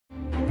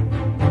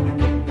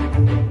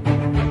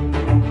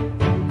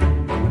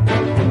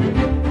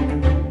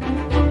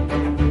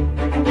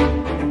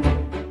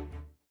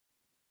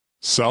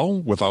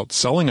Sell Without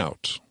Selling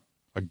Out,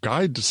 A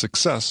Guide to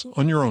Success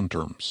on Your Own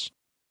Terms.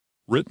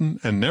 Written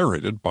and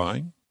narrated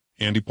by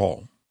Andy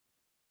Paul.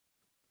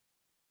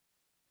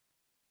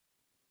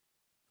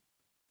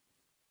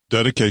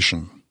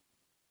 Dedication.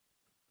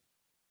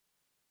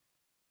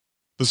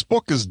 This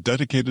book is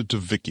dedicated to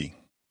Vicky.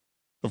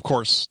 Of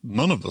course,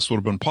 none of this would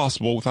have been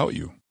possible without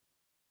you.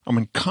 I'm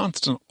in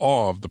constant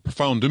awe of the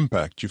profound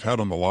impact you've had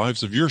on the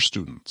lives of your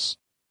students.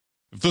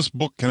 If this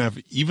book can have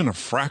even a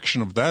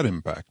fraction of that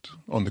impact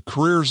on the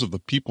careers of the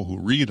people who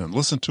read and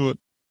listen to it,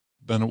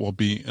 then it will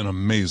be an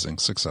amazing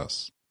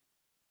success.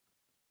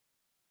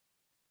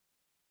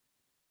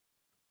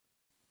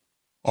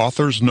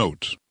 Author's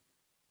Note: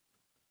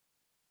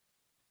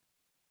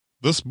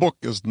 This book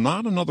is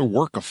not another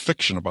work of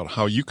fiction about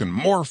how you can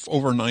morph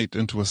overnight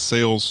into a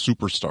sales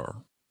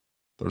superstar.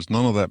 There's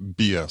none of that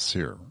BS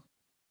here.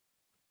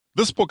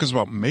 This book is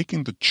about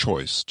making the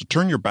choice to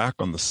turn your back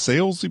on the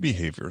salesy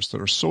behaviors that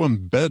are so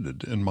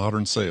embedded in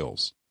modern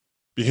sales.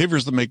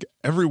 Behaviors that make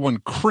everyone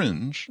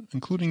cringe,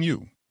 including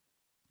you.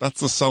 That's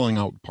the selling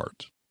out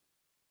part.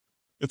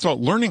 It's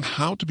about learning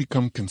how to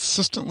become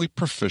consistently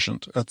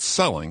proficient at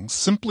selling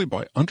simply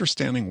by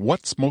understanding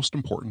what's most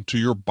important to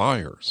your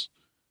buyers,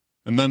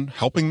 and then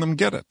helping them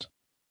get it.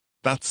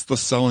 That's the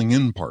selling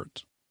in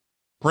part.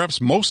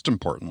 Perhaps most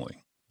importantly,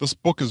 this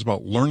book is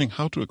about learning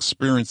how to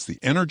experience the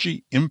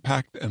energy,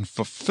 impact, and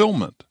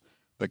fulfillment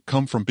that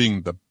come from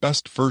being the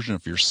best version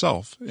of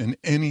yourself in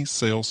any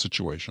sales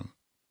situation.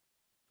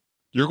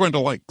 You're going to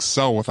like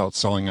Sell Without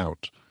Selling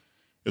Out.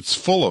 It's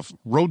full of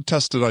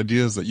road-tested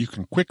ideas that you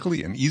can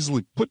quickly and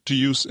easily put to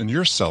use in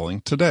your selling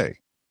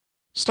today.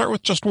 Start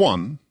with just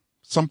one,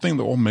 something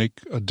that will make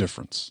a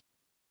difference.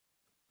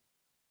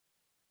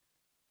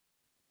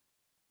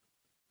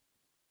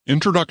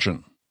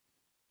 Introduction.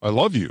 I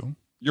love you.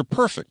 You're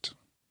perfect.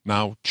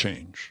 Now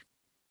change.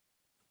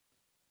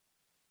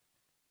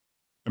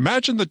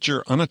 Imagine that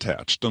you're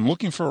unattached and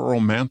looking for a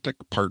romantic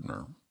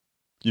partner.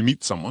 You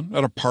meet someone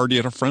at a party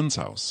at a friend's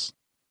house.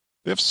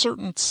 They have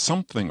certain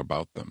something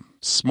about them,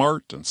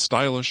 smart and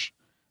stylish.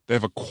 They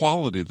have a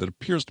quality that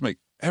appears to make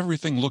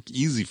everything look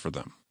easy for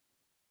them.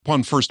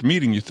 Upon first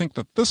meeting, you think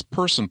that this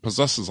person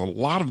possesses a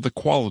lot of the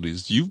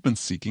qualities you've been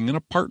seeking in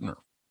a partner.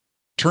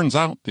 Turns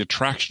out the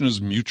attraction is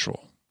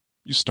mutual.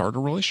 You start a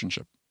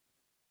relationship.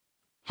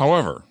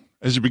 However,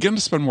 as you begin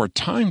to spend more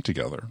time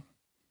together,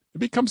 it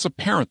becomes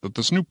apparent that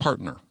this new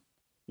partner,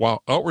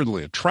 while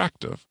outwardly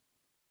attractive,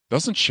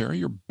 doesn't share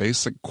your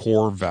basic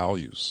core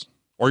values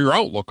or your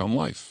outlook on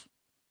life.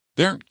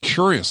 They aren't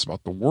curious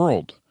about the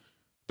world.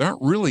 They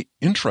aren't really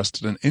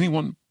interested in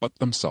anyone but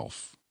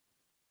themselves.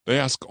 They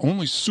ask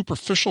only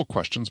superficial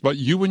questions about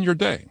you and your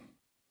day.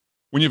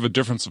 When you have a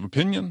difference of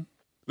opinion,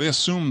 they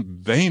assume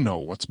they know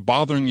what's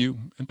bothering you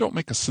and don't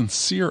make a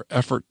sincere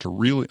effort to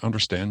really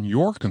understand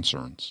your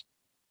concerns.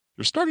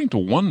 You're starting to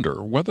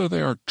wonder whether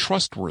they are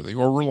trustworthy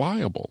or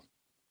reliable.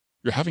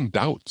 You're having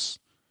doubts.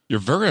 You're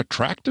very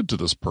attracted to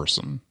this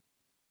person.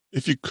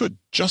 If you could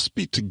just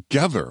be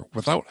together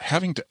without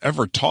having to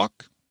ever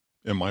talk,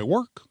 it might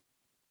work.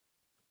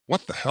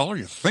 What the hell are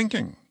you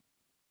thinking?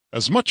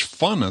 As much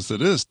fun as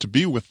it is to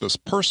be with this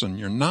person,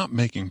 you're not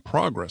making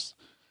progress.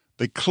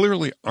 They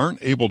clearly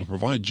aren't able to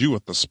provide you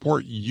with the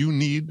support you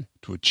need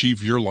to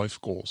achieve your life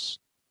goals.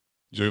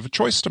 You have a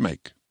choice to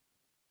make.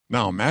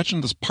 Now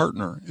imagine this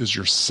partner is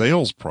your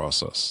sales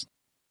process.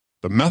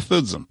 The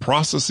methods and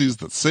processes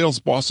that sales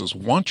bosses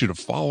want you to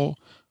follow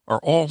are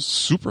all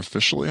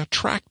superficially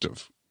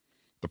attractive.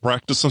 The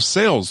practice of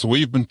sales, the way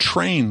you've been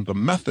trained, the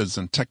methods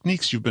and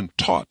techniques you've been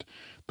taught,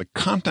 the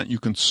content you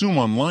consume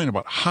online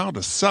about how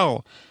to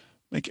sell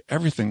make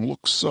everything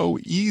look so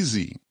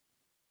easy.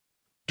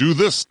 Do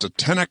this to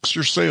 10x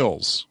your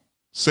sales.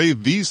 Say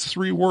these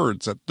 3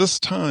 words at this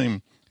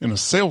time in a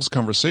sales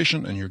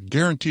conversation and you're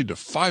guaranteed to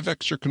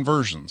 5x your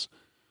conversions.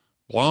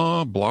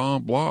 Blah, blah,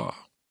 blah.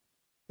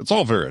 It's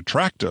all very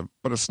attractive,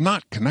 but it's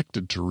not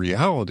connected to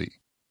reality.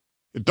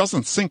 It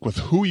doesn't sync with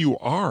who you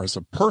are as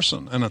a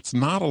person, and it's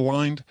not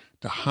aligned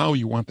to how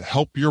you want to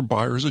help your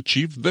buyers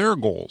achieve their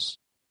goals.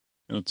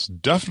 And it's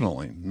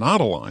definitely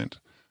not aligned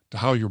to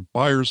how your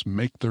buyers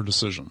make their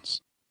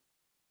decisions.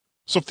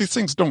 So if these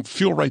things don't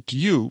feel right to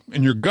you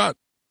in your gut,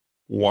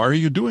 why are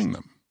you doing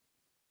them?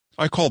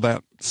 I call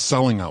that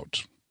selling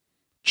out.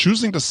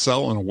 Choosing to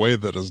sell in a way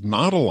that is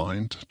not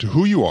aligned to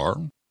who you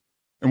are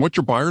and what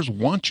your buyers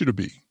want you to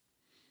be,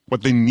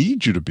 what they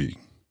need you to be.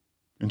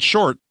 In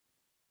short,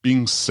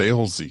 being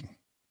salesy.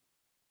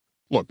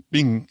 Look,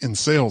 being in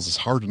sales is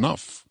hard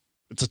enough.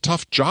 It's a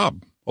tough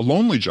job, a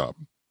lonely job.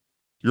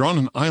 You're on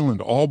an island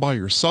all by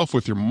yourself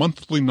with your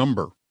monthly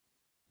number.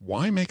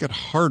 Why make it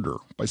harder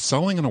by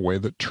selling in a way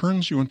that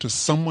turns you into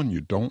someone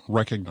you don't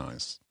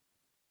recognize?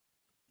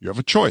 You have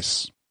a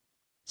choice.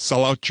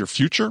 Sell out your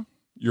future,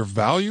 your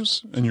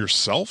values, and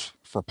yourself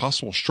for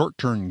possible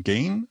short-term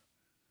gain,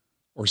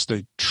 or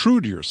stay true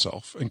to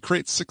yourself and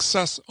create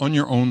success on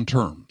your own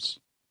terms.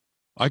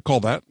 I call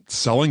that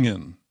selling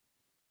in.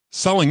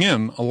 Selling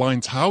in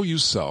aligns how you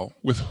sell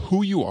with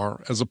who you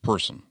are as a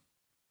person.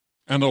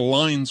 and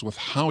aligns with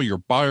how your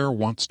buyer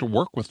wants to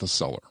work with the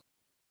seller.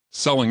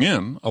 Selling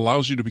in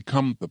allows you to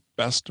become the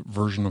best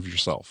version of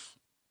yourself.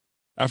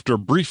 After a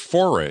brief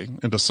foray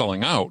into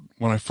selling out,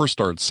 when I first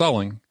started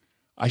selling,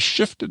 I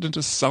shifted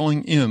into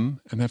selling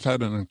in and have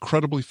had an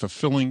incredibly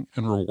fulfilling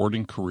and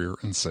rewarding career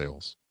in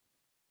sales.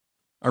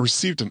 I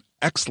received an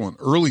excellent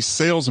early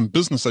sales and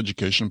business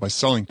education by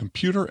selling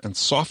computer and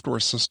software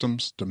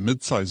systems to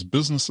mid-sized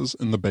businesses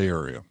in the Bay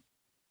Area.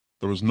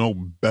 There was no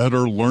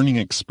better learning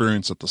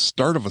experience at the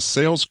start of a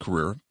sales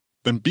career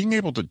than being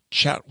able to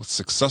chat with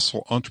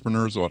successful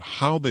entrepreneurs about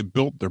how they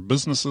built their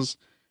businesses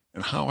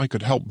and how I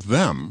could help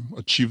them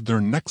achieve their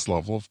next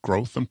level of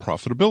growth and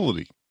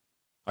profitability.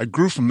 I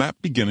grew from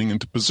that beginning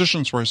into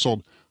positions where I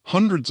sold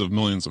hundreds of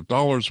millions of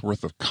dollars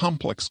worth of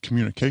complex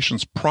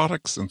communications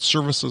products and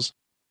services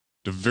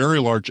to very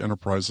large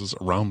enterprises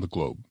around the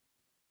globe.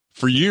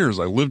 For years,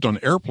 I lived on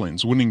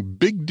airplanes, winning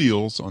big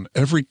deals on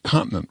every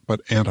continent but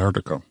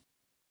Antarctica.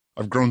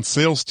 I've grown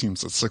sales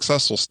teams at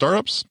successful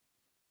startups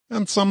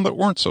and some that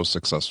weren't so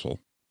successful.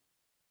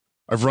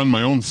 I've run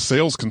my own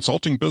sales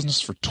consulting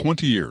business for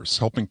 20 years,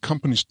 helping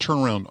companies turn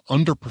around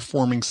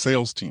underperforming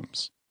sales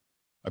teams.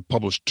 I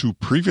published 2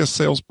 previous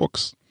sales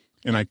books,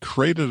 and I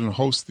created and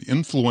host the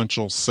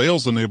influential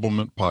Sales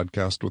Enablement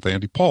podcast with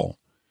Andy Paul,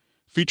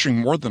 featuring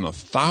more than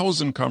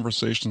 1,000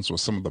 conversations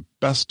with some of the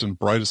best and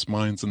brightest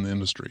minds in the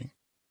industry.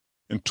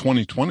 In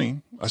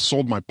 2020, I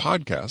sold my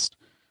podcast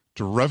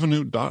to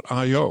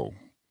Revenue.io,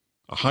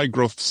 a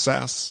high-growth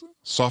SaaS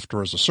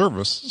software as a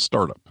service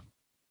startup.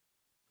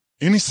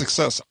 Any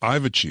success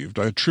I've achieved,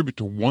 I attribute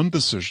to one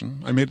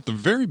decision I made at the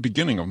very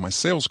beginning of my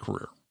sales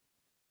career.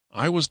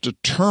 I was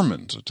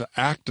determined to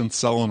act and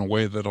sell in a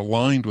way that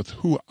aligned with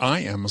who I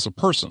am as a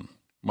person,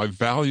 my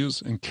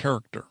values and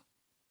character.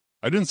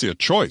 I didn't see a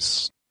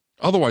choice.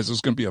 Otherwise, it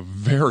was going to be a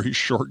very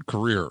short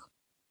career.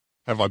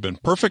 Have I been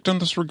perfect in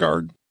this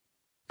regard?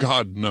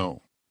 God,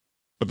 no.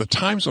 But the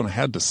times when I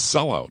had to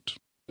sell out,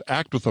 to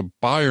act with a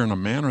buyer in a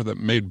manner that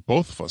made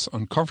both of us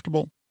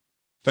uncomfortable,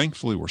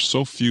 thankfully were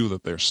so few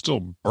that they're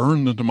still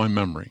burned into my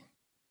memory.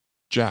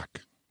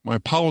 Jack, my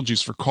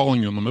apologies for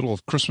calling you in the middle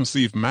of Christmas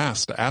Eve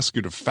Mass to ask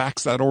you to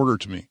fax that order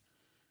to me.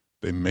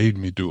 They made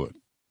me do it.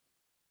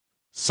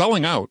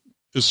 Selling out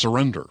is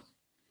surrender.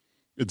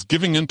 It's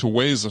giving in to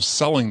ways of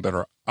selling that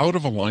are out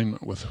of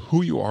alignment with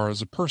who you are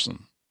as a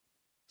person.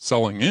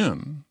 Selling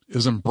in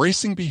is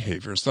embracing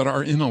behaviors that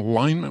are in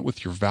alignment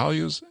with your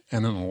values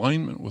and in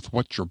alignment with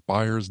what your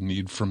buyers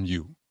need from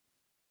you.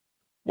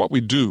 What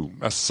we do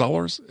as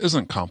sellers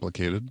isn't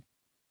complicated.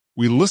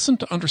 We listen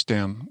to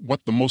understand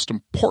what the most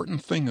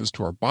important thing is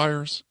to our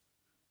buyers,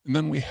 and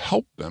then we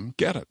help them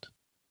get it.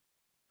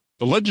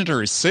 The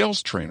legendary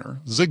sales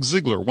trainer Zig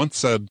Ziglar once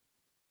said,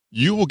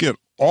 "You will get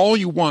all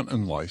you want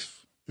in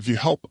life if you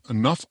help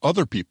enough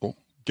other people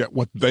get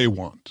what they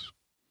want."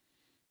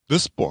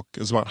 This book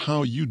is about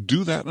how you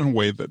do that in a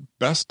way that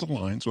best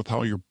aligns with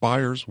how your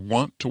buyers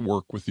want to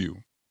work with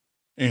you,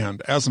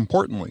 and, as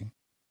importantly,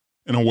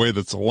 in a way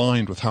that's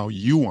aligned with how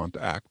you want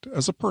to act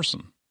as a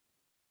person.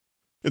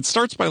 It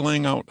starts by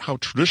laying out how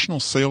traditional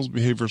sales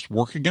behaviors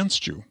work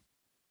against you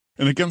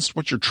and against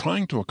what you're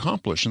trying to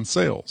accomplish in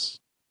sales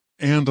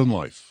and in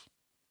life.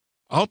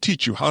 I'll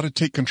teach you how to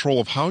take control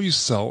of how you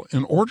sell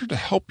in order to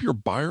help your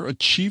buyer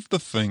achieve the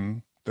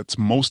thing that's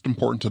most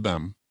important to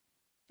them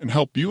and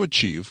help you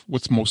achieve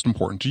what's most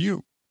important to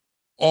you,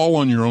 all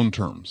on your own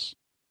terms.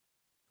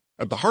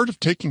 At the heart of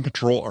taking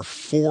control are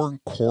 4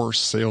 core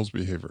sales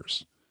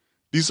behaviors.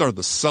 These are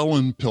the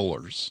sell-in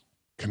pillars: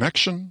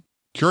 connection,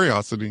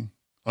 curiosity,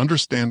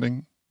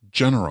 understanding,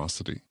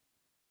 generosity.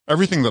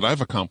 Everything that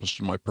I've accomplished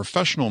in my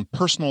professional and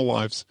personal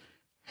lives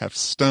have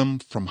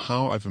stemmed from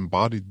how I've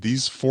embodied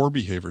these 4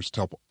 behaviors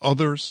to help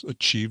others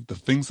achieve the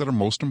things that are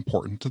most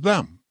important to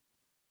them.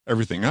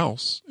 Everything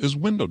else is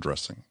window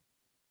dressing.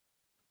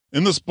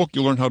 In this book,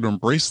 you'll learn how to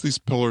embrace these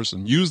pillars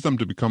and use them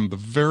to become the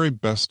very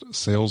best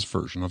sales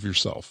version of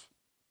yourself.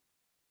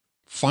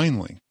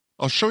 Finally,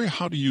 I'll show you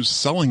how to use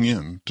selling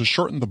in to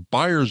shorten the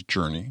buyer's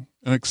journey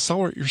and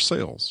accelerate your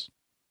sales.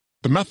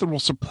 The method will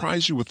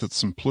surprise you with its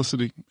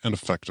simplicity and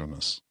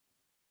effectiveness.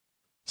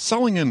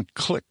 Selling in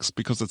clicks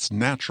because it's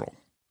natural,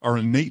 our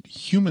innate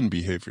human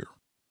behavior.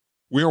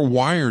 We are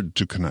wired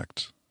to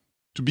connect,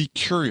 to be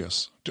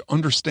curious, to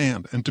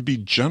understand, and to be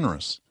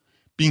generous.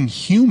 Being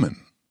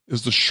human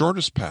is the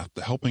shortest path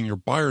to helping your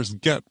buyers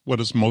get what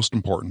is most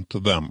important to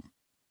them.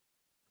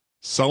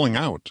 Selling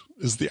out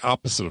is the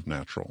opposite of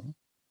natural,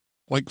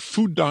 like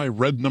food dye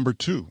red number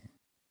 2,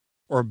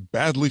 or a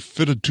badly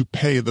fitted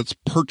toupee that's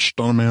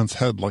perched on a man's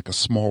head like a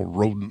small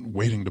rodent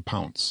waiting to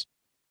pounce.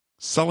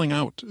 Selling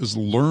out is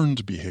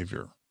learned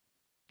behavior.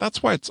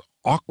 That's why it's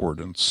awkward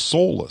and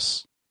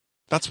soulless.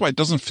 That's why it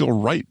doesn't feel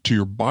right to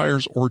your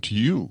buyers or to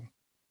you.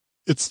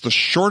 It's the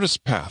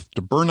shortest path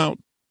to burnout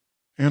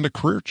and a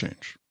career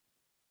change.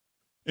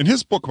 In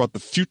his book about the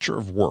future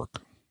of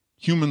work,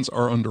 Humans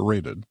Are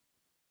Underrated,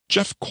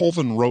 Jeff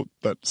Colvin wrote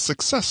that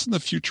success in the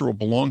future will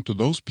belong to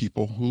those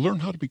people who learn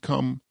how to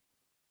become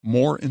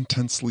more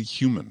intensely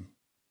human.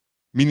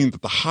 meaning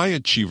that the high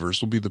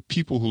achievers will be the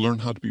people who learn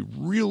how to be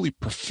really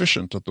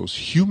proficient at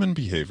those human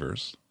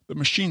behaviors that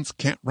machines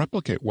can't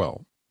replicate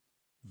well.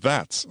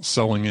 That's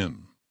selling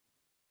in.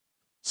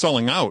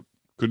 Selling out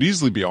could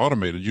easily be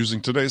automated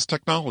using today's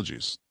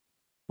technologies.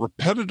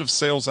 Repetitive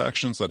sales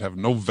actions that have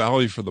no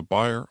value for the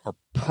buyer are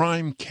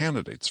prime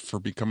candidates for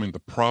becoming the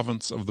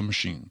province of the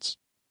machines.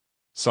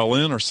 Sell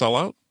in or sell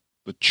out?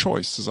 The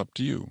choice is up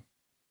to you.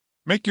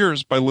 Make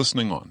yours by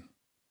listening on.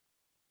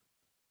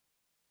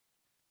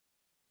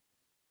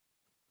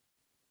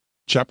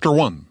 Chapter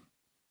 1.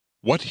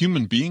 What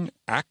human being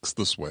acts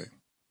this way?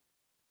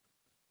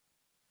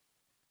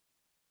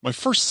 My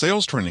first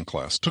sales training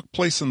class took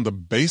place in the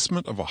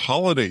basement of a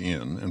Holiday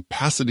Inn in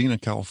Pasadena,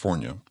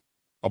 California,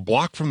 a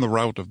block from the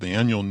route of the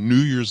annual New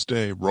Year's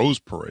Day Rose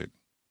Parade.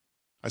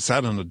 I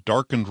sat in a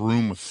darkened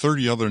room with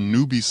 30 other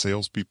newbie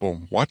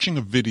salespeople watching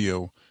a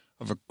video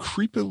of a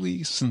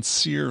creepily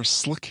sincere,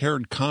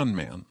 slick-haired con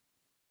man.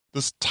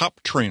 This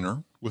top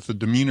trainer, with a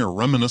demeanor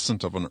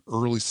reminiscent of an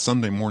early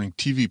Sunday morning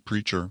TV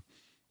preacher,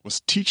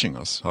 was teaching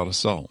us how to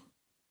sell.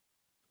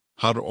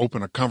 How to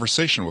open a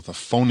conversation with a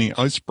phony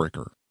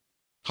icebreaker.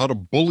 How to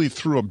bully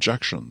through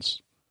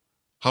objections.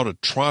 How to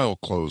trial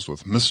close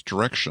with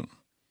misdirection.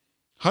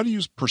 How to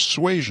use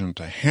persuasion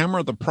to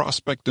hammer the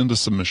prospect into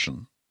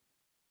submission.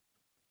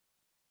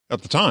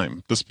 At the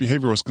time, this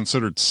behavior was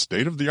considered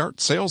state-of-the-art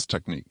sales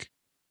technique.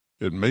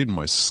 It made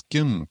my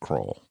skin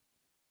crawl.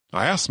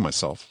 I asked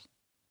myself,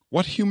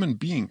 what human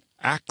being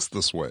acts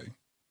this way?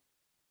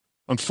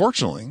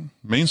 Unfortunately,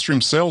 mainstream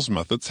sales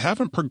methods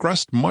haven't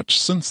progressed much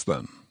since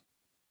then.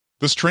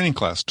 This training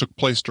class took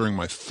place during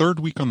my third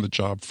week on the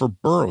job for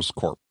Burroughs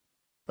Corp,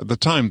 at the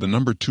time the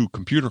number 2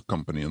 computer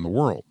company in the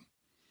world.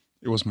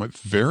 It was my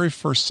very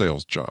first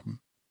sales job. In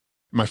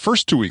my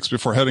first 2 weeks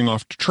before heading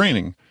off to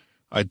training,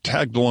 I'd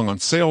tagged along on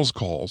sales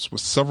calls with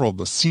several of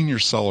the senior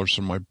sellers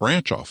from my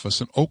branch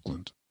office in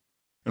Oakland.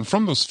 And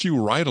from those few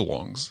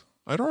ride-alongs,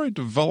 I'd already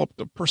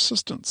developed a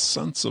persistent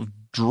sense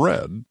of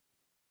dread,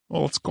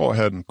 well, let's go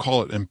ahead and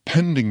call it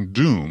impending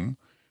doom,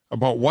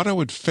 about what I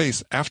would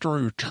face after I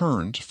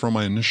returned from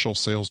my initial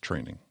sales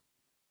training.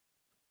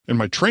 In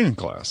my training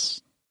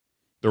class,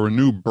 there were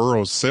new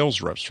Burroughs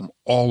sales reps from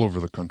all over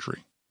the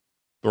country.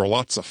 There were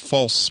lots of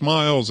false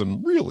smiles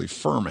and really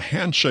firm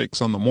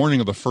handshakes on the morning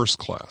of the first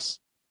class.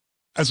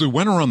 As we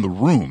went around the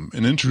room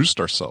and introduced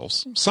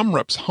ourselves, some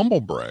reps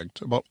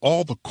humble-bragged about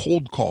all the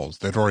cold calls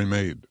they'd already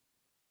made.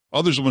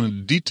 Others went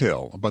into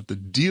detail about the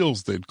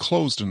deals they'd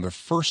closed in their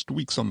first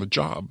weeks on the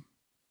job.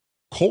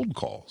 Cold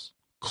calls,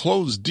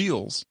 closed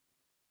deals.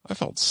 I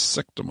felt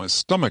sick to my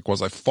stomach.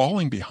 Was I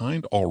falling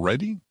behind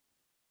already?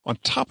 On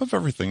top of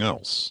everything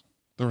else,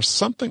 there was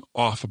something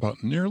off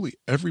about nearly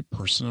every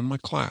person in my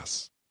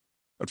class.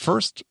 At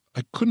first,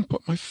 I couldn't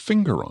put my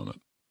finger on it.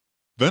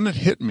 Then it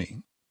hit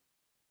me.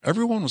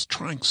 Everyone was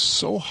trying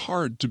so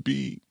hard to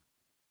be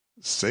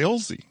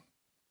salesy,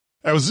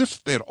 as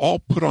if they had all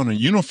put on a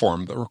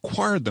uniform that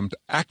required them to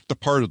act the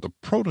part of the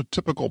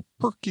prototypical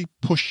perky,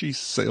 pushy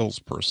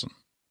salesperson.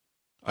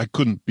 I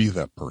couldn't be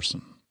that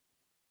person.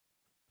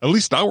 At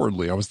least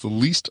outwardly, I was the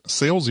least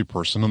salesy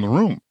person in the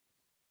room.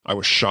 I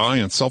was shy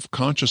and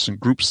self-conscious in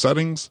group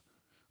settings.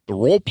 The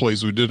role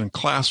plays we did in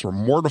class were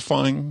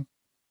mortifying.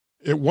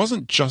 It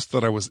wasn't just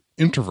that I was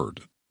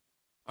introverted.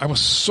 I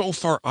was so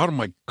far out of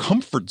my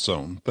comfort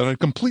zone that I'd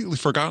completely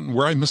forgotten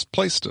where I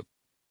misplaced it.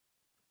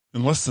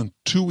 In less than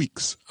 2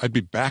 weeks, I'd be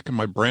back in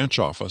my branch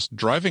office,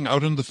 driving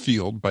out in the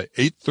field by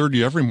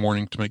 8:30 every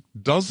morning to make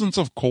dozens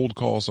of cold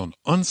calls on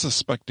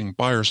unsuspecting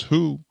buyers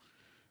who,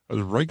 as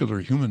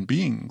regular human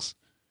beings,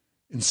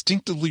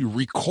 instinctively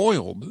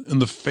recoiled in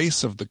the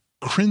face of the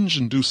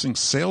cringe-inducing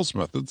sales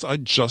methods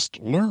I'd just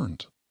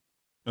learned.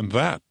 And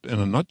that, in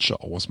a nutshell,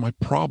 was my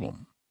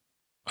problem.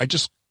 I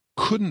just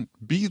couldn't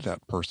be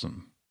that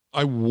person.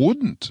 I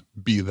wouldn't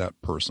be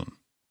that person.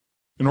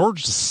 In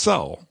order to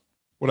sell,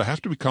 would I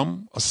have to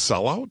become a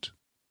sellout?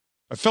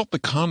 I felt the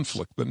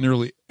conflict that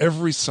nearly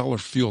every seller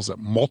feels at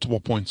multiple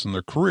points in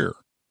their career.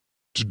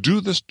 To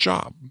do this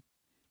job,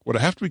 would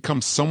I have to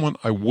become someone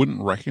I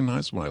wouldn't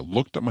recognize when I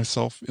looked at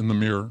myself in the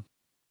mirror?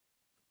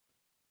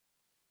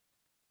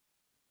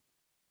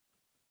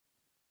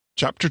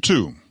 Chapter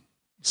 2.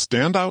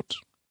 Stand out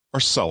or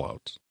sell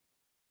out?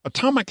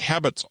 Atomic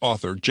Habits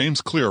author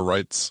James Clear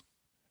writes,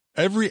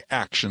 "Every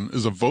action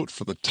is a vote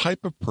for the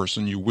type of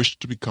person you wish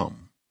to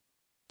become."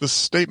 This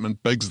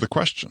statement begs the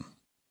question,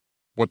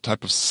 what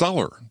type of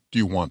seller do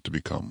you want to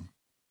become?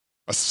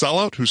 A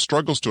sellout who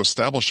struggles to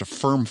establish a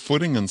firm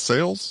footing in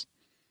sales?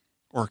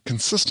 Or a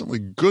consistently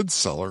good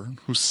seller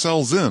who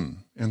sells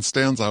in and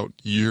stands out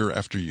year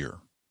after year?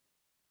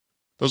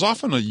 There's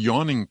often a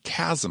yawning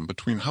chasm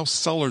between how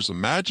sellers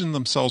imagine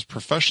themselves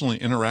professionally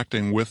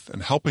interacting with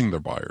and helping their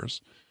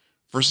buyers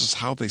versus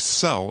how they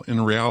sell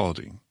in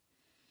reality.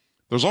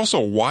 There's also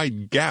a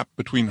wide gap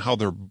between how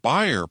their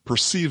buyer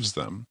perceives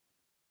them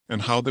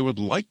and how they would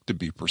like to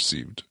be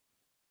perceived,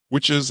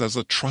 which is as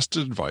a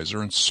trusted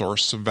advisor and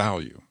source of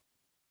value.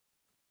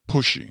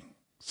 Pushy,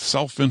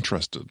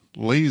 self-interested,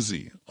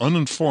 lazy,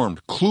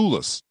 uninformed,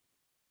 clueless.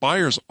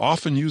 Buyers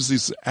often use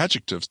these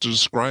adjectives to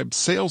describe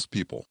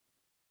salespeople.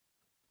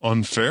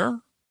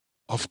 Unfair?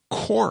 Of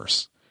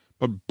course,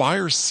 but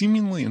buyers'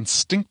 seemingly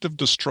instinctive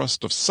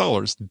distrust of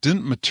sellers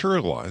didn't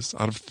materialize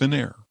out of thin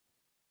air.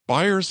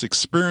 Buyers'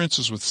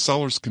 experiences with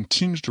sellers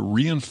continue to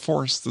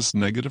reinforce this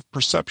negative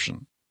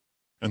perception,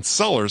 and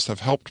sellers have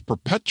helped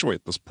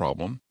perpetuate this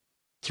problem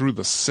through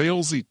the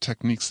salesy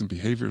techniques and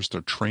behaviors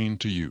they're trained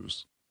to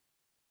use.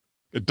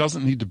 It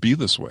doesn't need to be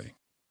this way,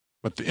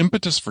 but the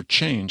impetus for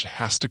change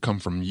has to come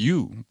from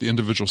you, the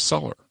individual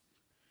seller.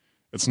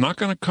 It's not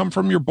going to come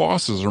from your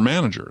bosses or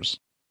managers.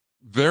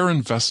 They're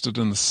invested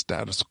in the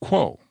status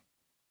quo.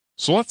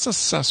 So let's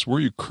assess where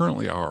you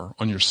currently are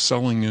on your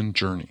selling in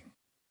journey.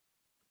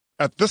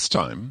 At this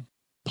time,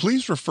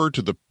 please refer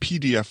to the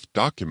PDF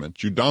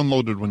document you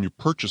downloaded when you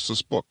purchased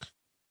this book.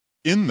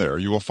 In there,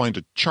 you will find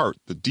a chart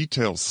that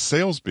details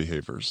sales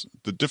behaviors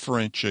that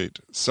differentiate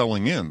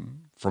selling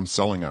in from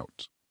selling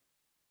out.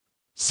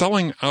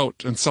 Selling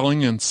out and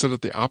selling in sit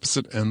at the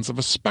opposite ends of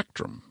a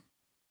spectrum.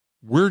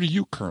 Where do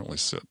you currently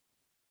sit?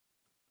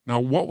 Now,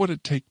 what would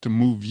it take to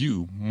move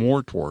you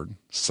more toward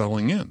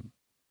selling in?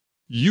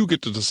 You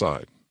get to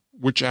decide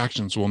which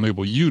actions will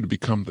enable you to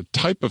become the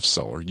type of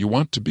seller you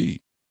want to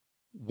be.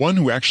 One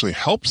who actually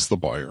helps the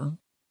buyer,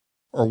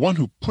 or one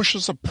who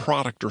pushes a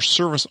product or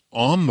service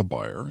on the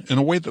buyer in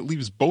a way that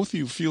leaves both of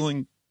you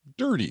feeling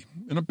dirty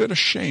and a bit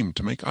ashamed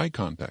to make eye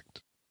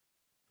contact.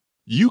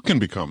 You can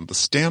become the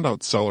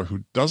standout seller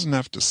who doesn't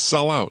have to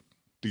sell out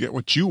to get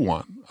what you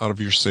want out of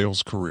your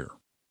sales career.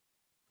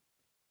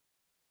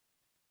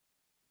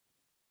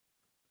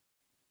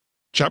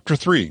 Chapter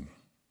 3.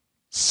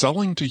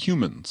 Selling to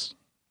Humans.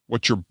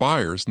 What your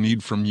buyers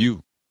need from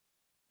you.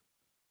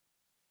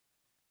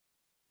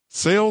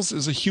 Sales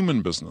is a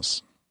human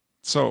business.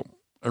 So,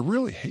 I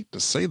really hate to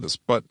say this,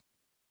 but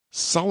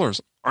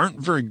sellers aren't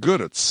very good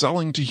at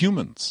selling to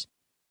humans.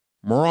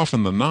 More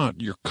often than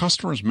not, your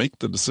customers make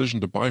the decision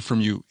to buy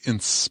from you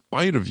in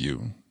spite of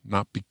you,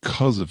 not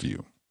because of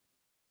you.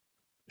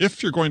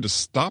 If you're going to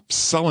stop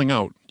selling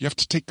out, you have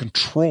to take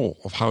control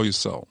of how you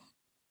sell.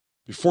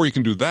 Before you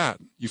can do that,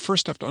 you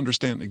first have to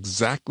understand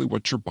exactly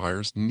what your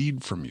buyers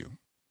need from you.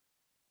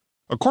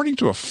 According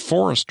to a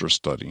Forrester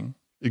study,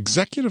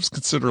 executives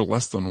consider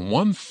less than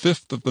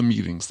 1/5 of the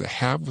meetings they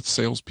have with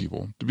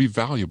salespeople to be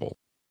valuable.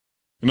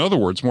 In other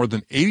words, more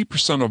than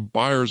 80% of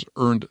buyers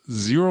earned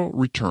zero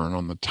return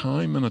on the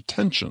time and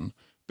attention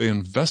they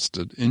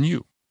invested in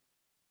you.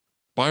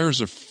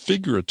 Buyers are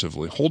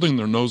figuratively holding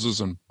their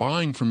noses and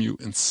buying from you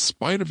in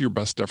spite of your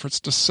best efforts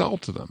to sell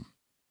to them.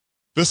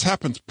 This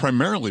happens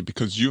primarily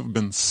because you have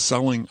been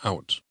selling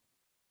out.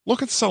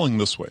 Look at selling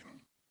this way.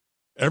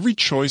 Every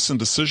choice and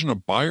decision a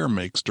buyer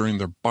makes during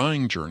their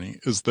buying journey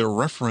is their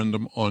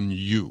referendum on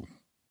you.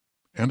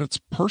 And it's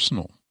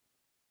personal.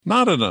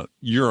 Not in a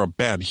you're a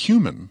bad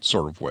human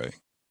sort of way.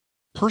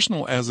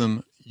 Personal as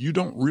in you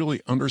don't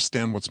really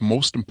understand what's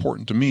most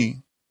important to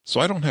me, so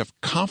I don't have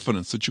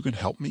confidence that you can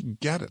help me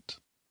get it.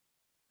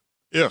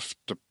 If,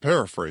 to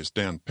paraphrase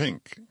Dan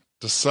Pink,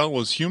 to sell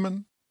is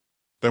human,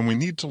 then we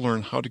need to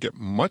learn how to get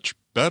much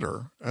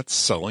better at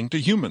selling to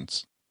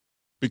humans,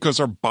 because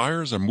our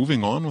buyers are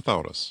moving on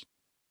without us.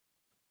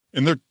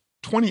 In their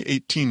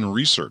 2018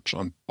 research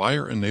on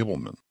buyer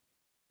enablement,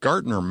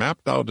 Gartner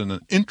mapped out an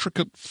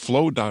intricate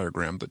flow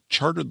diagram that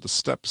charted the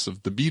steps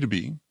of the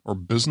B2B, or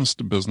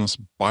business-to-business,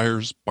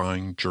 buyer's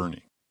buying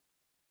journey.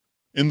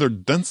 In their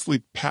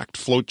densely packed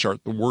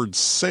flowchart, the word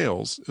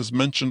sales is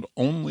mentioned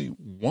only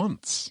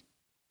once.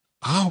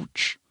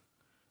 Ouch!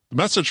 The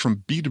message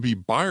from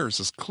B2B buyers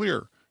is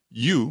clear.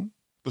 You,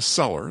 the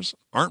sellers,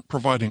 aren't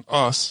providing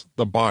us,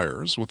 the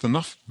buyers, with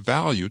enough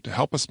value to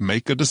help us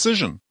make a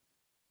decision.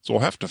 So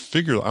we'll have to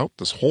figure out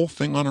this whole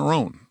thing on our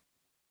own.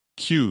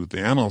 Cue the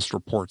analyst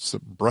reports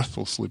that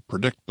breathlessly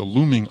predict the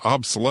looming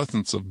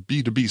obsolescence of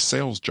B2B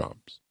sales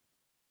jobs.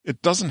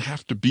 It doesn't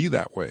have to be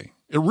that way.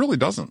 It really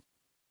doesn't.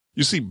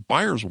 You see,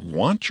 buyers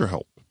want your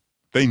help.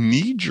 They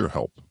need your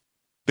help.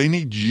 They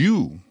need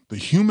you, the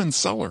human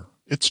seller.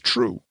 It's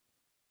true.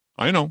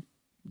 I know.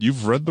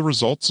 You've read the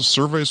results of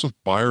surveys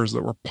with buyers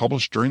that were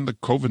published during the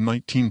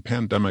COVID-19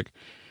 pandemic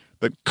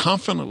that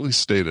confidently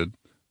stated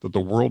that the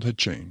world had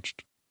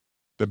changed,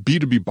 that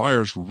B2B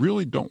buyers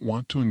really don't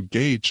want to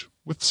engage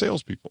with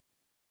salespeople.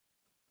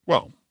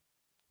 Well,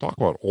 talk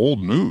about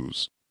old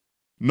news.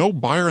 No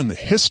buyer in the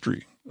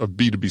history of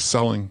B2B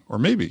selling, or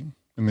maybe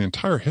in the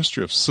entire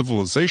history of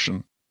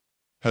civilization,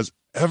 has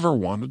ever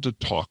wanted to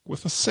talk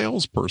with a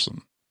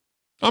salesperson.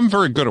 I'm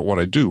very good at what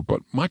I do,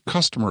 but my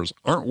customers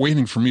aren't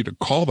waiting for me to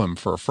call them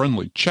for a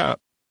friendly chat.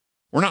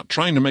 We're not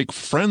trying to make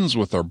friends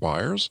with our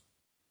buyers.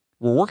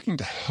 We're working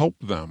to help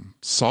them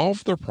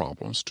solve their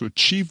problems to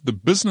achieve the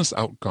business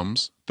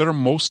outcomes that are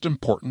most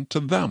important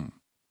to them.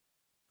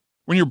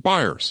 When your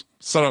buyers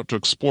set out to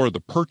explore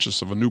the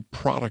purchase of a new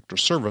product or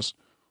service,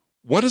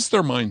 what is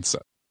their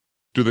mindset?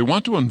 Do they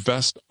want to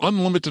invest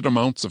unlimited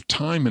amounts of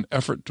time and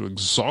effort to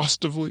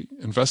exhaustively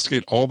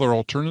investigate all their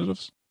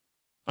alternatives?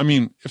 I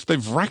mean, if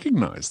they've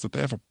recognized that they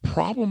have a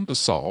problem to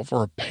solve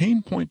or a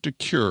pain point to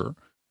cure,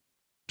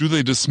 Do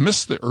they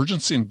dismiss the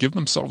urgency and give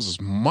themselves as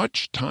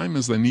much time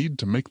as they need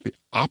to make the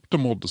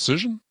optimal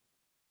decision?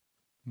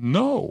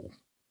 No.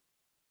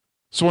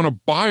 So when a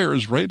buyer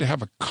is ready to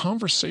have a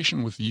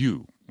conversation with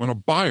you, when a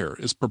buyer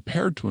is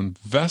prepared to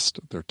invest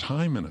their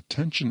time and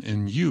attention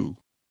in you,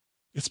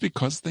 it's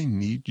because they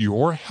need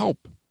your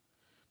help.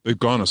 They've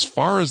gone as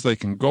far as they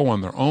can go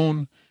on their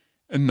own,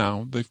 and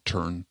now they've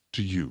turned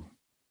to you.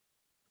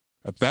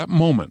 At that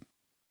moment,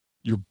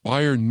 your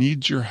buyer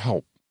needs your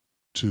help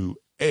to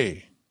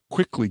A,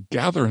 quickly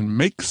gather and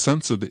make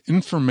sense of the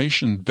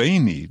information they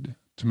need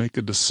to make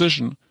a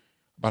decision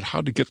about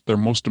how to get their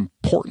most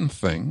important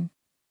thing,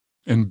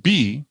 and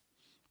B,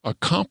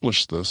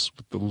 accomplish this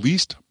with the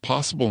least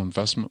possible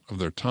investment of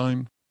their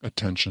time,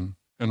 attention,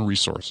 and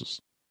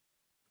resources.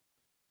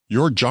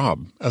 Your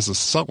job as a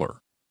seller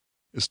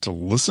is to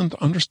listen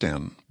to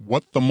understand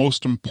what the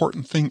most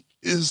important thing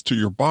is to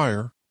your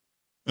buyer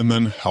and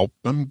then help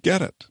them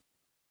get it.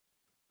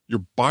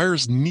 Your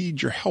buyers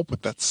need your help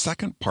with that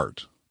second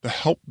part, the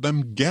help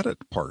them get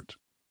it part.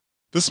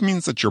 This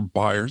means that your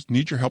buyers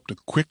need your help to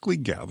quickly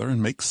gather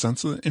and make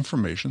sense of the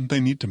information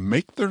they need to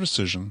make their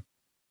decision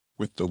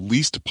with the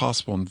least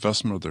possible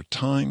investment of their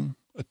time,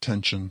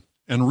 attention,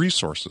 and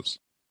resources.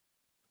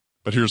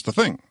 But here's the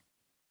thing.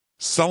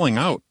 Selling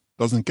out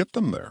doesn't get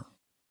them there.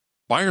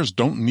 Buyers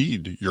don't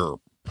need your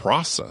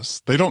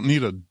process. They don't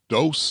need a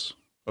dose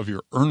of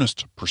your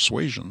earnest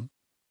persuasion.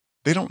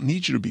 They don't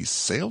need you to be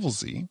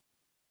salesy.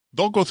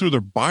 They'll go through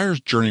their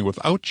buyer's journey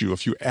without you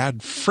if you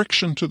add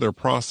friction to their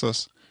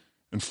process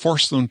and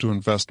force them to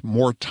invest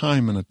more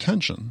time and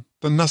attention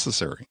than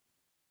necessary.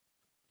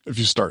 If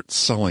you start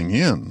selling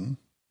in,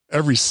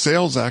 every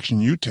sales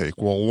action you take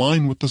will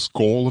align with this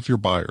goal of your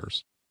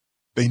buyers.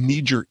 They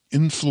need your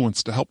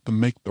influence to help them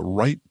make the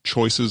right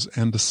choices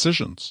and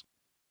decisions.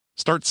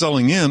 Start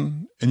selling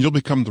in, and you'll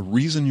become the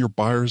reason your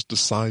buyers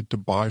decide to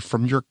buy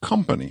from your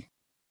company.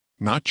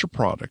 Not your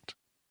product,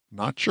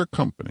 not your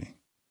company.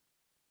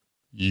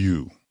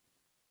 You.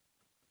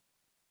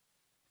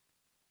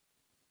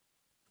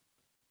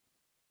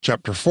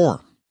 Chapter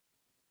 4.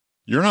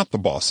 You're not the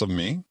boss of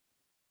me.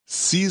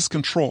 Seize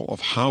control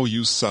of how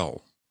you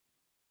sell.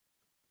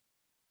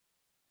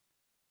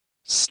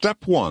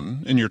 Step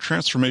 1 in your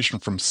transformation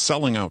from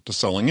selling out to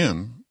selling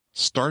in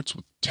starts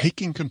with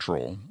taking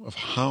control of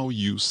how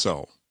you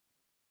sell.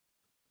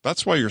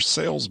 That's why your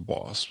sales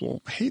boss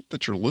will hate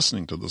that you're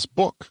listening to this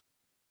book.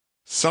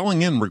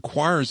 Selling in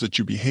requires that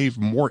you behave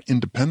more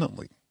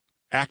independently,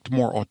 act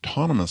more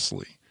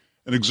autonomously,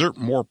 and exert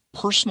more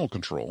personal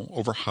control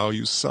over how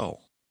you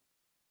sell.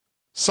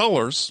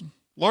 Sellers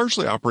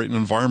largely operate in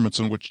environments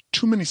in which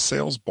too many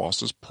sales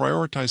bosses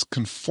prioritize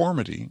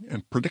conformity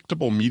and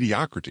predictable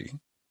mediocrity,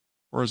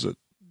 or is it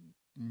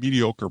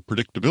mediocre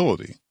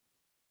predictability?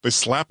 They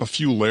slap a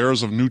few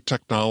layers of new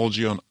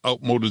technology on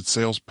outmoded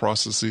sales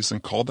processes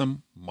and call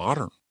them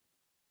modern.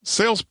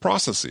 Sales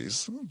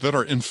processes that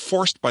are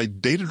enforced by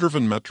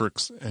data-driven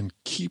metrics and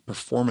key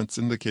performance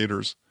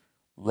indicators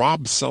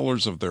rob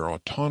sellers of their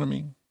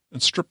autonomy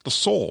and strip the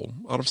soul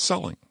out of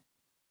selling.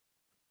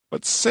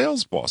 But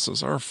sales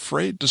bosses are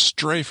afraid to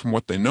stray from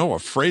what they know,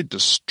 afraid to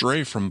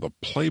stray from the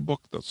playbook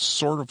that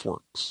sort of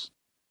works.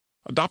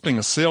 Adopting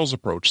a sales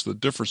approach that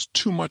differs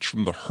too much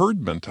from the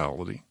herd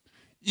mentality,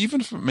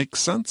 even if it makes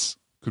sense,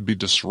 could be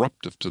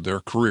disruptive to their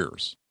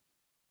careers.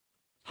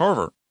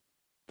 However,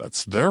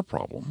 that's their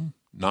problem,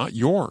 not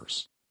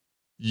yours.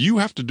 You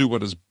have to do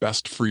what is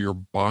best for your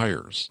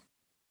buyers.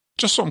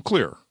 Just so I'm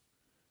clear,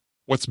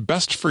 what's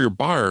best for your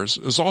buyers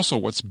is also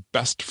what's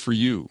best for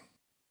you.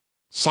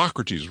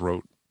 Socrates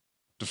wrote,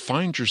 "To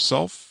find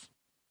yourself,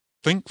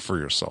 think for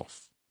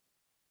yourself."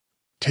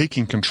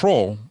 Taking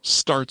control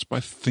starts by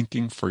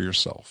thinking for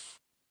yourself.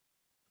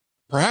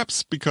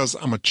 Perhaps because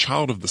I'm a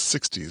child of the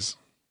 60s,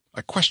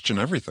 I question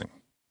everything,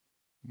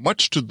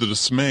 much to the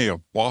dismay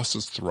of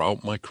bosses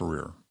throughout my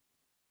career.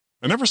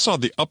 I never saw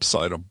the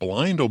upside of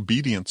blind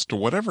obedience to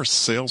whatever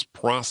sales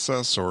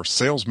process or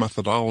sales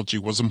methodology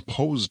was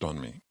imposed on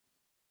me.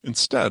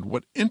 Instead,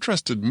 what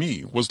interested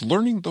me was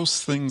learning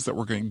those things that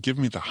were going to give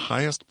me the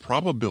highest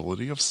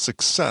probability of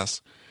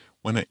success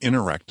when I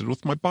interacted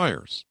with my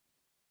buyers.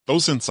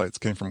 Those insights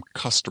came from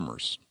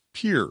customers,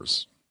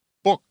 peers,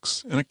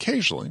 books, and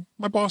occasionally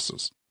my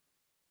bosses.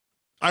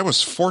 I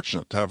was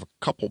fortunate to have a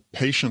couple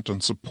patient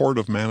and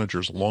supportive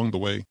managers along the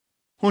way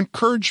who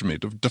encouraged me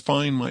to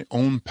define my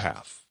own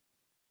path.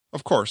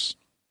 Of course,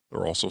 there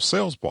were also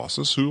sales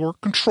bosses who were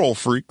control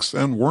freaks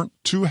and weren't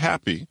too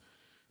happy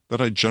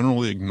that I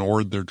generally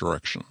ignored their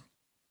direction.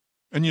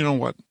 And you know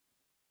what?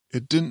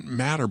 It didn't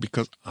matter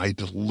because I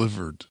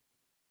delivered.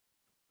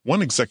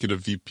 One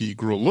executive VP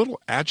grew a little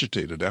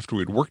agitated after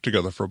we'd worked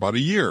together for about a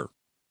year.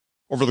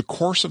 Over the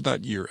course of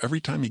that year, every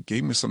time he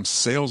gave me some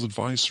sales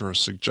advice or a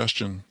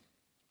suggestion,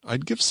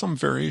 I'd give some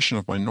variation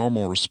of my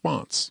normal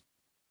response.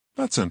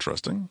 That's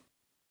interesting.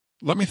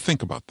 Let me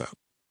think about that.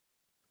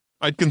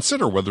 I'd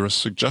consider whether a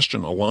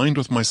suggestion aligned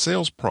with my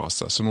sales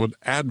process and would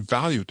add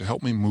value to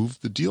help me move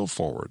the deal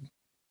forward.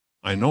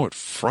 I know it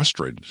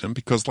frustrated him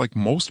because, like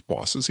most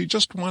bosses, he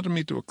just wanted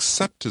me to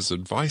accept his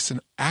advice and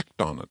act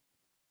on it.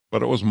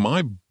 but it was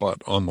my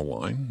butt on the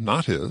line,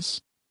 not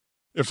his.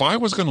 If I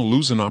was going to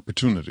lose an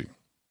opportunity,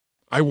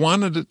 I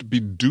wanted it to be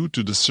due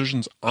to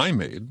decisions I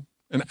made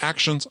and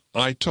actions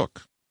I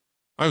took.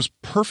 I was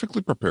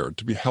perfectly prepared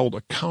to be held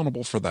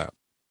accountable for that.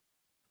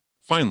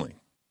 Finally,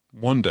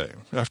 one day,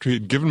 after he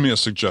had given me a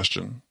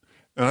suggestion,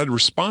 and I'd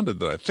responded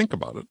that I'd think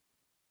about it,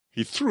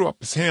 he threw up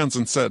his hands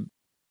and said,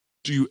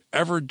 "Do you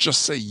ever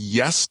just say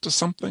yes to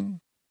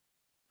something?"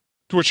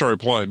 To which I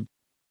replied,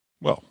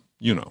 "Well,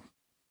 you know."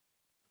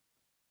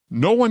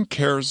 No one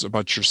cares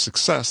about your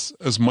success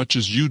as much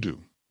as you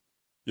do.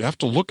 You have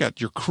to look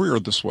at your career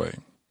this way.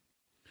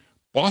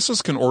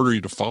 Bosses can order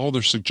you to follow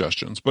their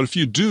suggestions, but if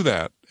you do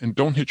that and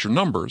don't hit your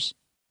numbers,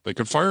 they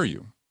could fire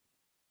you.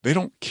 They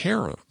don't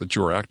care that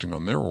you are acting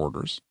on their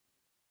orders.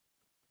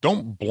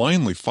 Don't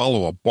blindly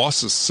follow a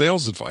boss's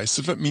sales advice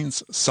if it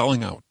means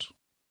selling out.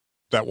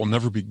 That will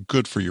never be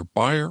good for your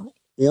buyer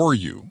or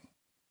you.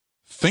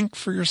 Think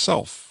for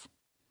yourself.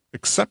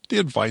 Accept the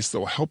advice that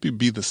will help you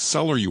be the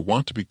seller you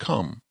want to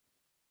become.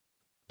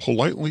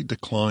 Politely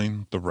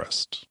decline the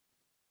rest.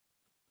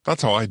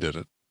 That's how I did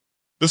it.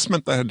 This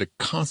meant that I had to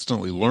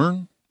constantly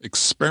learn,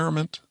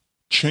 experiment,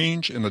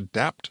 change, and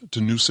adapt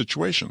to new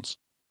situations.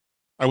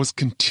 I was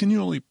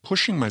continually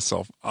pushing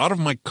myself out of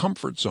my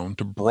comfort zone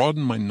to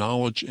broaden my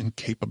knowledge and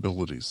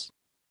capabilities.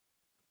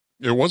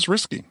 It was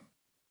risky.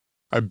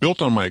 I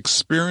built on my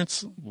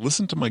experience,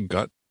 listened to my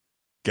gut,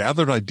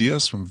 gathered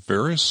ideas from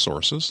various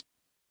sources,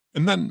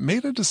 and then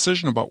made a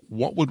decision about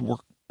what would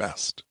work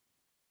best.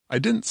 I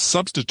didn't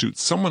substitute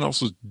someone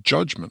else's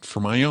judgment for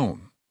my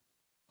own.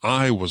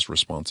 I was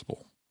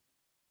responsible.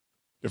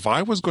 If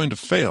I was going to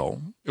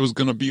fail, it was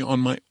going to be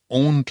on my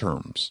own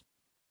terms.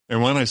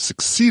 And when I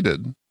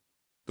succeeded,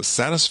 the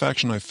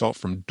satisfaction I felt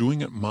from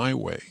doing it my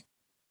way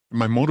and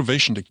my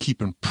motivation to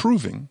keep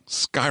improving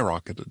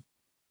skyrocketed.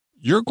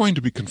 You're going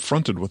to be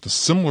confronted with a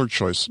similar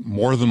choice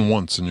more than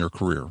once in your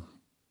career.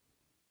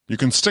 You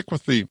can stick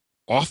with the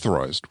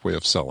authorized way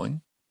of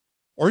selling,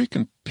 or you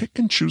can pick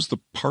and choose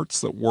the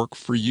parts that work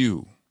for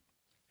you.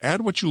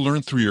 Add what you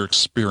learned through your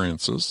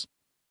experiences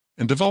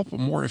and develop a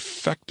more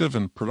effective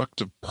and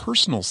productive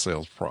personal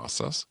sales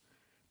process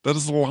that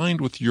is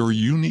aligned with your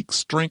unique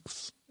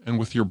strengths and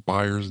with your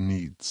buyer's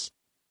needs.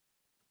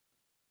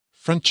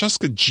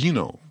 Francesca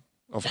Gino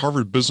of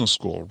Harvard Business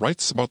School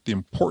writes about the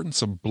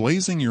importance of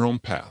blazing your own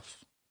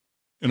path.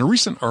 In a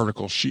recent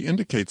article, she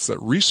indicates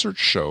that research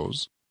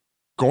shows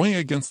going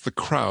against the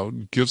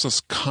crowd gives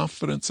us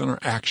confidence in our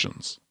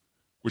actions,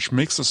 which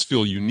makes us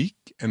feel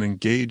unique and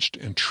engaged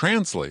and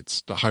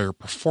translates to higher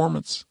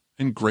performance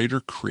and greater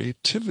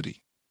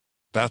creativity.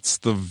 That's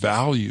the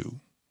value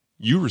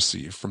you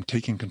receive from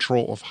taking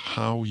control of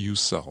how you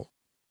sell.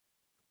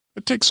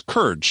 It takes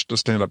courage to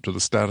stand up to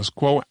the status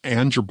quo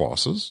and your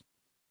bosses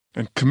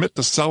and commit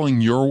to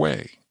selling your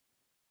way.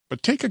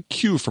 But take a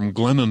cue from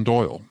Glennon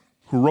Doyle,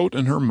 who wrote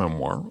in her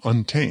memoir,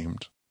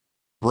 Untamed,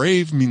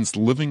 "Brave means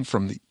living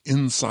from the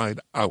inside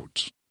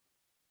out."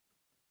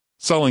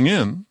 Selling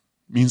in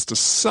means to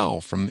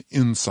sell from the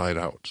inside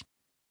out.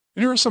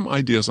 And here are some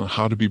ideas on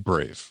how to be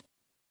brave.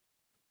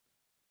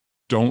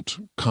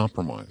 Don't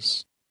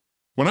compromise.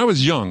 When I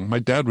was young, my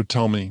dad would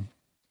tell me,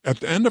 at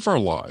the end of our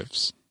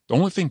lives, the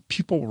only thing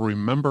people will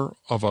remember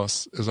of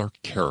us is our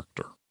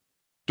character.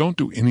 Don't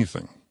do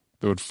anything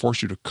that would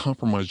force you to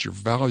compromise your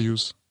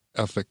values,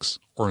 ethics,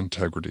 or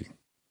integrity.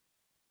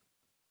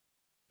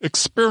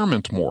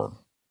 Experiment more.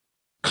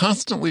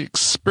 Constantly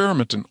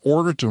experiment in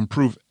order to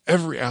improve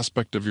every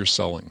aspect of your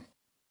selling.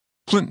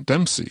 Clint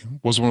Dempsey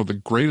was one of the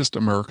greatest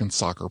American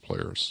soccer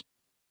players.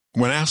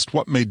 When asked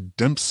what made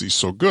Dempsey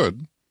so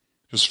good,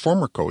 his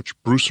former coach,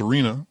 Bruce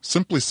Arena,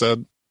 simply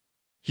said,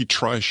 "He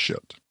tries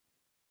shit.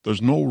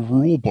 There's no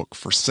rule book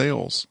for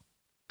sales.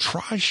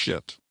 Try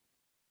shit."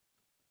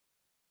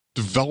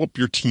 Develop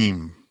your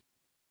team.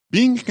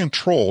 Being in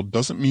control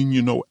doesn't mean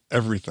you know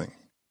everything,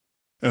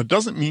 and it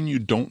doesn't mean you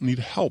don't need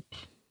help.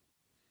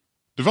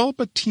 Develop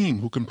a team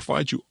who can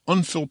provide you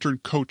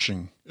unfiltered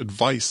coaching,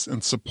 advice,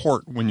 and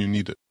support when you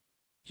need it.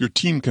 Your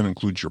team can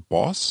include your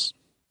boss,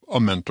 a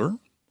mentor,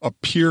 a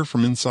peer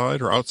from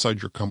inside or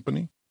outside your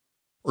company,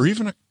 or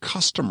even a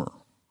customer,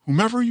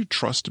 whomever you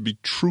trust to be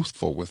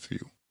truthful with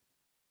you.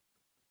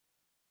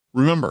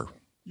 Remember,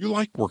 you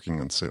like working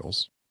in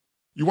sales.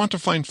 You want to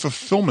find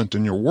fulfillment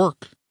in your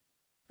work,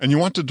 and you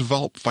want to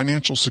develop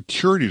financial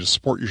security to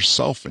support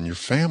yourself and your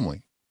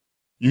family.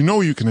 You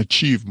know you can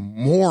achieve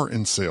more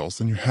in sales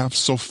than you have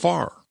so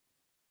far.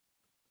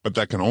 But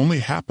that can only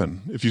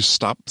happen if you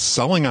stop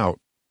selling out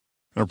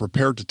and are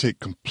prepared to take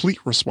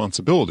complete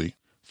responsibility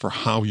for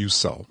how you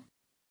sell.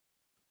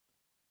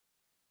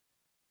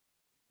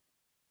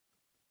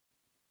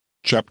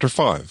 Chapter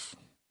 5.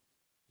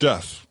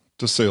 Death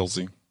to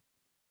Salesy.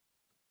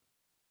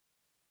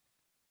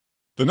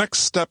 The next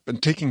step in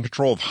taking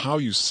control of how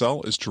you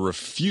sell is to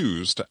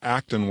refuse to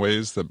act in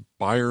ways that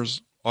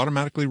buyers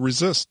automatically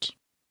resist.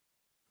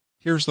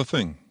 Here's the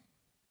thing.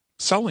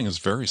 Selling is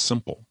very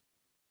simple.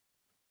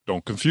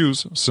 Don't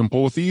confuse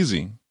simple with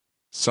easy.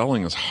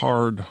 Selling is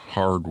hard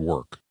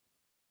work.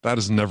 That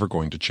is never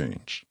going to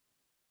change.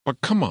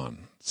 But come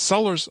on,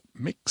 sellers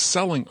make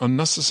selling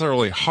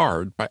unnecessarily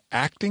hard by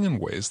acting in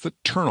ways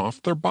that turn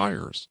off their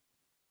buyers.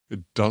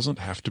 It doesn't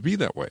have to be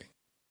that way.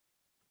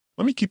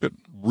 Let me keep it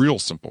real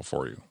simple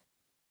for you.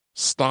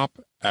 Stop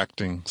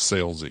acting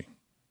salesy.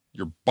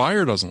 Your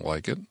buyer doesn't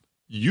like it.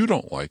 You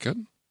don't like it.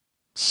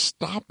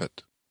 Stop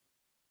it.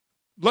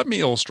 Let me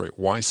illustrate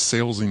why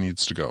salesy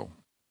needs to go.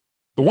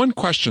 The one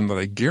question that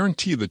I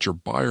guarantee that your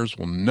buyers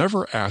will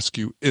never ask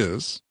you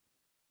is,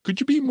 could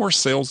you be more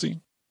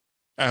salesy?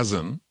 As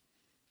in,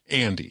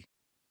 Andy,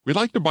 we'd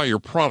like to buy your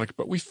product,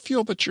 but we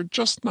feel that you're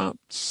just not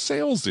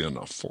salesy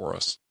enough for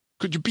us.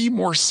 Could you be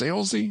more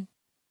salesy?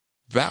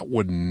 That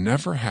would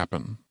never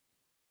happen.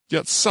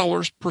 Yet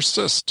sellers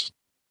persist.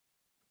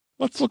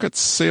 Let's look at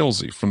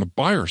salesy from the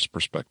buyer's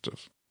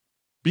perspective.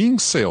 Being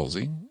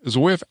salesy is a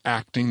way of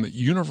acting that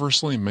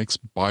universally makes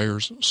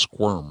buyers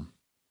squirm.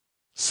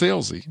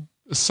 Salesy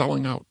is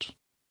selling out.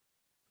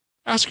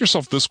 Ask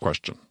yourself this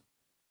question.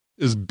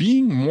 Is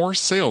being more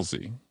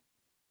salesy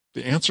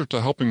the answer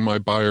to helping my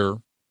buyer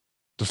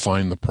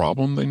define the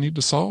problem they need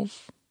to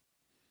solve?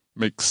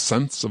 Make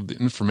sense of the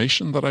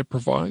information that I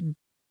provide?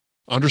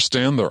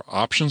 Understand their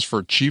options for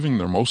achieving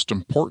their most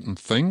important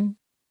thing?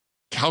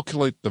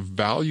 Calculate the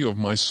value of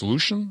my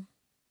solution?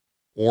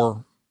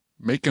 Or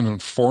make an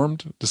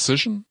informed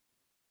decision?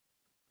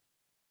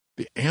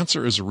 The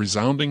answer is a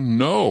resounding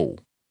no.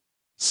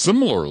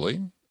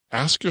 Similarly,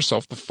 ask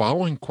yourself the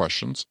following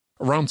questions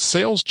around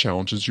sales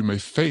challenges you may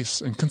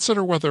face and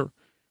consider whether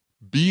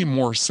be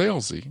more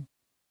salesy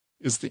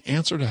is the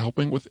answer to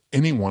helping with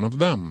any one of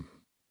them.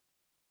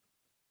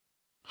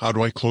 How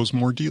do I close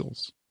more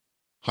deals?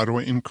 How do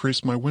I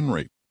increase my win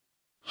rate?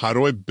 How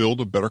do I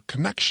build a better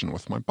connection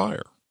with my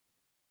buyer?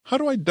 How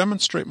do I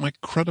demonstrate my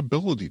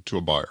credibility to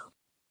a buyer?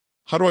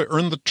 How do I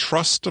earn the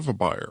trust of a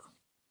buyer?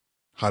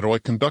 How do I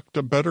conduct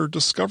a better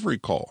discovery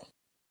call?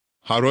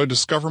 How do I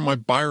discover my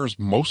buyer's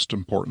most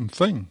important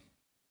thing?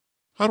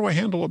 How do I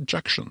handle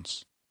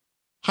objections?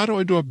 How do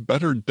I do a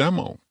better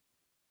demo?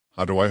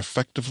 How do I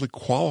effectively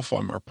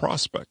qualify my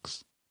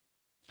prospects?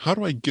 How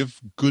do I give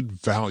good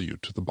value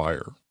to the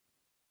buyer?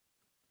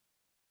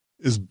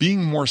 Is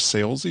being more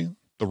salesy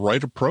the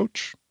right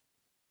approach?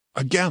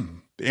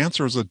 Again, the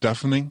answer is a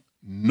deafening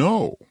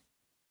no.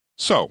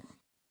 So,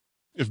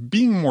 if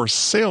being more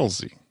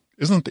salesy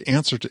isn't the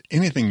answer to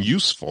anything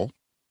useful,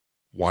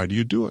 why do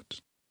you do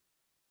it?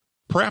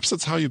 Perhaps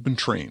it's how you've been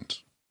trained.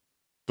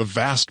 The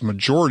vast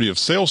majority of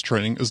sales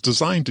training is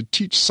designed to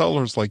teach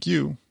sellers like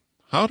you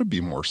how to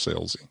be more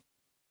salesy.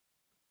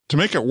 To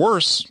make it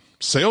worse,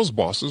 sales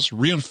bosses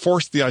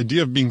reinforce the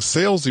idea of being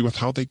salesy with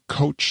how they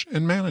coach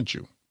and manage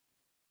you.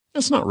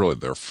 It's not really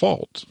their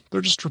fault.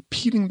 They're just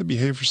repeating the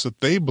behaviors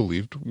that they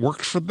believed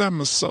worked for them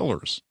as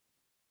sellers.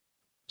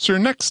 So your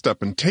next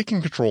step in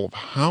taking control of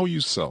how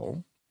you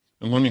sell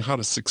and learning how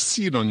to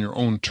succeed on your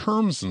own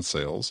terms in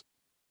sales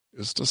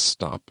is to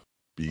stop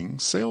being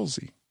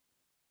salesy.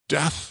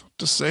 Death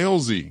to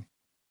salesy.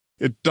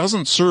 It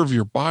doesn't serve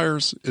your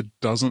buyers. It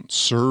doesn't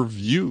serve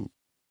you.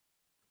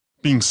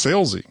 Being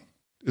salesy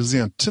is the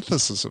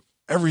antithesis of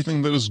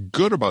everything that is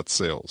good about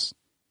sales.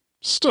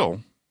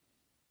 Still,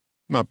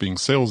 not being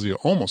salesy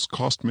almost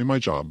cost me my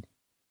job.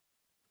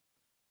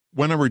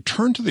 When I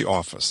returned to the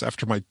office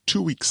after my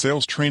 2-week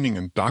sales training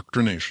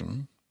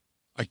indoctrination,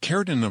 I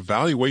carried an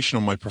evaluation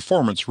of my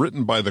performance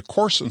written by the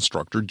course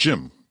instructor,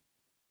 Jim.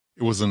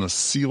 It was in a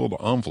sealed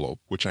envelope,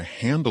 which I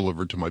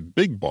hand-delivered to my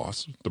big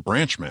boss, the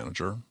branch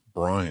manager,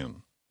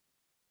 Brian.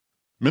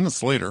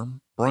 Minutes later,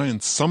 Brian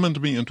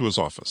summoned me into his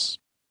office.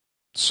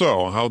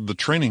 So, how'd the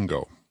training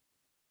go?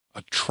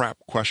 A trap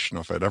question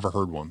if I'd ever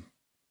heard one.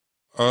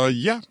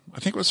 Yeah, I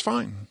think it was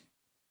fine.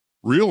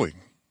 Really?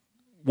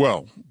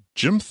 Well,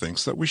 Jim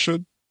thinks that we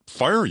should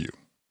fire you.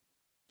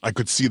 I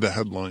could see the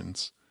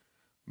headlines.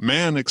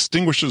 Man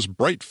extinguishes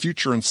bright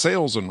future in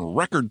sales in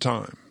record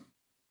time.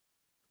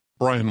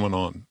 Brian went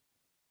on.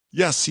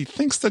 Yes, he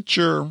thinks that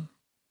you're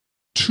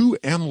too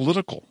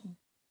analytical.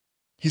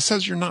 He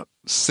says you're not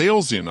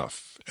salesy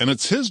enough, and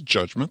it's his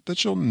judgment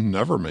that you'll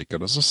never make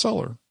it as a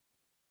seller.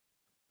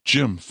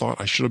 Jim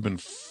thought I should have been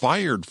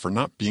fired for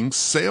not being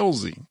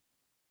salesy.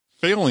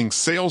 Failing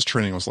sales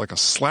training was like a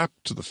slap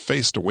to the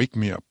face to wake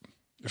me up.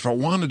 If I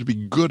wanted to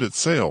be good at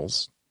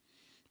sales,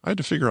 I had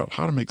to figure out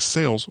how to make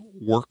sales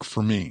work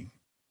for me.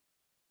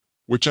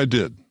 Which I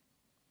did,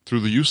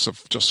 through the use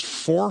of just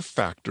 4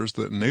 factors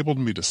that enabled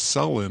me to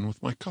sell in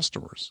with my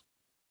customers.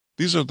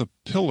 These are the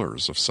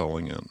pillars of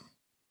selling in.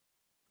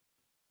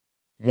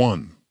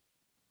 1.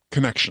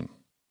 Connection.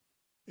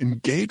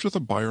 Engage with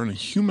a buyer on a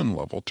human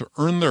level to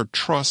earn their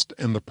trust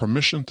and the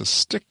permission to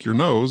stick your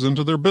nose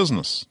into their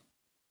business.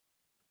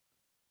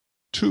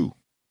 2.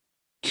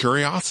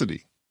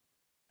 Curiosity.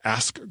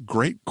 Ask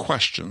great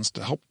questions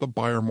to help the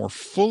buyer more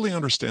fully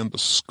understand the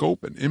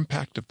scope and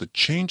impact of the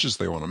changes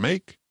they want to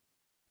make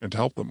and to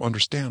help them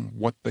understand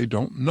what they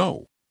don't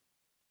know.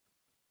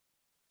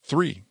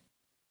 3.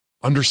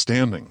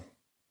 Understanding.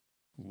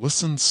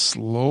 Listen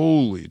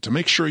slowly to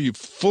make sure you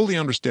fully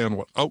understand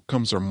what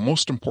outcomes are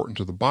most important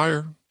to the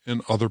buyer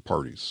and other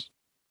parties.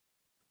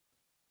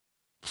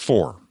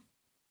 4.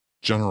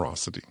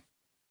 generosity.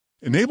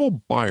 Enable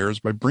buyers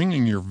by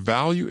bringing your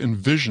value and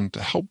vision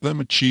to help them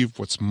achieve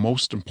what's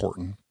most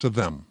important to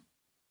them.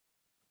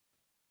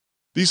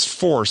 These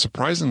 4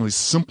 surprisingly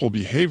simple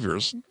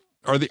behaviors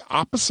are the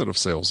opposite of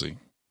salesy.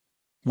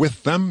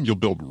 With them, you'll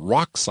build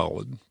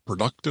rock-solid,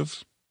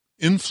 productive,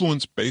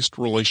 influence-based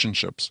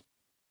relationships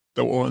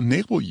that will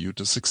enable you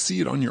to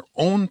succeed on your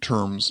own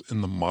terms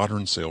in the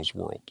modern sales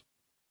world.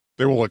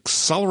 They will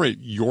accelerate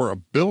your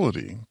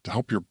ability to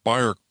help your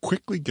buyer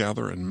quickly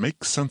gather and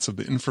make sense of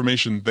the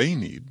information they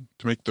need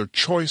to make their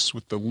choice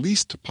with the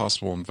least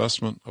possible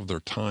investment of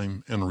their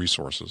time and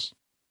resources.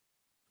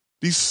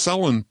 These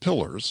sell-in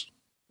pillars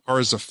are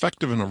as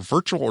effective in a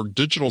virtual or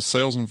digital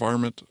sales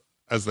environment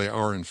as they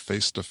are in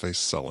face-to-face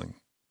selling.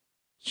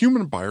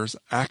 Human buyers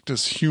act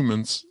as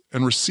humans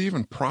and receive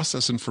and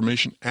process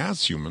information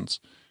as humans,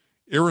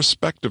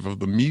 irrespective of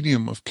the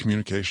medium of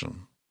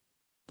communication.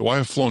 Though I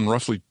have flown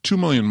roughly 2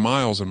 million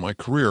miles in my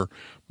career,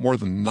 more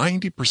than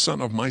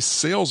 90% of my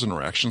sales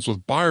interactions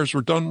with buyers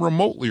were done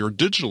remotely or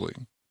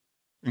digitally,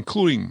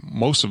 including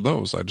most of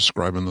those I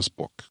describe in this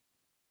book.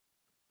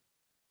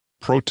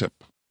 Pro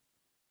tip: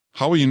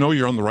 how will you know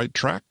you're on the right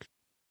track?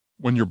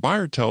 When your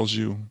buyer tells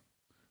you,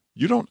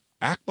 "You don't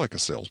act like a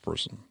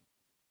salesperson."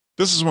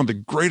 This is one of the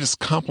greatest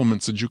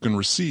compliments that you can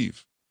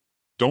receive.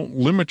 Don't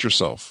limit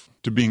yourself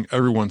to being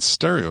everyone's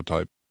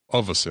stereotype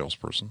of a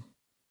salesperson.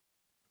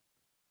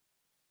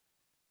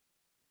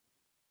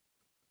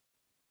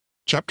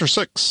 Chapter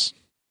 6.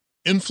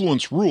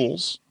 Influence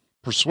rules,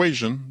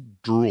 persuasion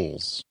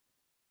drools.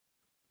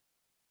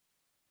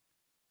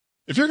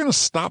 If you're going to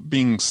stop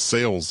being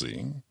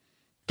salesy,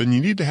 then you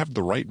need to have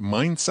the right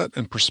mindset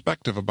and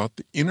perspective about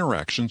the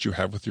interactions you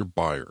have with your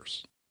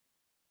buyers.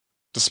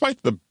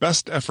 Despite the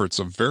best efforts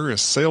of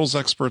various sales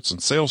experts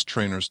and sales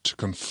trainers to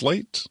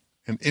conflate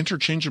and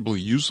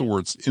interchangeably use the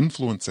words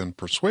influence and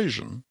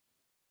persuasion,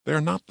 they are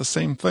not the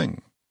same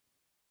thing.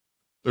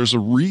 There's a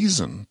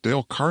reason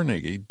Dale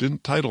Carnegie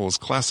didn't title his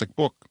classic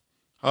book,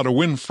 How to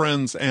Win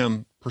Friends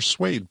and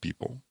Persuade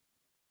People.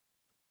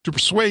 To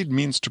persuade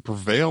means to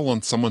prevail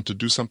on someone to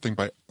do something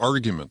by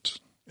argument,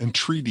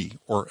 entreaty,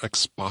 or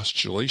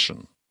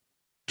expostulation.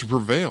 To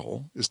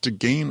prevail is to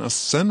gain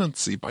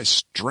ascendancy by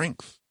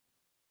strength.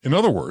 In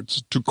other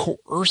words, to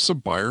coerce a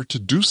buyer to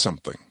do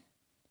something,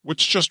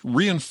 which just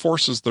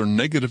reinforces their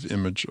negative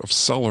image of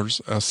sellers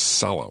as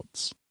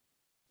sellouts.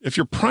 If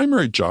your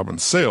primary job in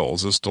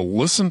sales is to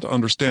listen to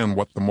understand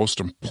what the most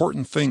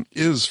important thing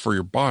is for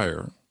your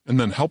buyer and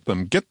then help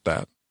them get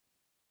that,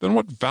 then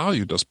what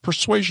value does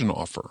persuasion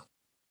offer?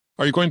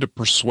 Are you going to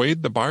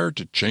persuade the buyer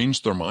to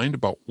change their mind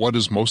about what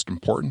is most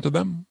important to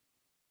them?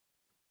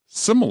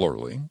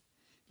 Similarly,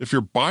 if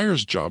your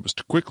buyer's job is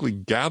to quickly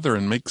gather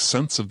and make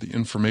sense of the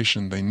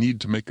information they need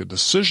to make a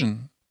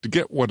decision to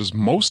get what is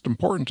most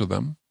important to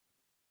them,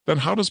 then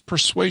how does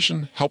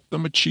persuasion help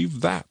them achieve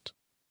that?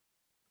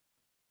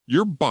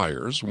 Your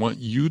buyers want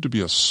you to be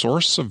a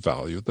source of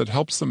value that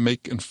helps them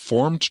make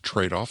informed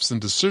trade-offs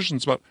and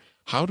decisions about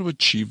how to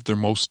achieve their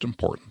most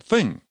important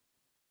thing,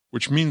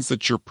 which means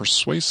that your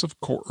persuasive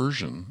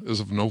coercion is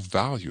of no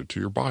value to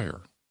your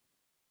buyer.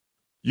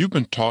 You've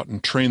been taught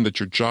and trained that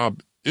your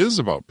job is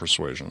about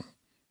persuasion,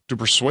 to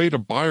persuade a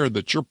buyer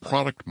that your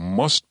product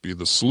must be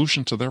the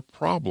solution to their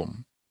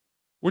problem,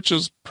 which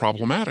is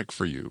problematic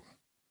for you.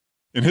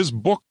 In his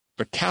book,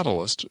 The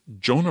Catalyst,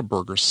 Jonah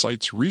Berger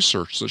cites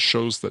research that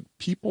shows that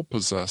people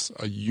possess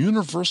a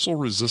universal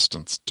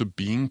resistance to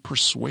being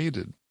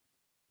persuaded.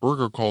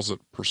 Berger calls it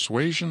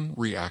persuasion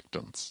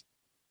reactance.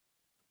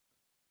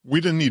 We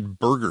didn't need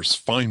Berger's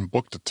fine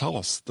book to tell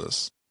us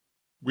this.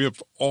 We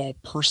have all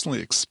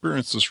personally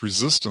experienced this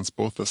resistance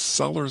both as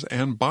sellers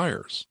and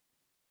buyers.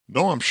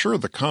 No, I'm sure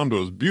the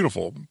condo is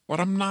beautiful, but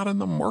I'm not in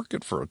the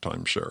market for a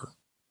timeshare.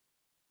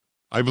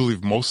 I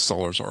believe most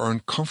sellers are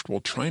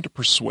uncomfortable trying to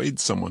persuade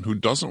someone who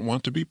doesn't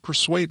want to be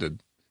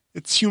persuaded.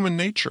 It's human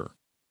nature.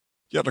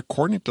 Yet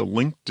according to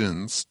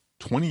LinkedIn's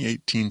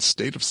 2018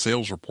 State of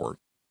Sales Report,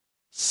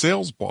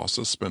 sales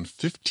bosses spend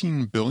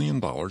 $15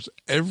 billion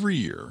every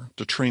year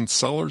to train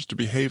sellers to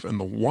behave in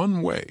the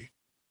one way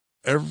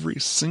every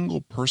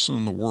single person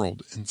in the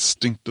world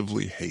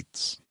instinctively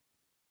hates.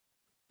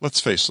 Let's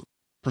face it,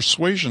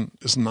 persuasion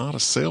is not a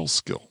sales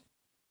skill.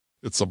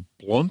 It's a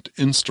blunt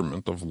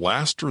instrument of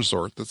last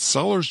resort that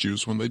sellers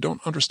use when they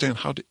don't understand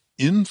how to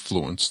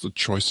influence the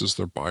choices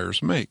their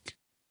buyers make.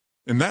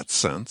 In that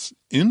sense,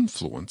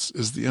 influence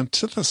is the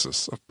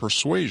antithesis of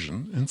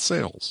persuasion in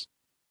sales.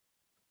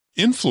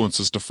 Influence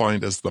is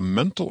defined as the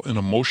mental and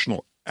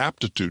emotional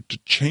aptitude to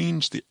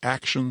change the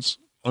actions,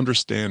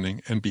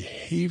 understanding, and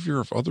behavior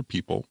of other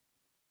people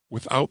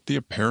without the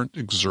apparent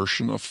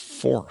exertion of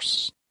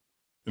force.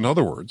 In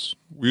other words,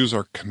 we use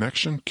our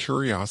connection,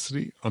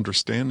 curiosity,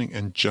 understanding,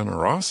 and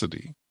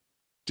generosity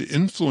to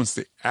influence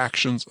the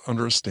actions,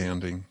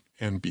 understanding,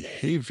 and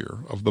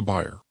behavior of the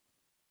buyer.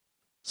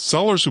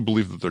 Sellers who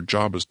believe that their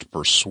job is to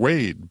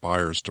persuade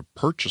buyers to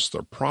purchase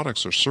their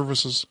products or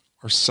services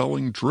are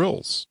selling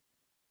drills.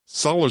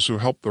 Sellers who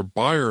help their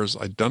buyers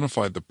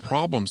identify the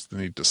problems they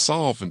need to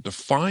solve and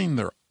define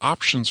their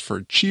options for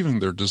achieving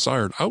their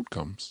desired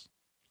outcomes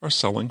are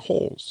selling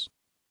wholes.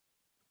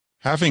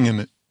 Having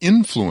an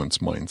influence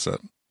mindset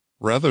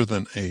rather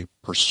than a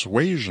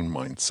persuasion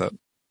mindset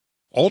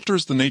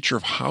alters the nature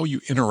of how you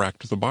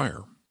interact with a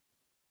buyer.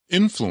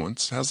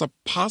 Influence has a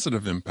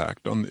positive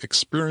impact on the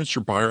experience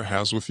your buyer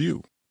has with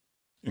you,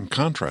 in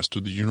contrast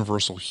to the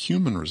universal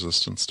human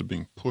resistance to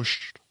being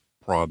pushed,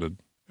 prodded,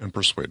 and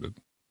persuaded.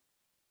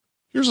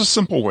 Here's a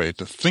simple way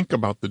to think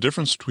about the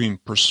difference between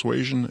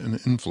persuasion and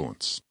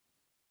influence.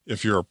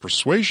 If you're a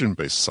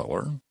persuasion-based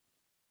seller,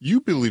 you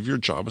believe your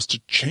job is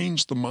to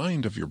change the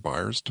mind of your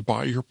buyers to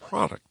buy your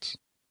product.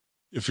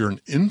 If you're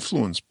an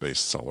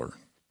influence-based seller,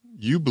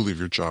 you believe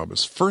your job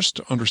is first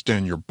to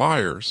understand your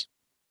buyers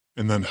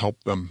and then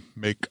help them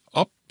make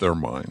up their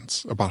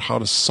minds about how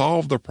to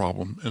solve their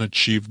problem and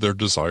achieve their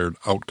desired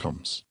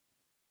outcomes.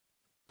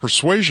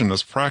 Persuasion,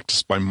 as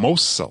practiced by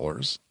most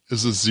sellers,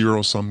 is a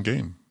zero-sum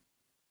game.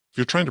 If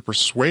you're trying to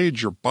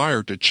persuade your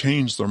buyer to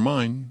change their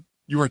mind,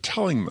 you are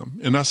telling them,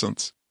 in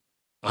essence,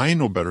 I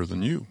know better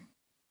than you.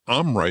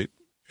 I'm right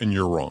and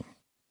you're wrong.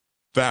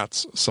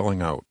 That's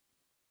selling out,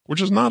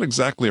 which is not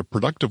exactly a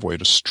productive way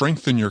to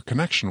strengthen your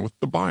connection with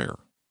the buyer.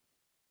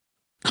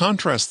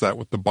 Contrast that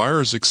with the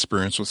buyer's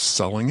experience with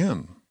selling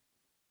in.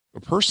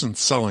 The person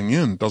selling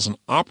in doesn't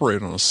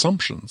operate on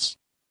assumptions.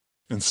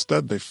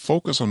 Instead, they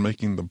focus on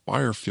making the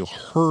buyer feel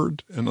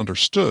heard and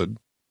understood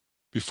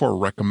before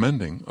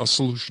recommending a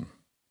solution.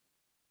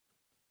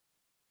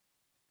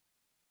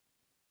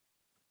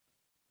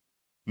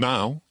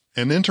 Now,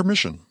 an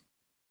intermission.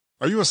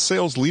 Are you a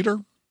sales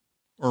leader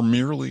or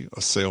merely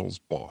a sales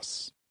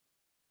boss?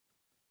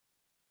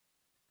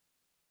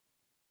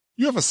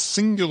 You have a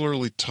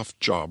singularly tough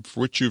job for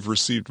which you've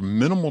received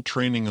minimal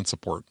training and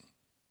support.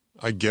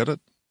 I get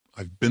it.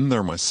 I've been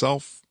there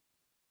myself.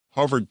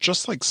 However,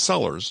 just like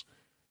sellers,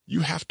 you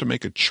have to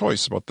make a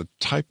choice about the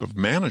type of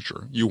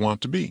manager you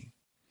want to be.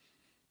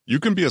 You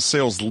can be a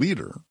sales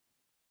leader,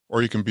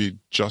 or you can be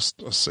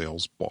just a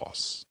sales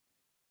boss.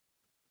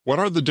 What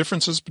are the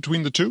differences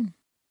between the two?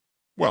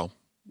 Well,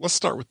 let's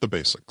start with the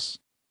basics.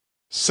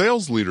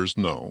 Sales leaders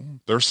know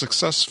their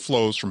success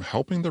flows from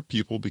helping their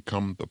people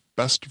become the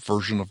best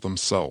version of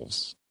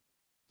themselves.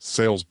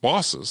 Sales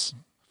bosses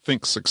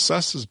think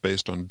success is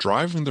based on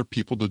driving their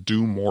people to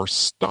do more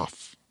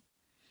stuff,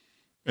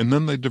 and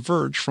then they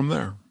diverge from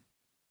there.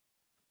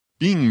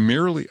 Being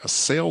merely a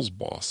sales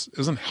boss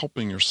isn't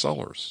helping your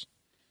sellers,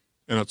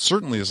 and it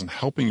certainly isn't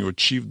helping you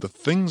achieve the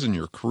things in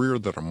your career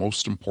that are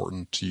most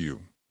important to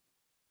you.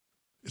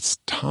 It's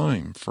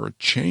time for a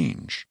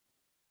change.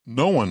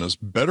 No one is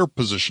better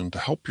positioned to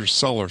help your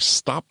seller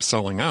stop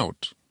selling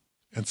out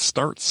and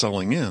start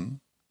selling in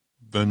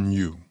than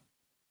you.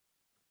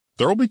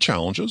 There will be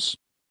challenges.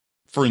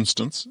 For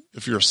instance,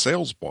 if you're a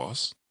sales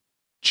boss,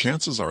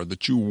 chances are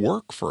that you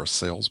work for a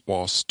sales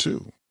boss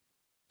too.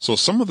 So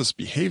some of this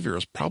behavior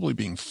is probably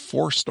being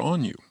forced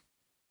on you.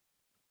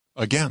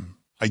 Again,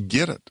 I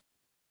get it.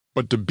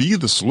 But to be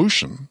the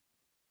solution,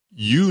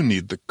 you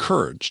need the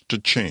courage to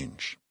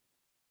change.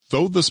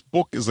 Though this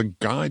book is a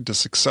guide to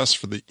success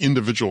for the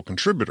individual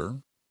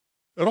contributor,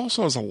 it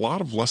also has a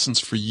lot of lessons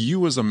for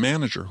you as a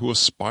manager who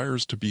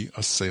aspires to be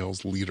a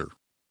sales leader.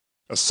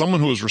 As someone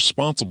who is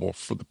responsible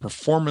for the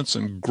performance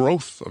and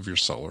growth of your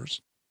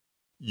sellers,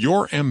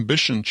 your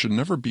ambition should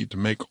never be to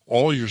make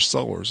all your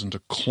sellers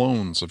into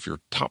clones of your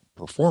top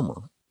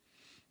performer.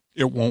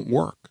 It won't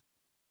work.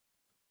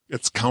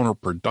 It's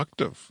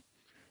counterproductive.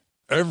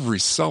 Every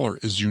seller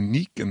is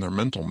unique in their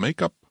mental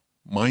makeup,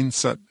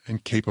 mindset,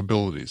 and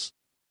capabilities,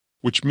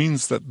 which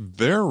means that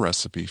their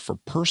recipe for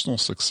personal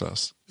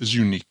success is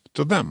unique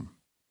to them.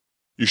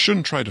 You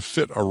shouldn't try to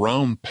fit a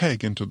round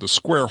peg into the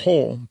square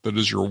hole that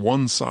is your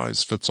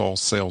one-size-fits-all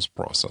sales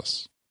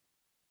process.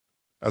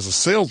 As a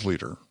sales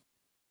leader,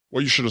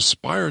 what you should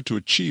aspire to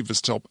achieve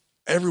is to help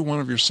every one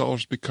of your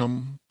sellers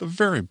become the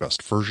very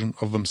best version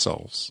of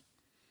themselves.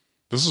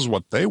 This is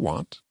what they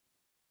want.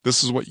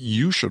 This is what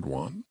you should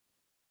want.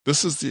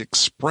 This is the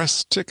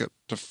express ticket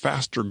to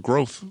faster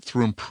growth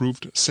through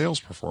improved sales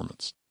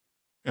performance,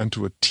 and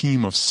to a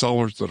team of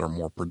sellers that are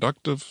more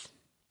productive,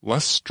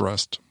 less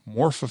stressed,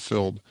 more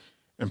fulfilled,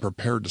 and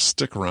prepared to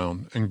stick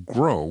around and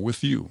grow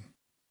with you.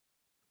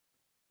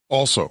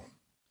 Also,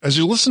 as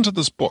you listen to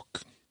this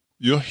book,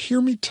 you'll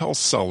hear me tell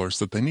sellers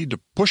that they need to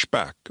push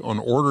back on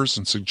orders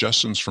and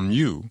suggestions from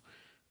you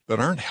that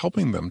aren't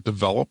helping them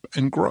develop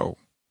and grow.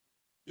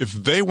 If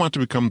they want to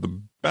become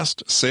the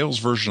best sales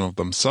version of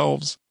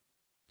themselves,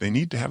 they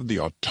need to have the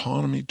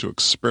autonomy to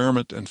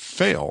experiment and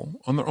fail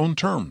on their own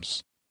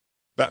terms.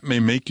 That may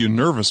make you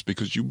nervous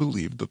because you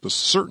believe that the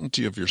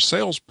certainty of your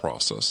sales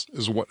process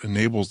is what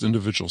enables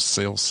individual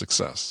sales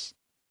success.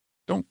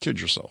 Don't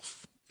kid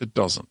yourself. It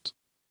doesn't.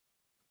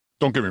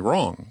 Don't get me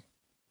wrong.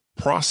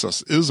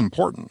 Process is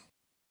important,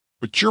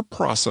 but your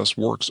process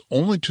works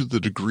only to the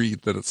degree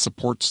that it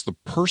supports the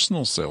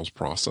personal sales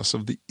process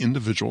of the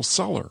individual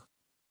seller.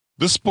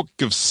 This book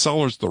gives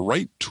sellers the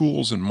right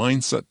tools and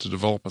mindset to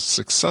develop a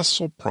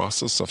successful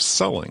process of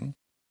selling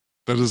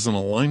that is in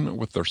alignment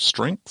with their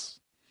strengths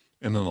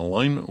and in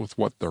alignment with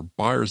what their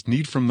buyers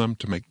need from them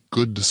to make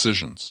good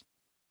decisions.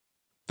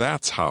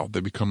 That's how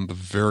they become the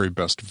very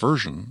best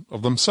version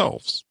of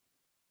themselves.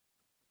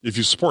 If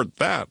you support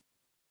that,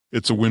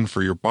 it's a win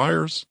for your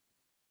buyers,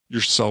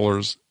 your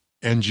sellers,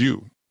 and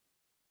you.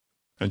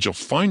 And you'll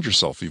find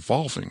yourself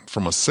evolving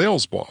from a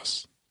sales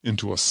boss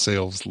into a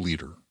sales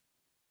leader.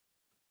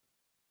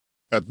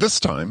 At this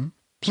time,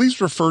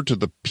 please refer to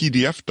the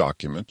PDF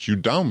document you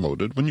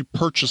downloaded when you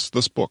purchased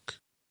this book.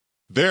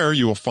 There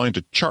you will find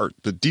a chart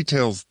that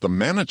details the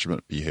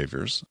management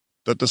behaviors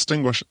that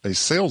distinguish a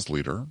sales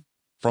leader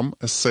from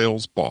a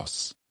sales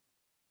boss.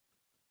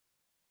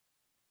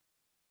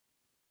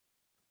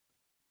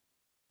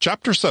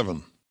 Chapter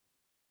 7.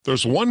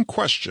 There's one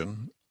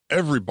question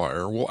every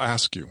buyer will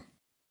ask you.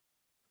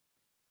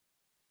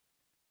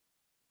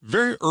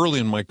 Very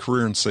early in my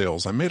career in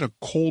sales, I made a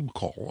cold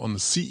call on the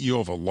CEO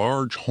of a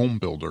large home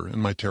builder in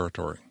my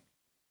territory.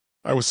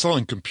 I was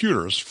selling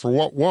computers for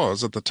what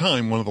was, at the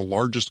time, one of the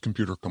largest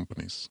computer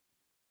companies.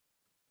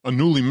 A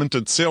newly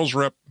minted sales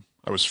rep,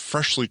 I was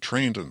freshly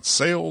trained in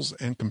sales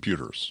and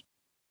computers.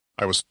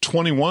 I was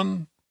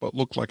 21, but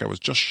looked like I was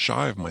just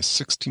shy of my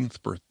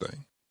 16th birthday.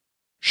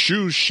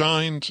 Shoes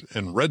shined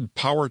and red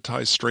power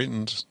ties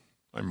straightened.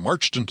 I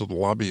marched into the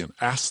lobby and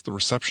asked the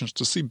receptionist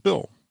to see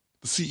Bill,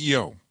 the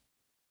CEO.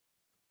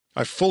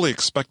 I fully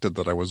expected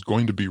that I was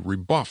going to be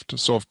rebuffed,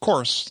 so of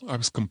course I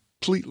was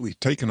completely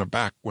taken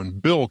aback when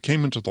Bill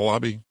came into the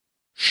lobby,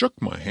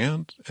 shook my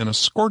hand, and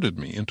escorted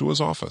me into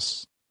his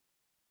office.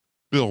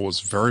 Bill was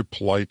very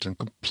polite and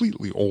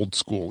completely old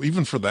school,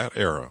 even for that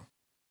era.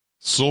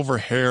 Silver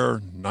hair,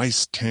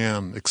 nice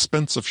tan,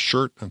 expensive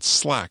shirt, and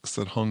slacks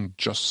that hung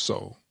just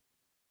so.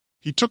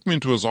 He took me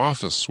into his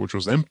office, which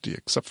was empty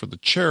except for the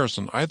chairs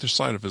on either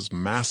side of his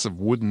massive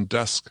wooden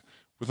desk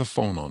with a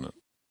phone on it.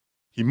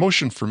 He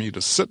motioned for me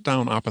to sit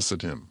down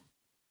opposite him.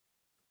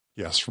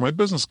 He asked for my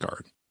business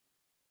card.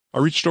 I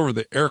reached over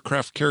the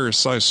aircraft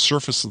carrier-sized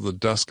surface of the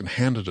desk and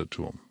handed it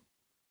to him.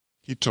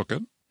 He took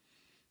it,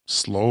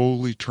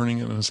 slowly turning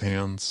it in his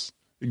hands,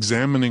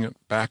 examining it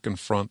back and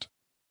front,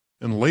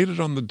 and laid it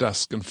on the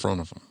desk in front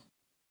of him.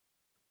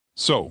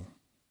 So,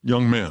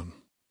 young man,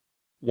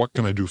 what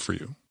can I do for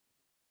you?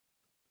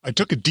 I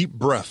took a deep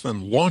breath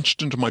and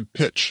launched into my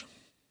pitch,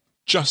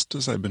 just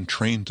as I'd been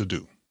trained to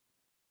do.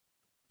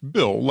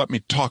 Bill let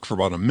me talk for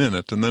about a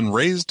minute and then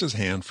raised his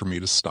hand for me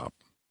to stop.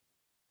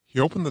 He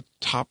opened the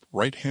top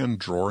right-hand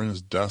drawer in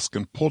his desk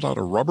and pulled out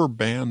a rubber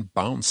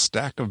band-bound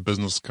stack of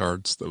business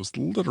cards that was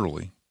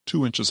literally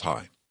 2 inches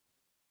high.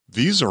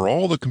 These are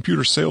all the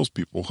computer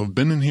salespeople who have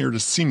been in here to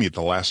see me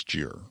the last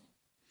year.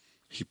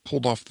 He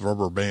pulled off the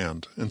rubber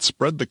band and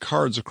spread the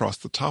cards across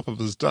the top of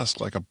his desk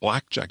like a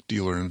blackjack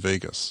dealer in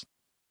Vegas.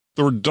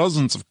 There were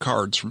dozens of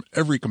cards from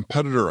every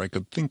competitor I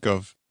could think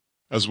of,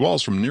 as well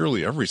as from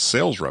nearly every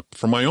sales rep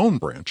from my own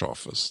branch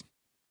office.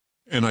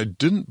 And I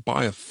didn't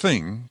buy a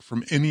thing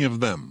from any of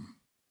them.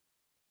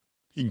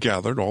 He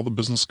gathered all the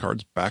business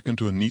cards back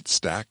into a neat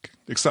stack,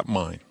 except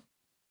mine.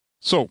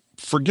 So,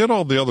 forget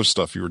all the other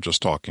stuff you were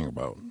just talking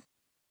about.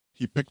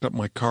 He picked up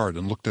my card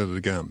and looked at it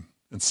again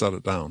and set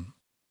it down.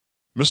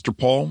 Mr.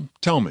 Paul,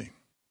 tell me,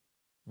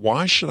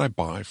 why should I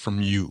buy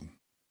from you?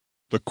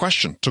 The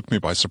question took me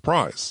by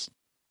surprise.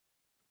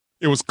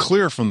 It was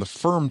clear from the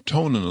firm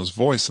tone in his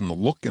voice and the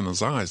look in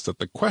his eyes that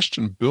the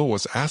question Bill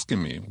was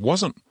asking me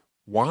wasn't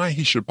why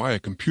he should buy a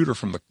computer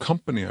from the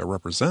company I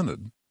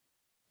represented.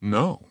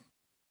 No,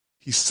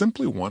 he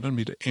simply wanted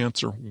me to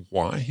answer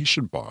why he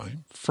should buy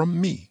from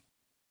me.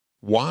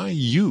 Why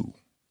you,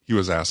 he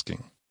was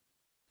asking.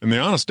 And the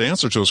honest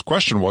answer to his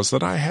question was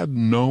that I had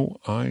no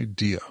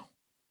idea.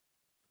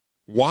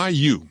 Why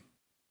you?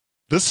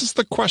 This is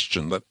the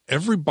question that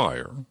every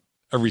buyer,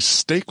 every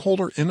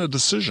stakeholder in a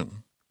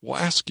decision, will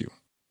ask you.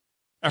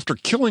 After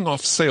killing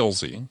off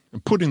salesy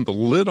and putting the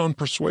lid on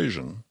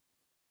persuasion,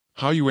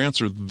 how you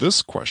answer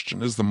this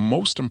question is the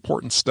most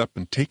important step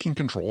in taking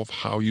control of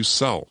how you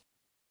sell.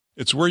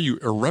 It's where you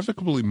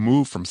irrevocably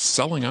move from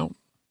selling out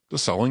to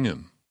selling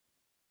in.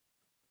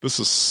 This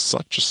is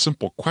such a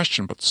simple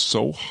question, but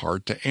so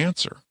hard to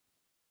answer.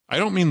 I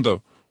don't mean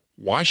the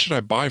why should I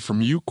buy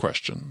from you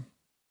question.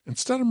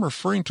 Instead, I'm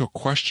referring to a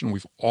question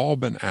we've all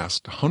been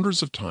asked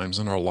hundreds of times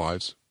in our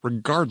lives,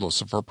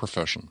 regardless of our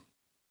profession.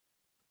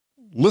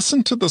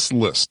 Listen to this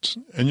list,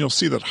 and you'll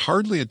see that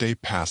hardly a day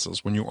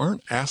passes when you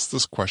aren't asked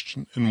this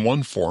question in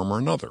one form or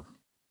another.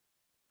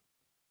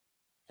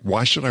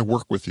 Why should I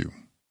work with you?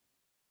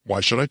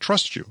 Why should I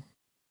trust you?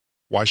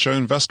 Why should I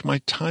invest my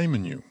time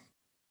in you?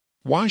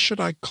 Why should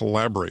I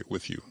collaborate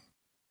with you?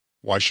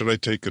 Why should I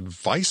take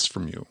advice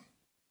from you?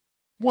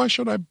 Why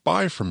should I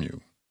buy from you?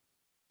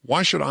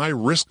 Why should I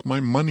risk my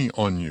money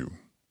on you?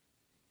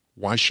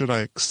 Why should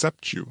I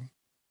accept you?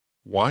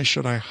 Why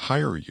should I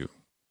hire you?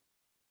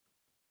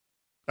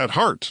 At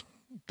heart,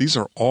 these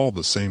are all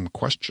the same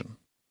question.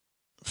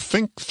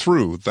 Think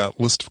through that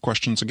list of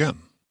questions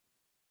again.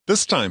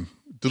 This time,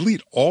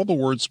 delete all the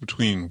words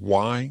between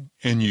why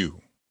and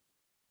you.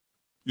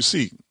 You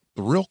see,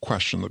 the real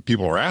question that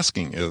people are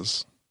asking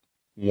is,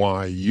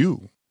 why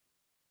you?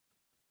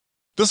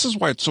 This is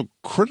why it's so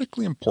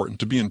critically important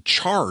to be in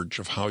charge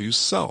of how you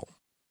sell,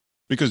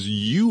 because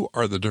you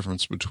are the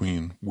difference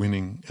between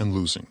winning and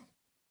losing.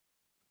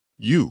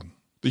 You,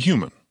 the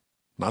human,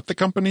 not the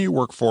company you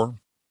work for,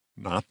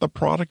 not the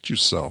product you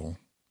sell,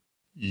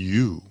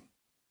 you.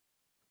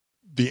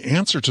 The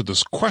answer to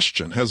this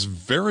question has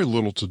very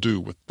little to do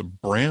with the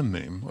brand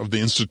name of the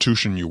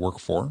institution you work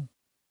for,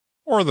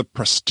 or the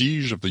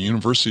prestige of the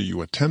university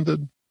you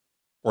attended,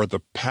 or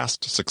the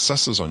past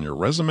successes on your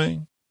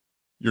resume,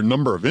 your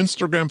number of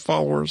Instagram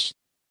followers,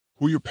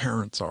 who your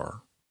parents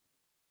are.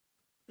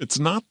 It's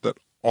not that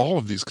all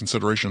of these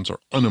considerations are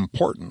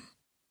unimportant.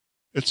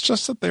 It's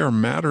just that they are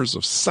matters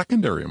of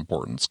secondary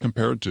importance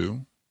compared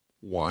to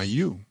why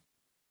you.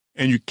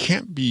 And you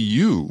can't be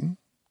you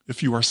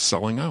if you are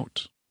selling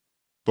out.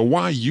 The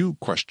why you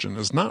question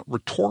is not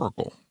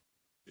rhetorical.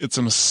 It's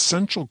an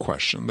essential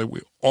question that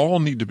we all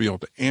need to be able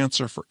to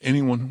answer for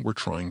anyone we're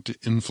trying to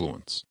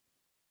influence.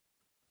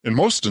 In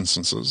most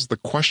instances, the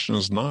question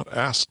is not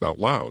asked out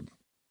loud.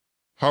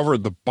 However,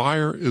 the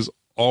buyer is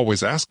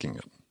always asking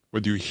it,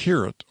 whether you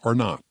hear it or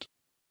not,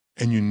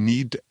 and you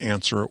need to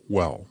answer it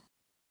well.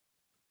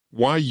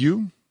 Why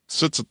you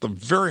sits at the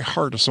very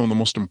heart of some of the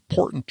most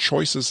important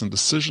choices and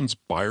decisions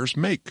buyers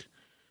make.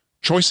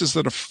 Choices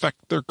that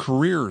affect their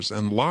careers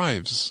and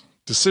lives,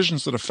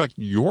 decisions that affect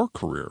your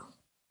career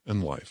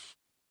and life.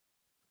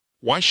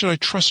 Why should I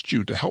trust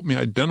you to help me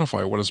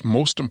identify what is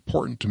most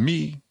important to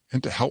me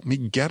and to help me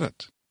get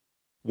it?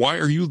 Why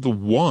are you the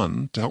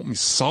one to help me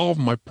solve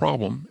my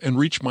problem and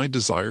reach my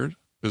desired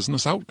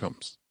business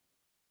outcomes?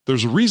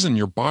 There's a reason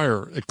your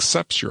buyer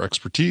accepts your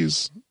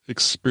expertise,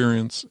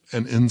 experience,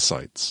 and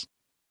insights.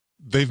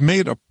 They've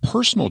made a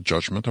personal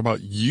judgment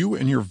about you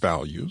and your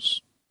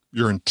values,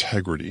 your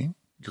integrity,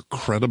 your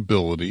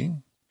credibility,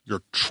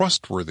 your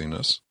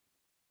trustworthiness,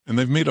 and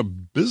they've made a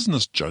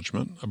business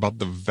judgment about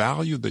the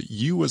value that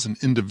you as an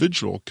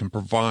individual can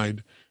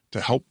provide to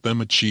help them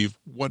achieve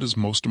what is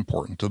most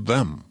important to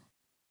them.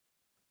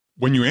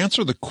 When you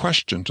answer the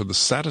question to the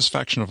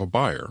satisfaction of a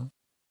buyer,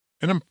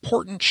 an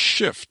important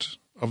shift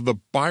of the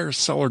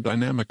buyer-seller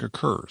dynamic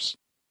occurs.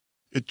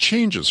 It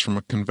changes from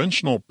a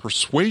conventional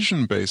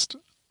persuasion-based,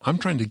 I'm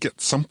trying to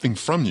get something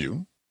from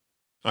you,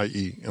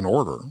 i.e. an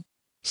order,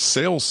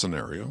 sales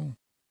scenario,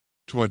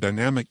 to a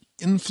dynamic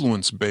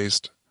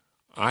influence-based,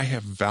 I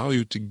have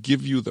value to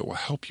give you that will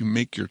help you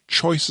make your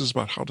choices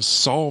about how to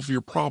solve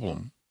your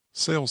problem,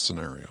 sales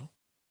scenario.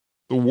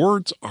 The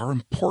words are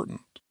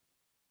important.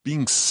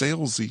 Being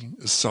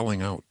salesy is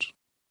selling out.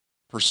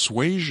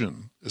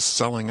 Persuasion is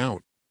selling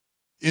out.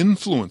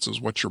 Influence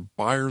is what your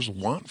buyers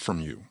want from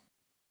you.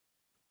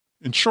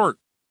 In short,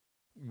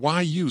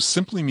 why you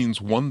simply means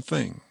one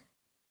thing.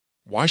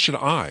 Why should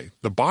I,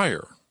 the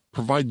buyer,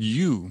 provide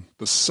you,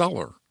 the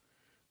seller,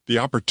 the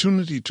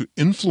opportunity to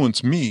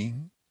influence me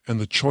and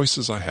the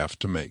choices I have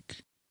to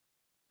make?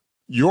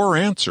 Your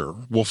answer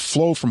will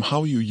flow from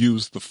how you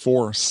use the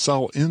 4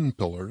 sell-in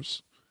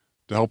pillars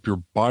to help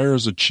your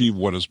buyers achieve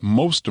what is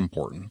most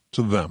important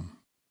to them.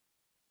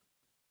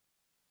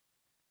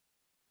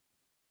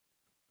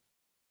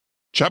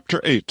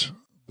 Chapter 8,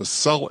 The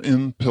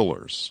Sell-In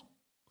Pillars,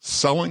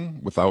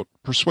 Selling Without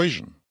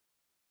Persuasion.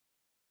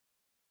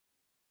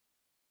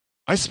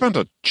 I spent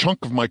a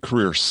chunk of my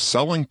career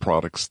selling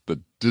products that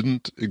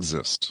didn't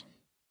exist.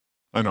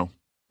 I know,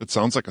 it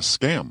sounds like a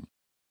scam.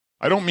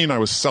 I don't mean I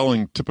was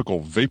selling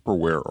typical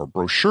vaporware or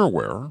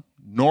brochureware,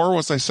 nor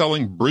was I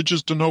selling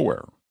bridges to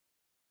nowhere.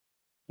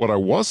 What I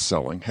was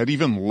selling had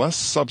even less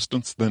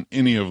substance than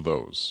any of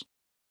those.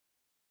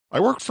 I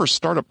worked for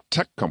startup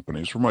tech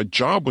companies where my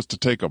job was to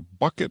take a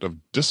bucket of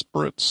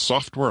disparate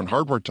software and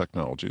hardware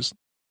technologies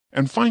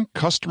and find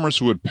customers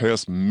who would pay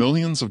us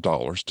millions of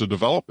dollars to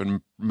develop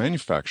and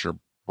manufacture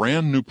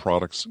brand new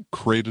products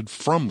created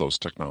from those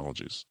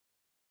technologies.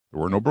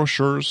 There were no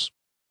brochures,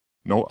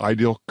 no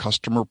ideal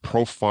customer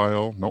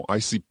profile, no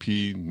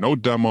ICP, no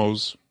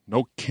demos,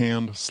 no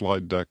canned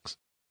slide decks,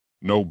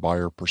 no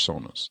buyer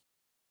personas.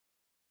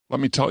 Let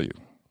me tell you,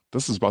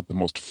 this is about the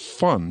most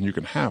fun you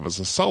can have as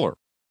a seller.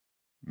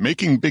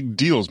 Making big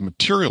deals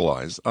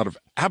materialize out of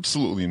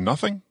absolutely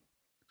nothing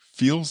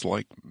feels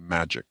like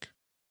magic.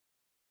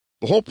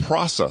 The whole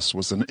process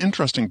was an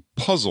interesting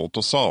puzzle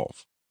to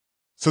solve.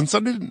 Since I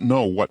didn't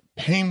know what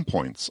pain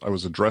points I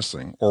was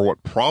addressing or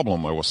what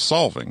problem I was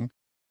solving,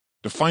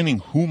 defining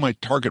who my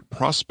target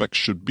prospect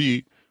should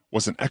be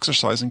was an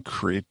exercise in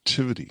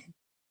creativity.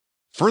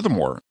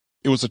 Furthermore,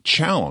 it was a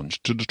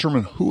challenge to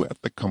determine who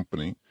at the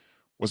company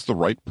was the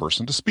right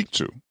person to speak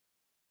to.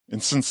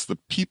 And since the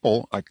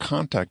people I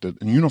contacted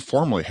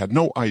uniformly had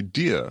no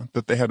idea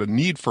that they had a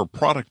need for a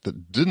product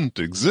that didn't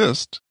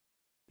exist,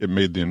 it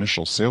made the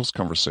initial sales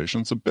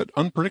conversations a bit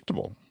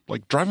unpredictable,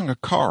 like driving a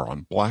car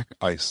on black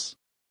ice.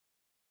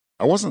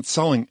 I wasn't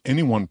selling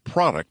any one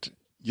product,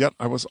 yet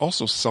I was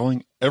also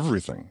selling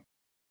everything.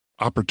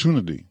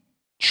 Opportunity,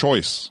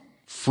 choice,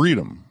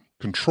 freedom,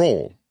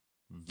 control,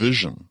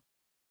 vision.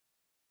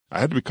 I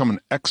had to become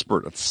an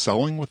expert at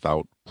selling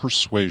without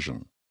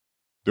persuasion.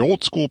 The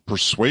old-school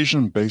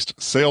persuasion-based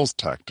sales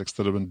tactics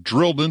that had been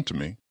drilled into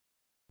me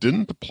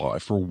didn't apply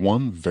for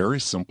one very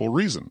simple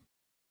reason.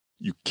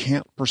 You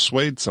can't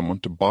persuade someone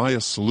to buy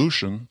a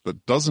solution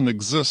that doesn't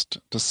exist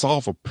to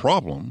solve a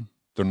problem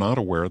they're not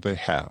aware they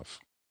have.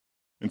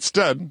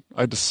 Instead,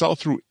 I had to sell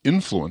through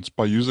influence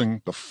by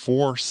using the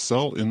 4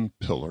 sell-in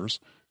pillars: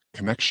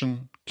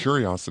 connection,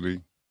 curiosity,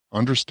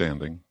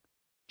 understanding,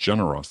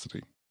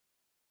 generosity.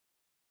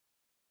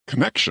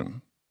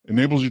 Connection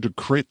enables you to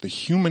create the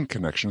human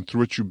connection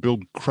through which you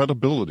build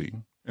credibility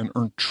and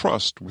earn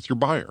trust with your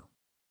buyer.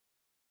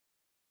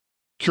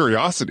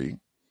 Curiosity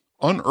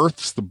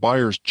unearths the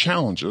buyer's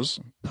challenges,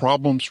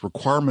 problems,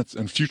 requirements,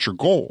 and future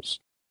goals.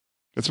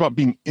 It's about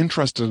being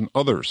interested in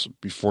others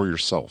before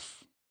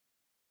yourself.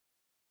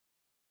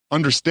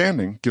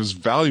 Understanding gives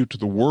value to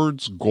the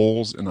words,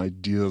 goals, and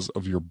ideas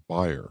of your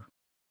buyer.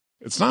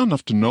 It's not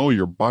enough to know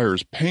your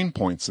buyer's pain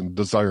points and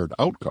desired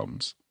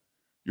outcomes.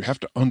 You have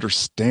to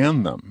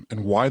understand them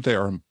and why they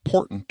are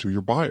important to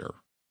your buyer.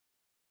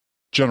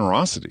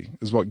 Generosity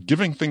is about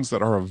giving things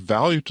that are of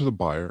value to the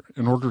buyer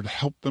in order to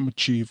help them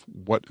achieve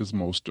what is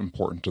most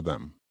important to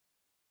them.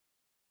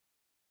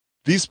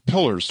 These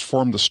pillars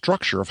form the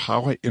structure of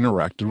how I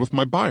interacted with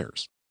my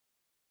buyers.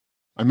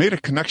 I made a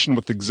connection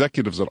with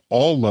executives at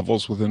all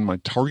levels within my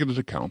targeted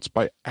accounts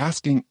by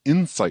asking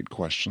insight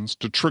questions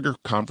to trigger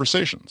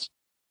conversations.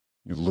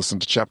 You listen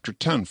to Chapter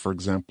 10 for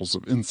examples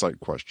of insight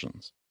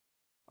questions.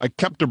 I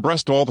kept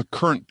abreast of all the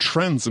current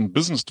trends and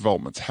business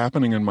developments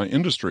happening in my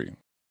industry.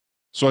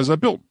 So as I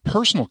built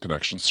personal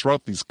connections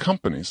throughout these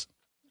companies,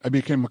 I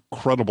became a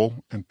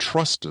credible and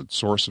trusted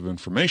source of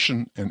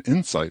information and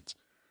insights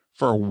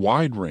for a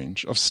wide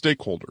range of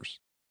stakeholders.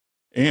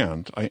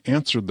 And I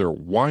answered their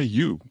why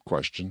you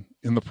question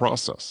in the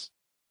process.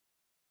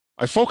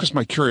 I focused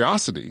my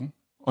curiosity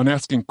on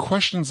asking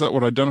questions that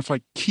would identify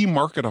key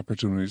market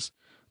opportunities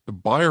the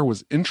buyer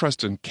was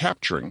interested in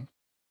capturing,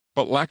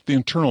 but lacked the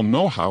internal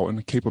know-how and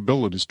the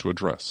capabilities to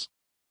address.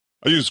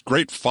 I used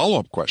great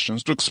follow-up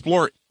questions to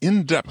explore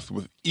in depth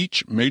with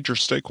each major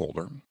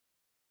stakeholder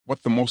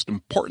what the most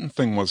important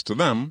thing was to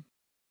them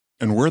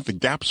and where the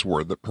gaps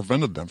were that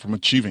prevented them from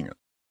achieving it.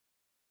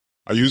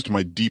 I used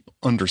my deep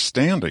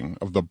understanding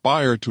of the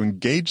buyer to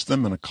engage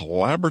them in a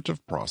collaborative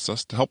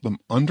process to help them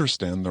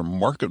understand their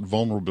market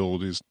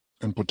vulnerabilities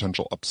and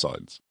potential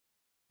upsides,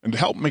 and to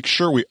help make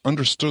sure we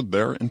understood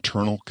their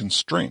internal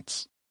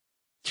constraints.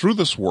 Through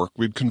this work,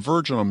 we'd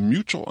converge on a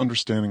mutual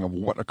understanding of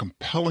what a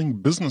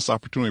compelling business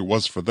opportunity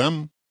was for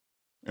them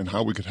and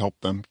how we could help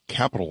them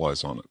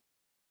capitalize on it.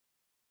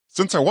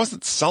 Since I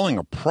wasn't selling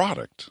a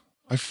product,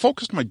 I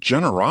focused my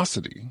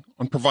generosity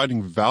on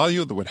providing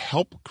value that would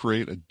help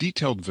create a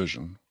detailed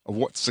vision of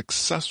what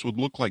success would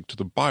look like to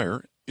the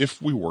buyer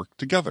if we worked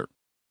together.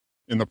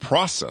 In the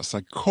process,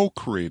 I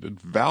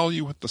co-created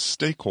value with the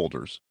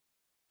stakeholders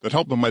that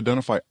helped them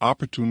identify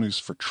opportunities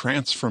for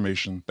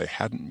transformation they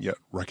hadn't yet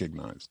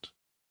recognized.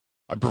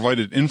 I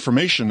provided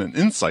information and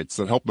insights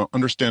that helped them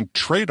understand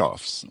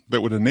trade-offs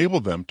that would enable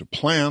them to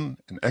plan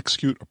and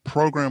execute a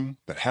program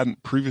that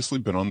hadn't previously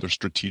been on their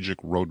strategic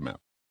roadmap.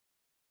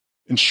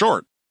 In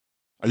short,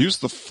 I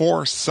used the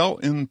 4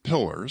 sell-in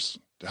pillars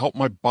to help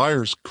my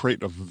buyers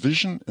create a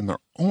vision in their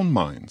own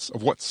minds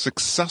of what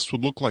success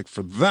would look like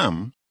for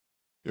them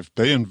if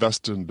they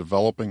invested in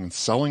developing and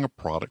selling a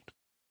product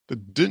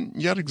that didn't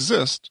yet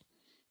exist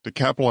to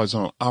capitalize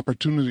on an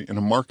opportunity in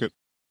a market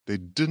they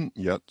didn't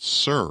yet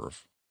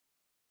serve.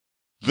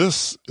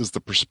 This is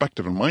the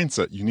perspective and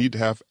mindset you need to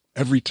have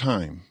every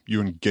time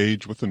you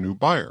engage with a new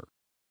buyer.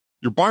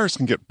 Your buyers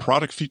can get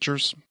product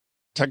features,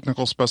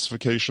 technical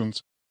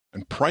specifications,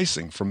 and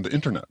pricing from the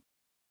internet.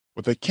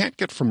 What they can't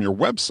get from your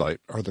website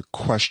are the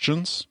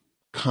questions,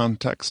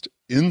 context,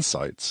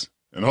 insights,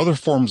 and other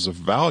forms of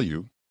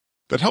value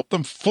that help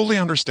them fully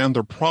understand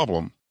their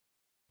problem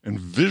and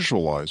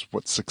visualize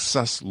what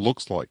success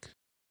looks like.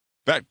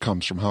 That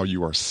comes from how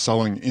you are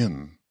selling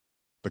in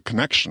the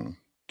connection,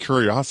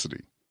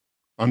 curiosity,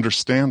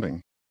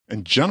 understanding,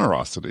 and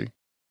generosity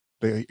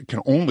they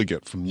can only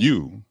get from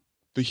you,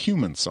 the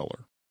human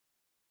seller.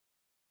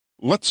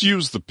 Let's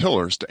use the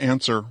pillars to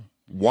answer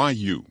why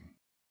you.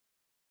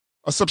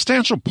 A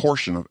substantial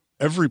portion of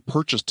every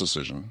purchase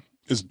decision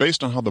is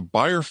based on how the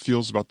buyer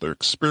feels about their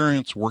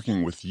experience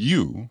working with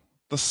you,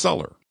 the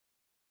seller.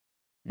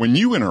 When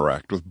you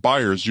interact with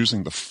buyers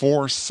using the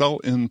 4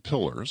 sell-in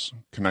pillars,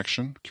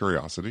 connection,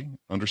 curiosity,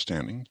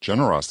 understanding,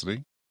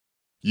 generosity,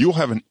 you'll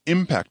have an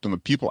impact on the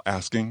people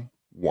asking,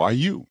 why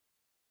you?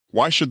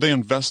 Why should they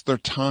invest their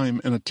time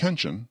and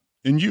attention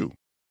in you?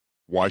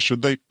 Why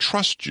should they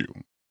trust you?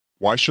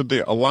 Why should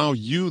they allow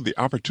you the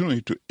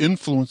opportunity to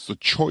influence the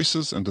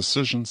choices and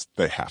decisions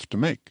they have to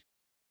make?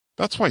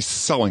 That's why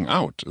selling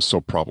out is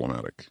so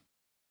problematic.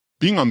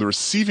 Being on the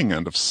receiving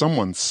end of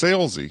someone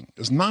salesy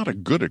is not a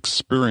good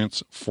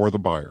experience for the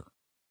buyer.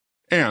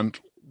 And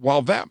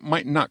while that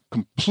might not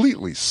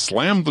completely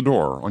slam the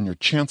door on your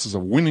chances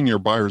of winning your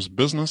buyer's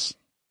business,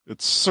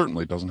 it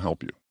certainly doesn't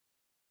help you.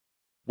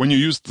 When you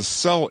use the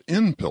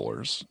sell-in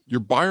pillars,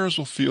 your buyers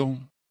will feel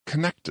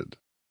connected.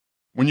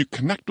 When you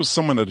connect with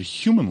someone at a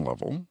human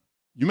level,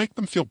 you make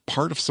them feel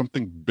part of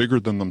something bigger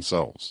than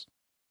themselves.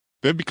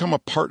 They become a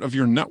part of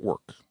your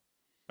network.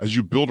 As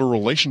you build a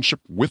relationship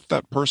with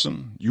that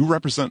person, you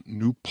represent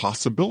new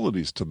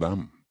possibilities to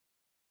them,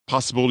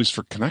 possibilities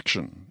for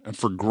connection and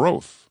for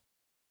growth.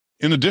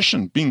 In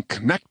addition, being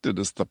connected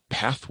is the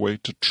pathway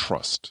to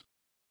trust.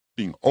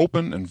 Being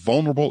open and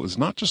vulnerable is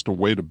not just a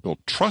way to build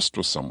trust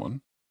with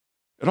someone,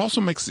 it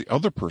also makes the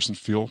other person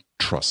feel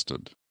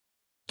trusted.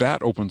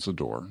 That opens the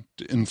door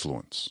to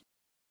influence.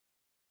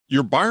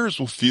 Your buyers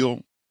will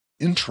feel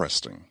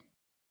interesting.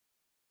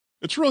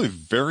 It's really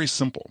very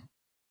simple.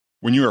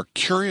 When you are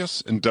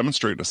curious and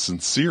demonstrate a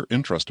sincere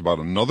interest about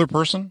another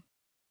person,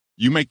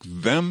 you make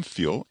them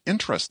feel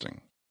interesting.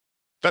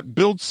 That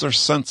builds their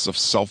sense of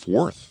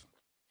self-worth.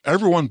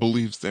 Everyone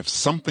believes they have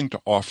something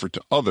to offer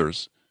to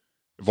others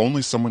if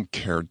only someone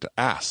cared to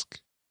ask.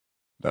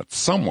 That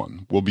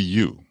someone will be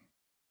you.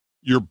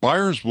 Your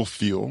buyers will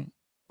feel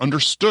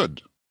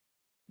understood.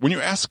 When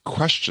you ask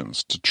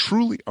questions to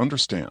truly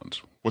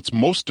understand what's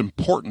most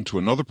important to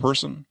another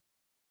person,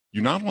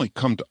 you not only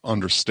come to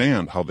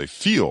understand how they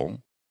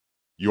feel,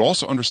 you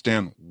also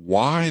understand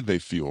why they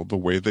feel the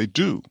way they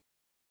do.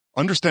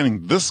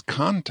 Understanding this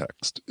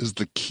context is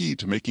the key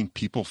to making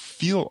people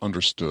feel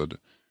understood,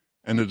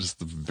 and it is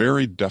the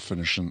very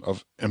definition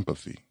of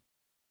empathy.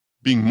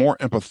 Being more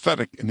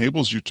empathetic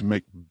enables you to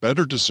make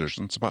better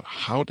decisions about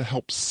how to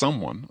help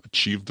someone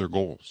achieve their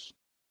goals.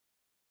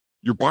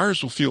 Your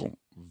buyers will feel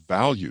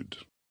valued.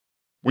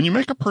 When you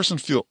make a person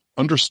feel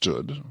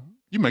understood,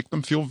 you make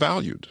them feel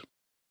valued.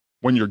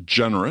 When you're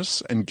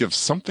generous and give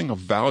something of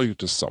value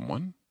to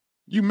someone,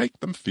 you make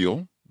them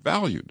feel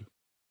valued.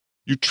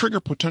 You trigger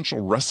potential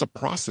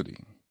reciprocity.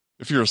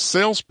 If you're a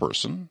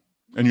salesperson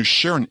and you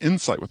share an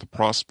insight with a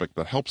prospect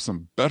that helps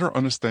them better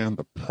understand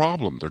the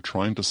problem they're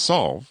trying to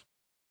solve,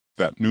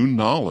 that new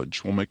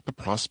knowledge will make the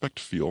prospect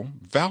feel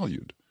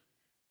valued.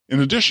 In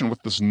addition,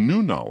 with this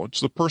new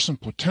knowledge, the person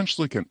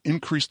potentially can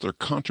increase their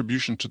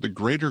contribution to the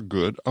greater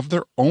good of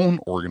their own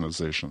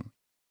organization.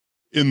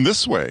 In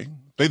this way,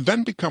 they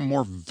then become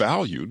more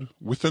valued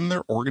within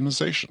their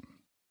organization.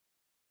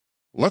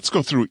 Let's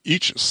go through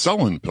each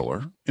sell-in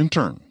pillar in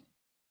turn.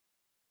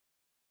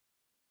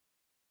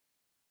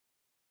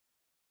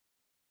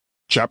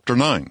 Chapter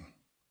 9.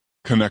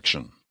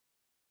 Connection.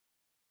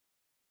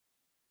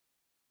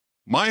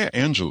 Maya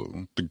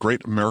Angelou, the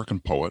great American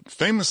poet,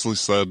 famously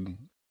said,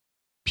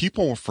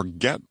 "People will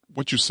forget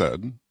what you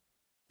said,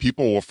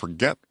 people will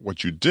forget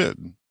what you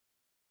did,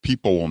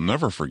 people will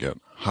never forget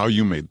how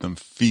you made them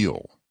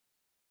feel."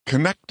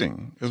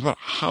 Connecting is about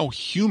how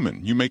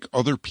human you make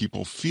other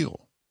people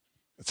feel.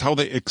 It's how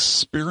they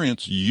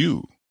experience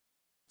you.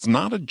 It's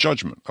not a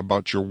judgment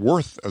about your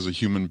worth as a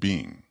human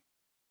being.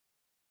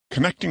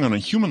 Connecting on a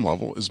human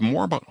level is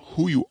more about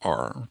who you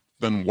are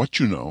than what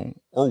you know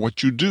or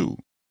what you do.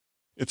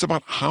 It's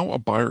about how a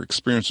buyer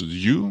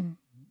experiences you,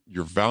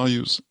 your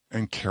values,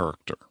 and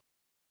character.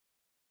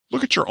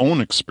 Look at your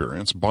own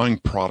experience buying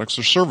products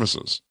or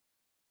services,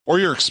 or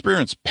your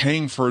experience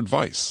paying for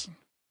advice.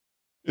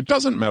 It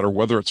doesn't matter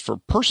whether it's for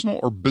personal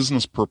or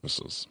business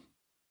purposes.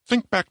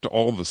 Think back to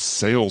all the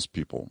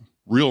salespeople,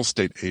 real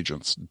estate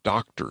agents,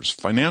 doctors,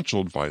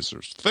 financial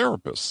advisors,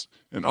 therapists,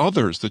 and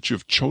others that you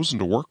have chosen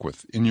to work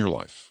with in your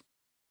life.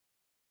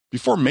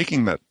 Before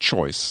making that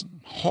choice,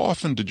 how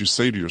often did you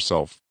say to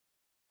yourself,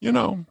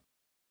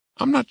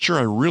 I'm not sure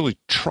I really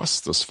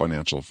trust this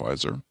financial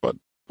advisor, but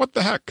what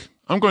the heck,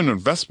 I'm going to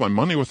invest my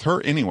money with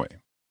her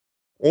anyway.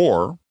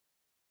 Or,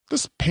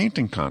 this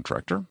painting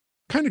contractor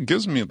kind of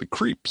gives me the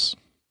creeps,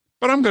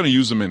 but I'm going to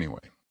use him anyway.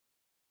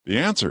 The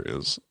answer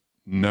is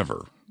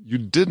never. You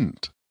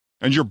didn't.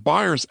 And your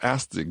buyers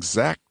ask the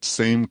exact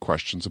same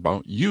questions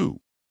about you.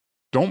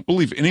 Don't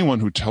believe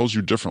anyone who tells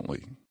you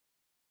differently.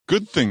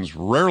 Good things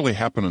rarely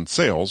happen in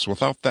sales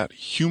without that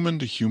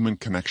human-to-human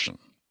connection.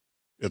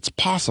 It's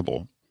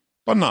possible,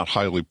 but not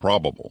highly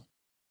probable.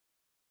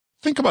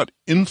 Think about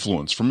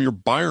influence from your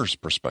buyer's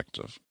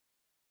perspective.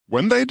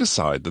 When they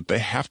decide that they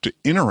have to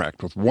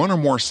interact with one or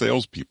more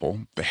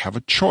salespeople, they have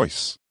a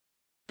choice.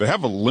 They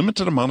have a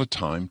limited amount of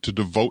time to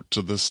devote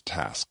to this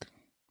task.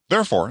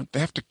 Therefore, they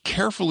have to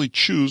carefully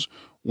choose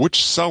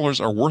which sellers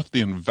are worth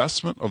the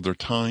investment of their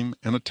time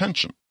and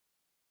attention.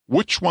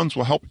 Which ones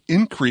will help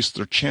increase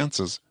their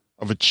chances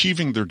of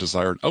achieving their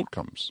desired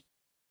outcomes?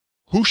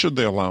 Who should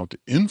they allow to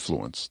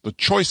influence the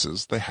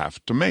choices they have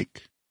to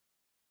make?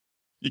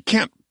 You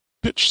can't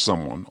pitch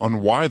someone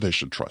on why they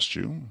should trust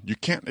you. You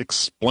can't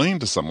explain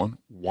to someone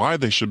why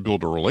they should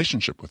build a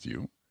relationship with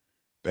you.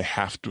 They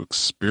have to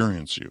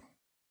experience you.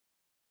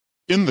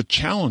 In The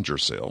Challenger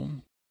Sale,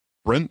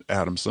 Brent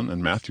Adamson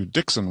and Matthew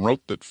Dixon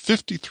wrote that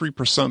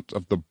 53%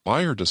 of the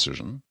buyer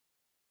decision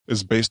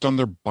is based on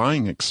their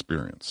buying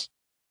experience.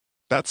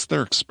 That's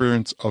their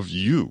experience of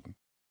you.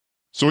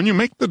 So when you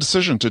make the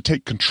decision to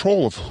take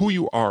control of who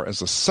you are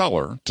as a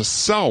seller, to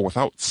sell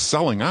without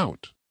selling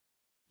out,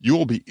 you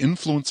will be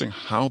influencing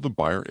how the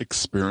buyer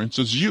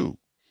experiences you.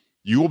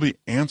 You will be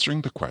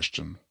answering the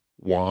question,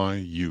 why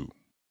you?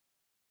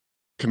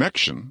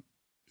 Connection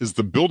is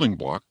the building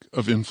block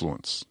of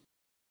influence.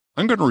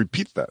 I'm going to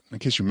repeat that in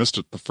case you missed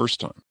it the first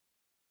time.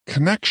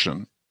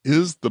 Connection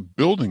is the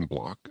building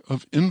block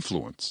of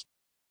influence.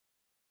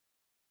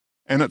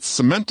 And it's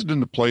cemented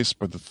into place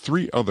by the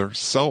three other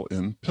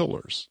sell-in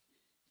pillars: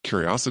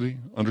 curiosity,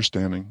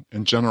 understanding,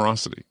 and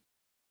generosity.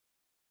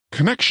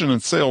 Connection in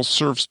sales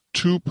serves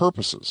two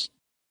purposes.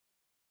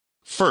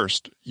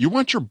 First, you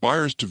want your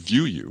buyers to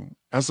view you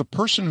as a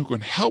person who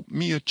can help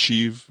me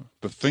achieve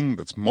the thing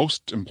that's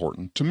most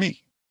important to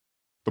me.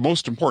 The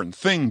most important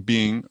thing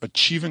being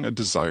achieving a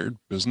desired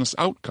business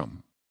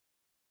outcome.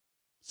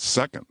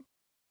 Second,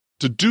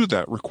 to do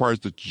that requires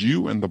that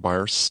you and the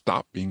buyer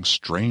stop being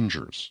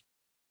strangers.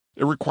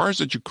 It requires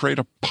that you create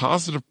a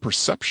positive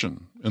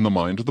perception in the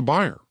mind of the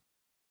buyer.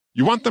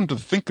 You want them to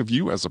think of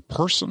you as a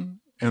person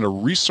and a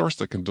resource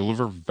that can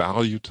deliver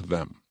value to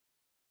them.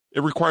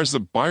 It requires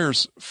that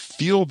buyers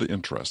feel the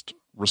interest,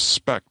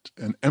 respect,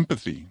 and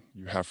empathy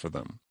you have for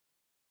them.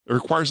 It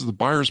requires that the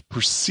buyers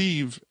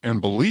perceive and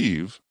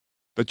believe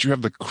that you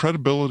have the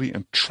credibility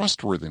and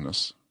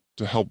trustworthiness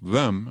to help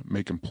them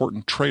make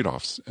important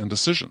trade-offs and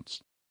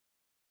decisions.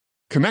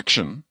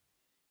 Connection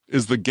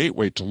is the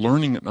gateway to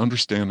learning and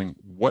understanding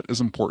what is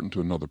important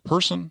to another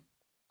person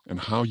and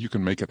how you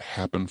can make it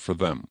happen for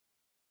them.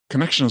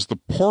 Connection is the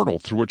portal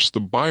through which the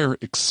buyer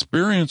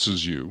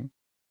experiences you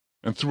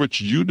and through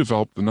which you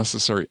develop the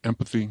necessary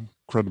empathy,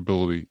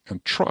 credibility,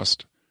 and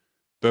trust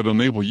that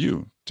enable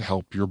you to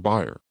help your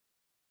buyer.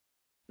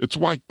 It's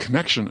why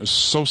connection is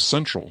so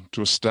central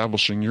to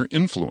establishing your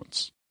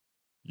influence.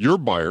 Your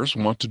buyers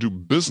want to do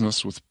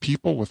business with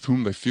people with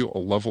whom they feel a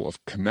level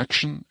of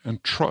connection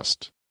and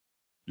trust.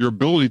 Your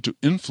ability to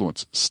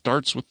influence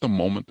starts with the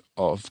moment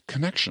of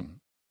connection.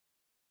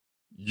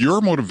 Your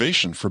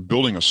motivation for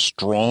building a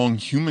strong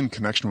human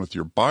connection with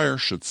your buyer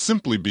should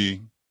simply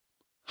be,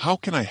 how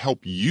can I help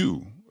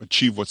you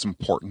achieve what's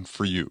important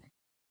for you?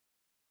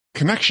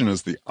 Connection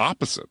is the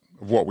opposite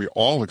of what we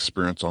all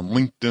experience on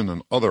LinkedIn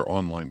and other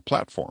online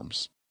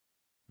platforms.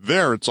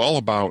 There, it's all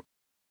about,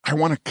 I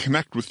want to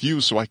connect with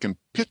you so I can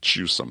pitch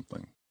you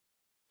something.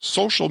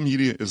 Social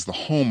media is the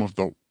home of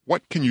the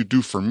what can you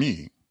do for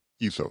me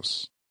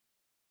ethos.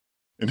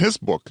 In his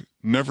book,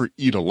 Never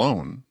Eat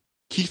Alone,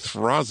 Keith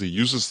Ferrazzi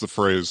uses the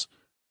phrase,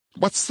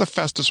 what's the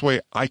fastest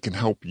way I can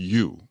help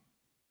you?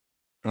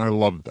 And I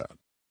love that.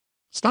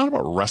 It's not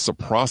about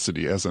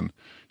reciprocity as in,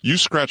 you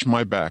scratch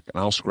my back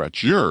and I'll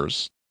scratch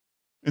yours.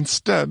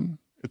 Instead,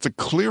 it's a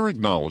clear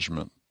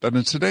acknowledgement that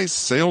in today's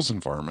sales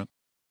environment,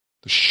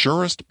 the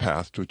surest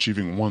path to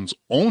achieving one's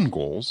own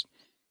goals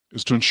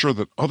is to ensure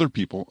that other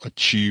people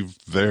achieve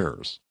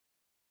theirs.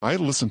 I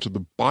listen to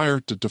the buyer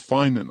to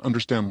define and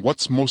understand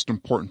what's most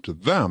important to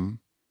them,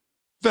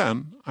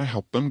 then I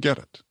help them get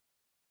it.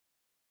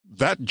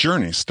 That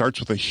journey starts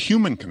with a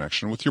human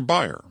connection with your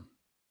buyer.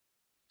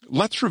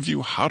 Let's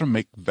review how to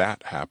make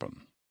that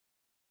happen.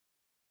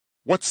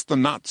 What's the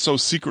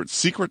not-so-secret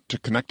secret to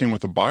connecting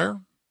with a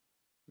buyer?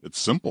 It's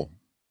simple.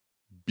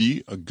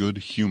 Be a good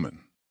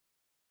human.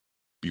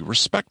 Be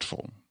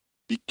respectful.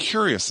 Be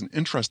curious and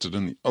interested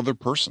in the other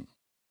person.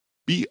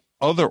 Be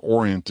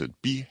other-oriented.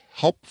 Be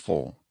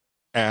helpful.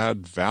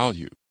 Add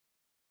value.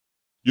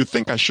 You'd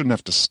think I shouldn't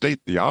have to state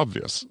the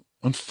obvious.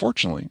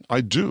 Unfortunately,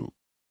 I do.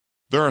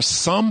 There are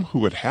some who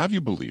would have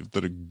you believe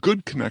that a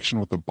good connection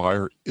with a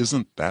buyer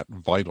isn't that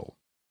vital.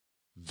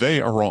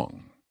 They are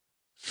wrong.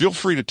 Feel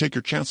free to take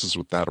your chances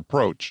with that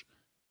approach.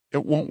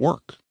 It won't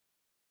work.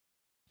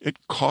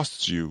 It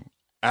costs you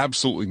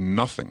absolutely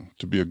nothing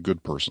to be a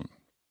good person.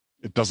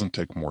 It doesn't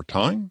take more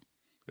time.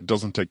 It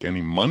doesn't take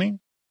any money.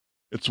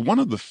 It's one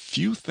of the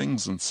few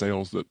things in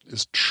sales that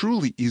is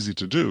truly easy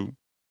to do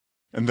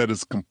and that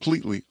is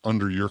completely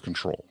under your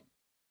control.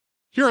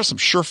 Here are some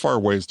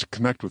surefire ways to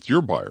connect with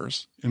your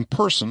buyers in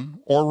person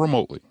or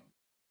remotely.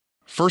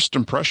 First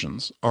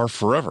impressions are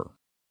forever.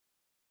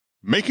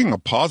 Making a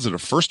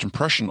positive first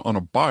impression on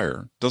a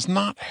buyer does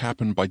not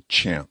happen by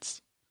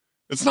chance.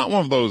 It's not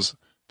one of those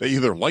they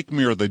either like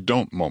me or they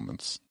don't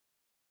moments.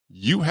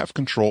 You have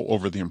control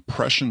over the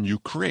impression you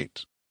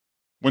create.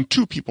 When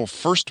two people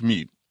first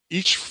meet,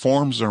 each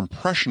forms their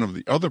impression of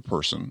the other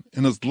person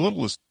in as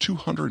little as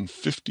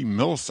 250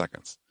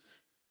 milliseconds.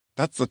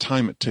 That's the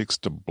time it takes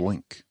to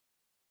blink.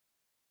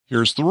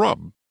 Here's the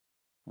rub.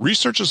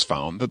 Research has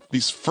found that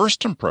these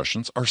first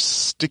impressions are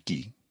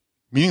sticky,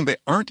 meaning they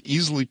aren't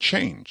easily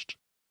changed.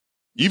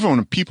 Even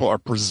when people are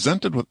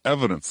presented with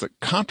evidence that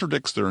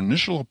contradicts their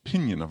initial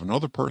opinion of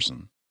another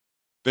person,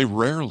 they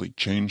rarely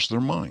change their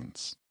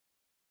minds.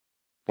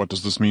 What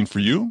does this mean for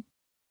you?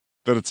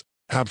 That it's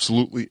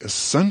absolutely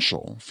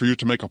essential for you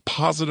to make a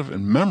positive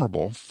and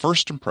memorable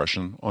first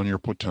impression on your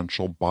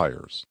potential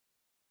buyers.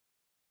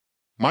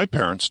 My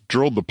parents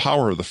drilled the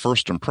power of the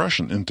first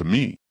impression into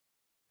me.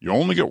 You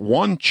only get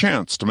one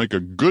chance to make a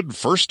good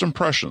first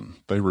impression,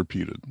 they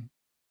repeated.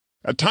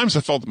 At times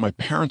I felt that my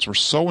parents were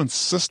so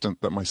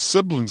insistent that my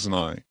siblings and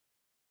I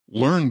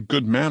learned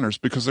good manners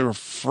because they were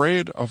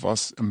afraid of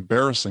us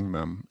embarrassing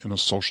them in a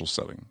social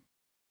setting.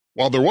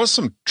 While there was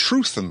some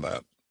truth in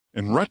that,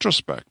 in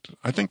retrospect,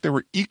 I think they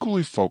were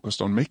equally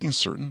focused on making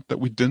certain that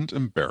we didn't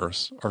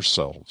embarrass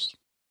ourselves.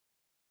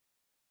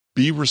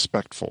 Be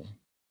respectful.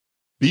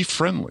 Be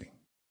friendly.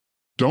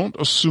 Don't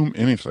assume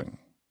anything.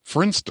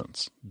 For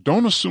instance,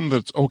 don't assume that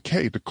it's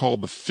okay to call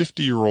the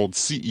 50-year-old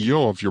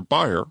CEO of your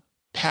buyer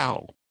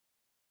pal.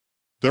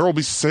 There will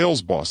be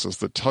sales bosses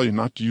that tell you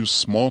not to use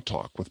small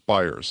talk with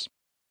buyers.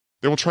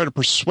 They will try to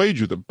persuade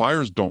you that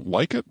buyers don't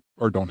like it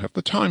or don't have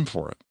the time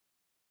for it.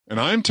 And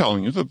I am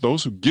telling you that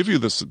those who give you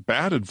this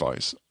bad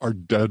advice are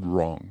dead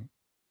wrong.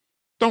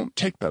 Don't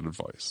take that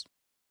advice.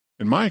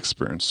 In my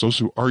experience, those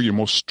who argue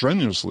most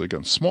strenuously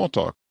against small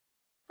talk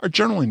are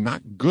generally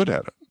not good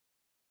at it.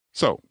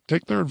 So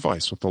take their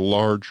advice with a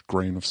large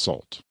grain of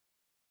salt.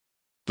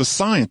 The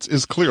science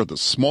is clear that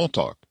small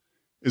talk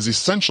is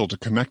essential to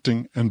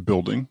connecting and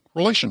building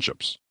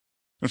relationships.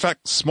 In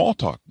fact, small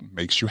talk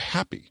makes you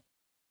happy.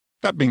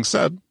 That being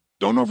said,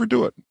 don't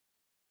overdo it.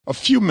 A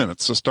few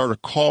minutes to start a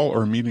call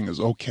or a meeting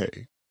is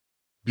okay.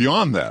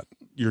 Beyond that,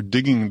 you're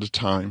digging into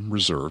time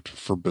reserved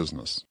for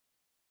business.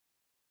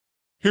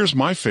 Here's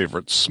my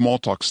favorite small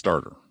talk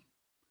starter.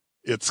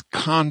 It's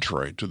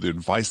contrary to the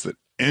advice that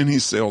any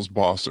sales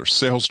boss or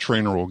sales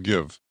trainer will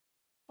give.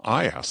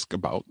 I ask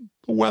about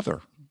the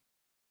weather.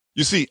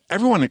 You see,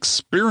 everyone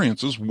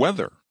experiences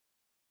weather.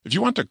 If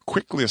you want to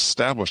quickly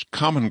establish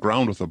common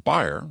ground with a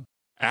buyer,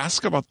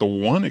 ask about the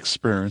one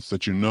experience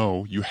that you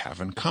know you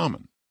have in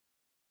common.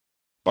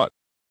 But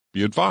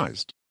be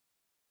advised,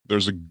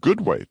 there's a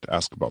good way to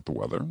ask about the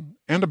weather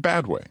and a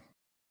bad way.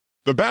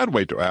 The bad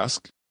way to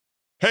ask,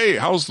 "Hey,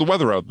 how's the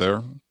weather out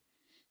there?"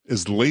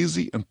 is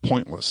lazy and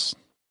pointless.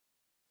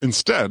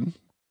 Instead,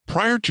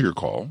 prior to your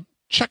call,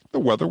 check the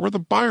weather where the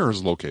buyer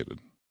is located.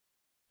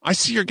 I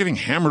see you're getting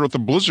hammered with a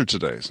blizzard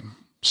today.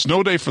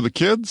 Snow day for the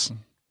kids?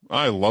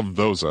 I loved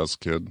those as a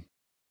kid.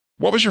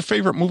 What was your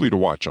favorite movie to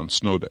watch on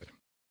snow day?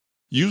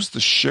 Use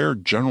the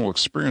shared general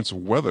experience of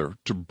weather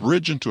to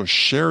bridge into a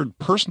shared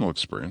personal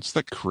experience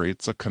that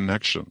creates a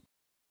connection.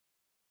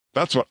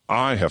 That's what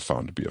I have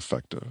found to be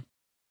effective.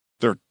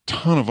 There are a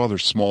ton of other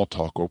small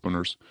talk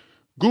openers.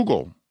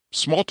 Google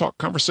small talk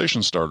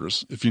conversation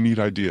starters if you need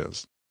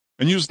ideas.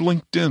 And use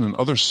LinkedIn and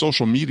other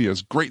social media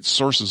as great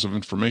sources of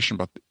information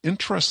about the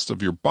interests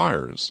of your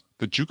buyers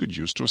that you could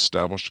use to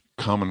establish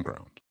common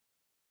ground.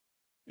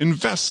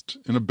 Invest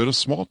in a bit of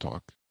small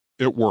talk.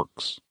 It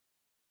works.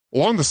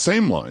 Along the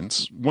same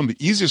lines, one of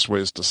the easiest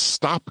ways to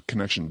stop a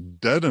connection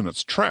dead in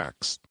its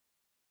tracks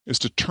is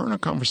to turn a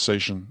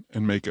conversation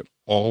and make it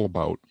all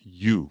about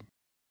you.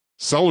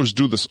 Sellers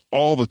do this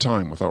all the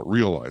time without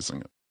realizing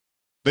it.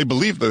 They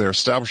believe that they're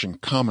establishing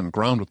common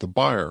ground with the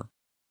buyer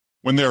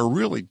when they are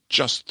really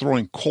just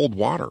throwing cold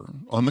water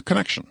on the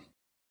connection.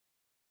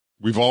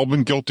 We've all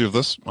been guilty of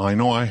this. I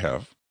know I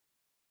have.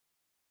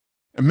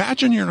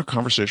 Imagine you're in a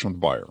conversation with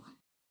a buyer.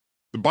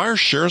 The buyer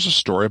shares a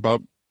story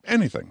about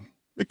anything.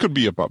 It could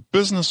be about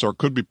business or it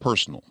could be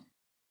personal.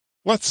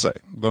 Let's say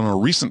that on a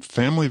recent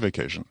family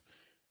vacation,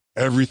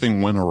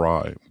 everything went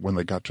awry when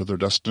they got to their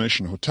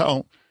destination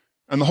hotel,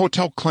 and the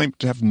hotel claimed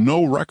to have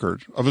no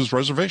record of his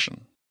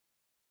reservation.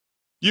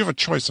 You have a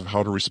choice of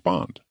how to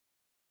respond.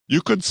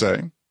 You could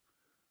say,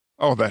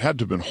 "Oh, that had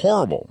to have been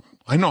horrible.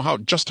 I know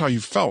just how you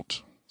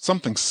felt.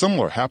 Something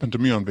similar happened to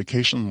me on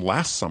vacation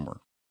last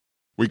summer.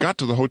 We got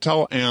to the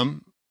hotel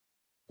and..."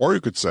 Or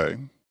you could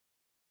say,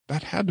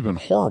 "That had to have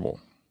been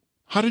horrible.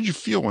 How did you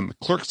feel when the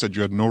clerk said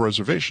you had no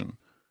reservation?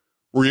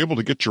 Were you able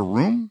to get your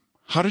room?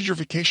 How did your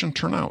vacation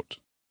turn out?"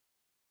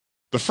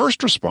 The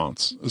first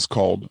response is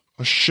called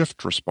a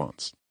shift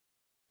response.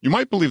 You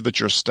might believe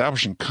that you're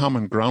establishing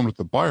common ground with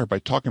the buyer by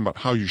talking about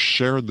how you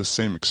shared the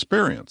same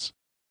experience.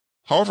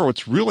 However,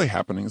 what's really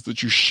happening is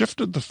that you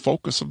shifted the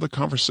focus of the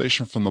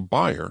conversation from the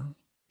buyer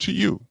to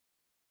you.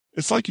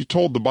 It's like you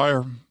told the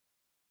buyer,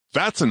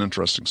 "That's an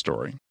interesting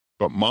story,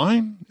 but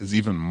mine is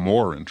even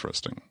more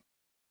interesting."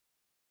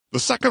 The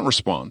second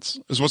response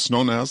is what's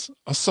known as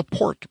a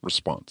support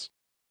response.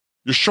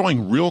 You're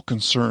showing real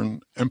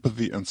concern,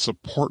 empathy, and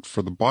support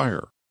for the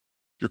buyer.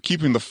 You're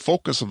keeping the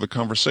focus of the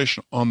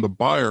conversation on the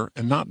buyer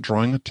and not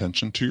drawing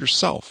attention to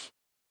yourself.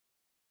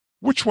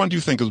 Which one do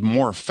you think is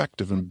more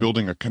effective in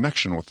building a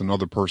connection with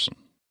another person?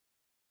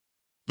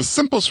 The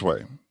simplest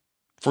way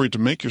for you to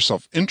make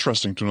yourself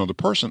interesting to another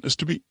person is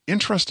to be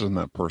interested in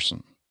that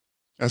person.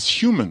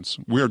 As humans,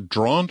 we are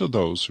drawn to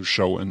those who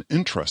show an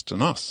interest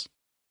in us.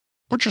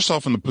 Put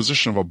yourself in the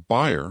position of a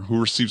buyer who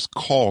receives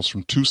calls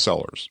from two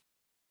sellers.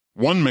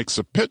 One makes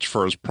a pitch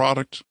for his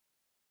product.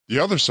 The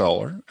other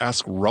seller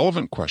asks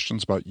relevant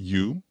questions about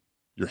you,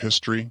 your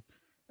history,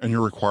 and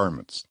your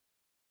requirements.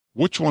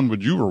 Which one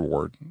would you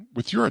reward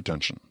with your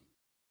attention?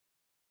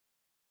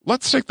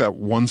 Let's take that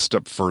one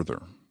step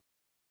further.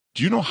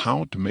 Do you know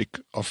how to make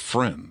a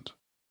friend?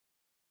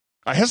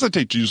 I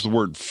hesitate to use the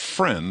word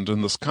friend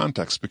in this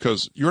context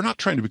because you're not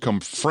trying to become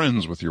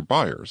friends with your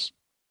buyers.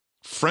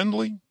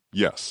 Friendly?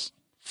 Yes.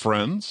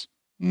 Friends?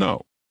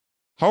 No.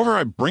 However,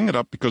 I bring it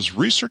up because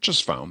research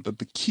has found that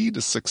the key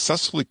to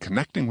successfully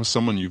connecting with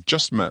someone you've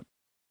just met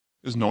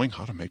is knowing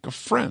how to make a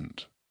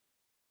friend.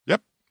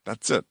 Yep,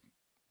 that's it.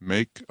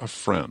 Make a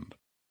friend.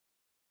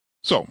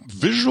 So,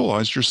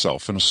 visualize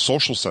yourself in a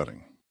social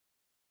setting.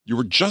 You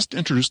were just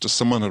introduced to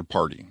someone at a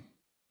party,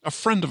 a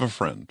friend of a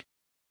friend.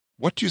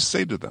 What do you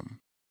say to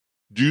them?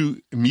 Do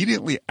you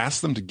immediately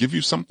ask them to give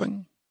you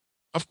something?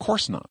 Of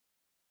course not.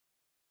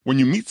 When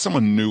you meet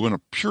someone new in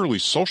a purely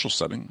social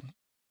setting,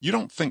 you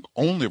don't think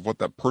only of what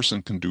that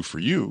person can do for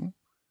you.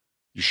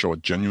 You show a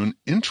genuine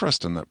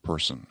interest in that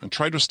person and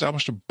try to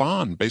establish a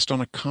bond based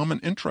on a common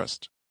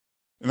interest.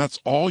 And that's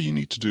all you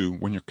need to do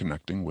when you're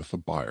connecting with a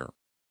buyer.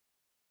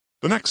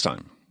 The next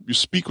time you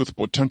speak with a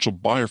potential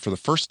buyer for the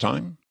first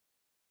time,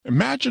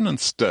 imagine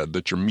instead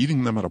that you're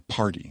meeting them at a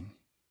party,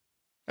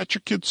 at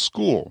your kid's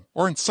school,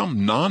 or in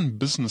some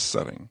non-business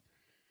setting.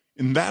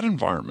 In that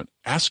environment,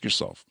 ask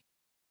yourself,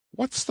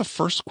 what's the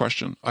first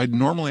question I'd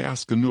normally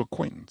ask a new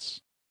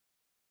acquaintance?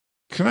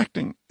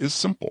 Connecting is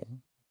simple.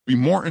 Be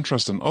more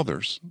interested in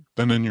others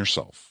than in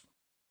yourself.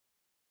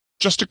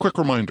 Just a quick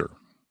reminder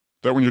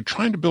that when you're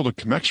trying to build a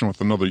connection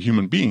with another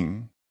human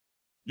being,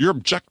 your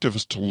objective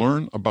is to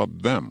learn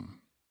about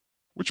them,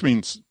 which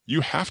means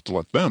you have to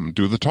let them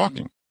do the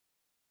talking.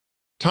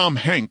 Tom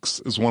Hanks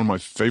is one of my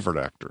favorite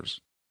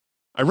actors.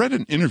 I read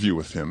an interview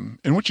with him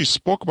in which he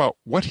spoke about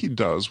what he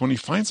does when he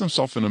finds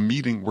himself in a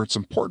meeting where it's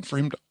important for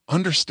him to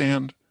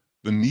understand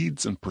the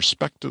needs and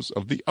perspectives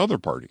of the other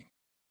party.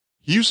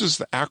 He uses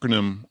the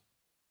acronym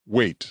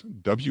WAIT,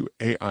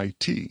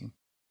 W-A-I-T,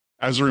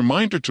 as a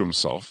reminder to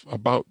himself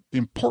about the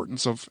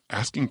importance of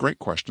asking great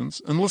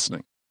questions and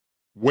listening.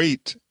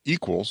 WAIT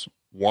equals,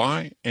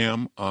 why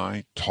am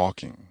I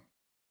talking?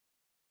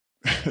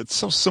 It's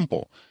so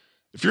simple.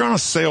 If you're on a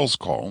sales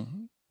call,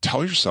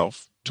 tell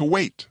yourself to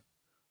wait.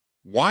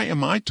 Why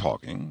am I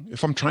talking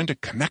if I'm trying to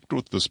connect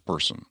with this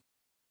person?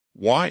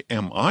 Why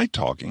am I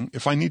talking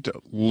if I need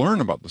to learn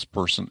about this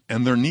person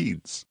and their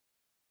needs?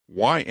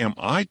 Why am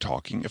I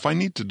talking if I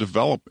need to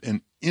develop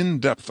an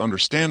in-depth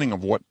understanding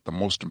of what the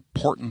most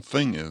important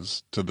thing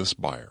is to this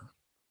buyer?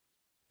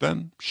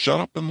 Then shut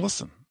up and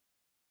listen.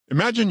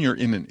 Imagine you're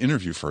in an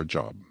interview for a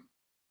job.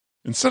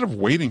 Instead of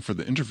waiting for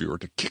the interviewer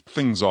to kick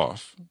things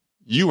off,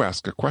 you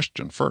ask a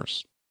question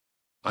first.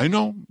 I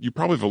know you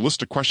probably have a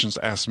list of questions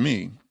to ask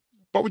me,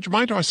 but would you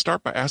mind if I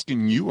start by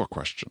asking you a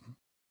question?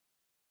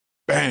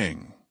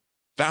 Bang!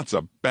 That's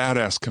a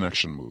badass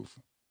connection move.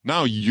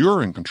 Now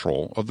you're in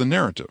control of the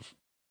narrative.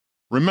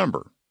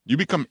 Remember, you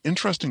become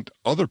interesting to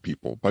other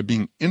people by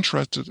being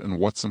interested in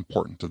what's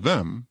important to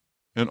them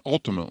and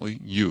ultimately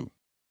you.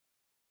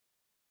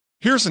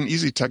 Here's an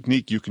easy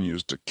technique you can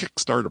use to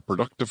kickstart a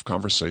productive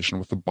conversation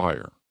with a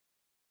buyer.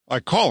 I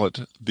call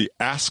it the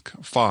Ask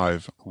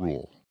 5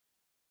 rule.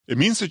 It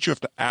means that you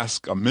have to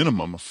ask a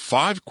minimum of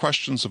 5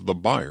 questions of the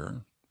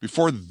buyer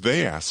before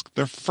they ask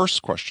their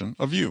first question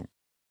of you.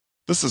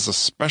 This is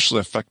especially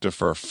effective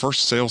for a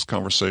first sales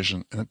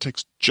conversation, and it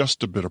takes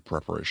just a bit of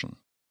preparation.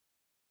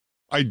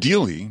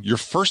 Ideally, your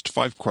first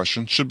 5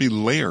 questions should be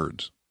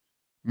layered,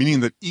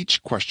 meaning that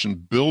each question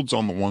builds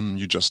on the one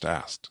you just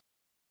asked.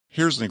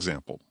 Here's an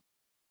example.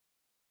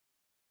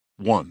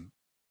 1.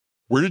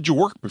 Where did you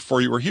work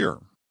before you were here?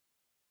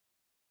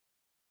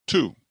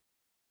 2.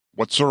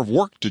 What sort of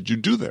work did you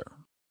do there?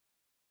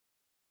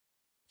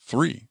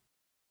 3.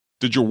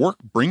 Did your work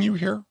bring you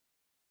here?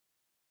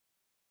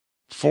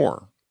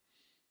 4.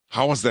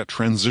 How was that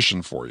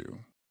transition for you?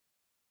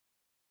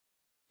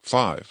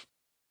 5.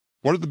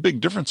 What are the big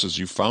differences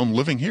you found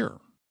living here?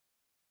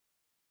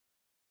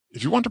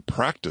 If you want to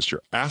practice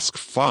your Ask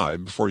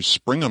 5 before you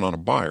spring it on a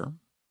buyer,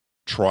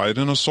 try it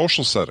in a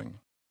social setting.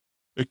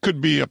 It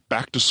could be a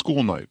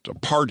back-to-school night, a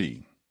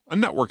party, a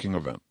networking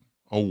event,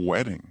 a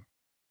wedding.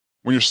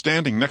 When you're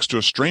standing next to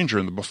a stranger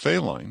in the buffet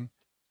line,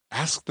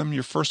 ask them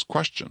your first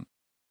question.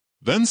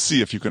 Then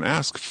see if you can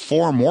ask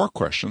 4 more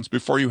questions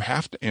before you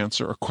have to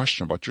answer a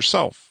question about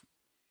yourself.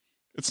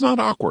 It's not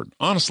awkward,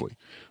 honestly.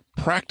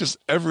 Practice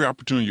every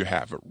opportunity you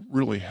have. It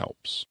really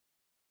helps.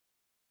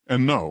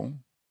 And no,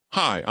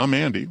 hi, I'm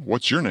Andy,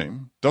 what's your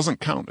name,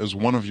 doesn't count as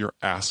one of your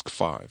Ask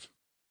 5.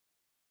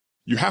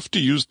 You have to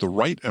use the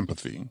right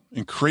empathy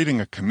in creating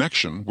a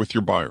connection with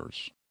your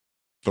buyers.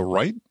 The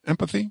right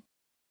empathy?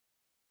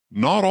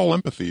 Not all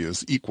empathy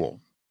is equal,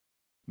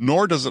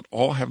 nor does it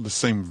all have the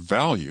same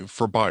value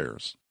for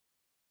buyers.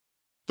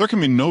 There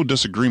can be no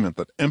disagreement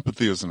that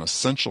empathy is an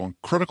essential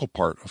and critical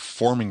part of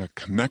forming a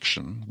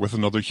connection with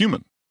another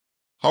human.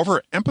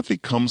 However, empathy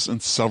comes in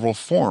several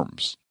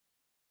forms,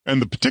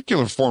 and the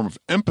particular form of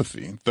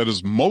empathy that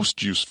is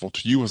most useful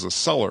to you as a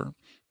seller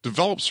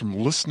develops from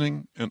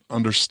listening and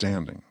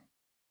understanding.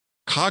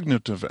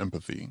 Cognitive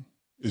empathy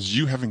is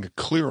you having a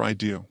clear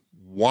idea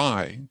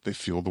why they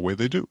feel the way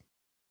they do.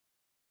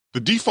 The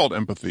default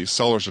empathy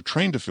sellers are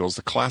trained to feel is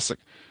the classic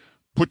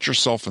put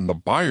yourself in the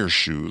buyer's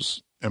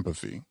shoes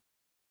empathy.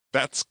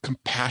 That's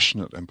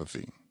compassionate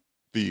empathy,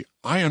 the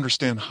I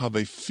understand how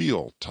they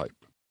feel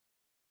type.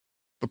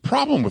 The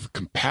problem with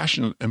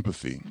compassionate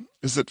empathy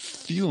is that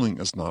feeling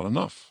is not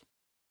enough.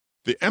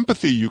 The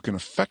empathy you can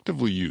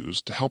effectively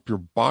use to help your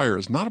buyer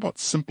is not about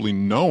simply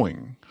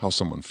knowing how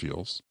someone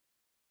feels.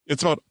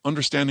 It's about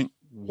understanding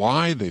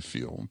why they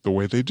feel the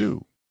way they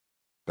do.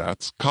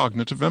 That's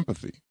cognitive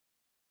empathy.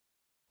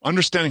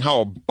 Understanding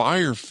how a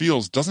buyer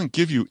feels doesn't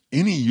give you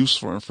any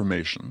useful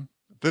information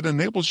that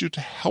enables you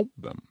to help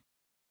them.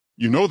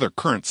 You know their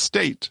current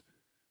state,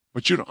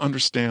 but you don't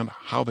understand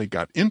how they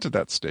got into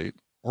that state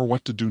or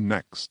what to do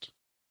next.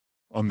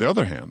 On the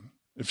other hand,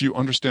 if you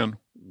understand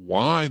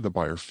why the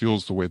buyer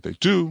feels the way they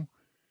do,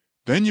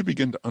 then you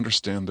begin to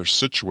understand their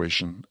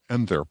situation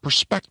and their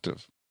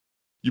perspective.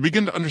 You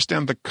begin to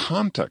understand the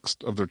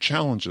context of their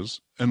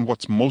challenges and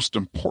what's most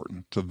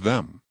important to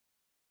them,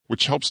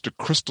 which helps to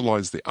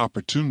crystallize the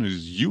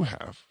opportunities you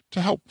have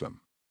to help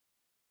them.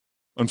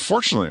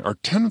 Unfortunately, our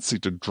tendency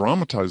to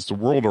dramatize the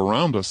world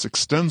around us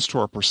extends to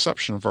our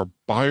perception of our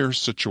buyer's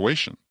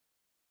situation.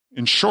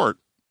 In short,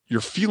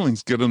 your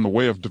feelings get in the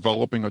way of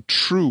developing a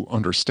true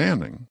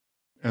understanding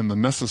and the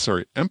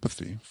necessary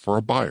empathy for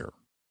a buyer.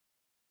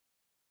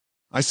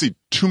 I see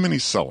too many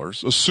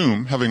sellers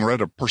assume, having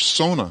read a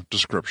persona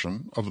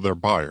description of their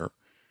buyer,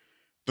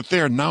 that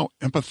they are now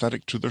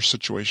empathetic to their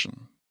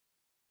situation.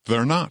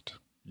 They're not.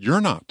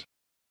 You're not.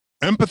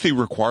 Empathy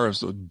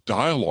requires a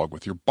dialogue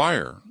with your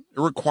buyer.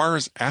 It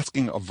requires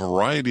asking a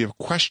variety of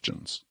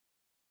questions.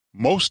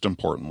 Most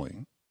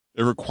importantly,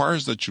 it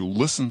requires that you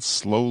listen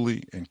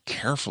slowly and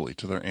carefully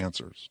to their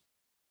answers.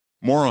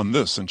 More on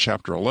this in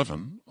Chapter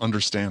 11,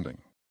 Understanding.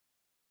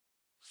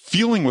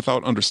 Feeling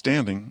without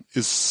understanding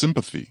is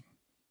sympathy.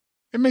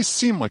 It may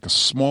seem like a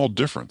small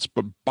difference,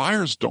 but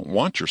buyers don't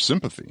want your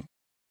sympathy.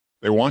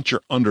 They want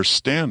your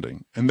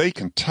understanding, and they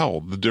can tell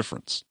the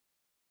difference.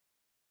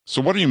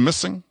 So what are you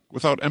missing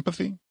without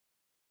empathy?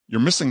 You're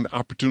missing the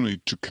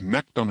opportunity to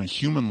connect on a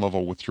human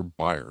level with your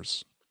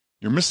buyers.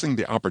 You're missing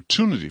the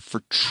opportunity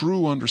for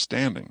true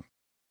understanding,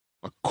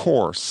 a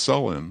core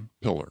sell-in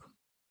pillar.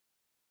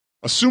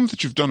 Assume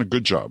that you've done a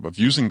good job of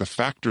using the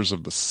factors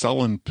of the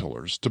sell-in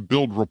pillars to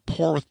build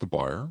rapport with the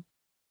buyer,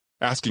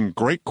 asking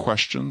great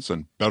questions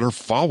and better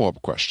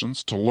follow-up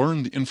questions to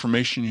learn the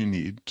information you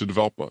need to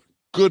develop a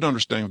good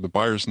understanding of the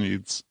buyer's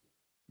needs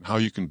and how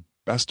you can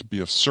best be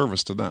of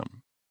service to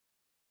them.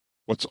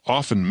 What's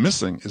often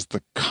missing is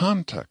the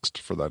context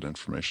for that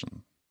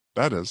information.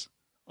 That is,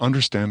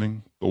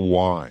 understanding the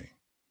why.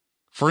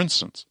 For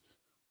instance,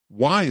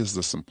 why is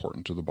this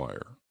important to the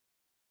buyer?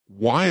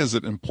 Why is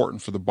it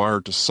important for the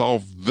buyer to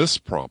solve this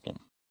problem?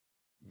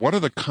 What are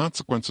the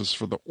consequences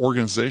for the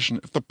organization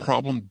if the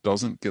problem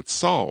doesn't get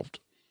solved?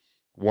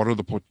 What are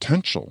the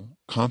potential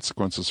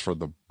consequences for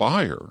the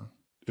buyer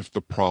if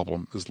the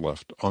problem is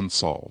left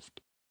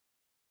unsolved?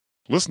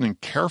 Listening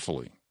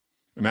carefully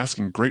and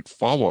asking great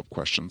follow-up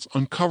questions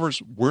uncovers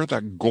where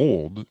that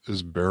gold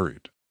is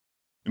buried.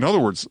 In other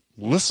words,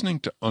 listening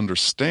to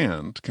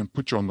understand can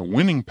put you on the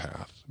winning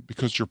path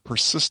because you're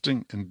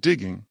persisting and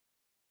digging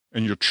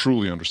and you're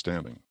truly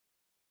understanding.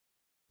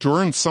 To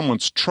earn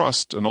someone's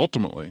trust and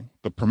ultimately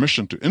the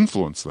permission to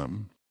influence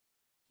them,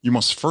 you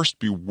must first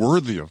be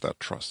worthy of that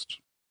trust.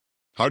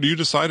 How do you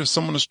decide if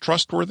someone is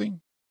trustworthy?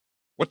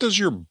 What does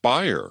your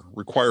buyer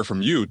require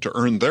from you to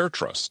earn their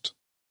trust?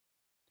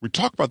 We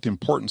talk about the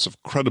importance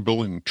of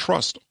credibility and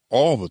trust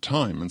all the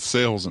time in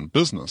sales and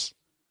business.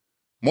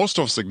 Most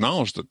of us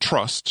acknowledge that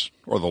trust,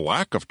 or the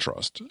lack of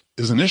trust,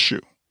 is an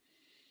issue,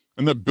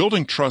 and that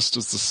building trust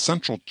is the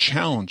central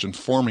challenge in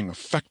forming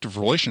effective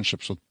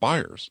relationships with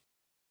buyers.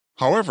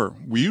 However,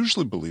 we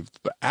usually believe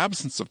that the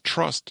absence of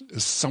trust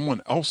is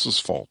someone else's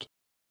fault,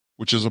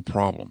 which is a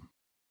problem.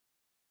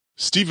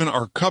 Stephen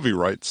R. Covey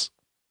writes,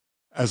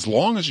 "As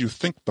long as you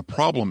think the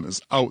problem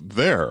is out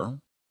there,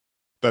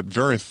 that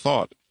very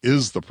thought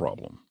is the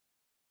problem."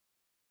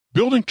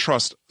 Building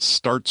trust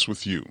starts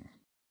with you.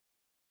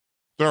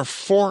 There are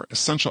 4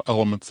 essential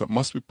elements that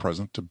must be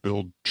present to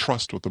build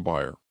trust with the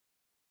buyer.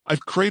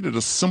 I've created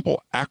a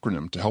simple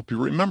acronym to help you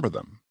remember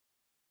them.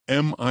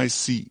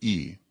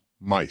 MICE,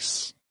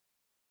 MICE.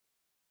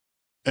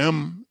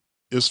 M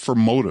is for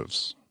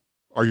motives.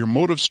 Are your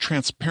motives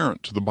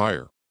transparent to the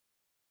buyer?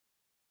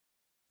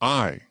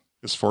 I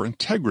is for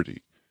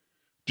integrity.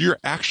 Do your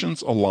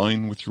actions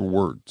align with your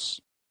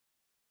words?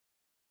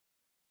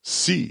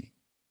 C,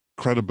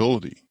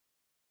 credibility.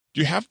 Do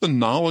you have the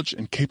knowledge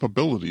and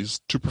capabilities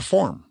to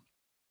perform?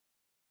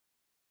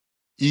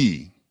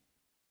 E,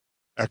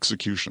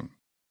 execution.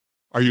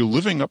 Are you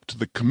living up to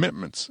the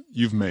commitments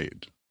you've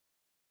made?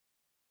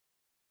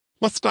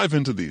 Let's dive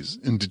into these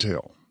in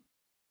detail.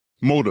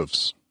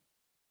 Motives.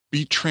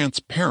 Be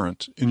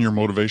transparent in your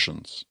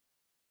motivations.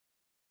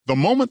 The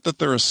moment that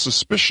there is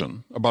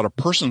suspicion about a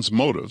person's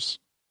motives,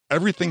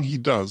 everything he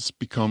does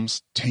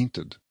becomes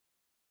tainted.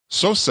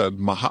 So said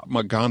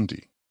Mahatma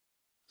Gandhi.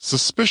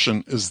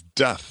 Suspicion is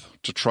death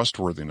to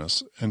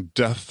trustworthiness and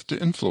death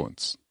to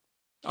influence.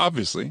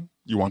 Obviously,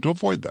 you want to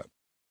avoid that.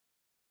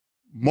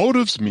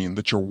 Motives mean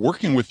that you're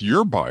working with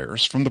your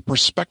buyers from the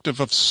perspective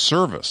of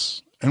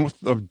service and with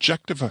the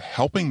objective of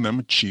helping them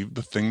achieve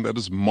the thing that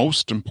is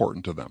most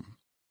important to them.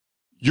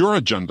 Your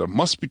agenda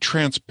must be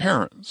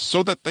transparent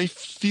so that they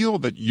feel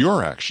that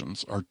your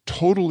actions are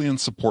totally in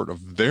support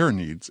of their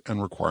needs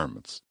and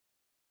requirements.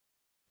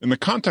 In the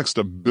context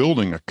of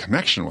building a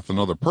connection with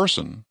another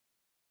person,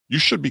 you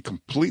should be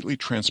completely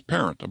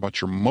transparent about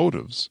your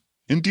motives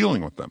in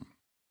dealing with them.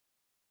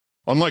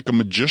 Unlike a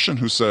magician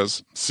who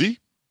says, "See,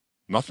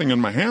 nothing in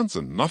my hands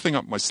and nothing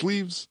up my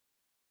sleeves,"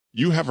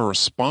 you have a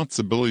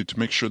responsibility to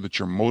make sure that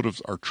your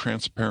motives are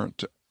transparent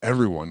to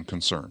everyone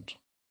concerned.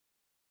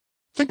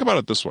 Think about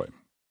it this way.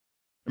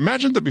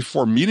 Imagine that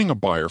before meeting a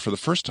buyer for the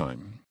first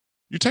time,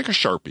 you take a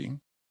Sharpie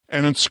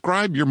and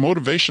inscribe your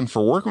motivation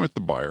for working with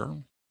the buyer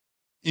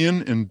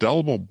in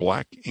indelible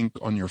black ink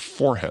on your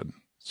forehead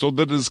so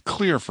that it is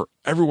clear for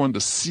everyone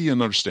to see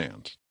and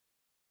understand.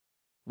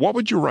 What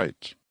would you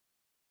write?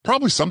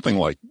 Probably something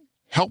like,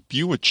 help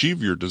you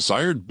achieve your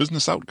desired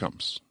business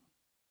outcomes.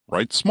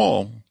 Write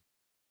small.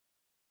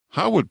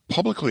 How would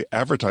publicly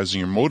advertising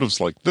your motives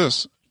like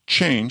this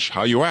change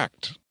how you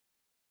act?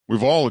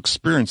 We've all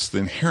experienced the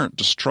inherent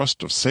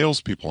distrust of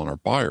salespeople and our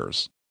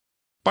buyers.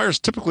 Buyers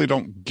typically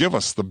don't give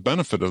us the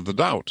benefit of the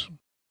doubt.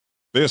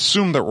 They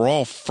assume that we're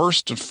all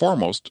first and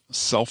foremost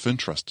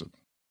self-interested.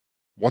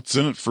 What's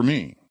in it for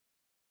me?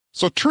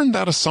 So turn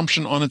that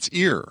assumption on its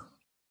ear.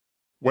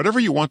 Whatever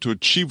you want to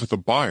achieve with a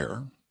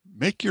buyer,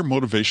 make your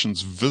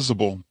motivations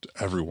visible to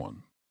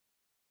everyone.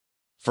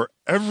 For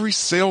every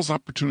sales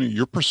opportunity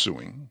you're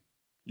pursuing,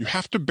 you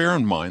have to bear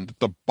in mind that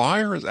the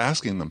buyer is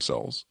asking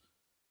themselves,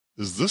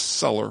 is this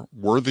seller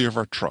worthy of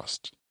our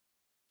trust?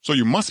 So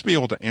you must be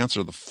able to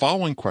answer the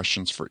following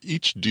questions for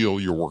each deal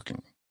you're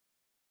working.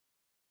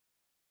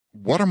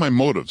 What are my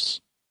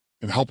motives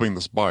in helping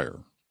this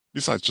buyer,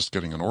 besides just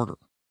getting an order?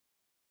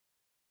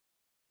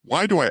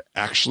 Why do I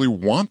actually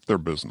want their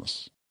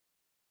business?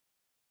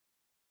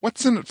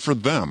 What's in it for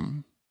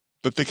them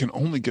that they can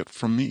only get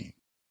from me?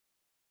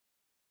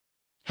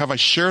 Have I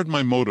shared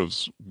my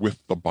motives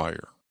with the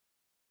buyer?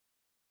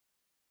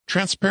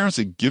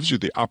 Transparency gives you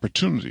the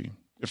opportunity,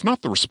 if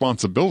not the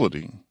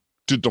responsibility,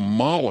 to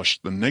demolish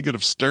the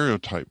negative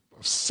stereotype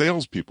of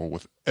salespeople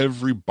with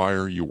every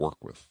buyer you work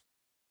with.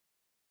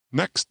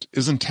 Next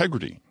is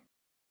integrity.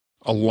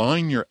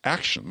 Align your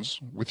actions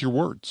with your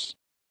words.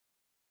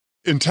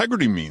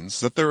 Integrity means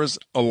that there is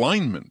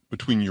alignment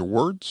between your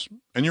words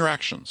and your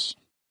actions.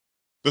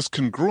 This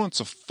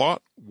congruence of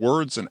thought,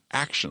 words, and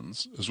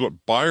actions is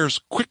what buyers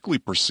quickly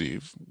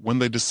perceive when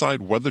they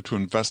decide whether to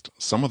invest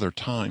some of their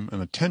time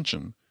and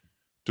attention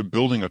to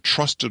building a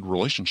trusted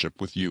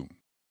relationship with you.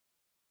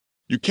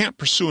 You can't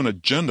pursue an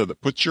agenda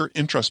that puts your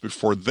interest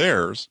before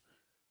theirs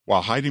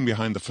while hiding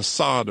behind the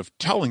facade of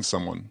telling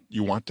someone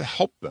you want to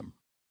help them.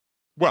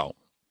 Well,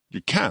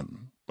 you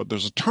can, but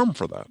there's a term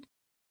for that.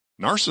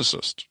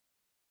 Narcissist.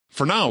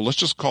 For now, let's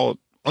just call it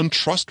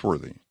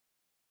untrustworthy.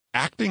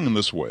 Acting in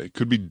this way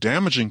could be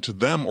damaging to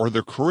them or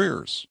their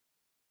careers.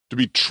 To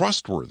be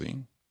trustworthy,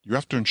 you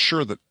have to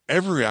ensure that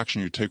every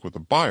action you take with a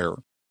buyer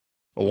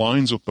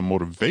aligns with the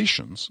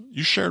motivations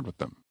you shared with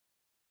them.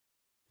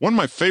 One of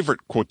my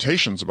favorite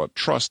quotations about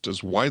trust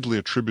is widely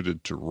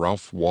attributed to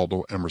Ralph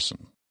Waldo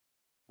Emerson.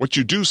 What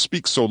you do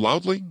speaks so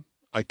loudly,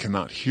 I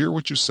cannot hear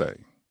what you say.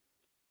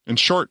 In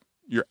short,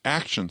 your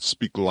actions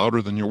speak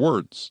louder than your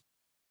words.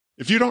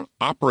 If you don't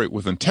operate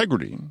with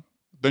integrity,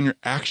 then your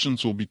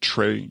actions will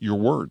betray your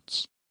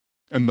words,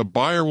 and the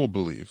buyer will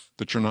believe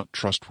that you're not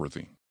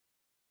trustworthy.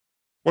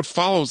 What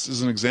follows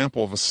is an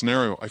example of a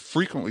scenario I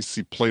frequently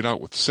see played out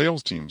with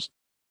sales teams,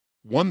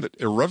 one that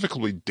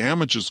irrevocably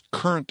damages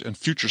current and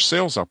future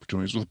sales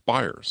opportunities with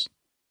buyers.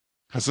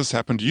 Has this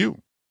happened to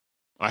you?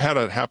 I had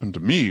it happen to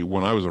me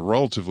when I was a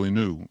relatively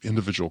new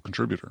individual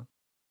contributor.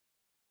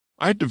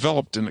 I had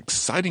developed an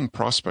exciting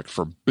prospect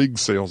for a big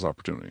sales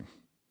opportunity.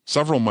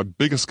 Several of my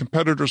biggest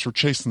competitors were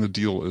chasing the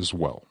deal as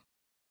well.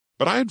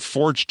 But I had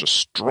forged a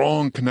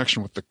strong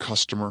connection with the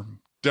customer,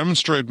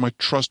 demonstrated my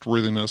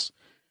trustworthiness,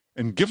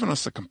 and given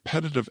us a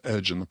competitive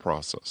edge in the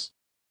process.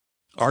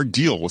 Our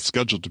deal was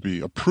scheduled to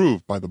be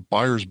approved by the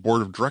buyer's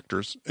board of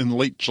directors in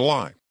late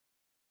July.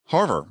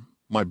 However,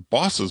 my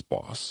boss's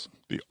boss,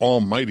 the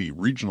almighty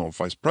regional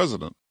vice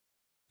president,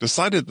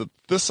 decided that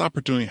this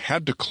opportunity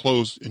had to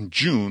close in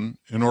June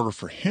in order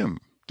for him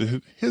to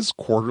hit his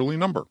quarterly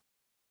number.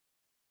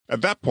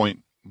 At that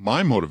point,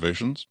 my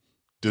motivations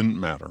didn't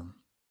matter.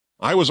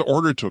 I was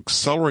ordered to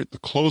accelerate the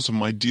close of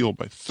my deal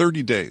by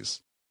 30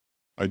 days.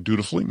 I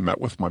dutifully met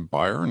with my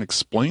buyer and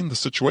explained the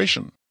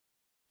situation.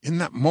 In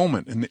that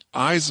moment, in the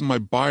eyes of my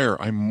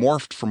buyer, I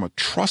morphed from a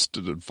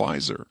trusted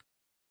advisor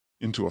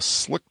into a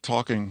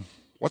slick-talking,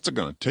 what's it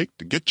going to take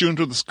to get you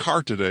into this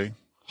car today,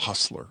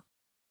 hustler.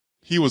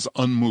 He was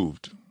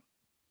unmoved.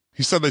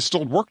 He said they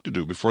still had work to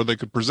do before they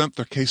could present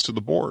their case to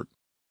the board.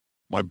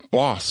 My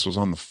boss was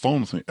on the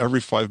phone with me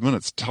every 5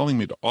 minutes telling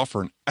me to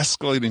offer an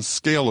escalating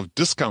scale of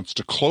discounts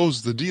to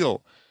close the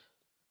deal.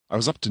 I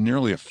was up to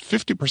nearly a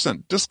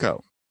 50%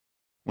 discount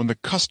when the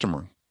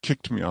customer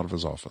kicked me out of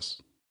his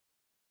office.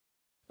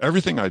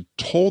 Everything I'd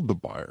told the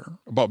buyer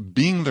about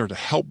being there to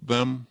help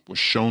them was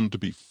shown to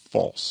be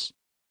false.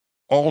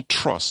 All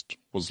trust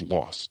was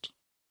lost.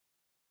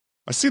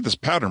 I see this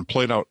pattern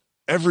played out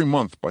every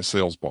month by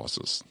sales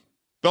bosses.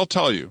 They'll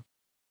tell you,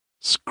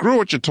 screw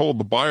what you told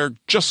the buyer,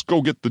 just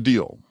go get the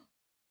deal.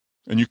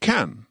 And you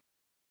can,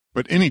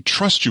 but any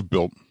trust you've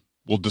built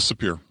will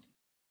disappear.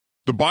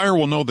 The buyer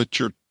will know that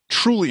you're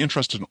truly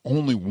interested in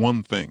only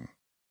one thing.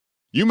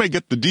 You may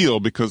get the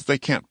deal because they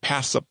can't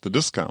pass up the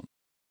discount,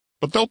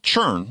 but they'll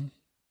churn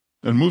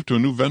and move to a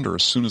new vendor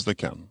as soon as they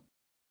can.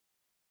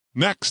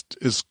 Next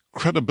is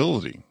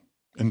credibility.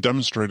 and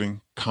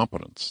demonstrating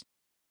competence.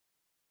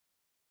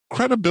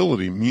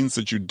 Credibility means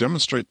that you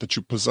demonstrate that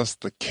you possess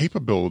the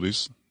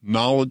capabilities,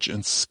 knowledge,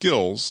 and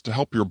skills to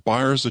help your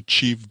buyers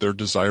achieve their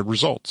desired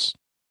results,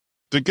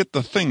 to get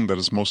the thing that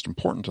is most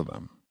important to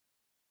them.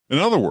 In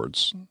other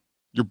words,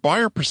 your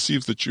buyer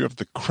perceives that you have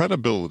the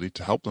credibility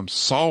to help them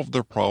solve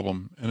their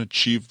problem and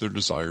achieve their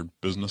desired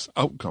business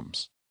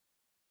outcomes.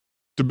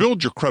 To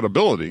build your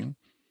credibility,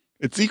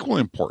 it's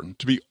equally important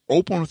to be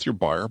open with your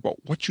buyer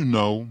about what you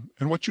know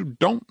and what you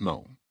don't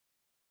know.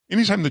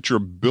 Anytime that you're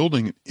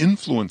building an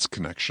influence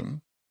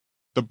connection,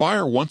 the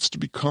buyer wants to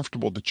be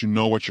comfortable that you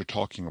know what you're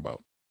talking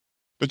about,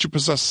 that you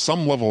possess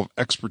some level of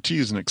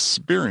expertise and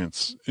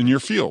experience in your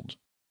field.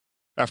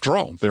 After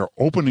all, they are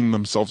opening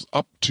themselves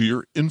up to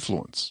your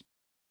influence.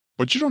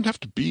 But you don't have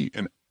to be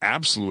an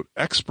absolute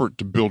expert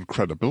to build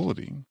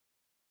credibility.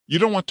 You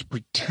don't want to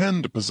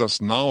pretend to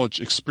possess knowledge,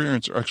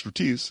 experience, or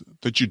expertise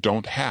that you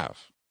don't have.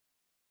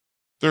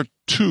 There are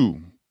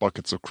two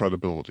buckets of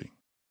credibility.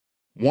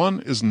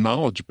 One is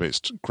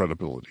knowledge-based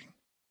credibility.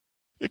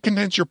 It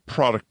contains your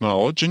product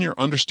knowledge and your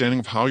understanding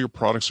of how your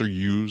products are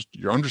used,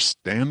 your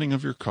understanding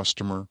of your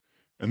customer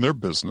and their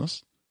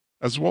business,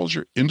 as well as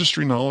your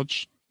industry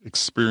knowledge,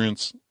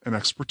 experience, and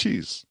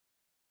expertise.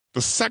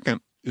 The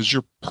second is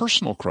your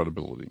personal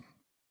credibility.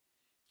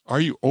 Are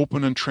you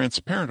open and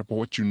transparent about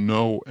what you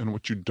know and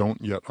what you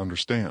don't yet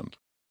understand?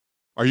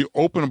 Are you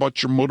open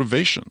about your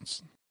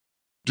motivations?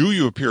 Do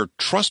you appear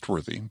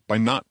trustworthy by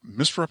not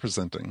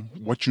misrepresenting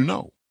what you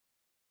know?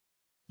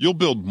 You'll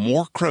build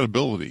more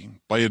credibility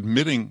by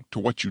admitting to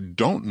what you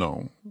don't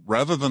know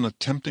rather than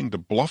attempting to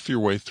bluff your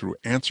way through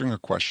answering a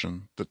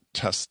question that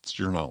tests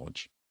your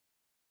knowledge.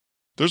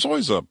 There's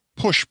always a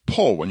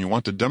push-pull when you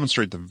want to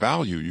demonstrate the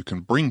value you can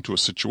bring to a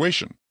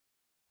situation.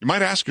 You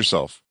might ask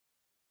yourself,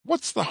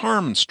 what's the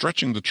harm in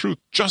stretching the truth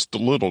just a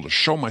little to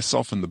show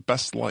myself in the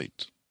best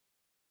light?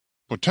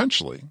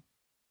 Potentially,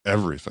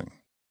 everything.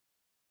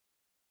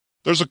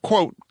 There's a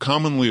quote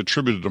commonly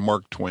attributed to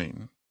Mark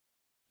Twain.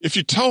 If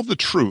you tell the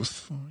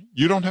truth,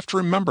 you don't have to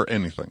remember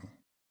anything.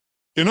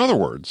 In other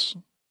words,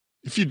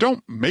 if you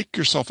don't make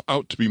yourself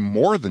out to be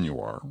more than you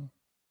are,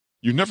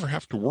 you never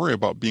have to worry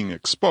about being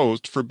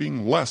exposed for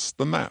being less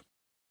than that.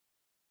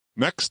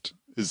 Next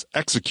is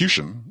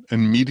execution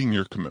and meeting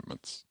your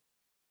commitments.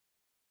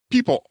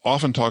 People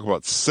often talk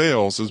about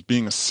sales as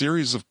being a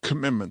series of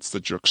commitments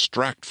that you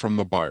extract from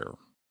the buyer.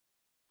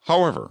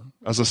 However,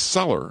 as a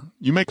seller,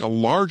 you make a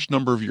large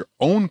number of your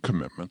own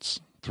commitments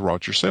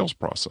throughout your sales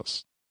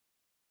process.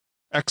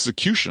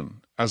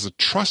 Execution, as a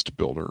trust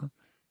builder,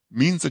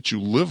 means that you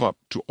live up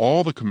to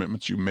all the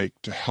commitments you make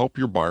to help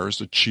your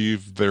buyers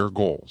achieve their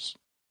goals.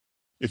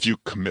 If you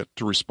commit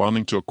to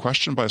responding to a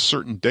question by a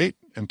certain date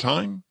and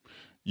time,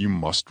 you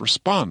must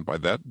respond by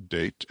that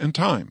date and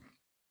time.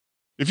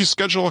 If you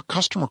schedule a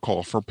customer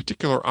call for a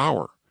particular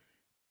hour,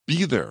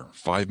 be there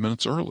 5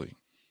 minutes early.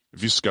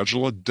 If you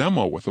schedule a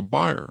demo with a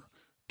buyer,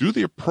 do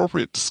the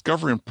appropriate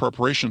discovery and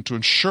preparation to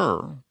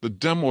ensure the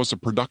demo is a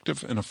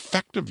productive and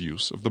effective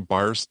use of the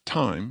buyer's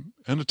time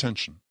and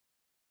attention.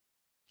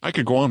 I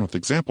could go on with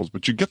examples,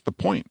 but you get the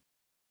point.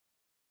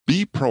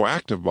 Be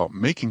proactive about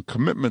making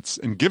commitments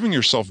and giving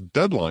yourself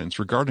deadlines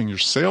regarding your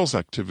sales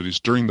activities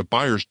during the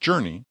buyer's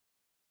journey,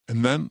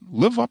 and then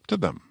live up to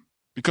them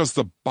because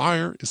the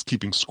buyer is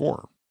keeping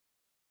score.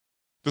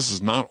 This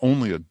is not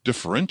only a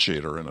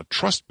differentiator and a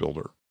trust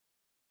builder,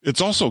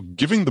 it's also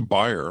giving the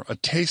buyer a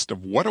taste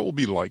of what it will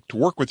be like to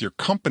work with your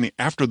company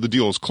after the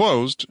deal is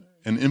closed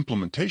and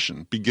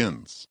implementation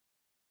begins.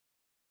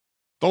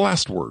 The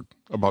last word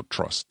about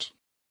trust.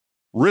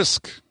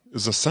 Risk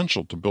is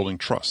essential to building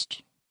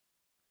trust.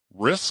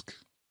 Risk?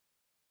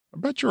 I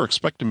bet you're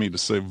expecting me to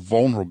say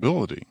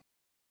vulnerability.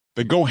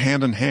 They go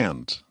hand in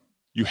hand.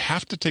 You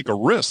have to take a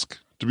risk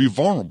to be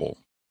vulnerable.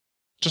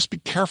 Just be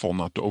careful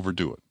not to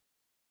overdo it.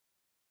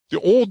 The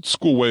old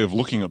school way of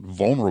looking at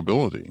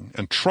vulnerability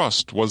and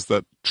trust was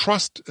that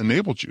trust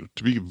enabled you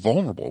to be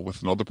vulnerable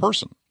with another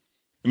person.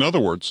 In other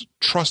words,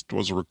 trust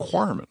was a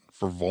requirement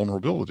for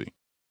vulnerability.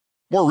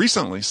 More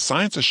recently,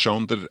 science has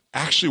shown that it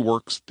actually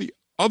works the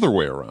other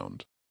way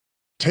around.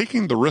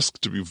 Taking the risk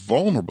to be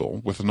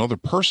vulnerable with another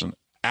person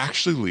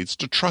actually leads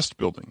to trust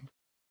building.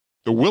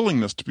 The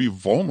willingness to be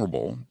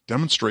vulnerable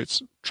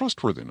demonstrates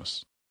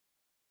trustworthiness.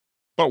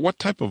 But what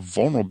type of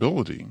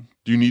vulnerability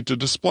do you need to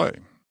display?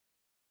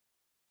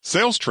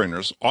 Sales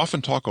trainers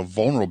often talk of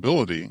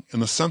vulnerability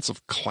in the sense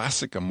of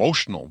classic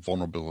emotional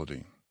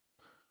vulnerability.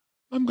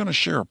 I'm going to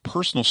share a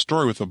personal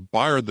story with a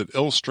buyer that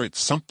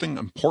illustrates something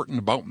important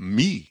about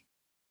me.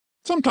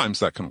 Sometimes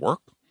that can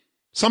work.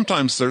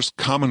 Sometimes there's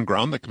common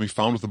ground that can be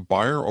found with a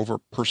buyer over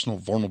personal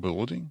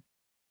vulnerability.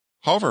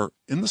 However,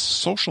 in the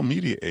social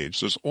media age,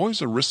 there's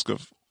always a risk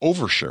of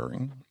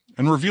oversharing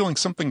and revealing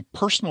something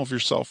personal of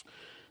yourself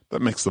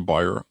that makes the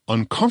buyer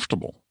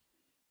uncomfortable.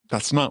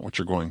 That's not what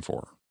you're going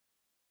for.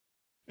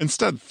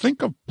 Instead,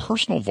 think of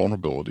personal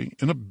vulnerability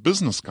in a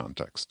business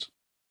context.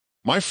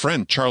 My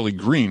friend Charlie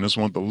Green is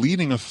one of the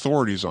leading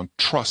authorities on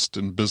trust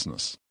in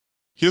business.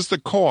 He is the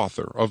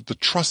co-author of The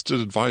Trusted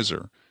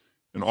Advisor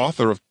and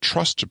author of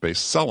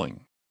Trust-Based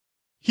Selling.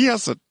 He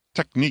has a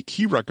technique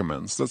he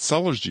recommends that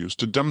sellers use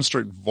to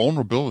demonstrate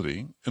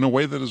vulnerability in a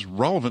way that is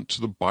relevant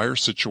to the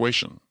buyer's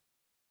situation.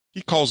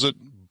 He calls it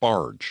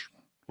BARGE,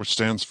 which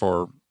stands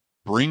for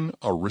Bring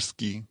a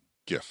Risky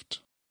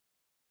Gift.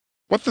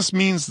 What this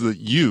means is that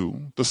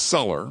you, the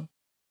seller,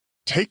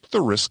 take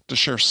the risk to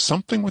share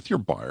something with your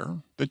buyer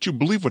that you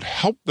believe would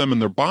help them in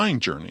their buying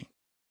journey,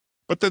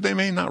 but that they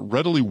may not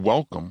readily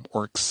welcome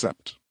or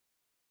accept.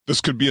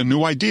 This could be a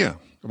new idea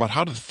about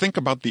how to think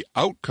about the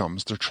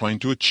outcomes they're trying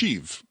to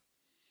achieve.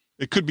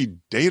 It could be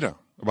data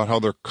about how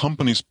their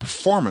company's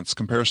performance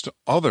compares to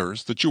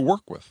others that you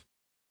work with.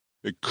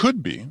 It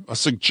could be a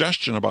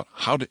suggestion about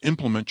how to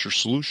implement your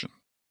solution.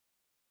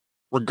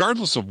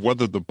 Regardless of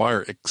whether the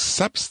buyer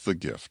accepts the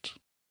gift,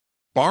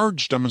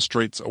 BARGE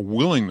demonstrates a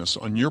willingness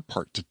on your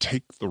part to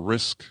take the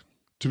risk,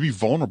 to be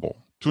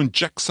vulnerable, to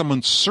inject some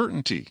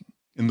uncertainty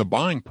in the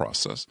buying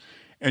process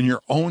and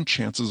your own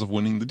chances of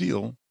winning the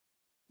deal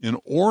in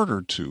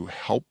order to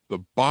help the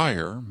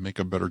buyer make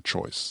a better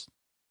choice.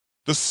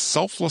 This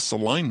selfless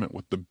alignment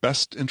with the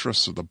best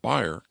interests of the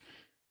buyer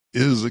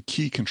is a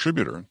key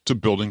contributor to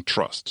building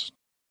trust.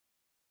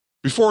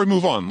 Before we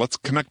move on, let's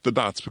connect the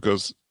dots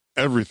because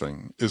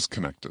everything is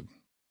connected.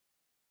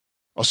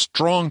 A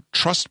strong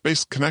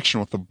trust-based connection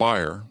with the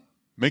buyer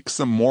makes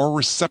them more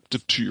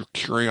receptive to your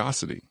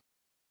curiosity.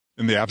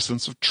 In the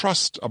absence of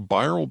trust, a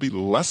buyer will be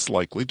less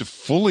likely to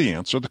fully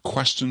answer the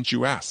questions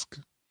you ask.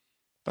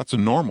 That's a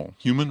normal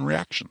human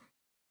reaction.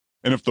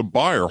 And if the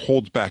buyer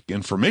holds back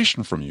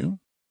information from you,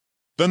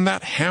 then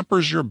that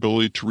hampers your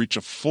ability to reach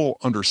a full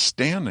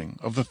understanding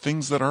of the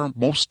things that are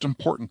most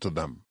important to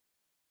them.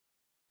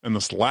 And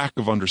this lack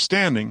of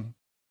understanding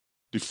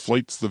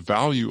deflates the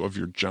value of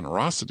your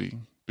generosity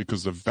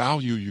because the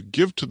value you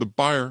give to the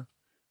buyer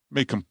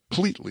may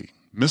completely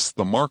miss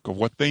the mark of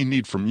what they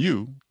need from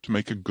you to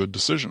make a good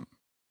decision.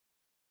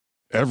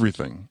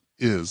 Everything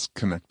is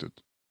connected.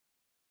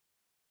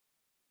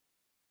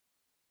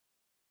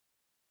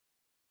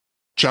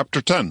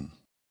 Chapter 10.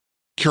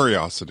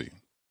 Curiosity.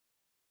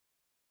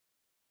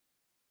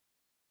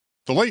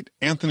 The late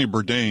Anthony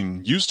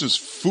Bourdain used his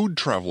food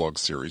travelogue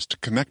series to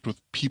connect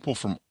with people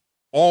from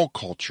all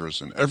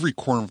cultures in every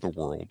corner of the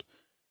world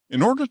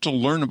in order to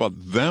learn about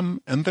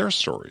them and their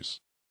stories.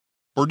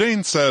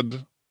 Bourdain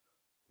said,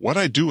 "What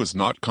I do is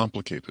not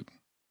complicated.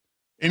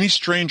 Any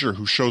stranger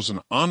who shows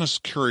an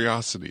honest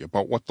curiosity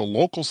about what the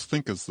locals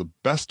think is the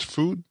best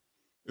food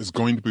is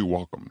going to be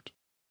welcomed.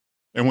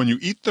 And when you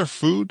eat their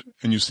food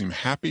and you seem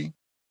happy,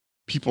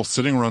 people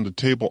sitting around the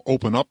table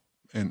open up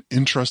and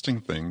interesting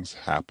things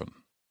happen."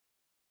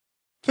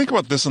 Think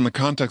about this in the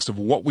context of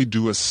what we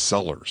do as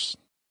sellers.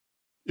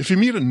 If you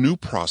meet a new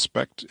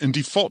prospect and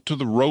default to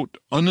the rote,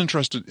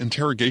 uninterested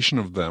interrogation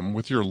of them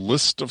with your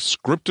list of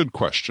scripted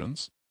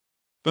questions,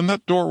 then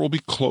that door will be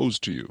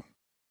closed to you.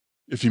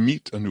 If you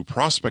meet a new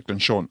prospect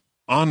and show an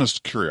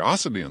honest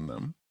curiosity in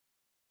them,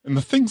 and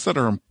the things that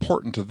are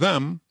important to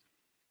them,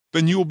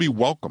 then you will be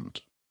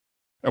welcomed.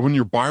 And when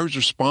your buyers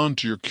respond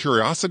to your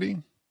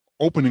curiosity,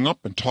 opening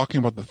up and talking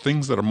about the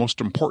things that are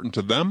most important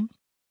to them,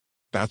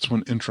 that's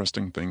when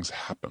interesting things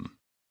happen.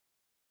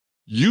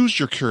 Use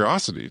your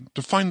curiosity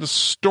to find the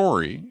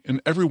story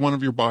in every one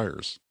of your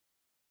buyers.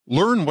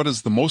 Learn what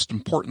is the most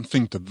important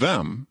thing to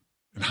them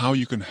and how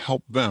you can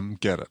help them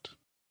get it.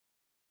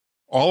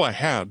 All I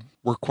had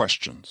were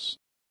questions.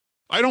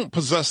 I don't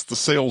possess the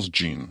sales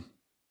gene.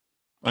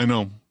 I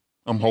know,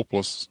 I'm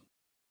hopeless.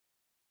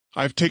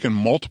 I've taken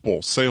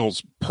multiple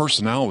sales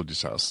personality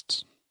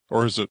tests,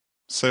 or is it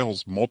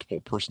sales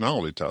multiple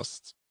personality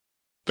tests,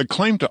 that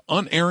claim to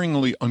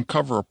unerringly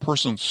uncover a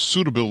person's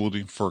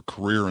suitability for a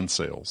career in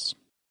sales.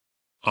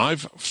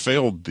 I've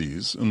failed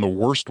these in the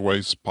worst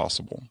ways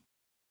possible.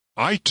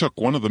 I took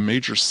one of the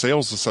major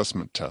sales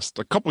assessment tests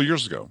a couple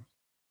years ago,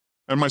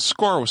 and my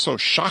score was so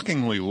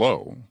shockingly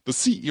low, the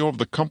CEO of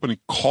the company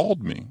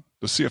called me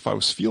to see if I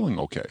was feeling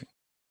okay.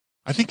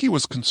 I think he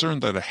was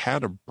concerned that I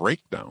had a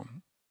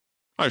breakdown.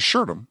 I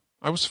assured him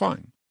I was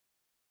fine.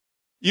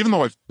 Even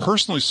though I've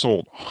personally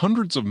sold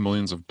hundreds of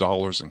millions of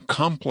dollars in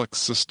complex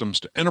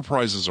systems to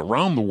enterprises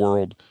around the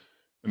world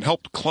and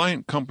helped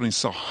client companies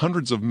sell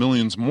hundreds of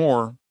millions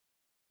more,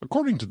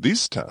 according to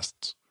these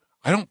tests,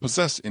 I don't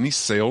possess any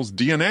sales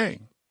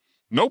DNA.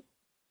 Nope,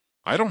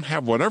 I don't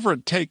have whatever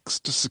it takes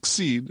to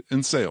succeed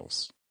in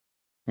sales.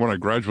 When I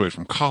graduated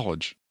from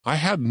college, I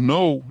had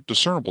no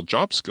discernible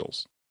job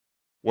skills.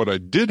 What I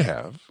did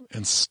have,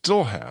 and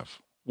still have,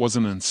 was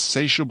an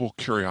insatiable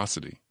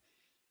curiosity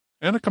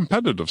and a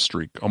competitive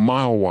streak a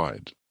mile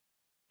wide.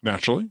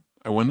 Naturally,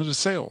 I went into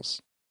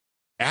sales.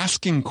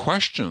 Asking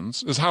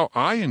questions is how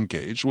I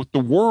engage with the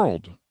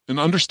world and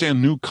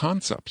understand new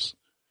concepts.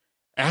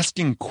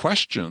 Asking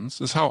questions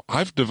is how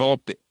I've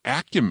developed the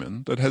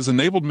acumen that has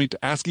enabled me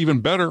to ask even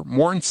better,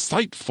 more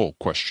insightful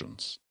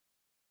questions.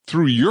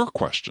 Through your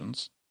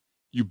questions,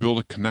 you build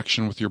a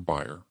connection with your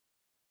buyer.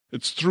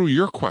 It's through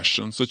your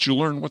questions that you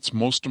learn what's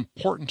most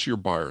important to your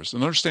buyers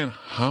and understand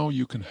how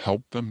you can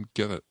help them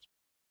get it.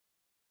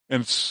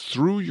 And it's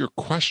through your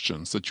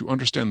questions that you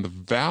understand the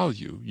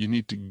value you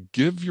need to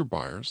give your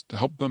buyers to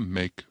help them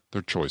make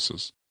their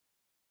choices.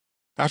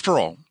 After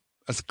all,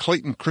 as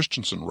Clayton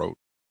Christensen wrote,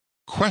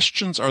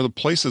 questions are the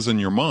places in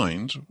your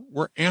mind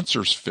where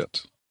answers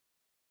fit.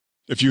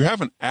 If you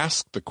haven't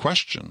asked the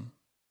question,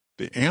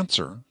 the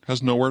answer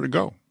has nowhere to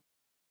go.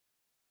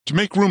 To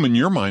make room in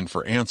your mind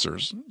for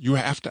answers, you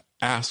have to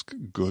ask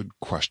good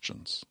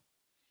questions.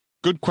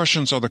 Good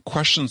questions are the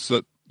questions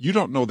that you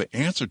don't know the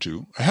answer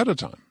to ahead of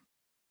time.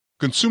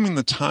 Consuming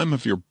the time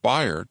of your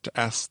buyer to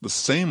ask the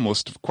same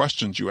list of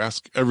questions you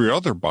ask every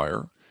other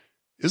buyer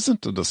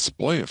isn't a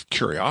display of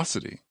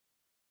curiosity.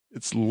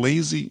 It's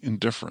lazy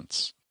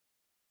indifference.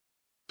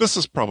 This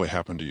has probably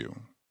happened to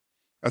you.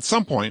 At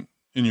some point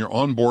in your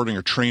onboarding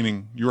or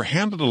training, you were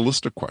handed a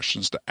list of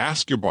questions to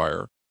ask your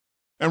buyer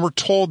and were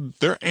told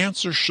their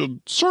answer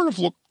should sort of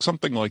look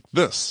something like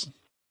this,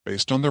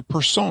 based on their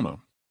persona,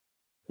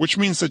 which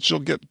means that you'll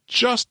get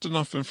just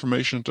enough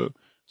information to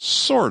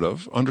sort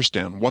of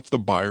understand what the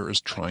buyer is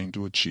trying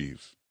to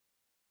achieve.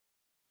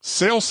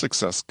 Sales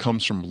success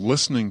comes from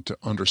listening to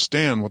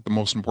understand what the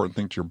most important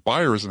thing to your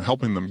buyer is and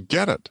helping them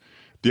get it.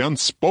 The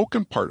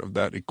unspoken part of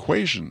that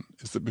equation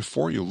is that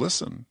before you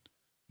listen,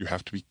 you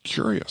have to be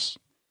curious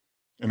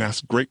and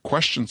ask great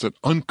questions that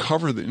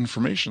uncover the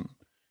information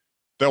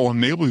that will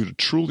enable you to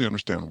truly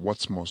understand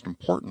what's most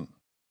important.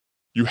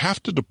 You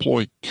have to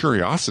deploy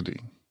curiosity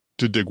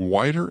to dig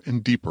wider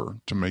and deeper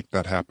to make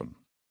that happen.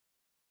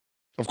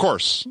 Of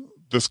course,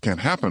 this can't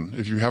happen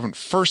if you haven't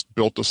first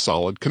built a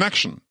solid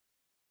connection.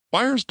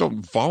 Buyers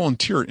don't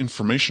volunteer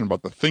information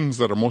about the things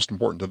that are most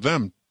important to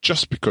them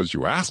just because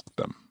you ask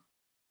them.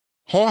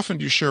 How often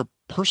do you share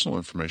personal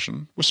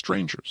information with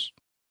strangers?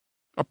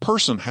 A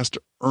person has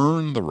to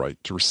earn the right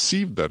to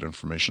receive that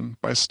information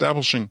by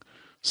establishing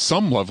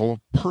some level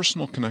of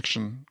personal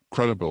connection,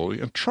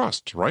 credibility, and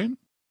trust, right?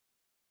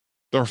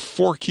 There are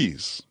 4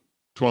 keys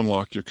to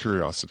unlock your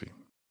curiosity.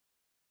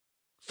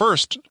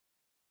 First,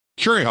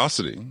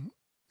 curiosity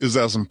is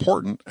as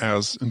important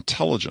as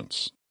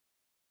intelligence.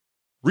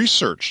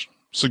 Research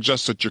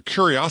suggests that your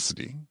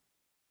curiosity,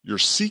 your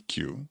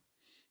CQ,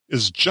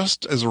 is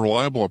just as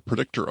reliable a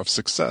predictor of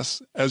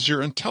success as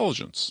your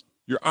intelligence,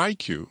 your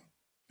IQ,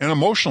 and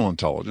emotional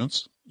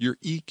intelligence, your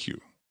EQ.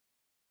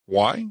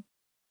 Why?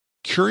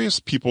 Curious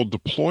people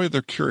deploy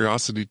their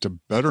curiosity to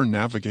better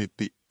navigate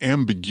the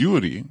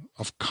ambiguity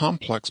of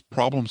complex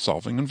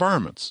problem-solving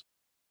environments,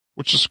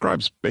 which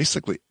describes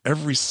basically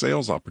every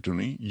sales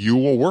opportunity you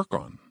will work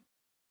on.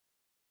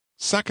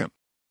 Second,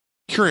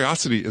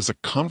 curiosity is a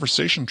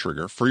conversation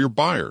trigger for your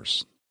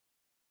buyers.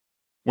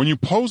 When you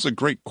pose a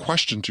great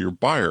question to your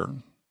buyer,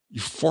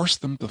 you force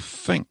them to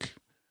think,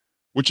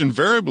 which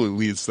invariably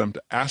leads them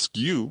to ask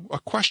you a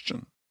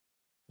question.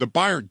 The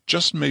buyer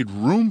just made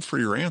room for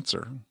your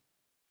answer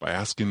by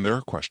asking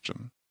their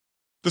question.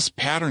 This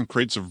pattern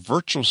creates a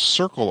virtuous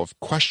circle of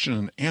question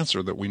and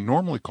answer that we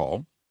normally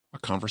call a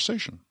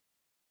conversation.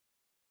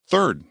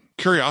 Third,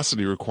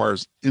 curiosity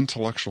requires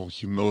intellectual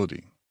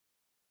humility.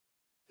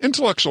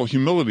 Intellectual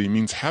humility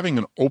means having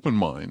an open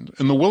mind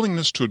and the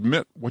willingness to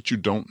admit what you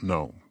don't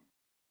know.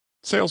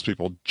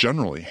 Salespeople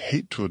generally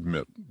hate to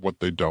admit what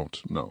they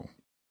don't know.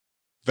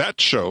 That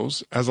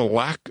shows as a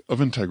lack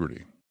of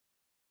integrity.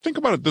 Think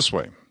about it this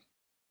way.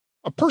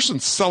 A person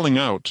selling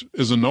out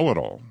is a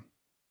know-it-all.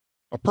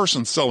 A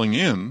person selling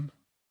in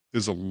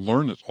is a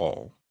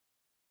learn-it-all.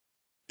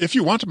 If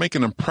you want to make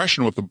an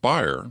impression with the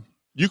buyer,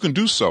 you can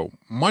do so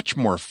much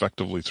more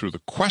effectively through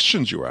the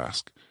questions you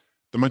ask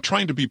than by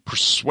trying to be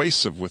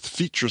persuasive with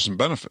features and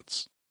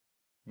benefits.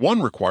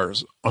 One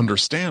requires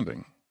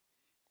understanding.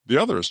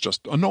 The other is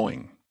just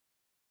annoying.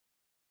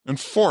 And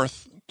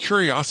fourth,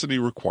 curiosity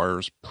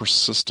requires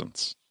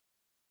persistence.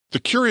 The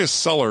curious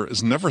seller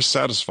is never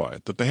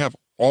satisfied that they have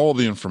all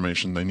the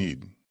information they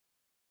need.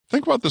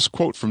 Think about this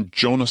quote from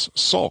Jonas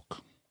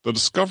Salk, the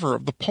discoverer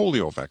of the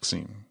polio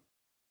vaccine.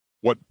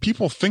 What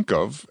people think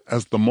of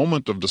as the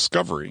moment of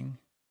discovery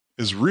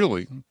is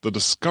really the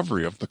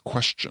discovery of the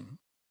question.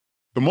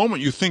 The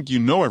moment you think you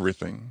know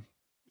everything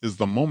is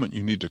the moment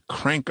you need to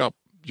crank up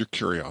your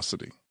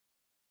curiosity.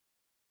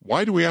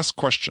 Why do we ask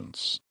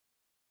questions?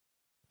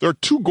 There are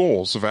 2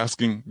 goals of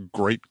asking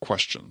great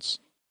questions.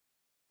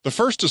 The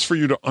first is for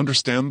you to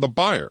understand the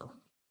buyer,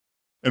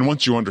 and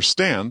once you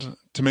understand,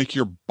 to make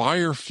your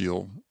buyer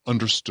feel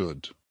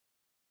understood.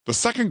 The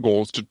second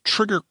goal is to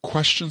trigger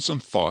questions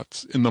and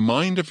thoughts in the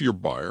mind of your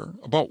buyer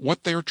about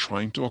what they are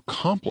trying to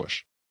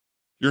accomplish.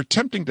 You're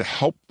attempting to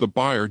help the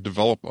buyer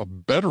develop a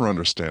better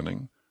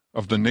understanding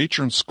of the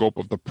nature and scope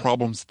of the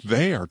problems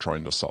they are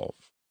trying to solve.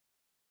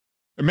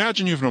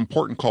 Imagine you have an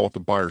important call with the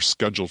buyer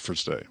scheduled for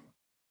today.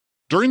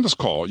 During this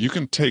call, you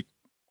can take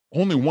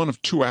only one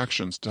of 2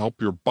 actions to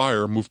help your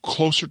buyer move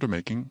closer to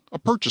making a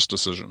purchase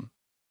decision.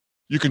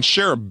 You can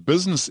share a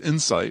business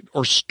insight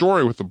or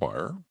story with the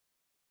buyer,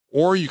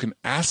 or you can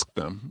ask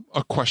them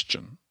a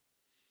question.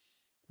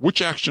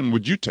 Which action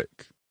would you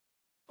take?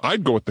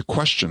 I'd go with the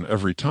question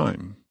every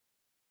time,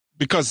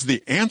 because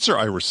the answer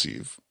I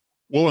receive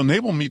will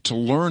enable me to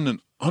learn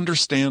and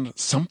understand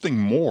something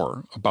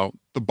more about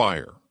the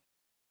buyer.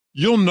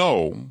 You'll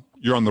know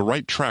you're on the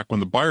right track when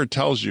the buyer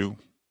tells you,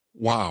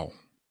 wow,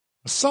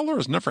 a seller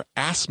has never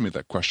asked me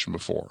that question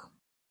before.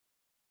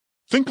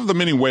 Think of the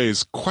many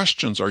ways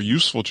questions are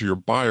useful to your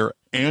buyer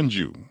and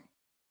you.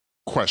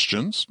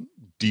 Questions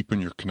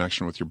deepen your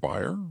connection with your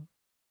buyer,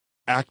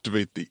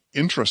 activate the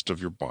interest of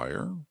your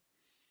buyer,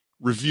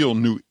 reveal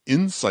new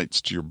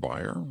insights to your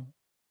buyer,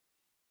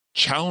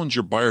 challenge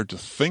your buyer to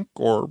think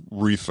or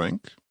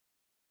rethink,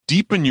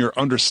 deepen your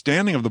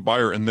understanding of the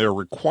buyer and their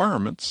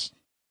requirements,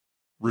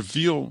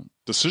 reveal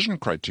decision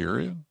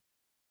criteria,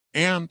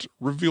 and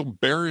reveal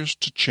barriers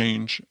to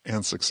change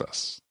and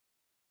success.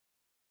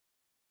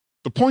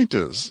 The point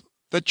is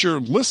that your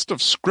list of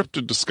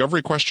scripted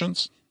discovery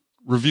questions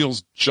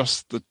reveals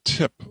just the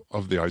tip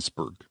of the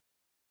iceberg.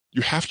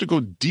 You have to go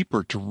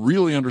deeper to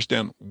really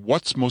understand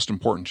what's most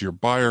important to your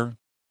buyer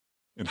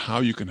and how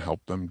you can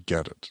help them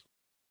get it.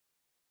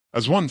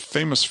 As one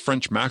famous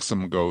French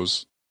maxim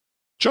goes,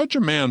 judge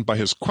a man by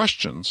his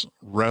questions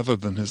rather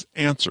than his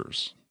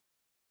answers.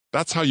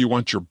 That's how you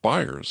want your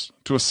buyers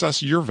to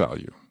assess your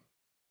value.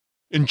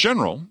 In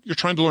general, you're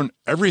trying to learn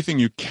everything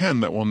you can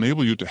that will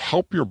enable you to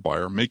help your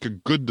buyer make a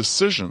good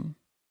decision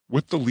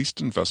with the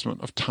least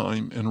investment of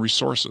time and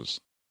resources.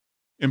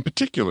 In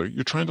particular,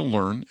 you're trying to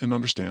learn and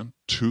understand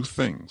two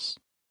things.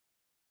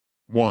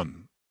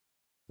 One,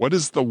 what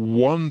is the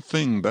one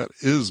thing that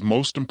is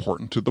most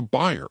important to the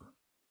buyer?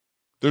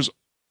 There's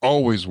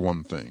always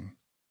one thing.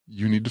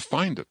 You need to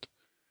find it.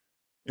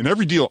 In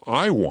every deal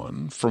I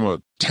won, from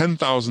a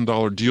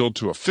 $10,000 deal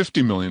to a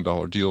 $50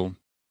 million deal,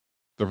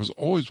 there was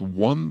always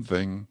one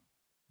thing,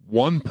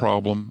 one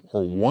problem,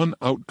 or one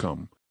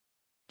outcome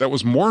that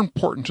was more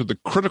important to the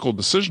critical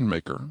decision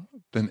maker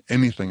than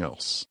anything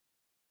else.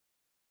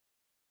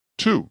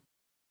 2.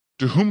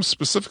 To whom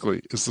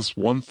specifically is this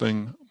one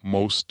thing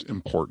most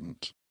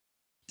important?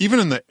 Even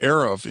in the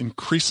era of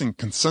increasing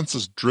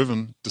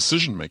consensus-driven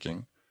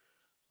decision-making,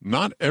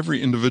 not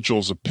every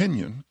individual's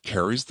opinion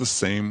carries the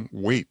same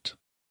weight.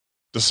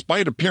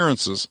 Despite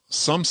appearances,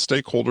 some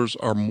stakeholders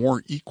are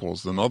more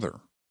equals than others.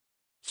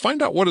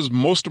 Find out what is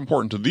most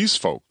important to these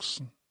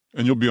folks,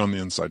 and you'll be on the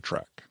inside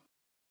track.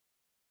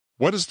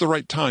 What is the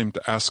right time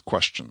to ask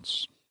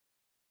questions?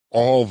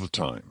 All the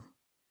time.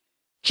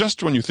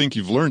 Just when you think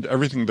you've learned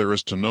everything there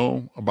is to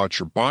know about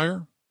your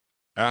buyer,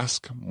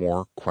 ask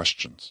more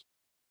questions.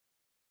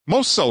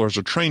 Most sellers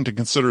are trained to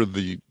consider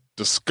the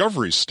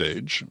discovery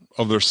stage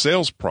of their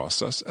sales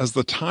process as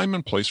the time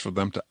and place for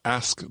them to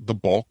ask the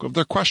bulk of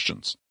their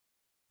questions.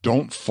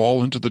 Don't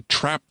fall into the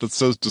trap that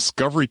says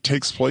discovery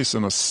takes place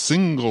in a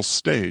single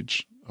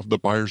stage of the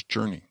buyer's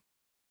journey.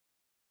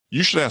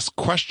 You should ask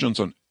questions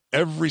on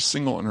every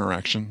single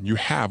interaction you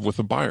have with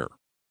a buyer.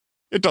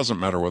 It doesn't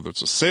matter whether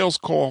it's a sales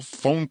call,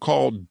 phone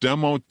call,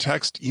 demo,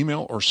 text,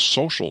 email, or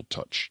social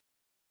touch.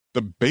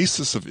 The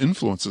basis of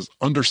influence is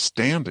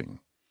understanding.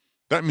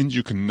 That means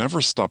you can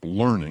never stop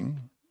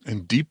learning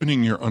and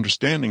deepening your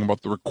understanding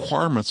about the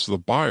requirements of the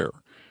buyer,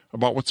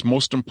 about what's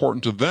most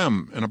important to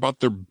them, and about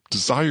their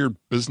desired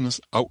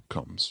business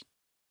outcomes.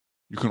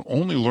 You can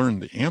only learn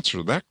the answer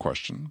to that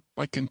question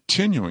by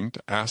continuing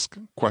to ask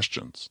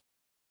questions.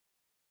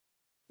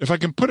 If I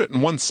can put it in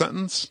one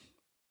sentence,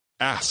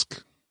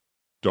 ask,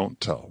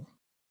 don't tell.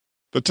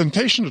 The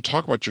temptation to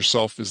talk about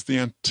yourself is the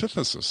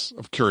antithesis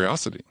of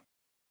curiosity.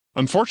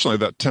 Unfortunately,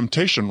 that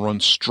temptation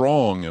runs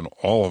strong in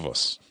all of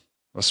us,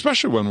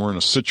 especially when we're in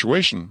a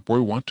situation where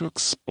we want to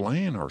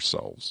explain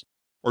ourselves,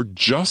 or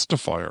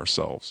justify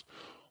ourselves,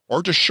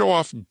 or to show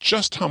off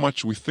just how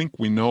much we think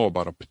we know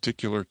about a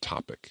particular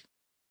topic.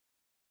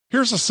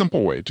 Here's a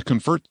simple way to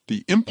convert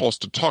the impulse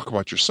to talk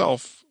about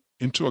yourself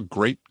into a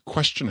great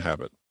question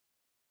habit.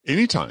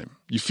 Anytime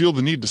you feel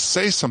the need to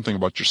say something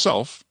about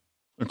yourself,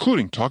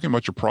 including talking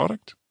about your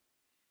product,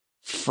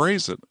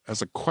 phrase it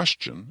as a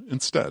question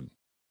instead.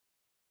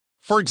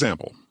 For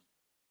example,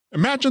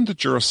 imagine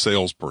that you're a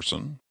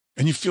salesperson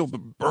and you feel the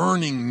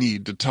burning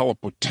need to tell a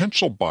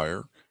potential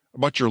buyer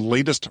about your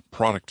latest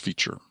product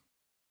feature.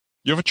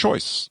 You have a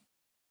choice.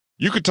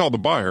 You could tell the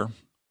buyer,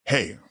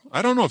 hey,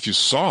 I don't know if you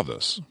saw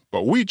this,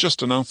 but we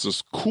just announced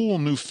this cool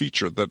new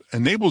feature that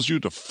enables you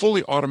to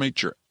fully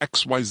automate your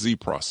XYZ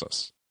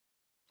process.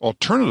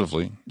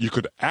 Alternatively, you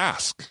could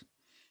ask,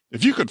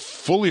 if you could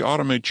fully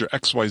automate your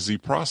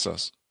XYZ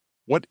process,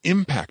 what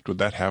impact would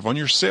that have on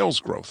your sales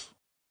growth?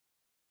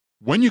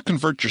 When you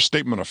convert your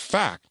statement of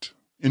fact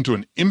into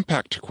an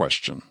impact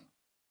question,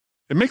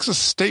 it makes a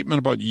statement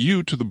about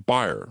you to the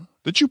buyer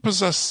that you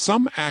possess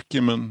some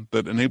acumen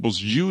that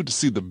enables you to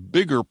see the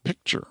bigger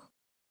picture.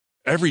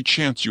 Every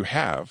chance you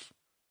have,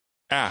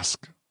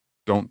 ask,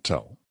 don't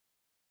tell.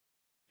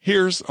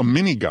 Here's a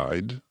mini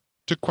guide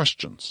to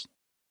questions.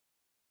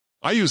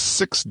 I use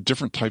 6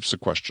 different types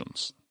of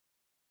questions.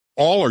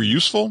 All are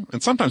useful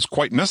and sometimes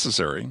quite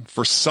necessary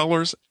for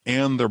sellers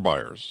and their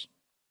buyers.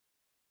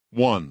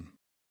 1.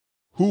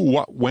 Who,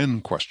 what,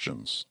 when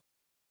questions.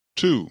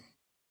 2.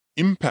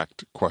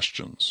 Impact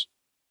questions.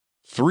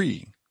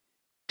 3.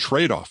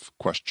 Trade-off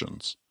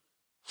questions.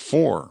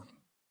 4.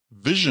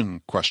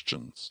 Vision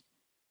questions.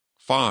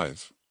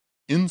 5.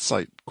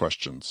 Insight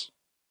questions.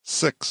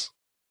 6.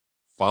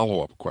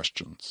 follow-up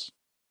questions.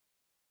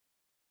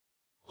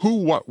 Who,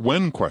 what,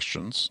 when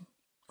questions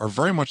are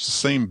very much the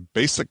same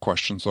basic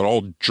questions that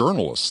all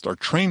journalists are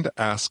trained to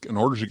ask in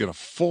order to get a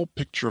full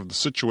picture of the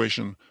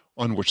situation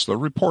on which they're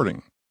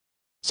reporting,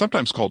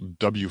 sometimes called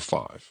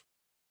W5.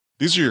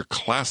 These are your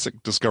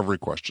classic discovery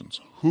questions.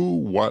 Who,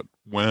 what,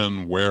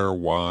 when, where,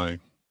 why,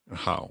 and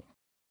how.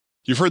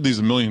 You've heard these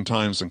a million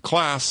times in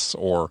class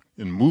or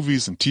in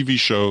movies and TV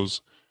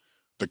shows.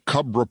 The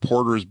cub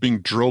reporter is being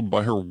drilled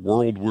by her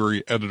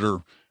world-weary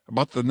editor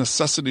about the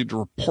necessity to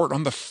report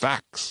on the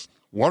facts.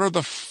 What are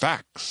the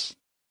facts?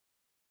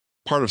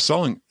 Part of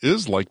selling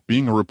is like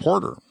being a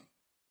reporter.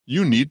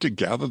 You need to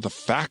gather the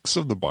facts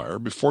of the buyer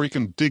before you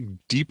can dig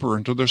deeper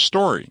into their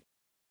story.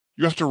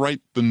 You have to write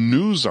the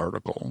news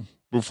article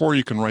before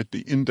you can write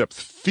the in-depth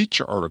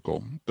feature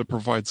article that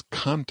provides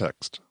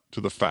context to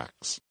the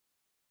facts.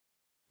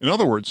 In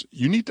other words,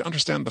 you need to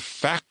understand the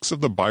facts of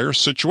the buyer's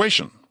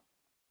situation,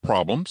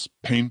 problems,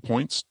 pain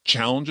points,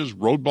 challenges,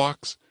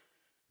 roadblocks,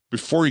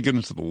 before you get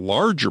into the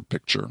larger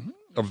picture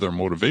of their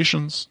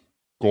motivations,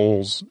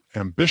 goals,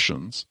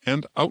 ambitions,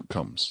 and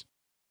outcomes.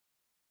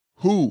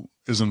 Who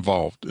is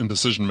involved in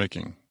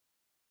decision-making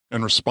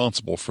and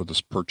responsible for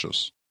this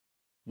purchase?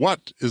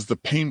 What is the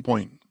pain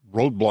point,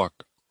 roadblock,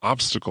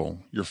 obstacle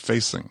you're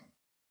facing?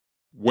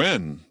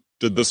 When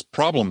did this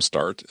problem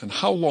start, and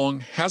how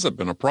long has it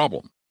been a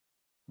problem?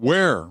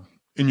 Where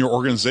in your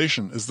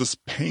organization is this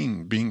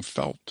pain being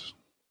felt?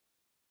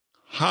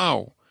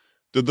 How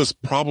did this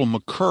problem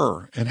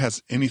occur, and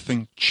has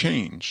anything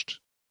changed?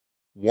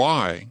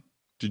 Why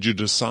did you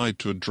decide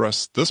to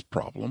address this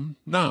problem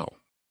now?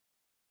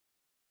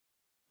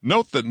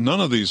 Note that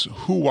none of these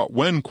who, what,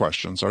 when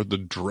questions are the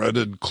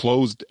dreaded,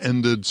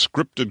 closed-ended,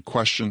 scripted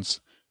questions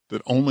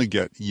that only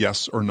get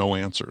yes or no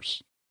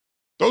answers.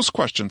 Those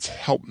questions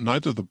help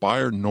neither the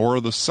buyer nor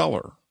the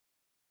seller.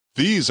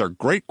 These are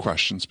great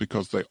questions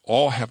because they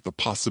all have the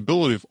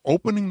possibility of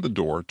opening the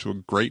door to a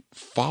great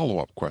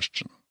follow-up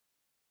question.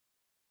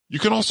 You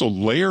can also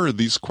layer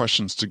these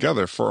questions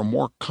together for a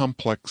more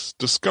complex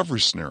discovery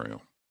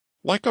scenario,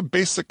 like a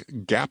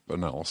basic gap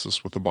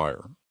analysis with a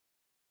buyer.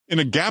 In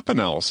a gap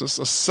analysis,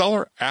 a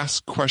seller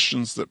asks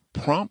questions that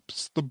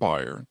prompts the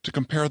buyer to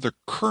compare their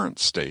current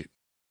state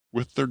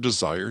with their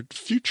desired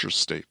future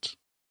state.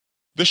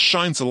 This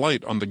shines a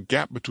light on the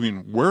gap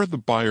between where the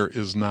buyer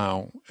is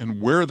now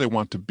and where they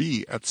want to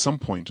be at some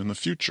point in the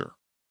future.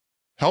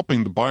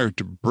 Helping the buyer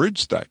to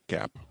bridge that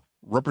gap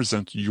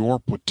represents your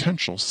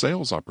potential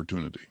sales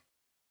opportunity.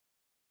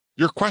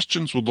 Your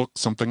questions would look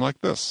something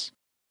like this.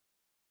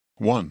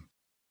 1.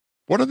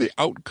 What are the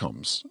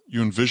outcomes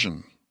you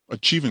envision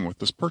achieving with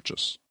this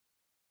purchase?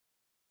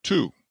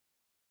 2.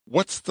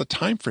 What's the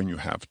time frame you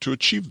have to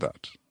achieve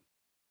that?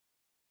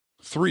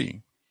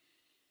 3.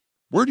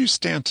 Where do you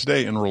stand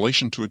today in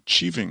relation to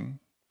achieving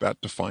that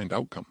defined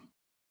outcome?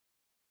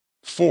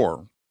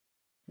 4.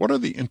 What are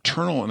the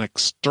internal and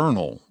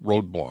external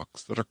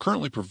roadblocks that are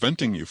currently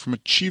preventing you from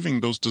achieving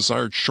those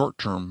desired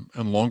short-term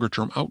and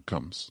longer-term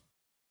outcomes?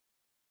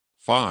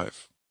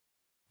 5.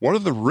 What are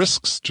the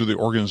risks to the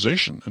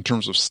organization in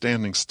terms of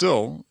standing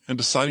still and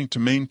deciding to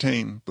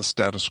maintain the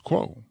status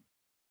quo?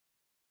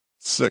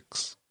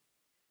 6.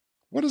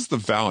 What is the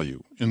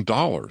value in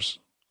dollars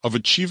of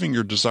achieving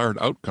your desired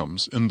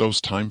outcomes in those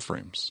time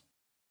frames?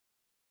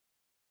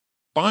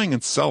 Buying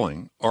and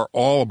selling are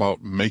all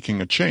about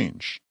making a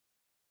change.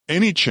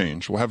 Any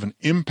change will have an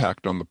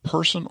impact on the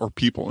person or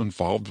people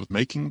involved with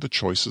making the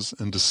choices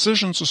and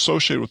decisions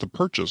associated with the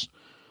purchase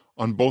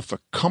on both a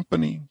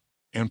company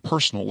and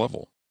personal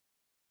level.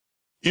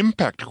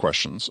 Impact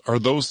questions are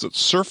those that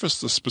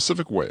surface the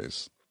specific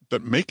ways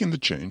that making the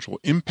change will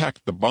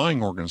impact the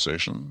buying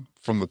organization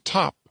from the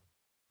top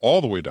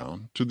all the way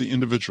down to the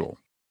individual.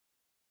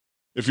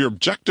 If your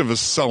objective is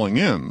selling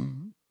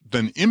in,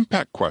 then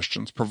impact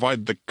questions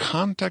provide the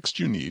context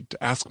you need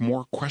to ask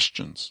more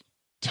questions,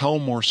 tell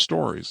more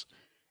stories,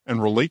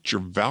 and relate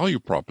your value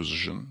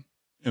proposition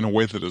in a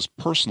way that is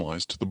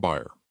personalized to the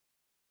buyer.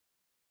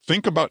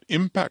 Think about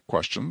impact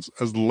questions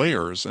as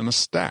layers in a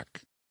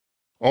stack.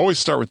 Always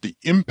start with the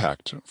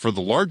impact for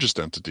the largest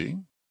entity,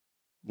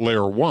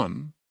 layer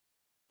 1,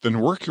 then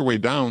work your way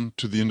down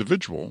to the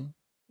individual,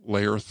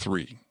 layer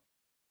 3.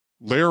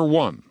 Layer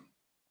 1,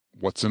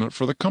 what's in it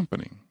for the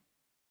company?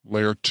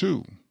 Layer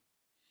 2,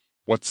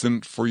 what's in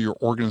it for your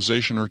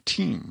organization or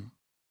team?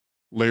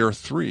 Layer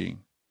 3,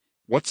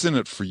 what's in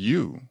it for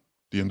you,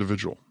 the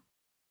individual?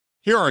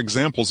 Here are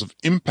examples of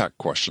impact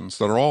questions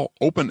that are all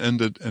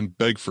open-ended and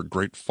beg for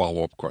great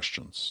follow-up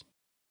questions.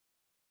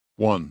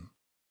 1.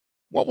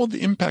 What will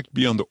the impact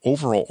be on the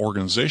overall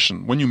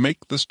organization when you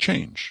make this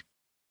change?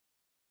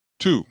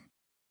 2.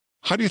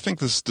 How do you think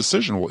this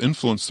decision will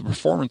influence the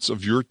performance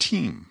of your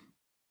team?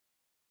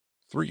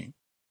 3.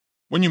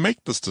 When you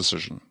make this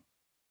decision,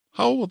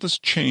 how will this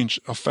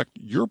change affect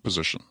your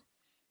position?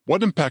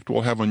 What impact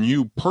will it have on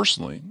you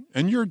personally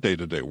and your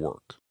day-to-day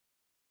work?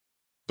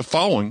 The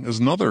following is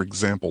another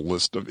example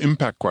list of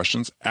impact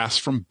questions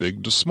asked from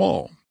big to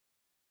small.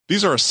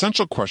 These are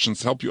essential questions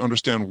to help you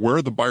understand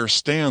where the buyer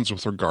stands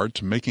with regard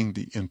to making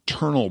the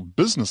internal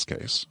business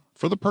case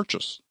for the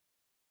purchase.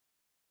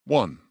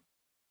 1.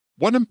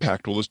 What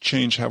impact will this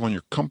change have on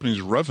your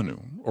company's revenue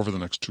over the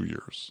next 2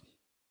 years?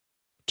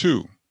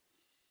 2.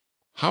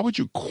 How would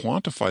you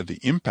quantify the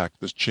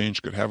impact this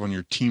change could have on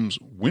your team's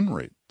win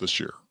rate this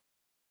year?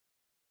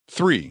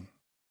 3.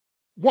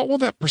 What will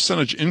that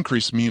percentage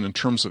increase mean in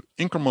terms of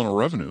incremental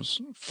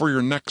revenues for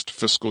your next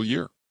fiscal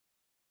year?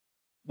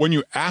 When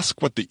you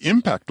ask what the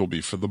impact will be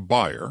for the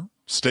buyer,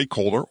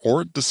 stakeholder,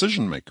 or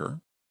decision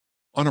maker,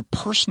 on a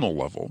personal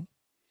level,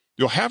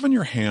 you'll have in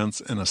your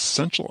hands an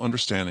essential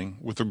understanding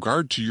with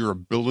regard to your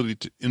ability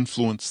to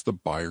influence the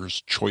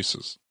buyer's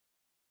choices.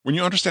 When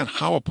you understand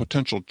how a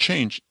potential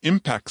change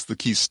impacts the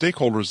key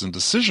stakeholders and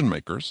decision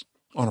makers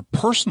on a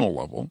personal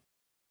level,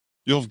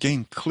 you'll have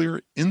gained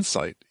clear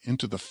insight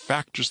into the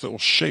factors that will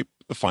shape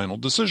the final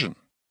decision.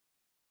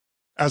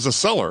 As a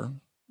seller,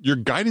 you're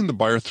guiding the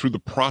buyer through the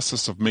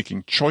process of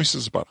making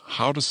choices about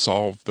how to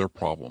solve their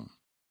problem.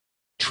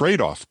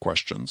 Trade-off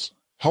questions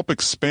help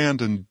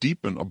expand and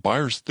deepen a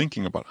buyer's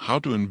thinking about how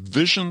to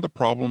envision the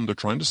problem they're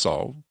trying to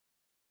solve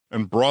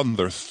and broaden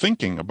their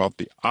thinking about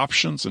the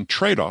options and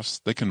trade-offs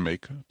they can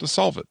make to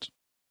solve it.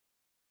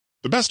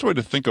 The best way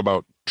to think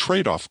about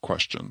trade-off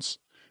questions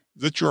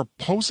is that you're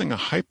posing a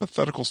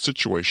hypothetical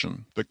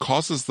situation that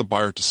causes the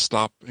buyer to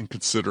stop and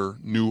consider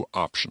new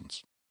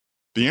options.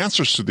 The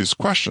answers to these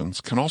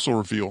questions can also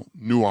reveal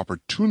new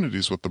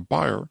opportunities with the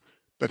buyer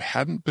that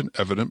hadn't been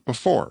evident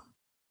before.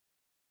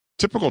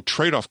 Typical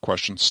trade-off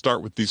questions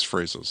start with these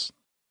phrases.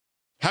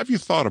 Have you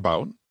thought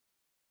about,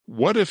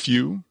 what if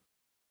you,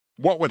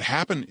 what would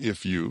happen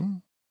if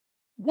you,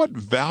 what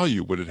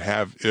value would it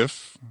have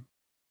if,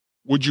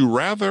 would you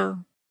rather?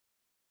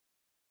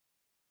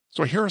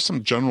 So here are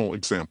some general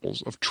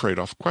examples of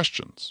trade-off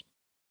questions.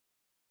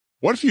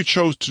 What if you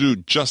chose to do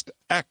just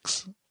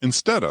X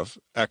instead of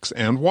X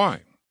and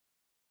Y?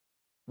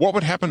 What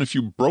would happen if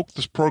you broke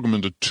this program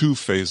into 2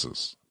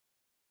 phases?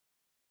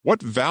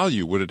 What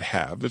value would it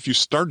have if you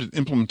started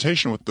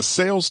implementation with the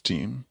sales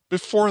team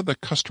before the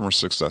customer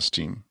success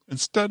team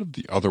instead of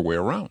the other way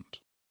around?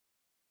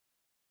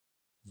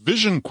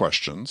 Vision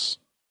questions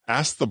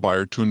ask the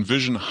buyer to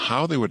envision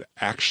how they would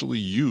actually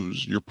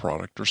use your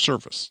product or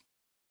service.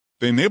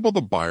 They enable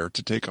the buyer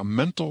to take a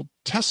mental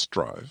test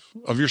drive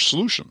of your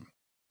solution,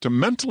 to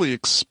mentally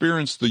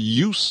experience the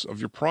use of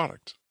your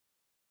product.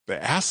 They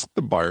ask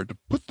the buyer to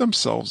put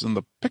themselves in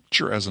the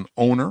picture as an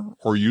owner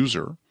or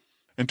user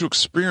and to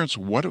experience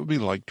what it would be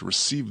like to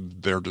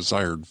receive their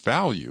desired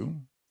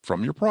value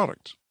from your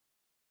product.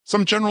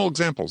 Some general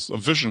examples of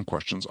vision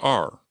questions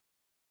are,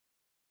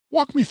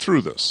 walk me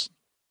through this.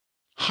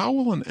 How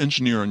will an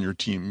engineer on your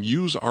team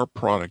use our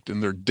product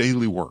in their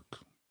daily work?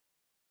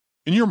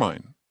 In your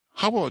mind,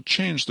 how will it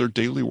change their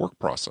daily work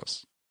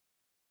process?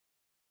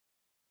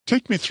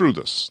 Take me through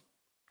this.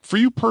 For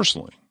you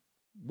personally,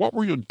 what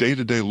will your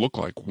day-to-day look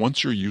like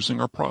once you're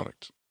using our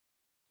product?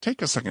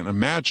 Take a second,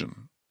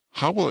 imagine,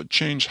 how will it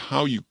change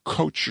how you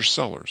coach your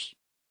sellers?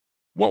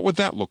 What would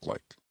that look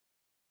like?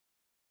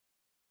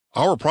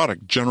 Our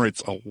product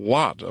generates a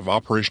lot of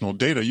operational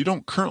data you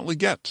don't currently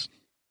get.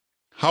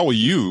 How will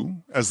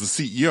you, as the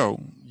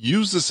CEO,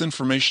 use this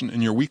information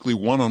in your weekly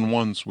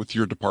one-on-ones with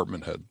your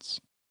department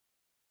heads?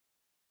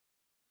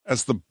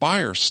 As the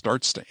buyer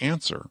starts to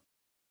answer,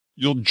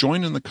 you'll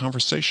join in the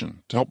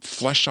conversation to help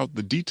flesh out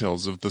the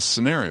details of the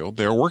scenario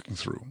they are working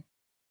through.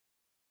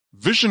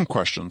 Vision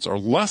questions are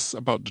less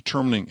about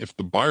determining if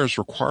the buyer's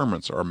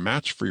requirements are a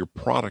match for your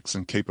products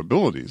and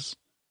capabilities,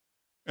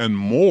 and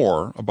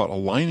more about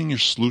aligning your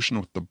solution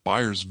with the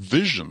buyer's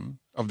vision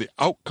of the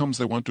outcomes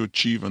they want to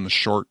achieve in the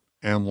short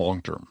and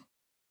long term.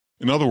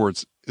 In other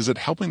words, is it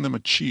helping them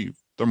achieve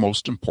their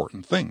most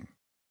important thing?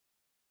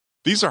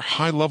 These are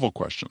high-level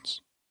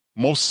questions.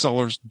 Most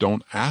sellers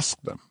don't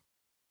ask them.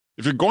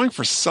 If you're going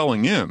for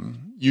selling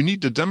in, you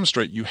need to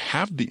demonstrate you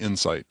have the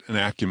insight and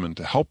acumen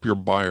to help your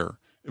buyer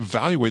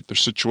evaluate their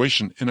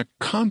situation in a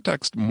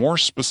context more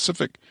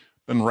specific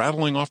than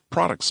rattling off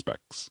product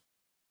specs.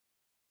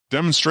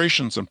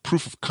 Demonstrations and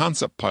proof of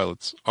concept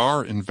pilots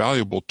are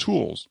invaluable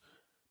tools,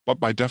 but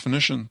by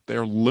definition, they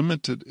are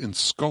limited in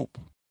scope.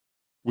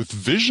 With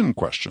vision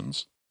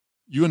questions,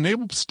 you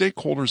enable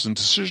stakeholders and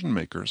decision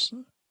makers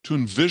to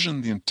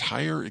envision the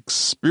entire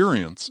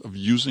experience of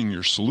using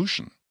your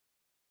solution.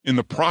 In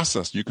the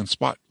process, you can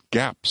spot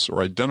gaps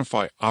or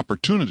identify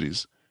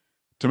opportunities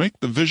to make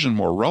the vision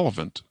more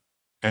relevant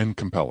and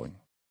compelling.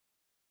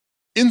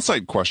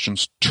 Insight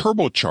questions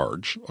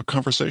turbocharge a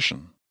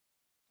conversation,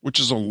 which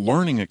is a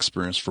learning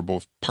experience for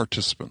both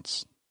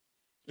participants.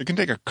 It can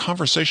take a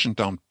conversation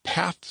down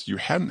paths you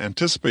hadn't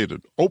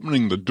anticipated,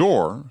 opening the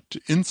door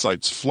to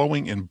insights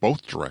flowing in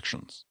both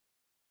directions.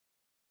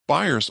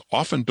 Buyers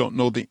often don't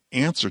know the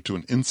answer to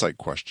an insight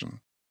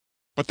question,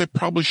 but they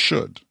probably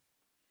should.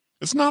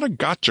 It's not a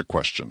gotcha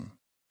question.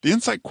 The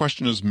insight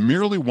question is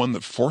merely one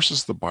that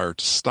forces the buyer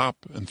to stop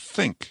and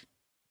think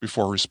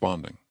before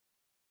responding.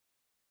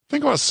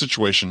 Think about a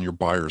situation your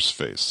buyers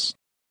face.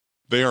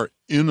 They are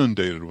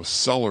inundated with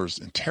sellers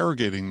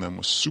interrogating them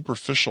with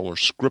superficial or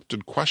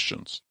scripted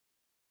questions.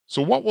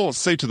 So what will it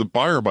say to the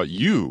buyer about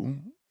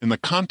you in the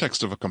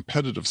context of a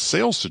competitive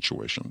sales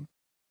situation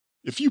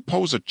if you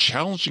pose a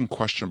challenging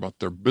question about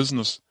their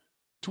business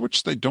to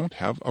which they don't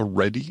have a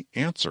ready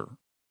answer?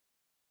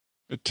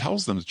 It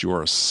tells them that you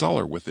are a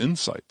seller with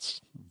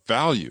insights,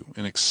 value,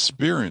 and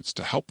experience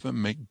to help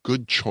them make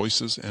good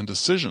choices and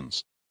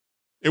decisions.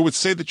 It would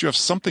say that you have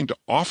something to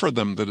offer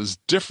them that is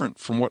different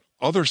from what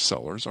other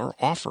sellers are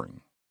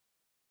offering.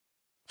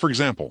 For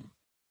example,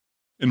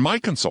 in my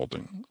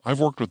consulting, I've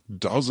worked with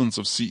dozens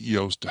of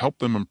CEOs to help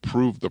them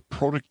improve the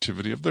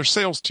productivity of their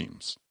sales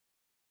teams.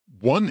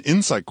 One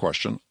insight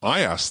question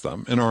I ask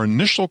them in our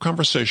initial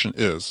conversation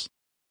is,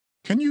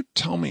 can you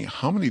tell me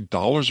how many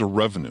dollars of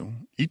revenue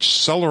each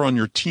seller on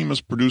your team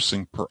is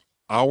producing per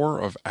hour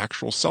of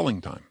actual selling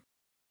time?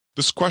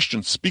 This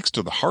question speaks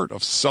to the heart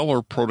of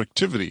seller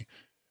productivity.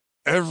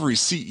 Every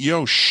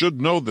CEO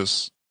should know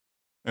this.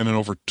 And in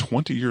over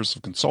 20 years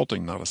of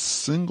consulting, not a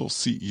single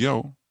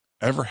CEO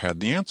ever had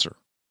the answer.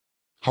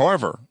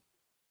 However,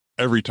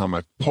 every time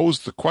I've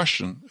posed the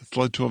question, it's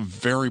led to a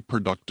very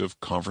productive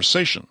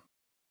conversation.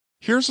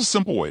 Here's a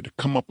simple way to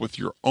come up with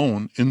your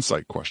own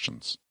insight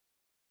questions.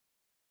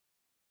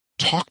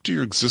 Talk to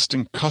your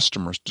existing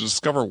customers to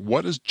discover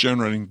what is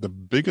generating the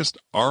biggest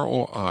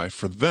ROI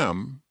for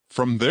them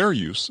from their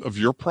use of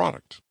your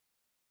product.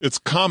 It's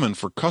common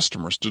for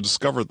customers to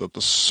discover that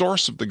the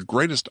source of the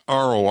greatest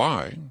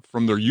ROI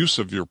from their use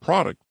of your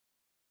product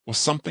was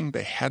something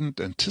they hadn't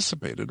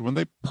anticipated when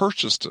they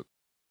purchased it.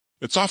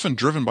 It's often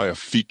driven by a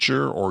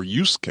feature or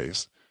use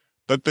case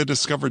that they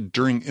discovered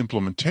during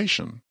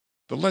implementation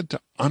that led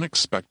to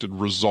unexpected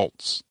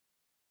results.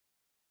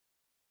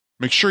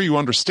 Make sure you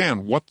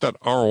understand what that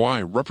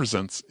ROI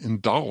represents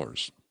in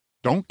dollars.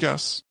 Don't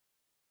guess.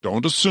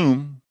 Don't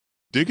assume.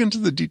 Dig into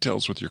the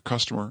details with your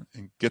customer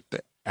and get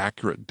the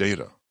accurate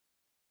data.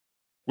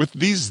 With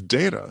these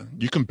data,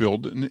 you can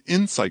build an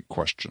insight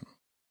question.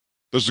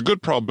 There's a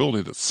good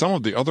probability that some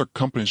of the other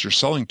companies you're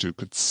selling to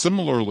could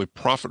similarly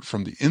profit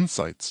from the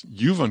insights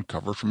you've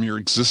uncovered from your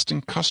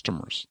existing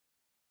customers.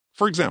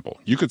 For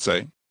example, you could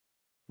say,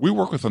 we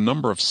work with a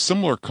number of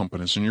similar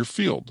companies in your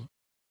field.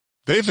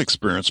 They've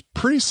experienced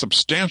pretty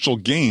substantial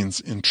gains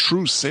in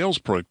true sales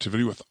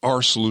productivity with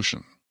our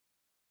solution.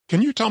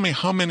 Can you tell me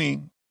how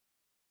many?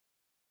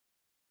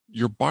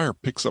 Your buyer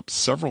picks up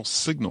several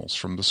signals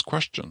from this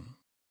question.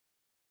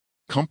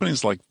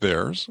 Companies like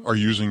theirs are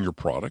using your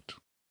product.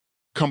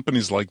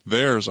 Companies like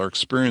theirs are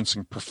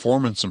experiencing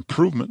performance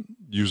improvement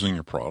using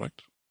your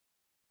product.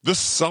 This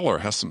seller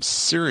has some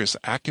serious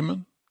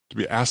acumen to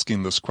be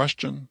asking this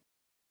question.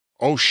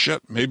 Oh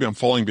shit, maybe I'm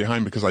falling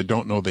behind because I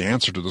don't know the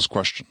answer to this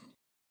question.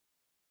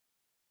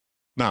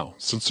 Now,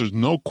 since there's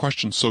no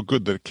question so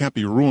good that it can't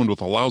be ruined with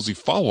a lousy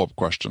follow-up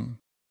question,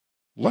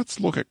 let's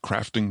look at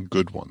crafting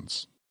good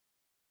ones.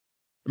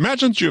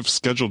 Imagine you have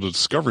scheduled a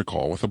discovery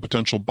call with a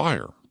potential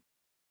buyer.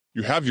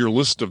 You have your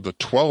list of the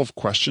 12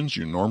 questions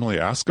you normally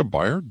ask a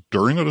buyer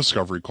during a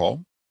discovery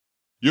call.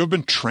 You have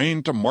been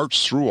trained to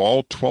march through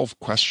all 12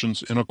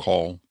 questions in a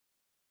call.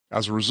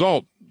 As a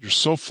result, you're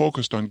so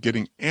focused on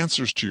getting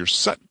answers to your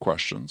set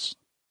questions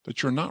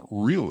that you're not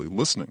really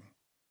listening.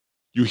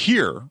 You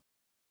hear,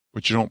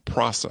 but you don't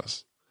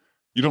process.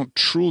 You don't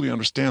truly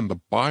understand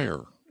the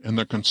buyer and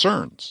their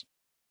concerns.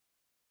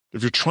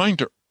 If you're trying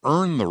to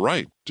earn the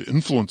right to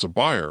influence a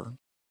buyer,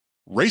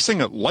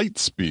 racing at light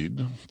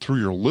speed through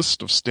your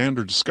list of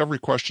standard discovery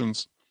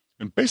questions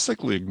and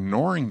basically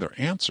ignoring their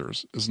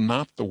answers is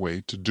not the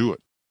way to do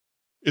it.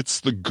 It's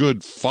the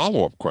good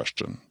follow-up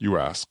question you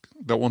ask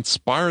that will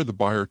inspire the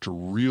buyer to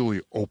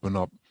really open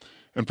up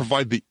and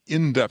provide the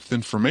in-depth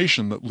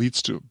information that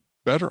leads to a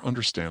better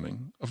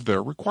understanding of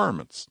their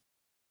requirements.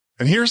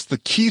 And here's the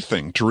key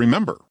thing to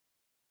remember.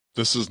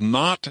 This is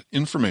not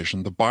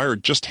information the buyer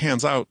just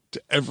hands out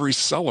to every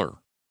seller.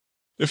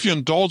 If you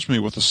indulge me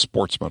with a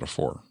sports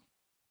metaphor,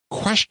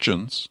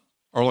 questions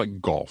are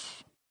like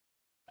golf.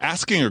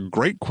 Asking a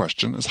great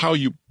question is how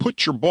you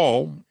put your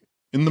ball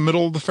in the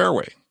middle of the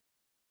fairway.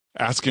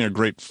 Asking a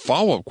great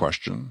follow-up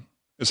question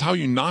is how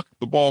you knock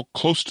the ball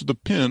close to the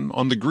pin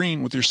on the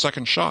green with your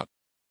second shot.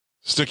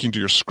 Sticking to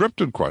your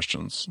scripted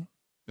questions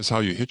is how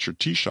you hit your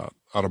tee shot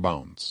out of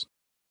bounds.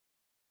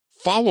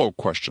 Follow-up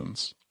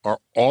questions are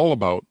all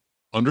about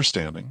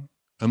understanding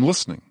and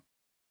listening.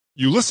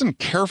 You listen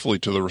carefully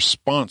to the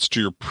response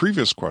to your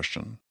previous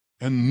question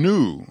and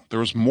knew there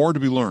was more to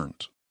be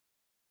learned.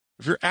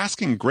 If you're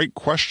asking great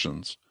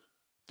questions,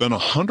 then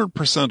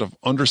 100% of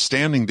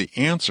understanding the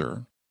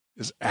answer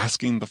is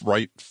asking the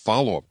right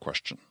follow-up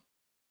question.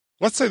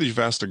 Let's say that you've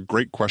asked a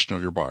great question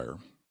of your buyer.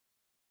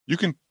 You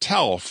can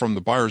tell from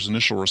the buyer's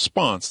initial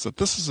response that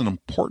this is an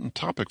important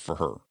topic for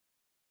her.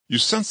 You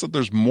sense that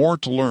there's more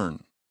to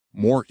learn,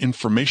 more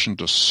information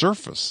to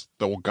surface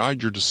that will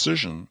guide your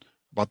decision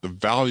about the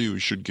value you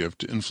should give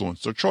to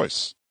influence their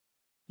choice.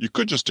 You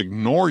could just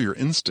ignore your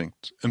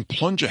instinct and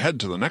plunge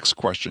ahead to the next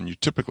question you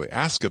typically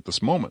ask at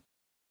this moment.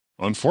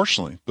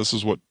 Unfortunately, this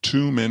is what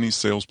too many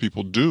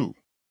salespeople do.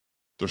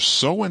 They're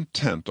so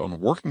intent on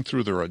working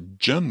through their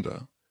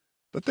agenda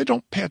that they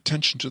don't pay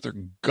attention to their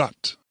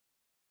gut.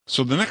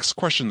 So the next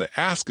question they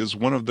ask is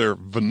one of their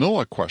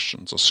vanilla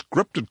questions, a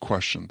scripted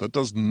question that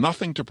does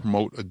nothing to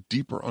promote a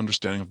deeper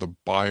understanding of the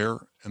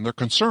buyer and their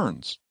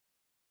concerns.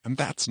 And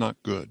that's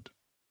not good.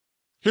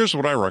 Here's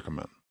what I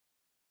recommend.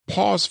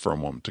 Pause for a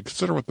moment to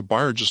consider what the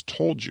buyer just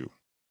told you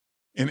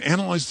and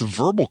analyze the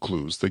verbal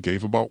clues they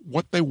gave about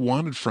what they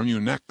wanted from you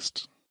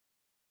next.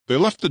 They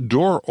left the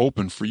door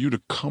open for you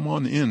to come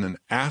on in and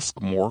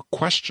ask more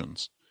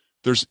questions.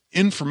 There's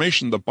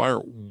information the buyer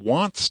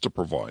wants to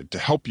provide to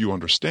help you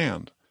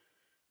understand,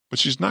 but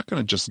she's not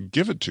going to just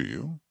give it to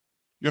you.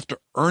 You have to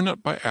earn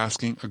it by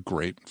asking a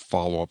great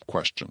follow-up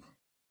question.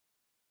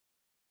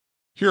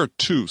 Here are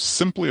 2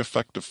 simply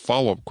effective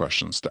follow-up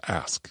questions to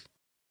ask.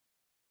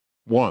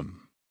 1.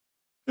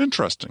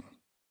 Interesting.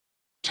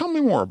 Tell me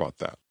more about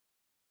that.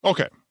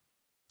 Okay,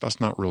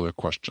 that's not really a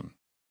question.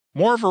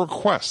 More of a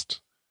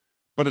request,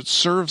 but it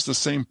serves the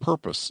same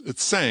purpose.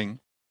 It's saying,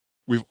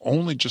 we've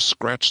only just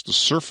scratched the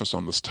surface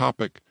on this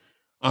topic.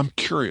 I'm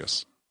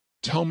curious.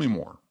 Tell me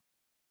more.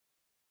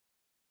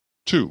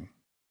 2.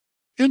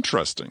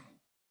 Interesting.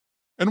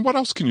 And what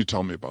else can you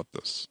tell me about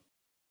this?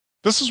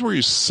 This is where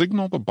you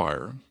signal the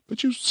buyer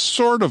that you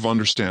sort of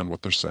understand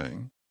what they're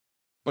saying,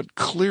 but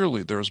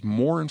clearly there's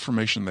more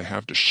information they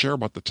have to share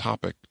about the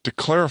topic to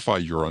clarify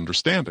your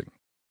understanding.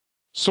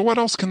 So what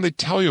else can they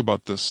tell you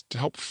about this to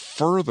help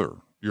further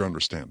your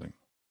understanding?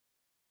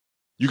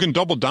 You can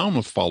double down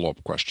with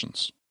follow-up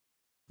questions.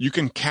 You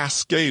can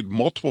cascade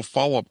multiple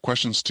follow-up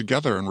questions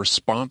together in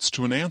response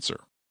to an answer.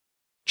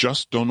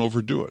 Just don't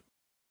overdo it.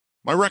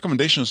 My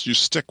recommendation is you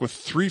stick with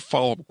 3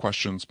 follow-up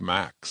questions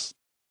max.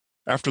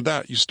 After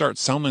that, you start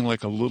sounding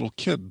like a little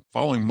kid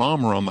following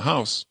mom around the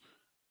house,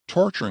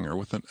 torturing her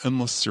with an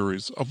endless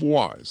series of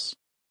whys.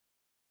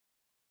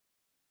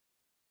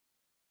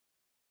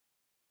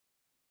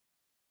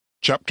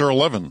 Chapter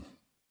 11.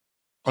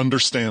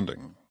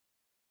 Understanding.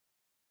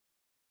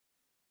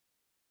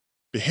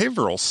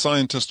 Behavioral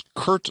scientist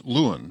Kurt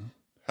Lewin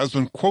has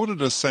been quoted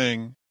as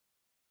saying,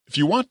 "If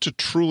you want to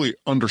truly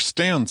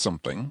understand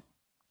something,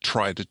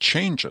 try to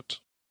change it."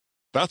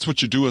 That's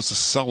what you do as a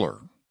seller.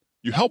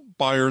 You help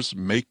buyers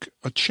make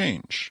a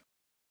change.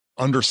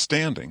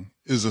 Understanding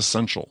is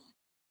essential.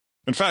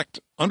 In fact,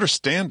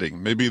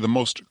 understanding may be the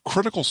most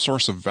critical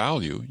source of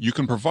value you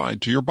can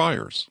provide to your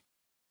buyers.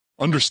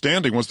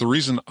 Understanding was the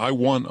reason I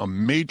won a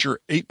major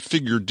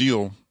 8-figure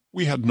deal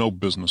we had no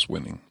business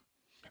winning,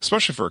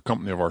 especially for a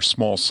company of our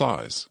small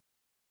size.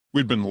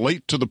 We'd been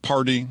late to the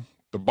party,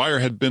 the buyer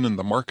had been in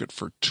the market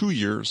for 2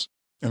 years,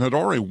 and had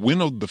already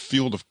winnowed the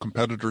field of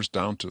competitors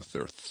down to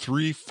their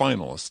 3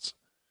 finalists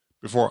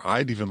before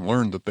I'd even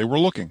learned that they were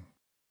looking.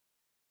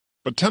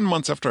 But 10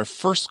 months after I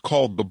first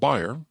called the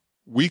buyer,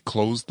 we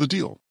closed the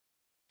deal.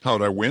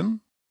 How'd I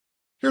win?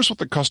 Here's what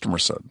the customer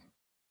said.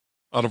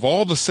 Out of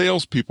all the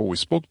salespeople we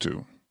spoke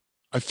to,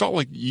 I felt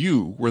like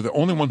you were the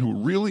only one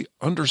who really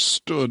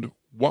understood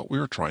what we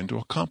were trying to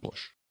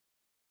accomplish.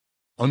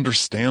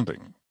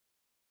 Understanding.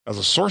 As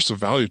a source of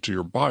value to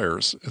your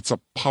buyers, it's a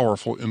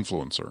powerful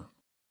influencer.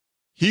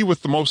 He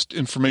with the most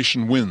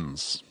information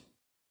wins.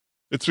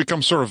 It's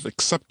become sort of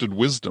accepted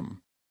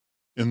wisdom.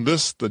 In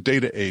this, the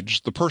data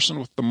age, the person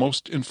with the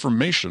most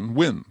information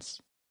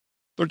wins.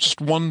 There's just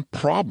one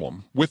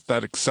problem with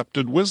that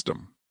accepted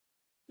wisdom.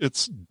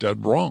 It's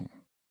dead wrong.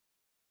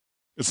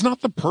 It's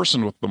not the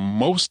person with the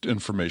most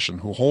information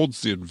who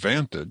holds the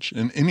advantage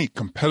in any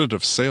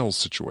competitive sales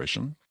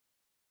situation.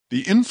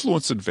 The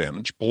influence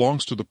advantage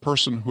belongs to the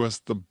person who has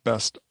the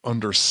best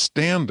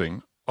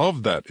understanding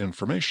of that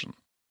information,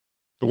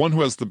 the one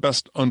who has the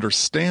best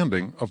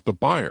understanding of the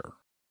buyer.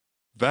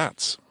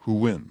 That's who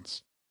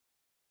wins.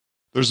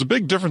 There's a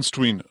big difference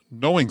between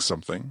knowing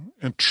something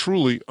and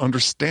truly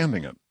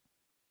understanding it.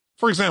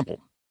 For example,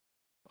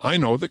 I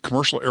know that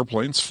commercial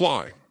airplanes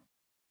fly.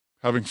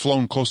 Having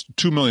flown close to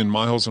 2 million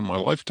miles in my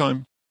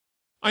lifetime,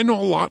 I know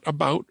a lot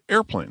about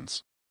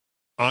airplanes.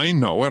 I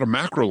know at a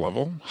macro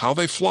level how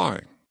they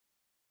fly.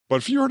 But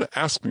if you were to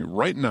ask me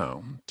right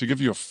now to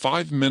give you a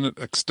 5-minute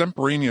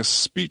extemporaneous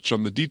speech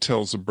on the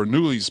details of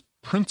Bernoulli's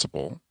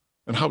principle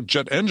and how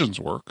jet engines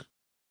work,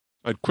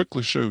 I'd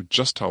quickly show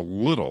just how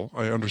little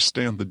I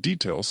understand the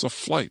details of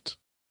flight.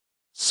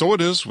 So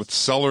it is with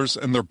sellers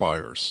and their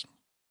buyers.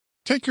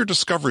 Take your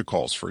discovery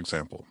calls, for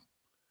example.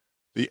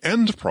 The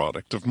end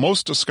product of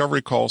most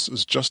discovery calls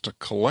is just a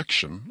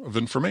collection of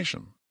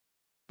information.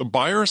 The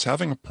buyer is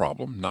having a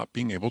problem not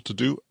being able to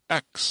do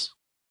X.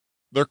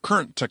 Their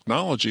current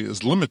technology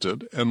is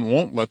limited and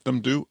won't let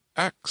them do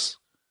X.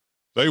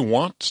 They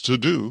want to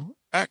do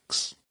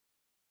X.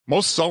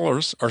 Most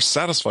sellers are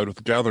satisfied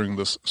with gathering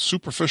this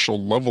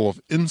superficial level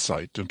of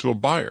insight into a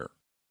buyer.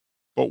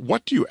 But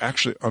what do you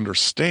actually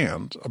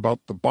understand about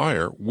the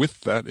buyer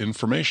with that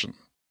information?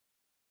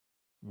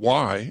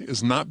 Why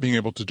is not being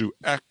able to do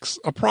X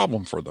a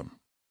problem for them?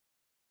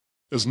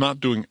 Is not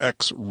doing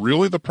X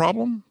really the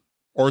problem?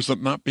 Or is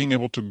it not being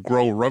able to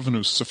grow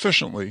revenue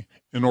sufficiently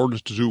in order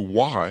to do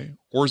Y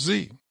or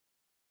Z?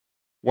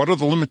 What are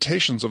the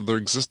limitations of their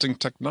existing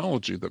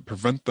technology that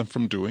prevent them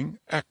from doing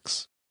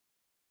X?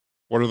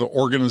 What are the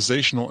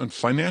organizational and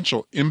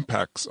financial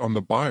impacts on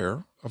the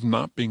buyer of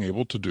not being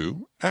able to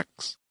do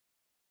X?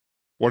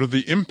 What are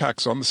the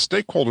impacts on the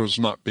stakeholders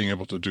not being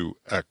able to do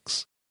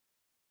X?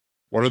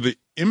 What are the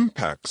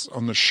impacts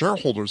on the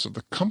shareholders of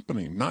the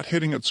company not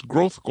hitting its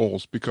growth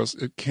goals because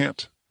it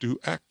can't do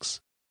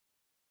X?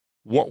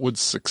 What would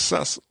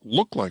success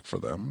look like for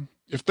them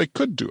if they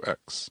could do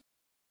X?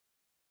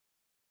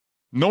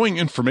 Knowing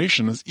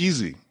information is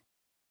easy.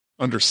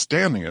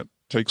 Understanding it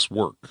takes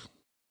work.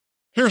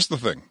 Here's the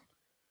thing.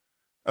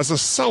 As a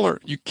seller,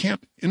 you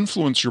can't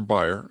influence your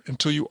buyer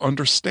until you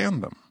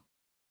understand them.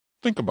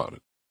 Think about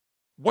it.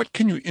 What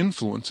can you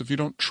influence if you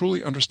don't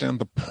truly understand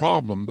the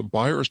problem the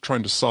buyer is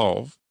trying to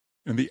solve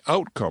and the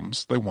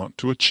outcomes they want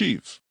to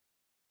achieve?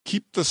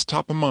 Keep this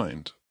top of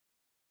mind.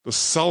 The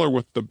seller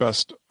with the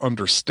best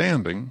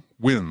understanding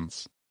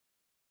wins.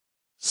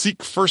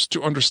 Seek first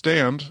to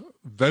understand,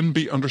 then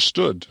be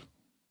understood.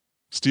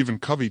 Stephen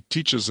Covey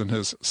teaches in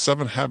his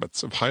 7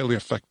 Habits of Highly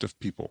Effective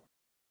People.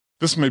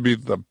 This may be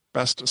the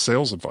best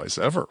sales advice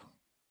ever.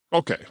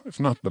 Okay, if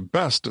not the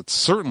best, it's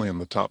certainly in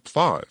the top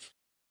 5.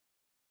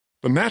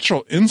 The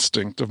natural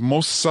instinct of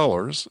most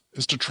sellers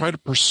is to try to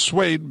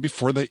persuade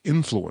before they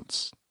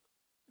influence.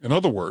 In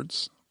other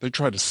words, they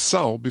try to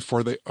sell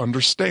before they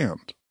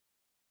understand.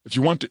 If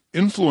you want to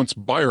influence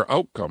buyer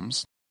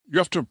outcomes, you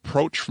have to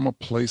approach from a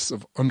place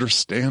of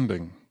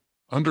understanding.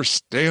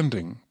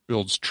 Understanding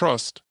builds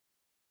trust.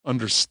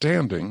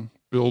 Understanding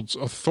builds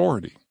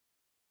authority.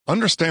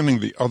 Understanding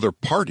the other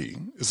party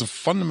is a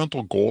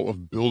fundamental goal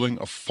of building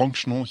a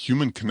functional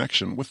human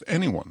connection with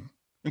anyone,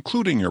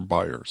 including your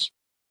buyers.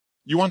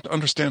 You want to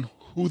understand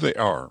who they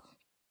are,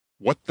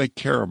 what they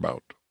care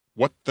about,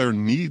 what their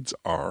needs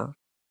are,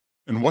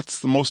 and what's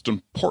the most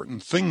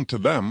important thing to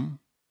them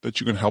that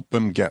you can help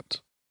them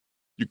get.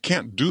 You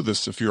can't do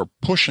this if you're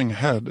pushing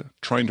ahead,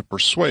 trying to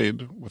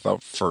persuade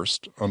without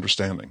first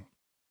understanding.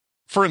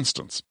 For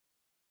instance,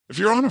 if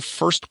you're on a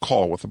first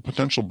call with a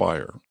potential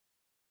buyer,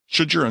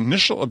 should your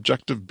initial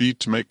objective be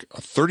to make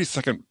a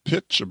 30-second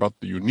pitch about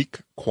the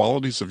unique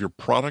qualities of your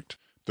product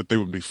that they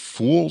would be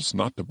fools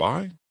not to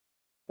buy?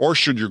 Or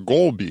should your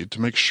goal be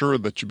to make sure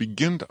that you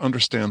begin to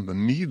understand the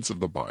needs of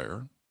the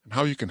buyer and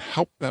how you can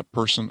help that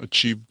person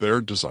achieve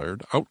their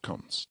desired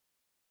outcomes?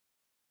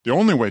 The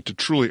only way to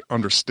truly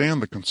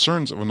understand the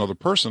concerns of another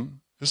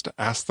person is to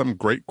ask them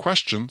great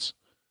questions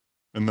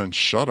and then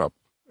shut up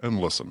and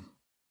listen.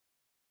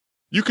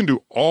 You can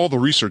do all the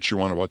research you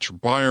want about your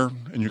buyer,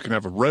 and you can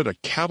have read a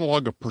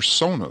catalog of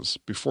personas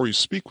before you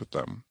speak with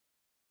them,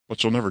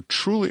 but you'll never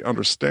truly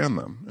understand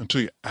them until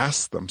you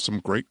ask them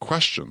some great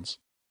questions,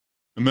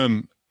 and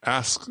then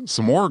ask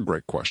some more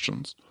great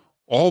questions,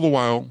 all the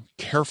while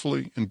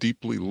carefully and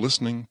deeply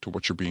listening to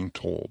what you're being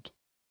told.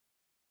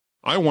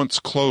 I once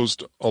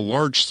closed a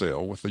large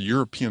sale with a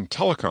European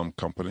telecom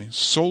company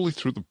solely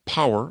through the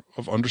power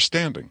of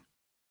understanding.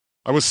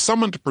 I was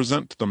summoned to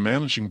present to the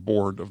managing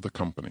board of the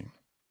company.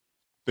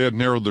 They had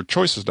narrowed their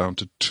choices down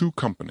to 2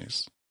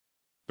 companies.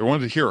 They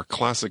wanted to hear a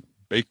classic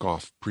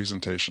bake-off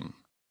presentation.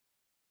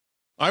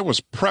 I was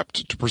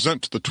prepped to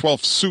present to the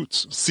 12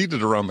 suits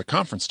seated around the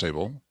conference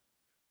table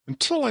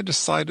until I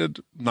decided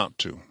not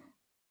to.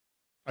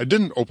 I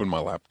didn't open my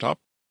laptop,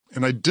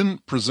 and I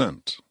didn't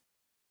present.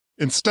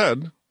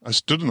 Instead, I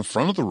stood in the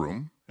front of the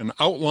room and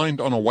outlined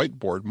on a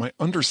whiteboard my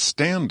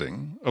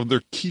understanding of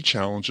their key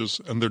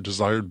challenges and their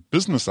desired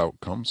business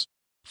outcomes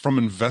from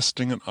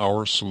investing in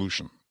our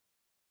solution.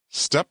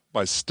 Step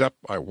by step,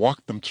 I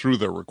walked them through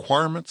their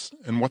requirements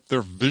and what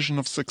their vision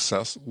of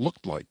success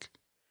looked like.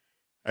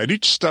 At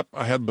each step,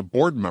 I had the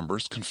board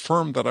members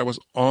confirm that I was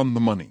on the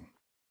money.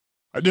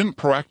 I didn't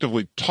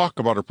proactively talk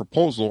about a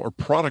proposal or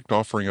product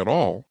offering at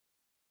all,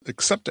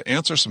 except to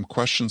answer some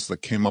questions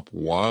that came up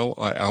while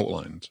I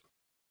outlined.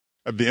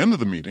 At the end of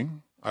the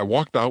meeting, I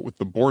walked out with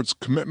the board's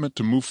commitment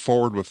to move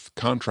forward with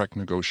contract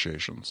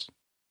negotiations.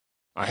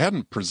 I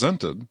hadn't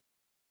presented,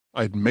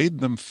 I had made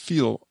them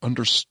feel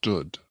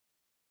understood.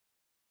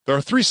 There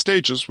are 3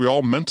 stages we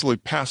all mentally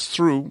pass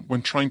through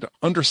when trying to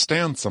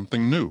understand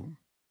something new.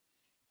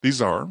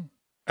 These are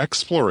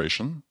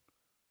exploration,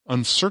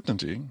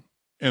 uncertainty,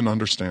 and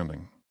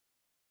understanding.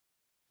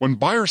 When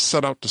buyers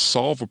set out to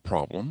solve a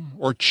problem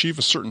or achieve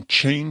a certain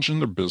change in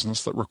their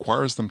business that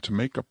requires them to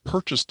make a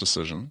purchase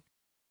decision,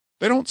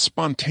 they don't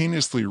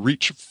spontaneously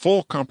reach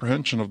full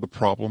comprehension of the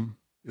problem,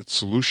 its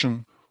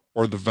solution,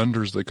 or the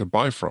vendors they could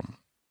buy from.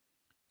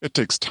 It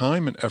takes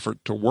time and effort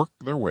to work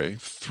their way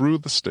through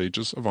the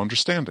stages of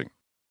understanding.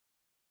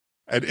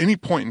 At any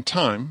point in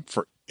time,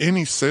 for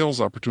any sales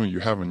opportunity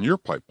you have in your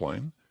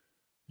pipeline,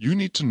 you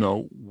need to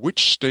know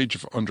which stage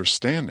of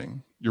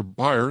understanding your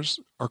buyers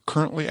are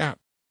currently at.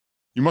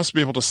 You must be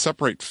able to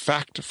separate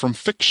fact from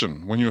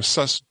fiction when you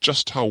assess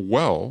just how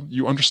well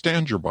you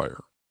understand your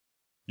buyer.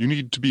 You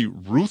need to be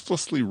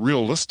ruthlessly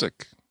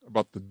realistic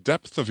about the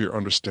depth of your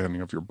understanding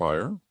of your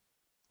buyer,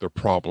 their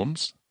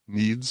problems,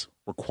 needs,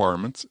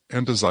 requirements,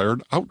 and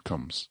desired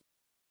outcomes.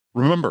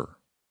 Remember,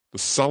 the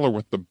seller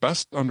with the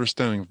best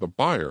understanding of the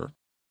buyer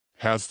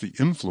has the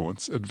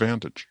influence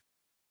advantage.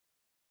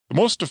 The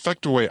most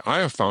effective way I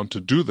have found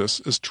to do this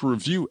is to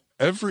review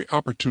every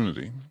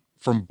opportunity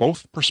from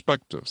both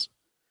perspectives,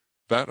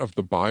 that of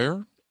the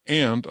buyer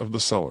and of the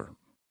seller.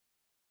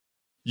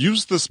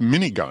 Use this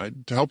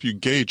mini-guide to help you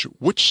gauge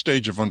which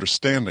stage of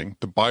understanding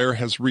the buyer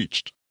has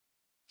reached.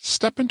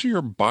 Step into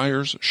your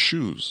buyer's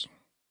shoes.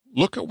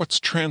 Look at what's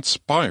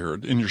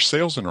transpired in your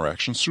sales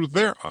interactions through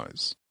their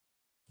eyes.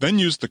 Then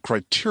use the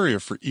criteria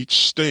for each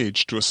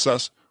stage to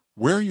assess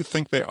where you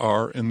think they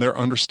are in their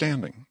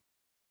understanding.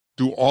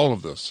 Do all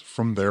of this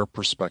from their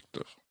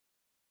perspective.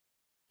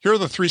 Here are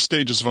the 3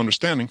 stages of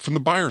understanding from the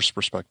buyer's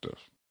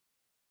perspective.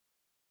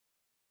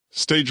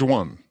 Stage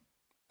 1,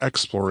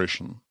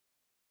 exploration.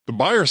 The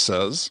buyer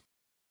says,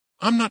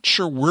 "I'm not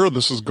sure where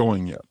this is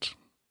going yet.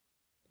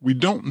 We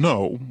don't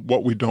know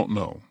what we don't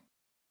know."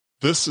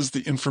 This is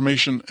the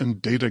information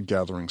and data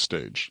gathering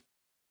stage.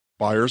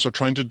 Buyers are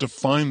trying to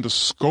define the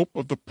scope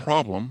of the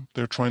problem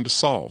they're trying to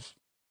solve.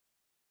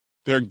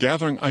 They're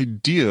gathering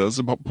ideas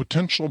about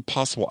potential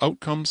possible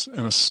outcomes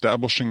and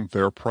establishing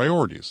their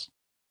priorities.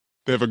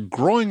 They have a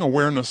growing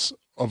awareness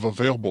of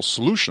available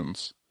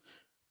solutions,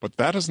 but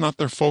that is not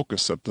their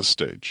focus at this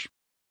stage.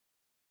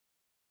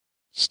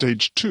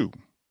 Stage 2,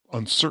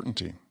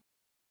 uncertainty.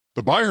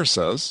 The buyer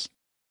says,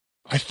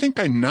 "I think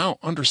I now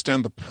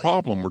understand the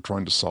problem we're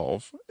trying to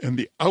solve and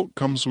the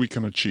outcomes we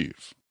can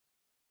achieve."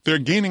 They're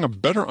gaining a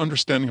better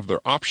understanding of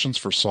their options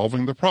for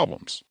solving the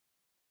problems.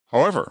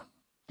 However,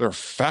 there are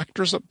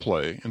factors at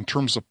play in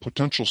terms of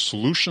potential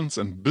solutions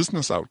and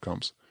business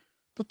outcomes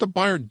that the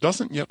buyer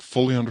doesn't yet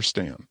fully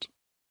understand.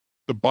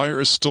 The buyer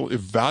is still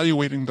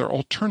evaluating their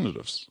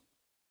alternatives.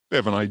 They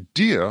have an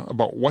idea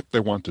about what they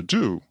want to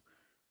do,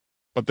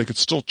 but they could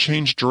still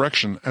change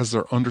direction as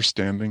their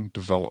understanding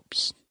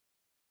develops.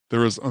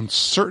 There is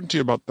uncertainty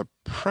about the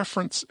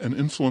preference and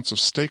influence of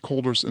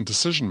stakeholders and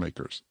decision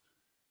makers.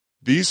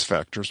 These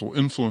factors will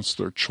influence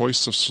their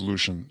choice of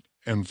solution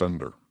and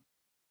vendor.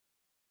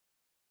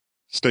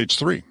 Stage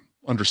 3,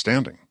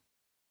 understanding.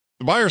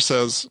 The buyer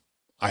says,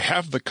 "I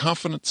have the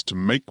confidence to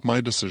make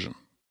my decision."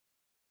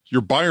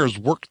 Your buyer has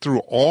worked through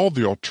all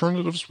the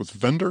alternatives with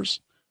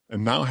vendors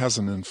and now has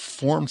an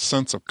informed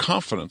sense of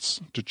confidence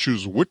to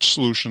choose which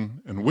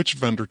solution and which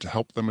vendor to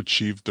help them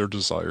achieve their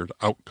desired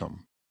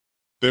outcome.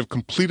 They have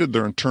completed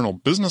their internal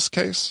business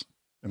case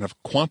and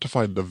have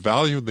quantified the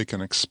value they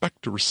can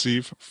expect to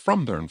receive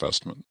from their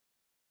investment.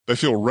 They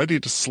feel ready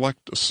to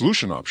select a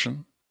solution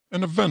option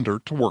and a vendor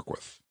to work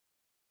with.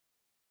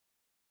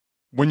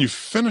 When you've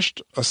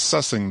finished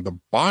assessing the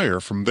buyer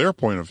from their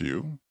point of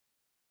view,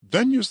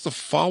 then use the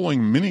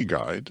following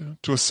mini-guide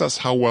to assess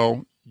how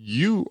well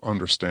you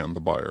understand the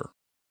buyer,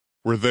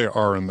 where they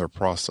are in their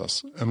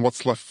process, and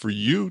what's left for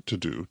you to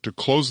do to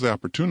close the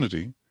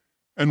opportunity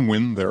and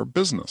win their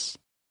business.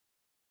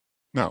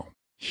 Now,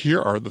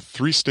 here are the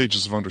 3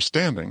 stages of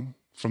understanding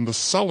from the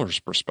seller's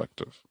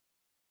perspective.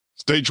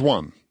 Stage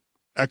 1,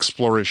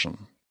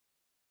 exploration.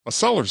 A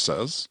seller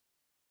says,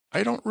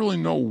 "I don't really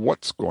know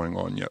what's going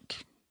on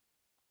yet."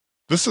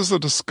 This is a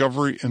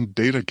discovery and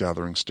data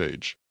gathering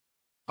stage.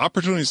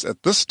 Opportunities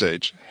at this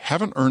stage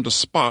haven't earned a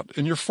spot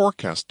in your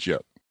forecast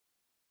yet.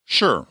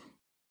 Sure,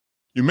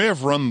 you may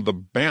have run the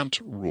BANT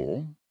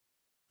rule,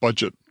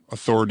 budget,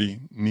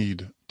 authority,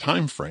 need,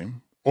 time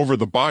frame, over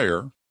the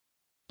buyer,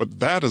 but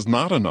that is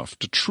not enough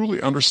to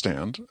truly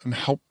understand and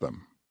help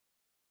them.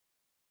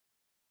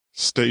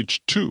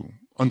 Stage 2,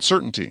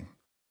 uncertainty.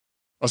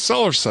 A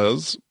seller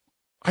says,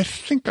 "I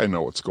think I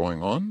know what's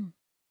going on."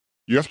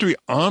 You have to be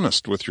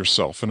honest with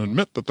yourself and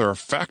admit that there are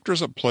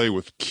factors at play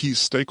with key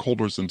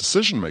stakeholders and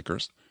decision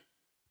makers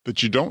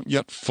that you don't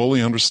yet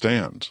fully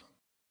understand.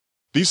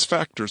 These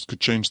factors could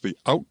change the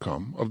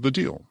outcome of the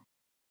deal.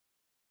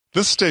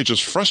 This stage is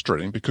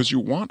frustrating because you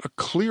want a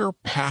clear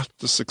path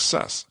to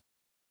success.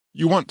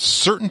 You want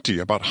certainty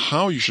about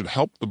how you should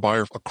help the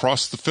buyer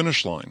across the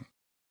finish line,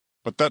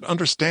 but that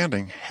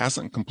understanding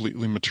hasn't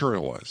completely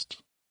materialized.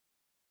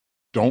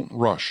 Don't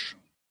rush.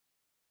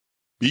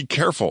 Be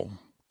careful.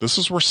 This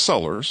is where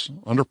sellers,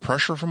 under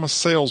pressure from a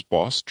sales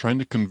boss trying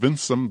to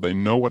convince them they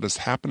know what is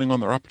happening on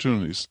their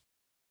opportunities,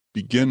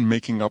 begin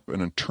making up an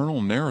internal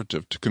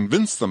narrative to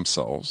convince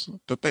themselves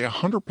that they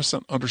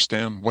 100%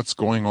 understand what's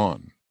going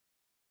on.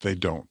 They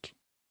don't.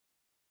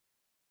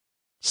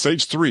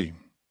 Stage 3,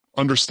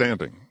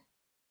 understanding.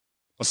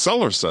 A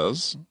seller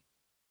says,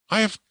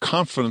 "I have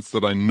confidence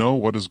that I know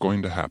what is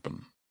going to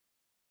happen."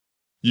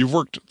 You've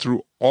worked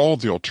through all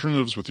the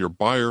alternatives with your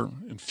buyer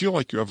and feel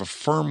like you have a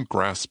firm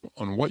grasp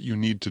on what you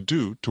need to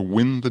do to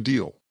win the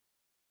deal.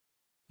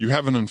 You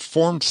have an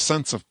informed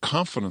sense of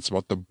confidence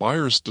about the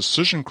buyer's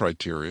decision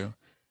criteria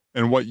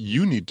and what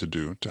you need to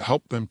do to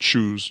help them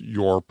choose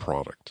your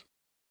product.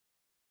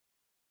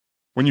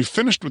 When you've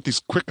finished with these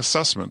quick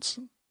assessments,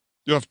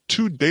 you'll have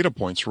 2 data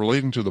points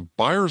relating to the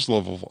buyer's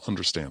level of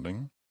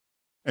understanding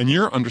and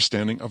your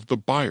understanding of the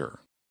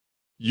buyer.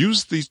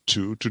 Use these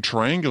 2 to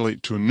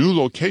triangulate to a new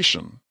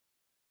location,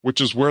 which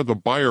is where the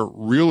buyer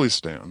really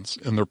stands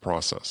in their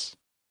process.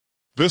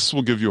 This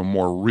will give you a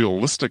more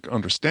realistic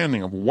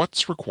understanding of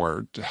what's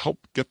required to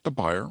help get the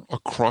buyer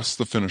across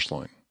the finish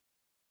line.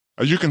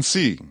 As you can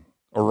see,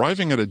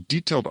 arriving at a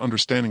detailed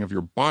understanding of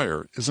your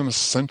buyer is an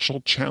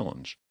essential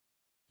challenge.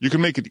 You can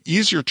make it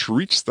easier to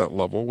reach that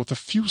level with a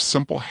few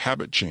simple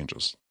habit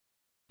changes.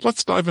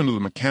 Let's dive into the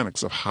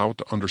mechanics of how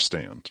to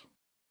understand.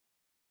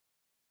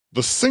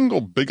 The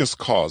single biggest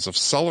cause of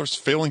sellers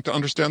failing to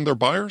understand their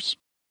buyers?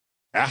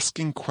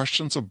 Asking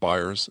questions of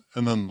buyers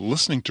and then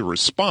listening to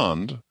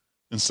respond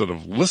instead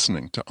of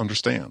listening to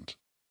understand.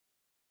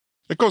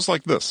 It goes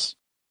like this.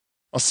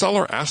 A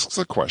seller asks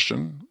a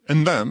question,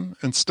 and then,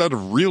 instead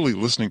of really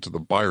listening to the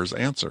buyer's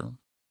answer,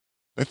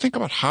 they think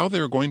about how they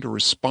are going to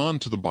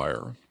respond to the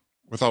buyer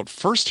without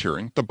first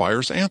hearing the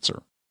buyer's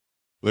answer.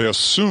 They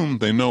assume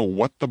they know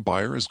what the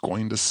buyer is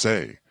going to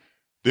say.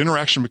 The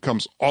interaction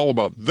becomes all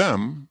about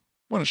them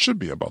when it should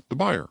be about the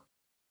buyer.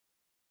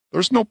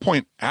 There's no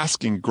point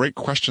asking great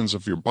questions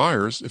of your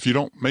buyers if you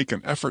don't make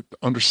an effort to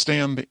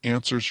understand the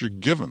answers you're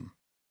given.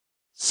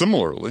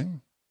 Similarly,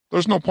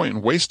 there's no point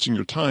in wasting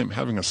your time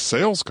having a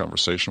sales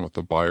conversation with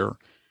the buyer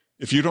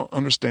if you don't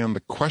understand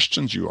the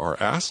questions you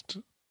are asked,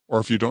 or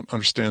if you don't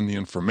understand the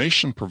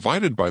information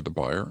provided by the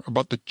buyer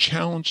about the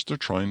challenge they're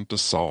trying to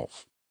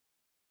solve.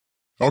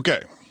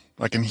 Okay,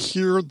 I can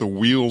hear the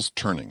wheels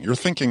turning. You're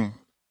thinking,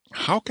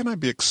 how can I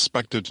be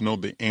expected to know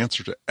the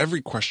answer to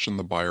every question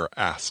the buyer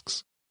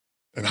asks?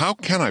 And how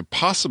can I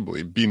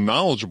possibly be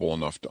knowledgeable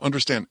enough to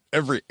understand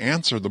every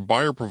answer the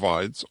buyer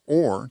provides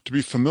or to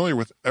be familiar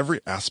with every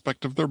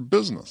aspect of their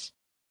business?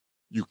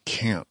 You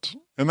can't,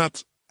 and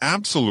that's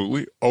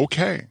absolutely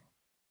okay.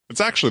 It's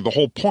actually the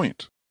whole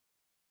point.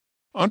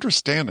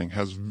 Understanding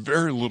has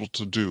very little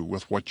to do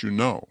with what you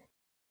know.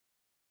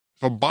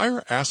 If a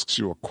buyer asks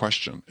you a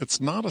question, it's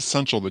not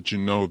essential that you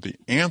know the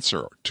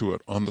answer to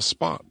it on the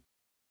spot.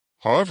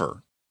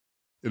 However,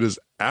 it is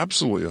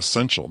absolutely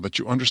essential that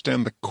you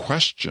understand the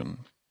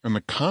question and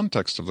the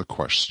context of the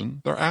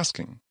question they're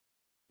asking.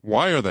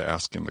 Why are they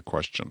asking the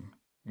question?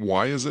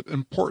 Why is it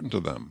important to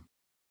them?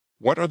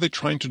 What are they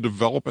trying to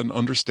develop an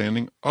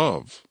understanding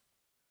of?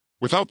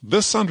 Without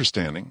this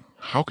understanding,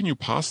 how can you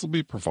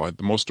possibly provide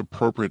the most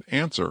appropriate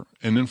answer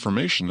and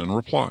information in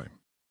reply?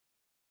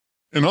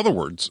 In other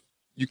words,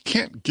 you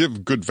can't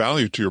give good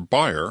value to your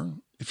buyer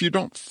if you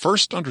don't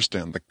first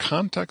understand the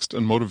context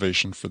and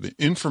motivation for the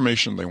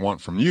information they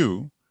want from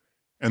you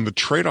and the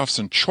trade-offs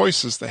and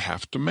choices they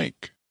have to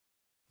make.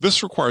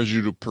 This requires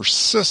you to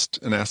persist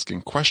in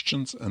asking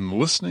questions and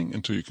listening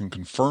until you can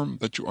confirm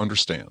that you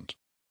understand.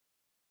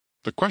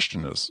 The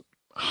question is,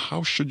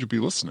 how should you be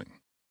listening?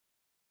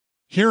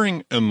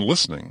 Hearing and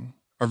listening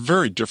are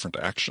very different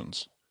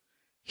actions.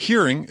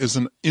 Hearing is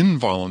an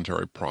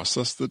involuntary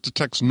process that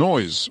detects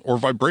noise or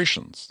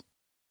vibrations.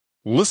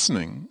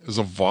 Listening is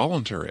a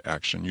voluntary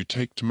action you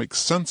take to make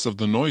sense of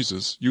the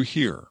noises you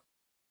hear.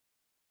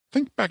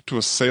 Think back to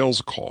a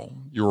sales call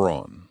you were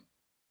on.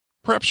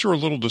 Perhaps you were a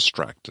little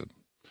distracted.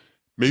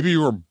 Maybe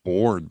you were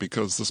bored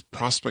because this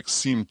prospect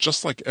seemed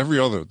just like every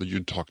other that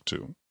you'd talked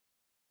to.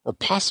 Or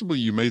possibly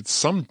you made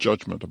some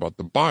judgment about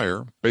the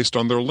buyer based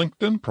on their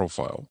LinkedIn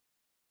profile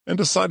and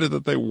decided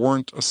that they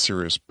weren't a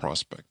serious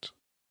prospect.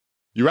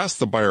 You asked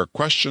the buyer a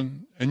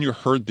question and you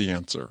heard the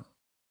answer.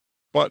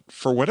 But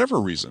for whatever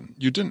reason,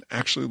 you didn't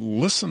actually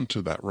listen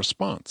to that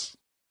response.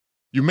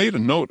 You made a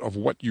note of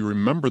what you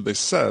remembered they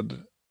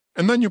said,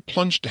 and then you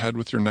plunged ahead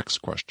with your next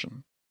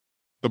question.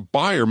 The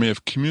buyer may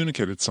have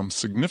communicated some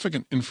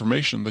significant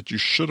information that you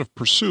should have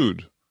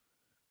pursued.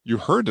 You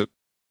heard it,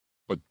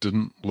 but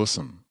didn't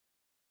listen.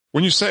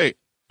 When you say,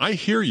 "I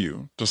hear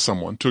you," to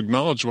someone to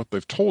acknowledge what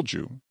they've told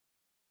you,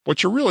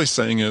 what you're really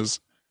saying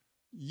is,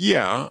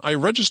 "Yeah, I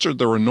registered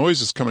there were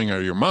noises coming out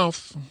of your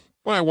mouth,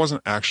 but I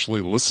wasn't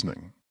actually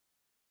listening."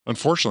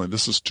 Unfortunately,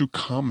 this is too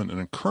common an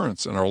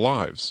occurrence in our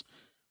lives.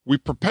 We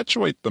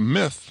perpetuate the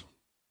myth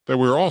that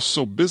we're all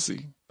so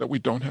busy that we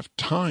don't have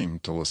time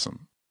to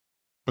listen.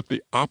 But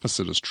the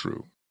opposite is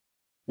true.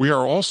 We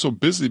are all so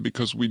busy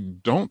because we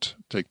don't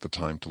take the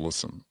time to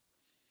listen.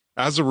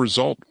 As a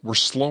result, we're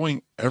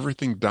slowing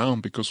everything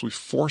down because we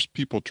force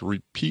people to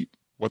repeat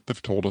what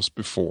they've told us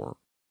before.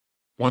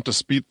 Want to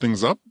speed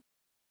things up?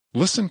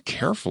 Listen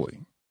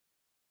carefully.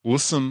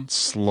 Listen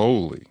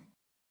slowly.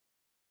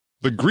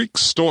 The Greek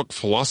Stoic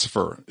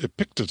philosopher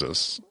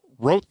Epictetus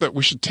wrote that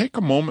we should take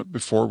a moment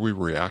before we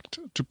react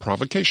to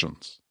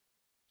provocations.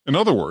 In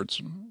other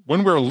words,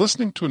 when we're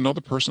listening to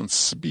another person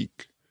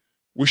speak,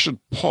 we should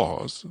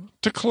pause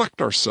to collect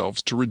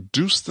ourselves to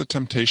reduce the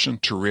temptation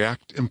to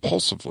react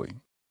impulsively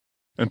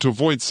and to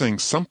avoid saying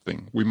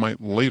something we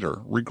might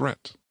later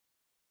regret.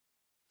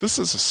 This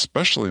is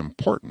especially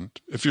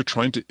important if you're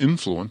trying to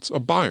influence a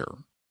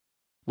buyer,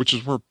 which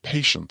is where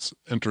patience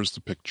enters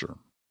the picture.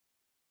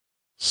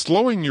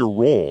 Slowing your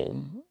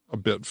roll a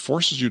bit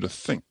forces you to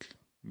think,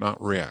 not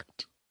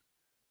react.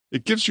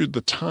 It gives you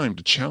the time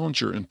to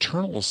challenge your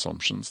internal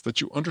assumptions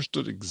that you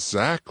understood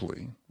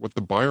exactly what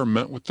the buyer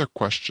meant with their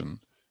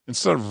question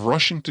instead of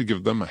rushing to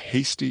give them a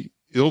hasty,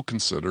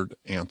 ill-considered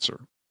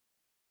answer.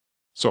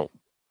 So,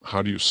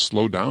 how do you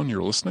slow down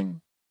your listening?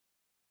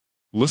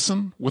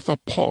 Listen with a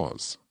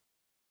pause.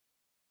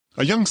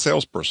 A young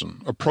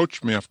salesperson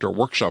approached me after a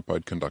workshop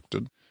I'd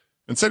conducted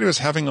and said he was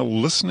having a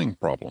listening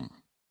problem.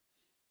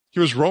 He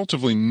was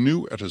relatively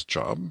new at his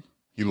job.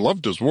 He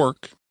loved his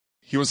work.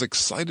 He was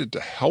excited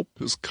to help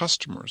his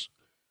customers.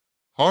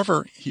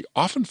 However, he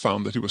often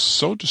found that he was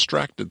so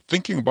distracted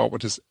thinking about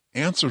what his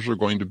answers were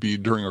going to be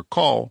during a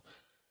call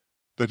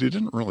that he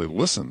didn't really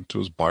listen to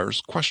his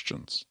buyer's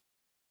questions.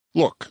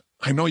 Look,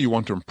 I know you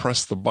want to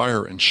impress the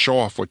buyer and show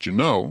off what you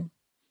know.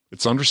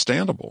 It's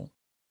understandable.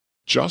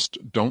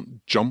 Just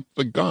don't jump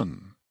the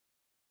gun.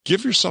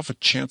 Give yourself a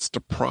chance to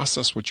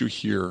process what you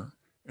hear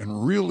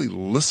and really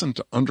listen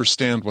to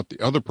understand what the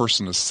other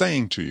person is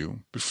saying to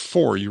you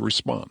before you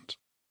respond.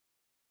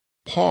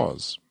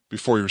 Pause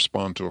before you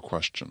respond to a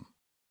question.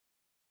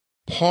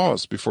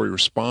 Pause before you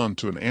respond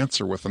to an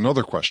answer with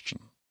another question.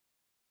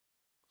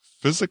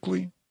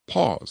 Physically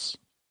pause.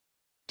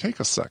 Take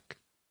a sec.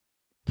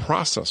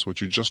 Process what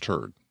you just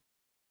heard.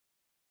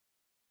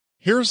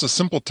 Here's a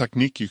simple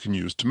technique you can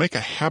use to make a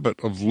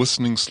habit of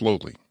listening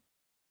slowly.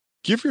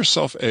 Give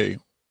yourself a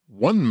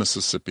 1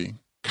 Mississippi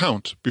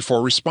count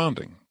before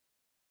responding.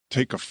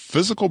 Take a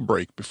physical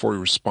break before you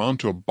respond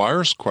to a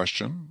buyer's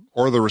question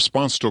or the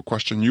response to a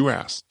question you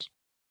asked.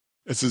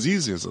 It's as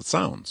easy as it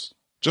sounds.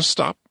 Just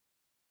stop,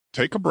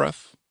 take a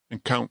breath,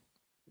 and count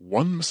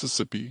 1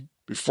 Mississippi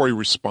before you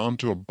respond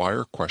to a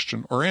buyer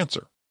question or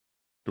answer.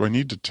 Do I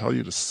need to tell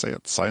you to say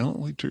it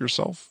silently to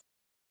yourself?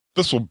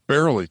 This will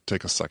barely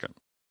take a second.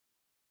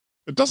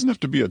 It doesn't have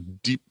to be a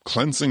deep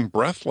cleansing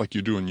breath like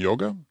you do in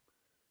yoga.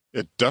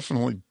 It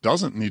definitely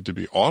doesn't need to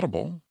be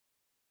audible.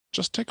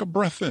 Just take a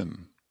breath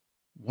in,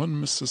 1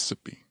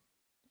 Mississippi.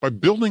 By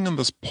building in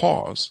this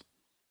pause,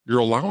 you're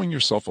allowing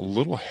yourself a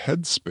little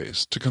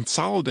headspace to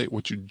consolidate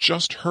what you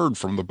just heard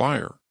from the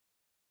buyer,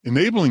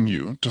 enabling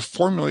you to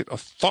formulate a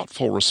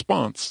thoughtful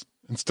response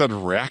instead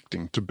of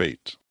reacting to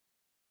bait.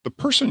 The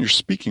person you're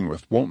speaking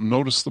with won't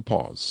notice the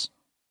pause.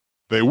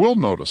 They will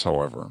notice,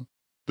 however,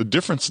 the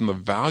difference in the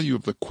value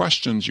of the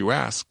questions you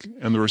ask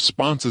and the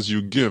responses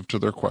you give to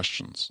their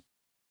questions.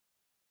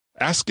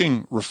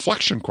 Asking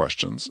reflection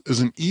questions is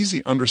an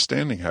easy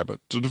understanding habit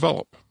to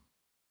develop.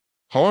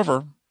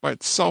 However, by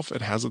itself,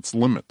 it has its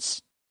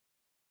limits.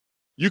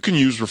 You can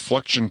use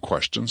reflection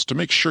questions to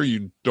make sure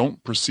you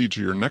don't proceed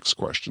to your next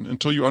question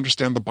until you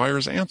understand the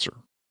buyer's answer.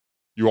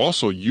 You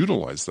also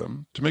utilize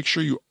them to make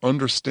sure you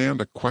understand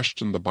a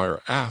question the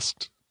buyer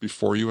asked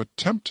before you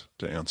attempt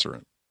to answer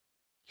it.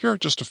 Here are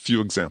just a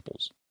few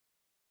examples.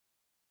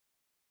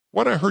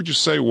 What I heard you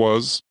say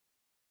was,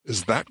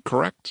 is that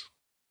correct?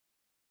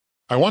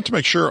 I want to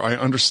make sure I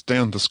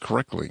understand this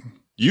correctly.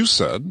 You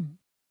said,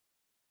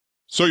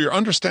 so your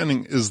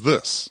understanding is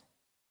this.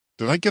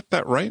 Did I get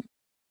that right?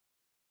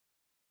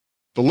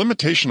 The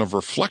limitation of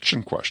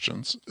reflection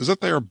questions is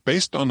that they are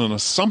based on an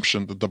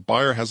assumption that the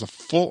buyer has a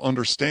full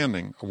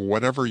understanding of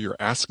whatever you're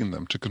asking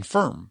them to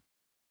confirm.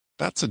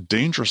 That's a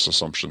dangerous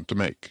assumption to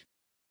make.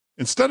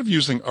 Instead of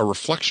using a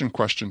reflection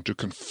question to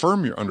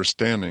confirm your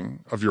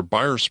understanding of your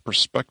buyer's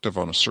perspective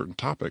on a certain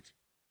topic,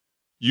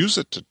 use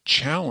it to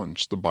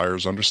challenge the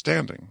buyer's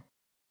understanding.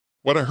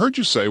 What I heard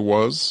you say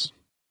was,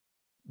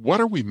 what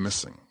are we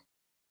missing?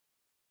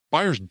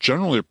 Buyers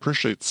generally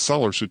appreciate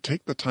sellers who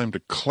take the time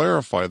to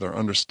clarify their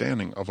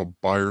understanding of a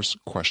buyer's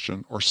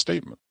question or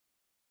statement.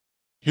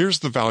 Here's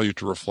the value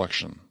to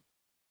reflection.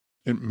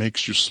 It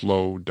makes you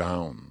slow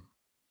down.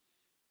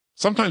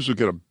 Sometimes we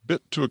get a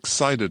bit too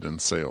excited in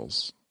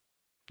sales.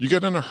 You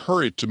get in a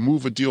hurry to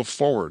move a deal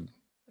forward,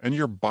 and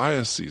your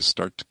biases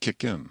start to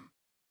kick in.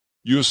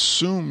 You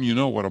assume you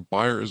know what a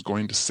buyer is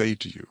going to say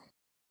to you.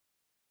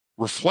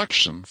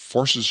 Reflection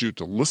forces you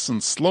to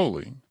listen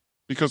slowly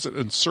because it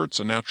inserts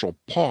a natural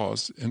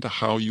pause into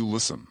how you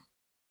listen.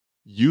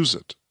 Use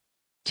it.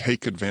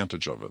 Take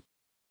advantage of it.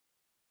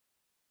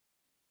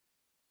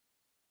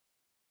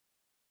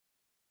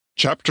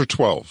 Chapter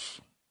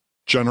 12.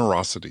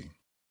 Generosity.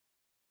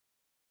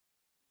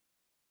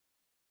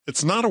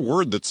 It's not a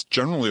word that's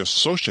generally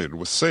associated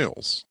with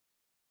sales.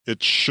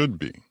 It should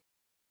be.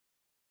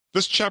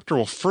 This chapter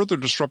will further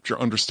disrupt your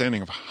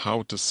understanding of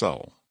how to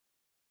sell.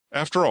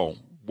 After all,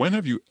 when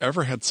have you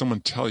ever had someone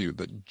tell you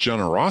that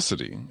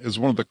generosity is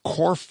one of the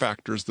core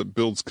factors that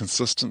builds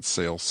consistent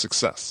sales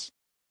success?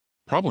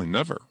 Probably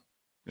never,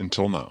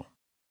 until now.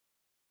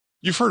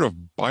 You've heard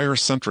of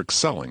buyer-centric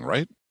selling,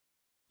 right?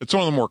 It's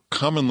one of the more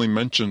commonly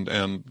mentioned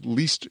and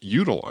least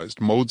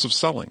utilized modes of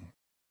selling.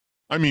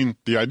 I mean,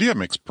 the idea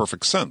makes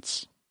perfect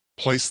sense.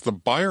 Place the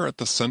buyer at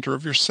the center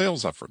of your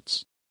sales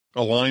efforts.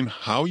 Align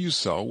how you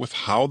sell with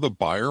how the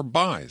buyer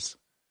buys.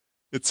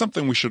 It's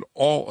something we should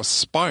all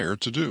aspire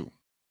to do.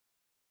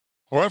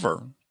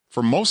 However,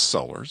 for most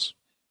sellers,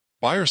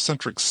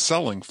 buyer-centric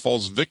selling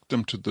falls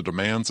victim to the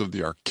demands of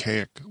the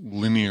archaic,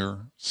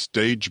 linear,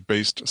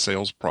 stage-based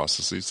sales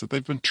processes that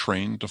they've been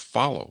trained to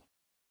follow.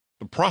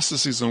 The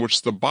processes in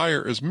which the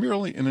buyer is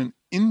merely an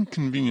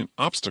inconvenient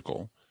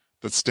obstacle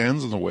that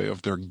stands in the way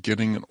of their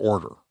getting an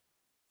order.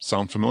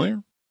 Sound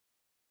familiar?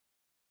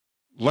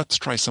 Let's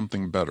try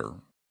something better.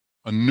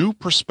 A new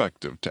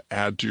perspective to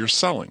add to your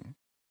selling.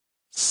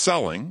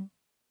 Selling,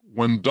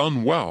 when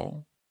done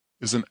well,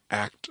 is an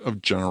act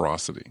of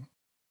generosity.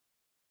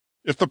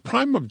 If the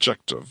prime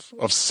objective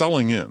of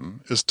selling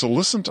in is to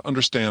listen to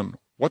understand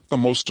what the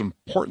most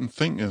important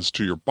thing is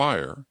to your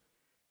buyer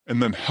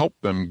and then help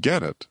them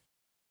get it,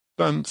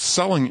 then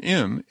selling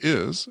in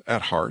is,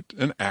 at heart,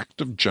 an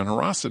act of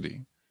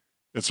generosity.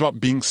 It's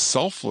about being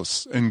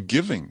selfless and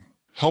giving,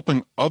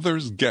 helping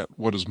others get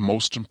what is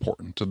most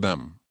important to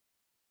them.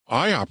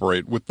 I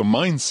operate with the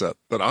mindset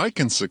that I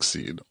can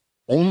succeed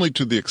only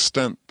to the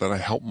extent that I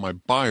help my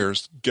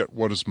buyers get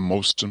what is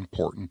most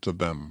important to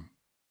them.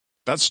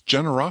 That's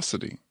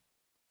generosity.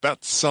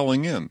 That's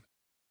selling in.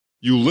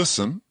 You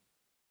listen,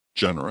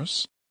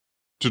 generous.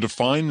 To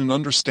define and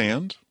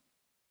understand,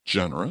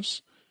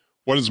 generous.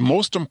 What is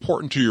most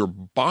important to your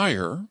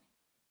buyer,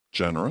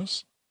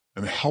 generous.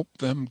 And help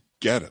them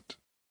get it,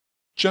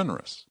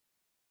 generous.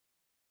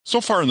 So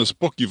far in this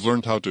book, you've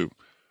learned how to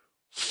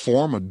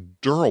form a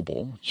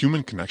durable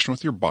human connection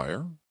with your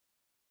buyer,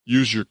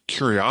 use your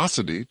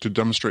curiosity to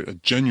demonstrate a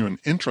genuine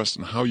interest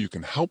in how you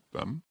can help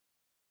them,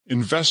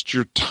 invest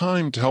your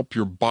time to help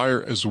your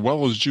buyer as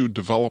well as you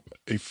develop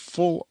a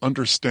full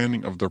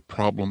understanding of their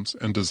problems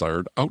and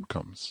desired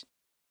outcomes.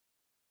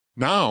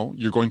 Now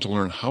you're going to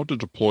learn how to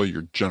deploy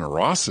your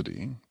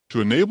generosity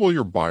to enable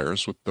your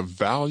buyers with the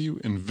value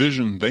and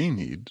vision they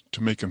need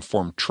to make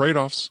informed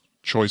trade-offs,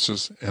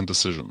 choices, and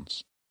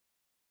decisions.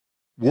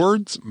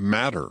 Words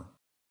matter.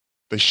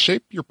 They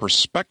shape your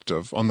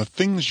perspective on the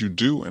things you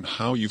do and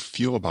how you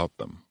feel about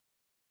them.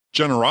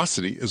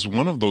 Generosity is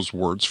one of those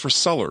words for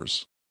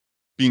sellers.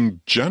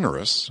 Being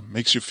generous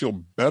makes you feel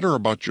better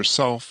about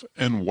yourself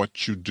and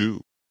what you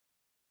do.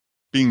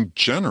 Being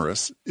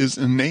generous is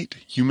innate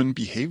human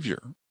behavior.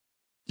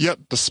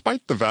 Yet,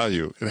 despite the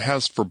value it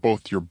has for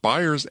both your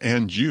buyers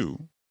and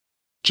you,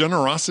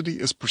 generosity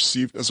is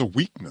perceived as a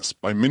weakness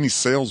by many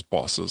sales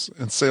bosses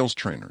and sales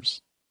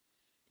trainers.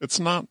 It's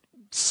not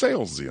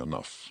salesy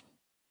enough.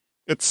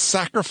 It's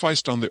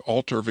sacrificed on the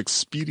altar of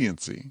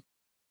expediency.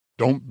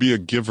 Don't be a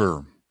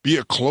giver, be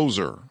a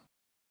closer.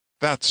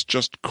 That's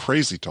just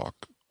crazy talk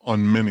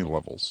on many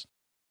levels.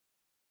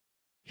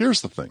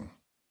 Here's the thing.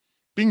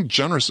 Being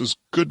generous is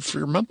good for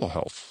your mental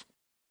health.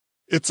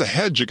 It's a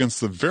hedge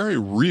against the very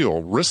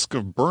real risk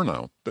of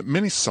burnout that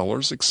many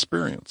sellers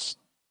experience.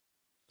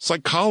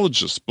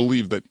 Psychologists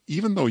believe that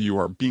even though you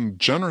are being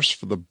generous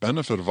for the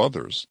benefit of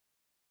others,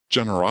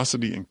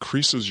 generosity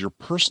increases your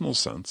personal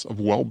sense of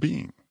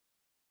well-being.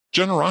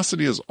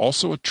 Generosity is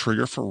also a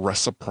trigger for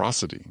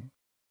reciprocity.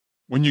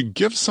 When you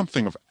give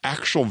something of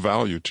actual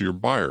value to your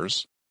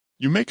buyers,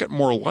 you make it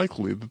more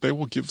likely that they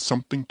will give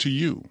something to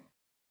you.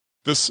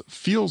 This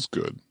feels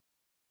good.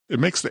 It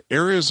makes the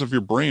areas of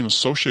your brain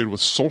associated with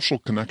social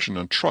connection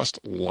and trust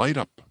light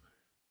up,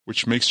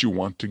 which makes you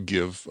want to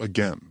give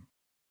again.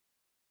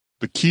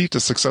 The key to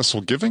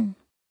successful giving?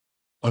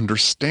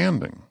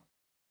 Understanding.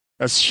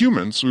 As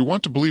humans, we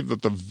want to believe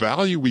that the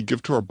value we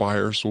give to our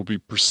buyers will be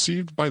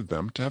perceived by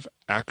them to have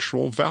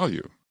actual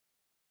value.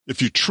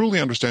 If you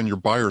truly understand your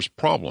buyer's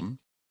problem,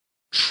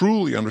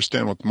 truly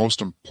understand what the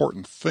most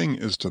important thing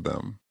is to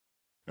them,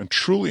 and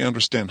truly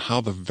understand how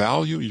the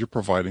value you're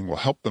providing will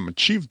help them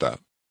achieve that,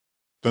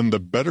 then the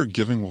better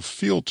giving will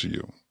feel to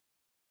you.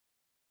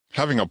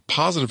 Having a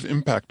positive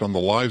impact on the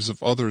lives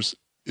of others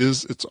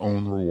is its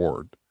own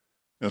reward.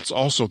 And it's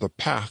also the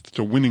path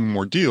to winning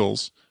more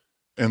deals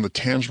and the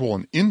tangible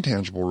and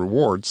intangible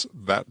rewards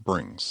that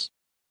brings.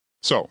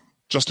 So,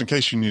 just in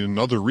case you need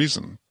another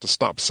reason to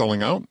stop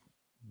selling out,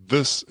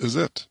 this is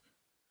it.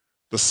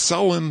 The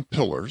sell-in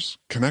pillars,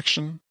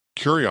 connection,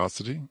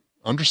 curiosity,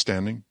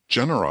 understanding,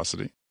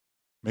 generosity,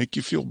 make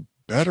you feel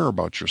better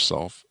about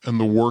yourself and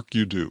the work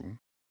you do.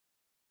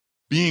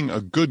 Being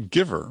a good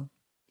giver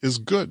is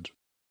good.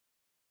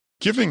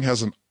 Giving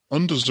has an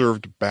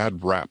undeserved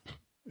bad rap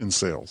in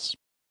sales.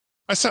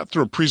 I sat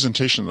through a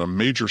presentation at a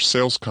major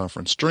sales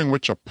conference during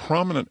which a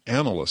prominent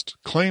analyst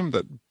claimed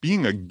that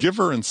being a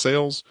giver in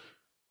sales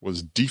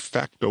was de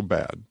facto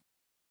bad.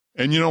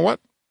 And you know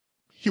what?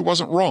 He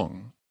wasn't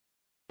wrong,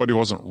 but he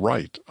wasn't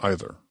right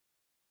either.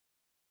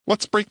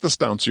 Let's break this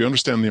down so you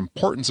understand the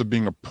importance of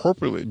being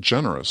appropriately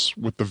generous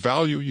with the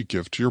value you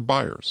give to your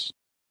buyers.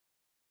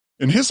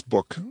 In his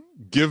book,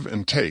 Give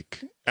and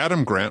Take,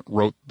 Adam Grant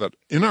wrote that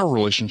in our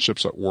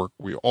relationships at work,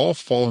 we all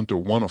fall into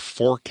one of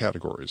four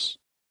categories: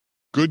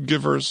 good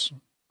givers,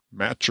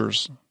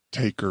 matchers,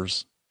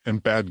 takers,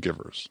 and bad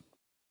givers.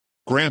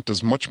 Grant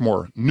is much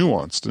more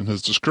nuanced in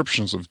his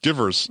descriptions of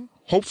givers.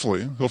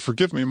 Hopefully, he'll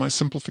forgive me my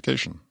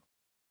simplification.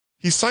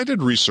 He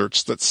cited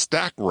research that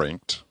stack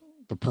ranked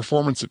the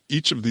performance of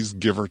each of these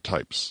giver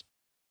types.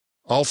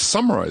 I'll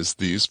summarize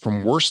these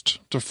from worst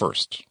to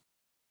first.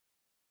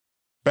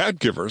 Bad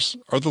givers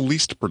are the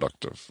least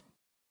productive.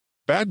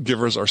 Bad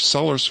givers are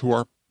sellers who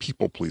are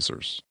people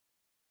pleasers.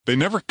 They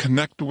never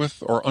connect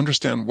with or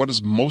understand what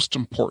is most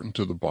important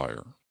to the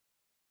buyer.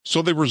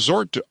 So they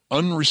resort to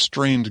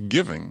unrestrained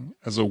giving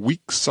as a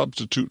weak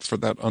substitute for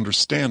that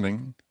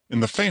understanding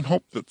in the faint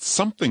hope that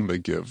something they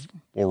give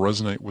will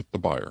resonate with the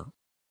buyer.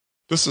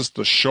 This is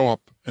the show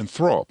up and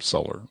throw up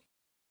seller.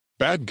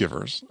 Bad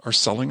givers are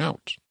selling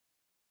out.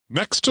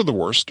 Next to the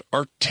worst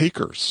are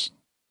takers.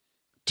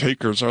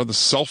 Takers are the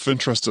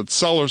self-interested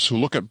sellers who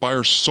look at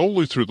buyers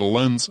solely through the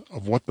lens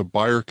of what the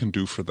buyer can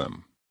do for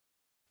them.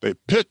 They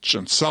pitch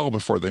and sell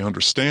before they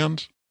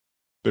understand.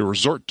 They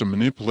resort to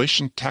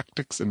manipulation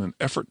tactics in an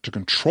effort to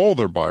control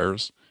their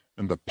buyers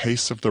and the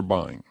pace of their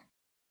buying.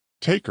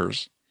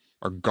 Takers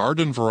are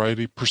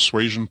garden-variety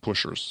persuasion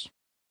pushers.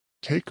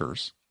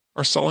 Takers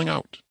are selling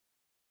out.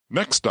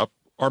 Next up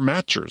are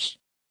matchers.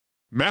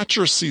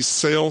 Matchers see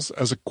sales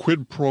as a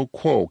quid pro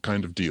quo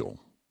kind of deal.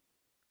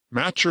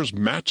 Matchers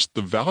match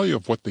the value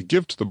of what they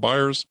give to the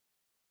buyers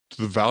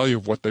to the value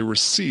of what they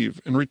receive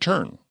in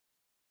return.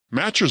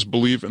 Matchers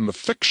believe in the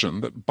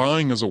fiction that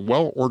buying is a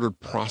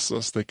well-ordered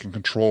process they can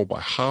control by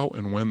how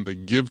and when they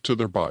give to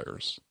their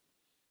buyers.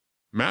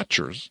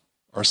 Matchers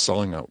are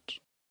selling out.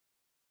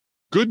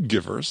 Good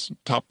givers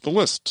top the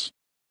list.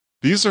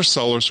 These are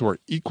sellers who are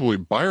equally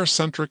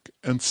buyer-centric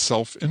and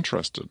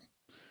self-interested.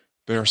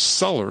 They are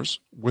sellers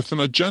with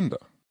an agenda.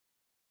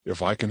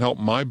 If I can help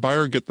my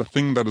buyer get the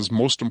thing that is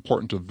most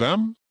important to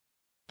them,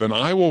 then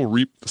I will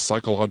reap the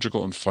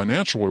psychological and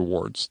financial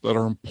rewards that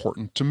are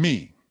important to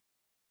me.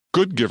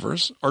 Good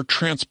givers are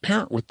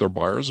transparent with their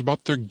buyers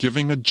about their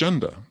giving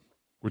agenda,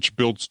 which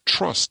builds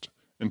trust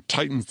and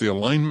tightens the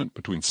alignment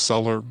between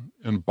seller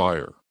and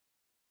buyer.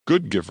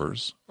 Good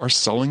givers are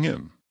selling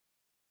in.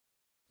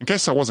 In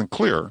case I wasn't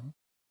clear,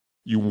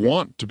 you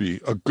want to be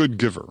a good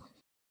giver.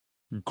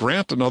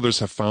 Grant and others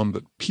have found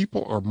that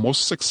people are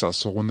most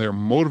successful when they are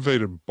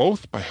motivated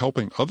both by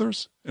helping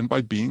others and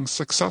by being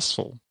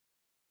successful.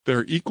 They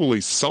are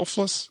equally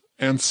selfless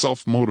and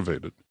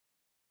self-motivated.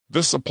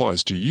 This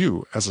applies to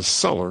you as a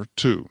seller,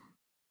 too.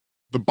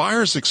 The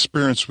buyer's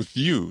experience with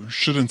you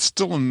should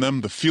instill in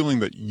them the feeling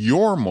that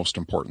your most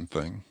important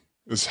thing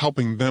is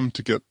helping them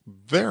to get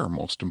their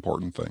most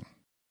important thing.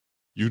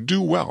 You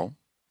do well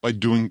by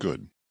doing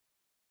good.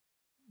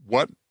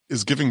 What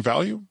is giving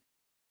value?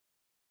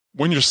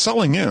 When you're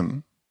selling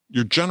in,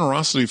 your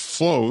generosity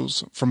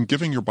flows from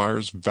giving your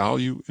buyers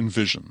value and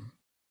vision.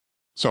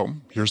 So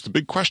here's the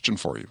big question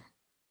for you.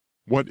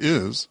 What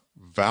is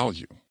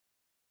value?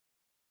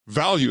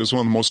 Value is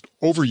one of the most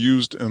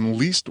overused and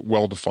least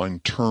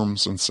well-defined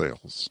terms in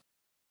sales.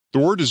 The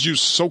word is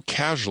used so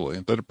casually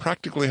that it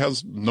practically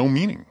has no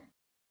meaning.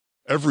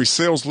 Every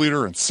sales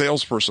leader and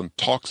salesperson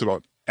talks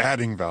about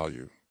adding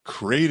value,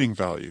 creating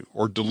value,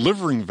 or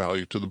delivering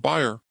value to the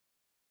buyer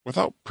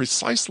without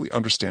precisely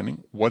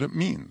understanding what it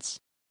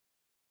means.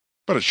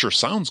 But it sure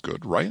sounds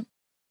good, right?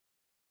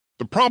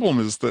 The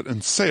problem is that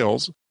in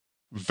sales,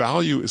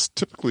 value is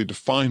typically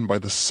defined by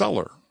the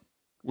seller,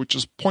 which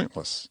is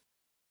pointless.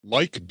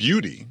 Like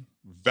beauty,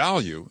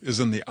 value is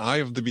in the eye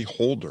of the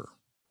beholder.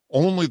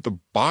 Only the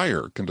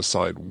buyer can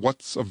decide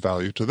what's of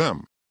value to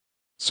them.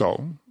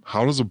 So,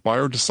 how does a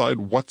buyer decide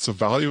what's of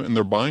value in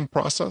their buying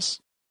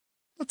process?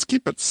 Let's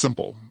keep it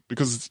simple,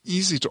 because it's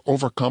easy to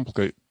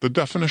overcomplicate the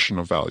definition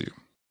of value.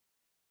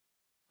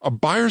 A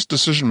buyer's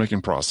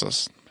decision-making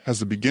process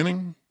has a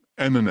beginning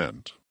and an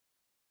end.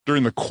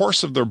 During the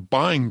course of their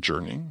buying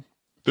journey,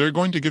 they're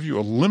going to give you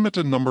a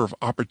limited number of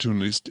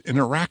opportunities to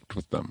interact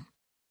with them.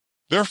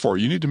 Therefore,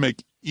 you need to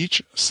make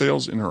each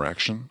sales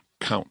interaction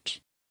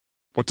count.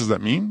 What does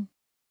that mean?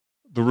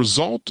 The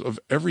result of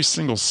every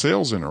single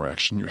sales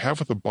interaction you have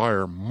with a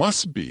buyer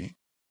must be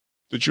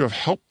that you have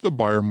helped the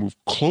buyer move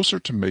closer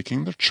to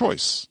making their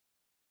choice,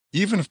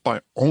 even if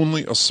by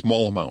only a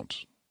small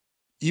amount.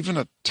 Even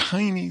a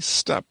tiny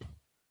step.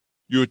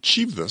 You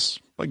achieve this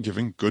by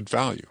giving good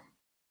value.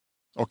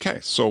 Okay,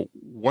 so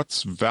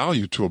what's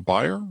value to a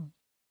buyer?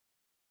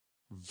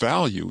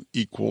 Value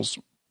equals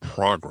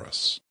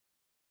progress.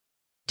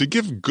 To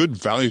give good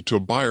value to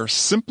a buyer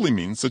simply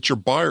means that your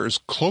buyer is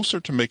closer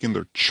to making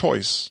their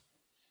choice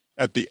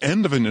at the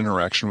end of an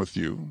interaction with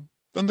you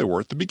than they were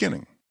at the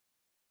beginning.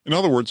 In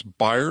other words,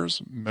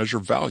 buyers measure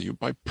value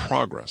by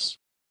progress.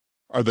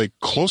 Are they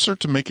closer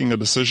to making a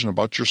decision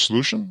about your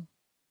solution?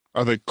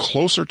 Are they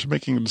closer to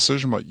making a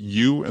decision about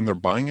you and their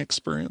buying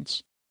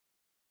experience?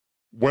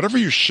 Whatever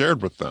you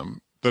shared with them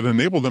that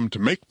enabled them to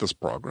make this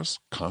progress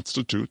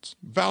constitutes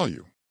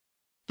value.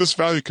 This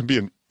value can be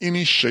in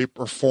any shape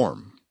or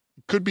form.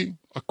 It could be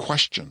a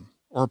question,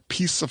 or a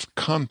piece of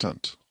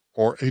content,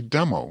 or a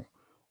demo,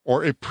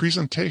 or a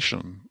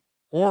presentation,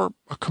 or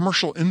a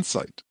commercial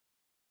insight.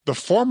 The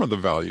form of the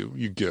value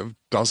you give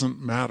doesn't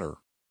matter.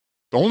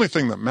 The only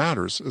thing that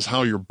matters is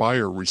how your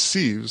buyer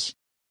receives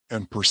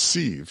and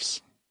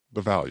perceives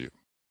the value.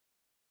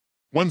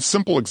 One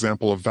simple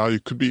example of value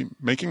could be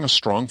making a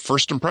strong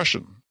first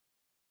impression.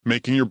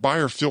 Making your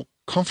buyer feel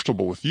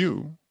comfortable with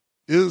you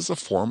is a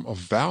form of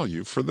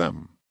value for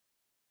them.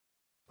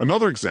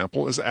 Another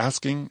example is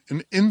asking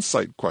an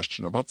insight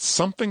question about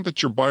something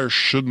that your buyer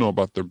should know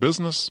about their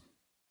business,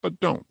 but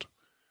don't.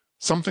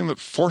 Something that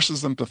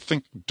forces them to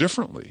think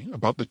differently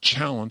about the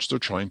challenge they're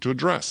trying to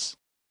address.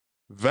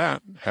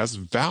 That has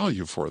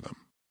value for them.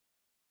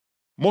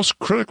 Most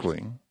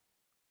critically,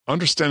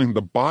 understanding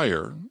the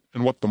buyer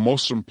and what the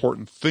most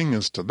important thing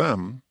is to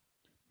them,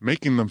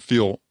 making them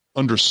feel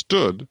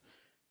understood,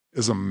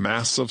 is a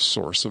massive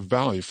source of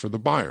value for the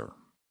buyer.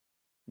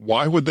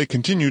 Why would they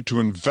continue to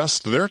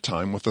invest their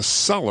time with a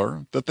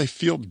seller that they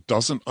feel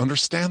doesn't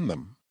understand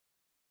them?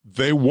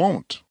 They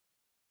won't.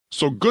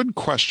 So good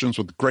questions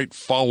with great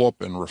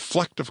follow-up and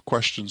reflective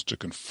questions to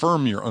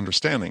confirm your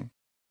understanding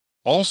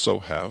also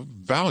have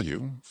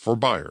value for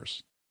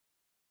buyers.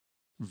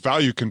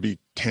 Value can be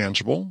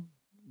tangible.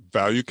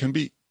 Value can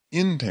be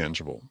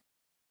intangible.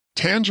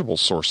 Tangible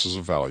sources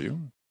of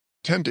value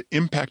tend to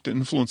impact and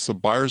influence the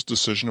buyer's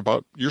decision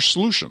about your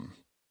solution,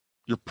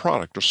 your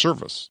product or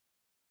service.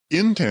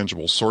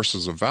 Intangible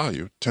sources of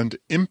value tend to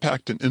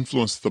impact and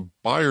influence the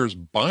buyer's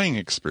buying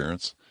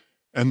experience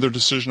and their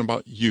decision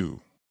about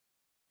you.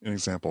 An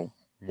example,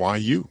 why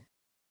you?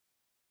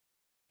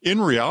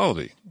 In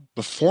reality,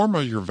 the form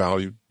of your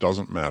value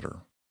doesn't matter.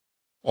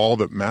 All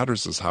that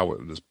matters is how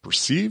it is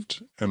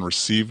perceived and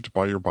received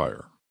by your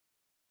buyer.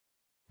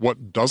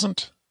 What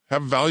doesn't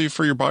have value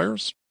for your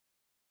buyers?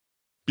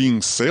 Being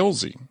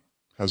salesy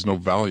has no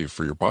value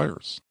for your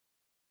buyers.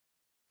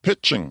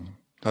 Pitching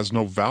has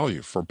no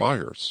value for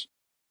buyers.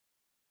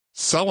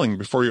 Selling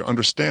before you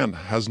understand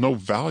has no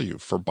value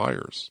for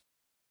buyers.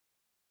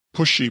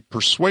 Pushy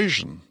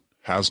persuasion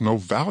has no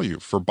value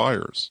for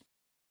buyers.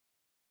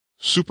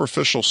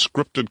 Superficial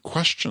scripted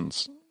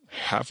questions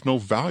have no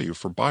value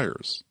for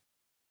buyers.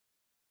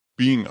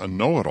 Being a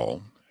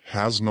know-it-all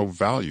has no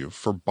value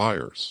for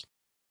buyers.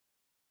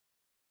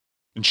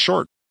 In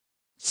short,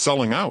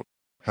 selling out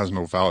has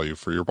no value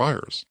for your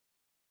buyers.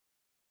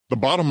 The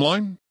bottom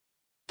line,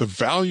 the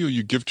value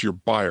you give to your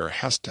buyer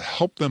has to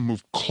help them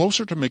move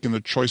closer to making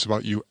the choice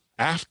about you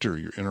after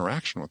your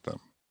interaction with them.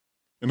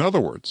 In other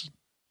words,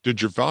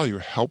 did your value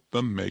help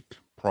them make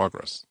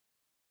progress?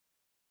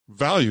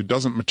 Value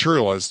doesn't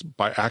materialize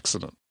by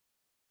accident.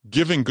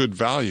 Giving good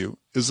value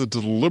is a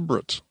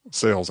deliberate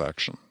sales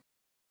action.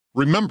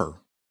 Remember,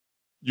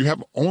 you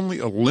have only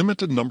a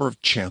limited number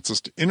of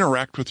chances to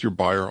interact with your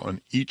buyer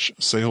on each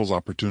sales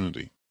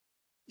opportunity.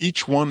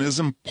 Each one is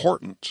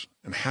important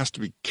and has to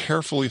be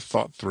carefully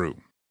thought through.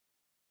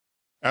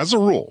 As a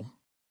rule,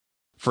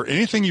 for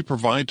anything you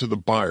provide to the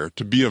buyer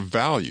to be of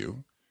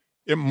value,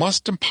 it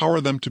must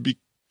empower them to be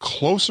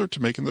closer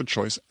to making the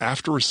choice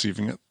after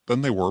receiving it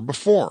than they were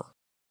before.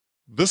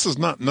 This is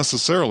not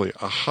necessarily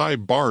a high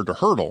bar to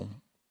hurdle,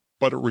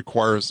 but it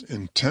requires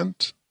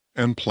intent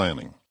and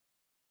planning.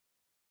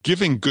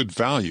 Giving good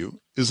value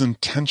is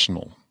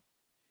intentional.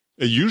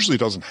 It usually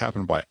doesn't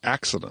happen by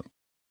accident.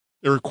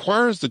 It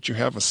requires that you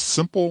have a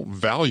simple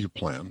value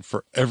plan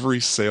for every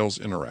sales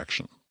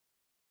interaction.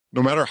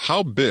 No matter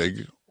how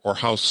big or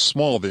how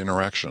small the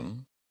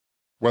interaction,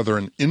 whether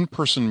an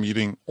in-person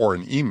meeting or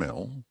an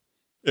email,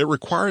 it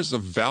requires a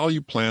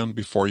value plan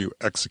before you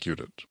execute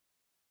it.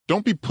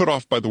 Don't be put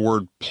off by the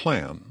word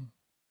plan.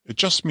 It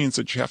just means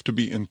that you have to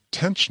be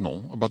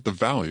intentional about the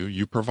value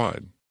you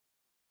provide.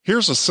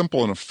 Here's a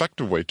simple and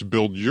effective way to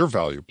build your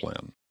value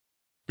plan.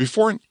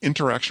 Before an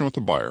interaction with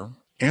the buyer,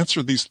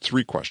 answer these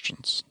 3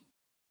 questions.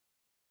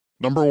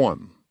 Number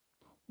 1,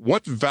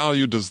 what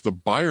value does the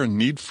buyer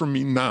need from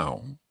me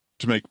now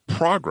to make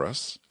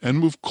progress and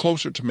move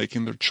closer to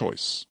making their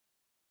choice?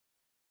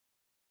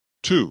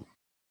 2,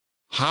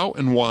 how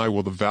and why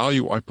will the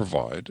value I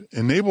provide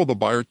enable the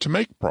buyer to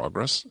make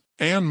progress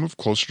and move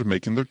closer to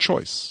making their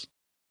choice?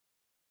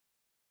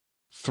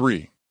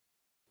 3,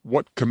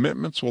 what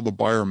commitments will the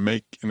buyer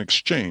make in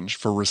exchange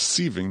for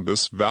receiving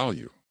this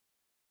value?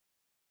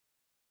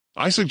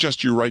 I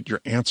suggest you write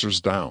your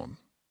answers down.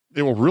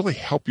 It will really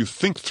help you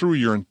think through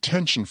your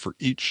intention for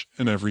each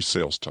and every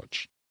sales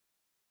touch.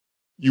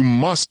 You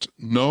must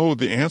know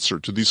the answer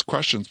to these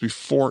questions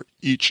before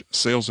each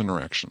sales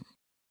interaction.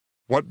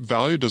 What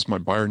value does my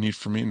buyer need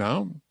from me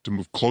now to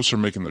move closer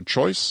to making their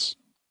choice?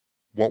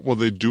 What will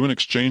they do in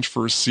exchange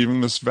for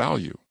receiving this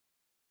value?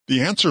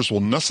 The answers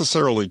will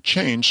necessarily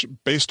change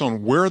based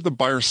on where the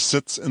buyer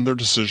sits in their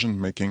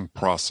decision-making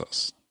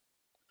process.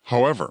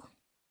 However,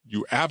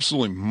 you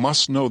absolutely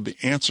must know the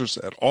answers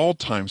at all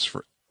times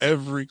for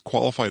every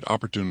qualified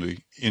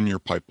opportunity in your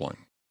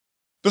pipeline.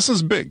 This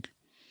is big.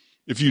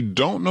 If you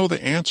don't know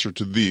the answer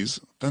to these,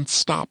 then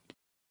stop.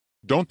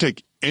 Don't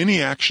take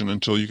any action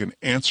until you can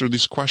answer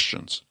these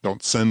questions.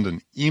 Don't send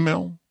an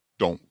email.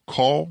 Don't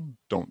call.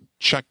 Don't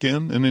check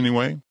in any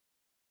way.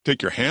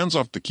 Take your hands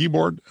off the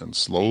keyboard and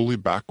slowly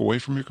back away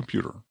from your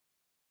computer.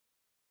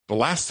 The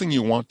last thing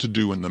you want to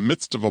do in the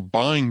midst of a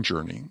buying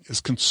journey is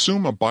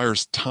consume a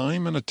buyer's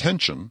time and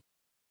attention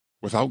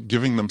without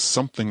giving them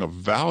something of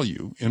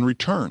value in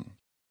return.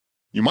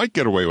 You might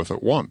get away with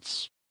it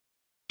once,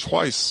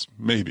 twice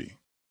maybe.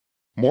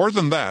 More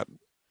than that,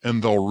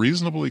 and they'll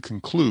reasonably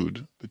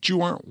conclude that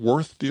you aren't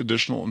worth the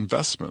additional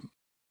investment,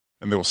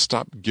 and they will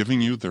stop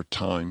giving you their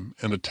time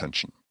and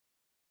attention.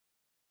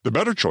 The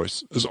better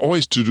choice is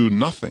always to do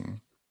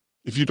nothing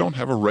if you don't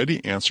have a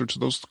ready answer to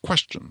those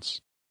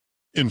questions.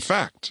 In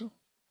fact,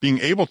 being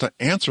able to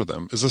answer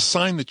them is a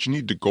sign that you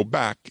need to go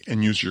back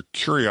and use your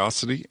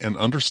curiosity and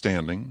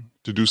understanding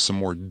to do some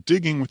more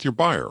digging with your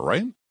buyer,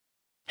 right?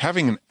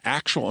 Having an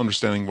actual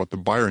understanding of what the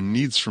buyer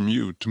needs from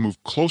you to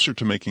move closer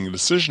to making a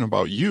decision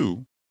about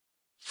you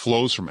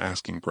flows from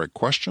asking great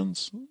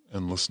questions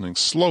and listening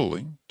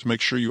slowly to make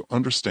sure you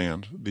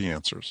understand the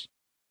answers.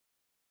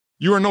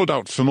 You are no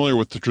doubt familiar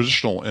with the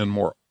traditional and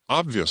more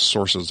obvious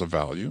sources of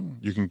value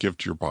you can give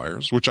to your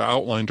buyers, which I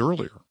outlined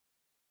earlier.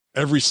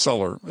 Every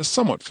seller is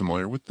somewhat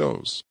familiar with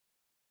those.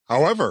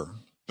 However,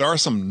 there are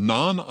some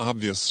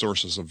non-obvious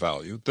sources of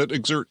value that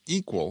exert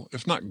equal,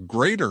 if not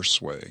greater,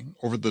 sway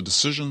over the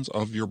decisions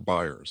of your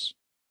buyers.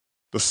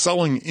 The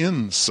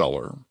selling-in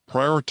seller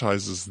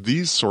prioritizes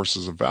these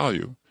sources of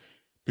value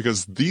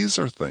because these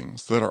are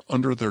things that are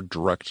under their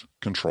direct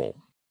control.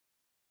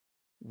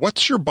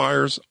 What's your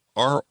buyer's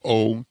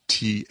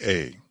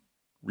ROTA?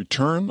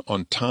 Return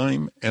on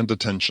time and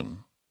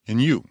attention in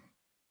you.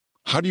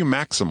 How do you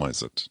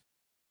maximize it?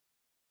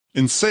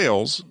 In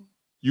sales,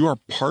 you are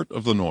part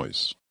of the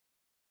noise.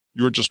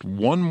 You are just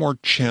one more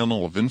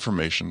channel of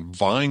information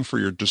vying for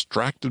your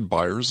distracted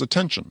buyer's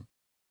attention.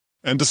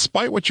 And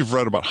despite what you've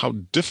read about how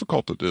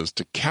difficult it is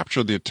to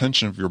capture the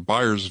attention of your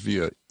buyers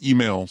via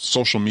email,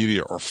 social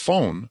media, or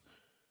phone,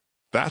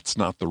 that's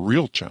not the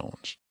real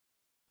challenge.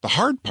 The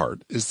hard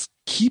part is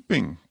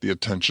keeping the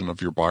attention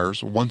of your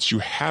buyers once you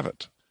have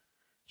it.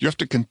 You have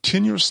to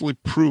continuously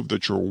prove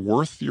that you're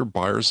worth your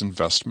buyer's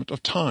investment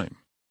of time.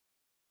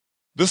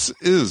 This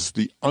is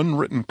the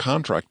unwritten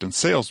contract in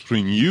sales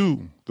between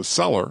you, the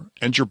seller,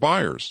 and your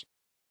buyers.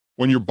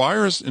 When your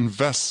buyers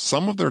invest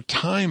some of their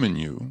time in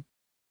you,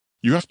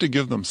 you have to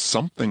give them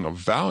something of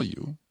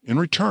value in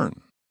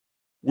return.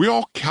 We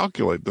all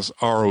calculate this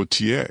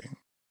ROTA.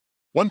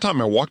 One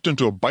time I walked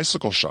into a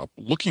bicycle shop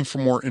looking for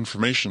more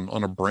information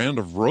on a brand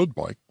of road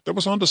bike that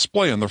was on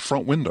display in their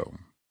front window.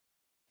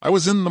 I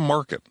was in the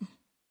market.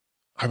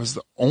 I was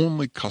the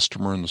only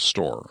customer in the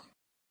store.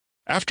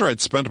 After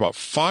I'd spent about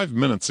 5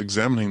 minutes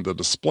examining the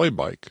display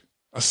bike,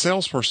 a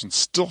salesperson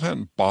still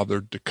hadn't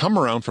bothered to come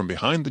around from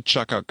behind the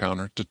checkout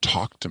counter to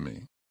talk to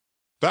me.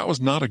 That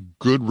was not a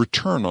good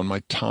return on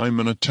my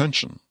time and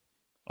attention.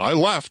 I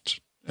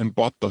left and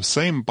bought the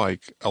same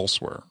bike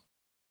elsewhere.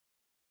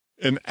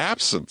 An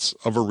absence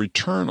of a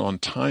return on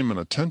time and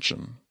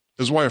attention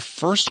is why a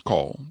first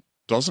call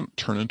doesn't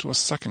turn into a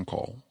second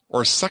call,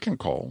 or a second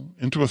call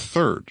into a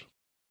third.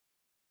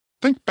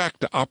 Think back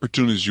to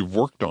opportunities you've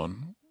worked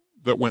on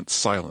that went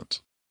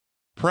silent.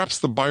 Perhaps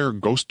the buyer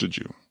ghosted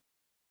you.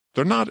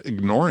 They're not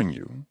ignoring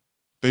you.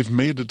 They've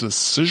made a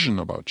decision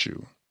about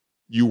you.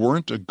 You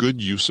weren't a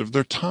good use of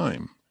their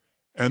time,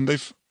 and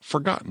they've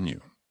forgotten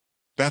you.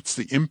 That's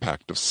the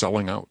impact of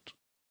selling out.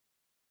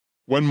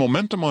 When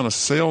momentum on a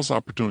sales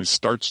opportunity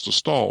starts to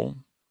stall,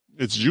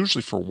 it's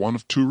usually for one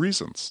of two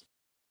reasons.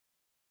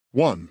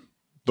 1,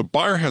 the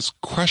buyer has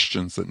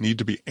questions that need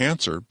to be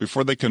answered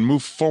before they can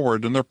move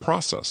forward in their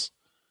process.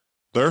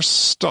 They're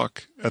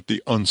stuck at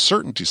the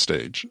uncertainty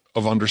stage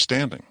of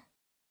understanding.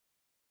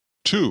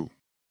 2,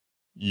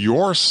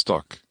 you're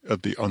stuck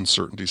at the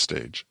uncertainty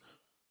stage.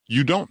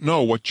 You don't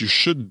know what you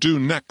should do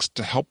next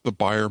to help the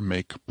buyer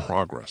make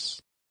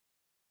progress.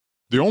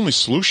 The only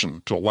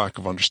solution to a lack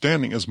of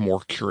understanding is more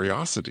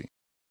curiosity.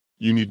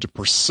 You need to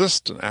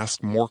persist and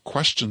ask more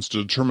questions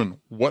to determine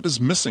what is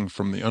missing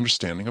from the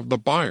understanding of the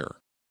buyer.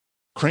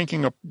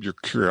 Cranking up your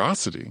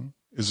curiosity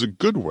is a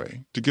good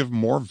way to give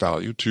more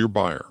value to your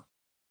buyer.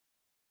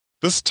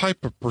 This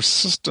type of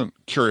persistent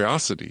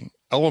curiosity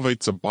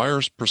elevates a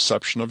buyer's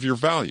perception of your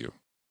value,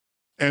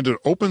 and it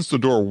opens the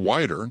door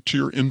wider to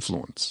your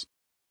influence.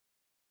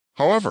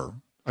 However,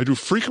 I do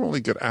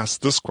frequently get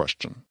asked this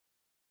question: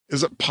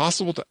 is it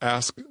possible to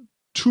ask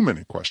too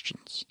many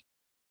questions?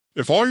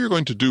 If all you're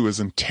going to do is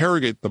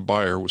interrogate the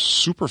buyer with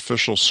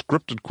superficial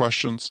scripted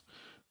questions,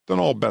 then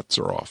all bets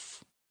are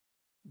off.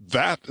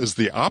 That is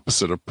the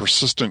opposite of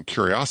persistent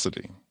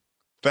curiosity.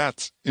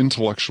 That's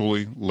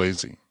intellectually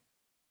lazy.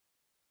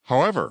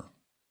 However,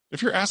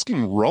 if you're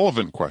asking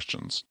relevant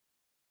questions,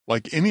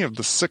 like any of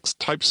the 6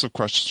 types of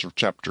questions from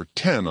Chapter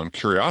 10 on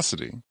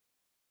curiosity,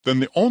 then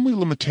the only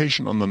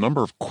limitation on the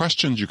number of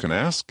questions you can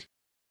ask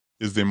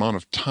is the amount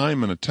of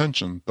time and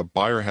attention the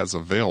buyer has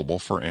available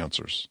for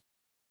answers.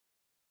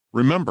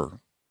 Remember,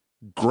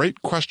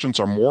 great questions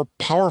are more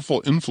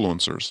powerful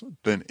influencers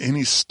than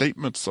any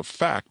statements of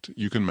fact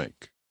you can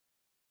make.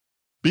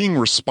 Being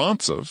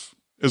responsive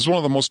is one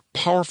of the most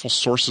powerful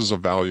sources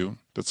of value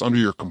that's under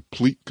your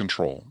complete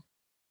control.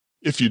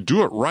 If you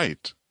do it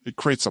right, it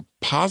creates a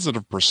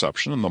positive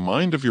perception in the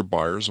mind of your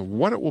buyers of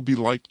what it will be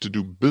like to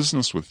do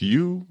business with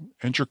you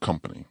and your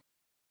company.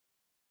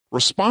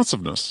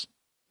 Responsiveness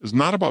is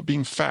not about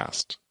being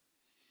fast.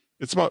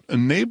 It's about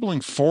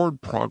enabling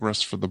forward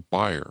progress for the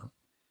buyer.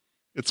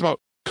 It's about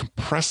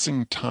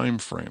compressing time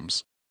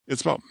frames.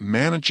 It's about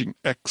managing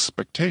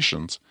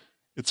expectations.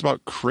 It's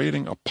about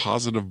creating a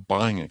positive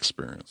buying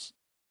experience.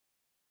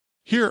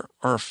 Here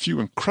are a few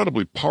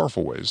incredibly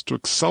powerful ways to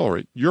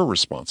accelerate your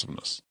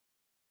responsiveness.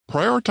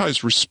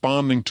 Prioritize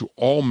responding to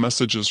all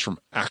messages from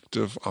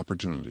active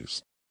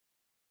opportunities.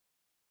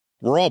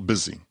 We're all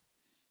busy.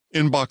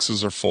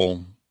 Inboxes are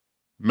full,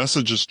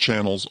 messages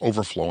channels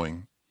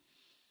overflowing,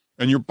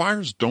 and your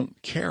buyers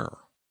don't care.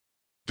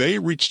 They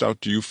reached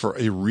out to you for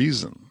a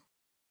reason.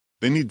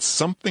 They need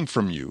something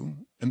from you,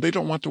 and they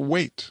don't want to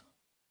wait.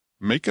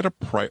 make it a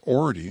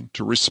priority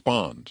to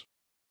respond.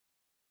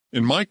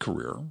 In my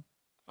career,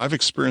 I've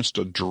experienced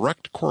a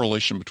direct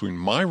correlation between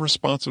my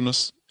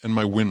responsiveness and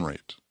my win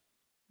rate.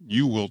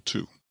 You will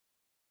too.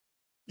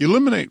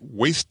 Eliminate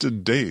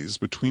wasted days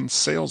between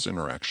sales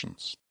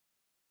interactions.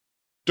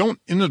 Don't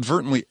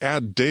inadvertently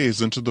add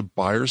days into the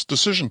buyer's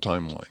decision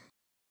timeline.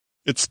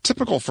 It's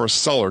typical for a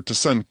seller to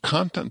send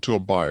content to a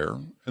buyer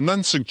and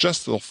then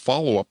suggest they'll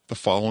follow up the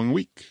following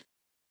week.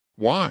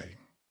 Why?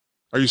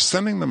 Are you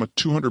sending them a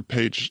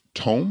 200-page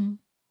tome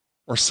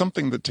or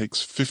something that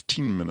takes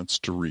 15 minutes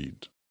to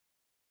read?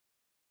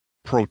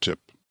 Pro tip: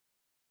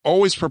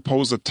 always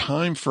propose a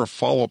time for a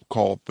follow-up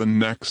call the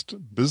next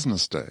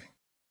business day.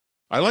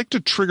 I like to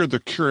trigger their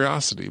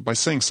curiosity by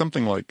saying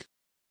something like,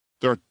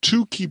 there are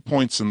 2 key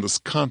points in this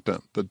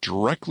content that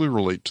directly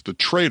relate to the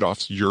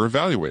trade-offs you're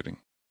evaluating.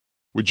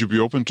 Would you be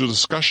open to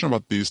discussion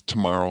about these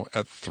tomorrow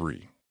at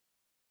 3?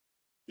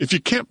 If you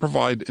can't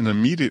provide an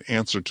immediate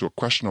answer to a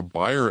question a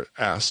buyer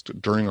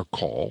asked during a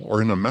call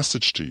or in a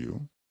message to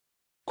you,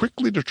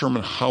 quickly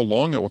determine how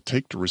long it will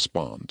take to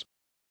respond.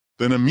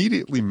 Then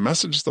immediately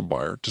message the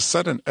buyer to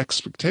set an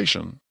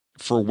expectation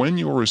for when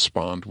you will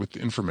respond with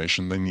the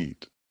information they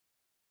need.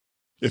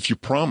 If you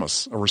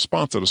promise a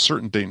response at a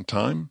certain date and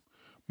time,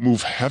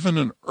 move heaven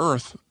and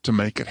earth to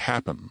make it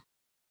happen.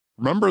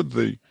 Remember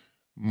the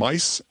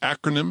MICE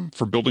acronym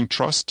for building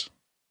trust?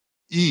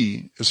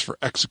 E is for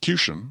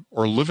execution,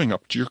 or living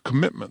up to your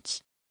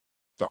commitments.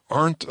 There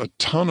aren't a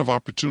ton of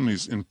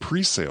opportunities in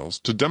pre-sales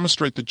to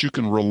demonstrate that you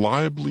can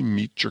reliably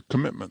meet your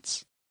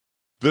commitments.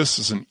 This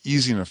is an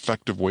easy and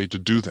effective way to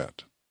do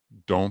that.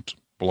 Don't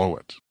blow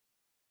it.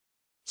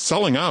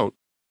 Selling out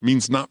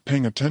means not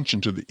paying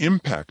attention to the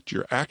impact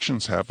your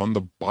actions have on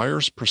the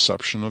buyer's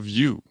perception of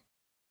you.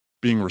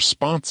 Being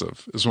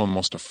responsive is one of the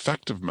most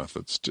effective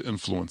methods to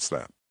influence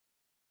that.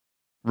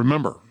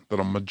 Remember that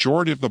a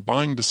majority of the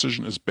buying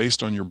decision is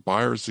based on your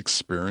buyer's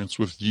experience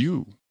with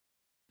you.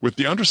 With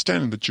the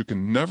understanding that you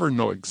can never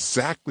know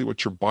exactly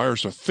what your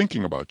buyers are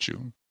thinking about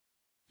you,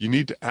 you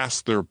need to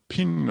ask their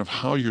opinion of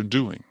how you're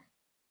doing.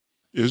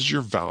 Is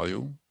your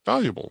value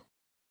valuable?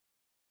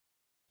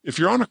 If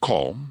you're on a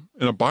call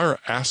and a buyer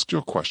asks you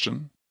a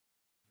question,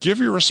 give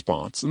your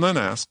response and then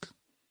ask,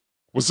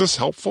 was this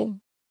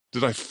helpful?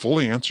 Did I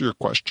fully answer your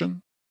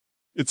question?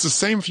 It's the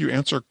same if you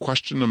answer a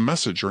question in a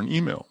message or an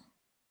email.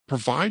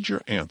 Provide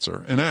your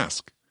answer and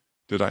ask,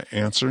 did I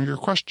answer your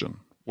question?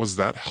 Was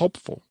that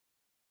helpful?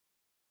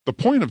 The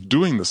point of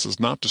doing this is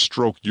not to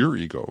stroke your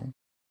ego.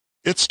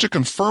 It's to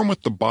confirm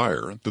with the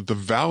buyer that the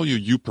value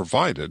you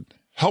provided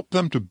helped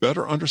them to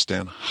better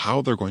understand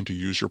how they're going to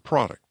use your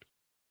product,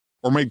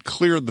 or made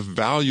clear the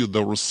value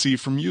they'll receive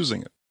from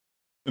using it.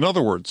 In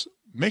other words,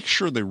 make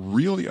sure they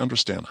really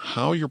understand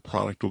how your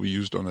product will be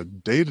used on a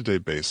day-to-day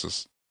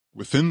basis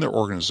within their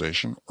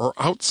organization or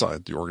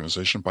outside the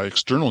organization by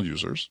external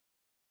users,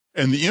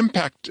 and the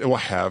impact it will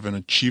have in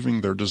achieving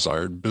their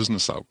desired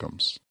business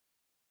outcomes.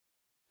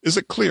 Is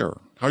it clear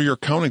how your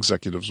account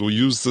executives will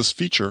use this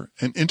feature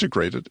and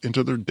integrate it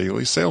into their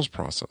daily sales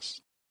process?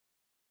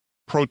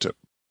 Pro tip: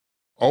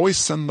 always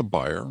send the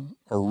buyer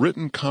a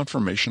written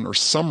confirmation or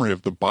summary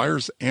of the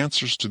buyer's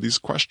answers to these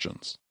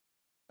questions.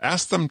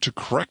 Ask them to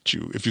correct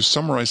you if you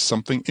summarize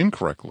something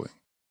incorrectly.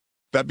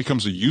 That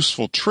becomes a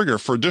useful trigger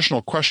for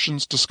additional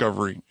questions,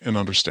 discovery, and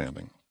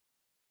understanding.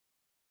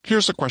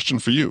 Here's a question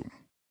for you.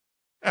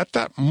 At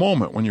that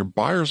moment when your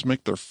buyers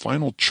make their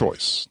final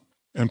choice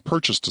and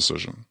purchase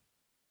decision,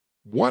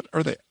 what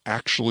are they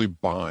actually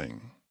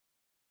buying?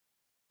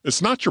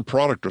 It's not your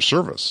product or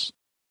service.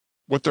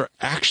 What they're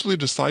actually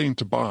deciding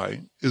to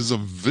buy is a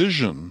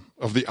vision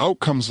of the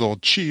outcomes they'll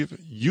achieve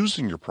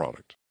using your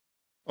product,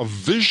 a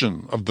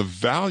vision of the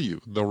value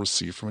they'll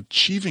receive from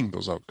achieving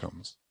those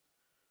outcomes,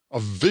 a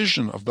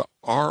vision of the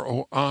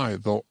ROI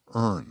they'll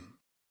earn.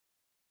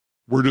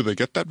 Where do they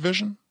get that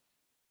vision?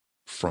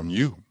 From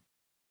you.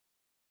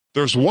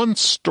 There's one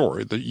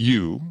story that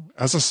you,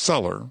 as a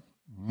seller,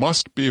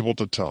 must be able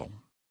to tell.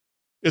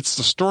 It's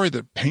the story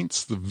that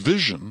paints the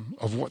vision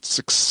of what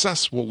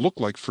success will look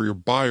like for your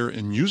buyer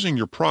in using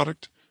your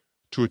product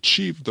to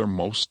achieve their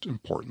most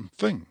important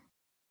thing.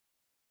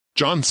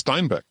 John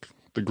Steinbeck,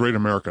 the great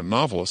American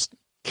novelist,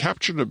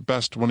 captured it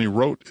best when he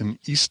wrote in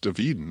East of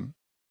Eden,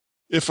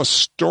 "If a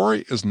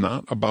story is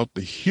not about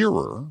the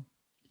hearer,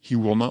 he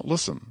will not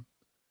listen.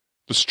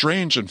 The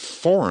strange and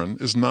foreign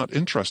is not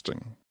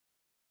interesting.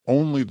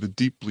 Only the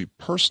deeply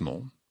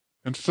personal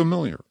and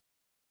familiar."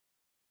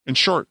 In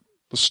short,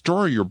 the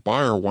story your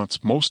buyer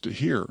wants most to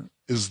hear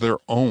is their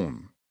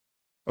own,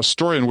 a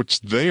story in which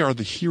they are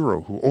the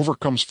hero who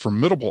overcomes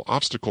formidable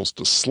obstacles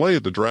to slay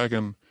the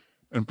dragon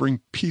and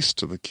bring peace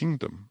to the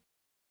kingdom.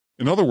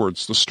 In other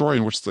words, the story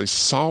in which they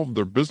solve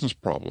their business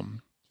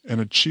problem and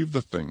achieve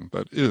the thing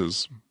that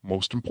is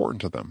most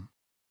important to them.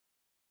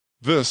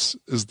 This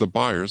is the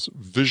buyer's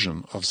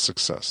vision of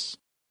success.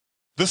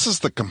 This is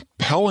the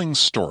compelling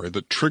story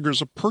that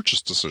triggers a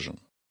purchase decision.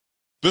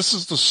 This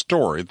is the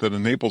story that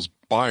enables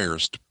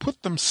buyers to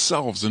put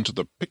themselves into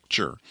the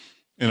picture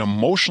and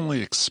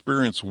emotionally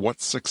experience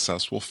what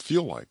success will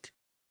feel like.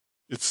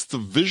 It's the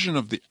vision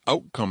of the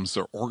outcomes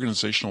their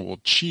organization will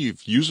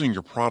achieve using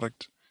your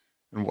product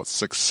and what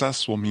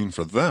success will mean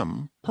for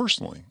them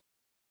personally.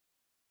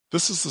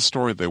 This is the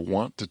story they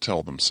want to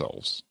tell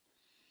themselves.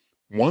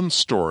 One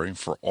story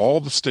for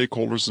all the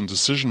stakeholders and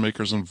decision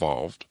makers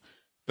involved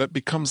that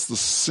becomes the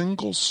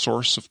single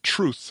source of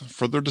truth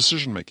for their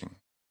decision making,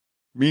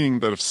 meaning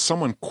that if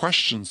someone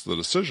questions the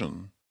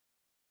decision,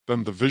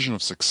 then the vision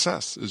of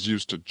success is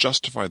used to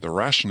justify the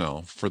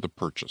rationale for the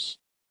purchase.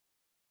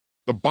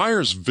 The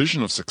buyer's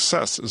vision of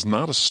success is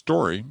not a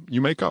story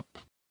you make up.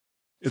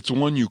 It's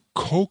one you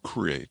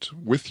co-create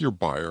with your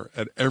buyer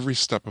at every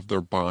step of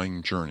their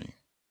buying journey.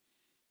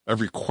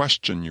 Every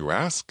question you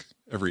ask,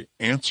 every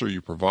answer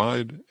you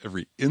provide,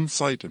 every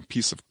insight and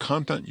piece of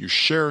content you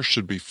share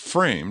should be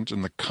framed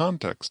in the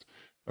context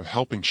of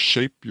helping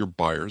shape your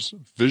buyer's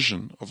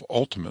vision of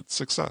ultimate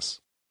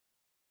success.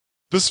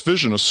 This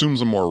vision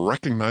assumes a more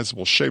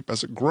recognizable shape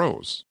as it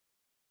grows.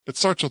 It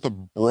starts with a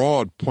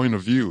broad point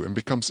of view and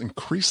becomes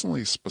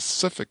increasingly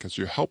specific as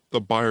you help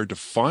the buyer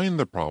define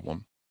the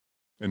problem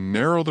and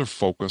narrow their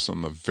focus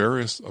on the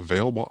various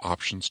available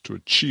options to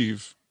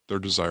achieve their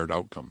desired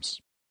outcomes.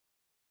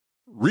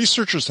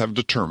 Researchers have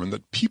determined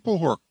that people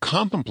who are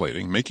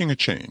contemplating making a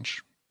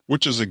change,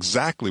 which is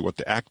exactly what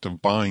the act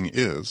of buying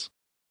is,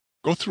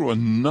 go through a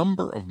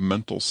number of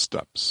mental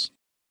steps.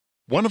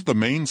 One of the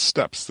main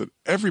steps that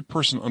every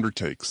person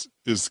undertakes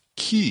is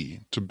key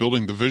to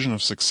building the vision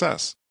of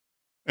success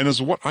and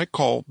is what I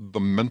call the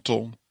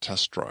mental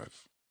test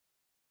drive.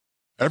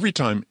 Every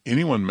time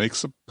anyone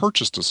makes a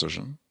purchase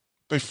decision,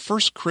 they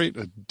first create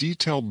a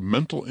detailed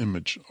mental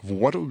image of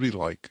what it would be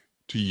like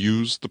to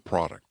use the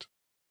product.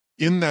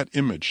 In that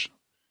image,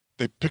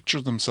 they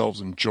picture themselves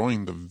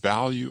enjoying the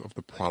value of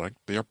the product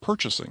they are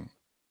purchasing.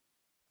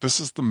 This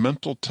is the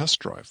mental test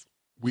drive.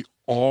 We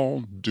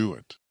all do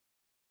it.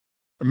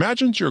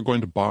 Imagine you're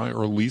going to buy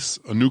or lease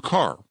a new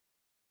car.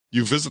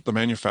 You visit the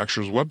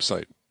manufacturer's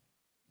website.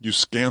 You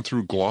scan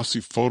through glossy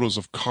photos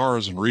of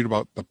cars and read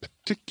about the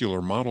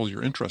particular model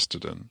you're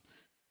interested in.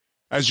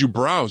 As you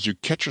browse, you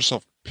catch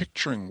yourself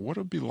picturing what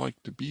it would be like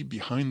to be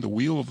behind the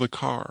wheel of the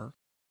car,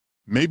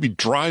 maybe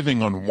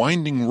driving on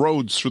winding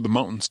roads through the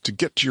mountains to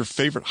get to your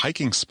favorite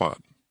hiking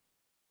spot,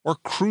 or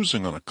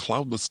cruising on a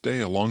cloudless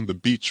day along the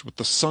beach with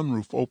the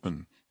sunroof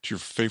open to your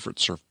favorite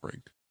surf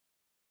break.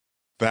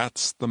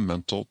 That's the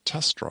mental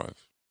test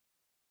drive.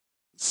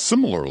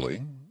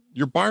 Similarly,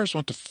 your buyers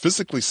want to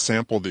physically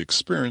sample the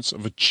experience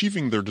of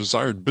achieving their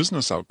desired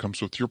business outcomes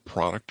with your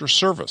product or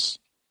service.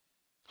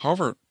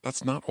 However,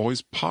 that's not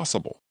always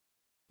possible,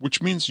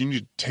 which means you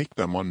need to take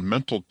them on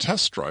mental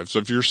test drives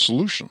of your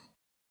solution.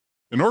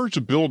 In order to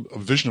build a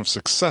vision of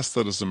success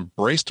that is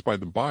embraced by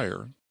the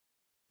buyer,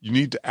 you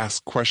need to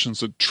ask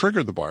questions that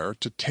trigger the buyer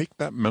to take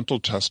that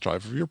mental test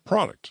drive of your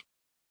product.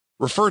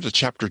 Refer to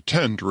Chapter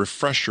 10 to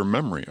refresh your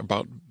memory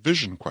about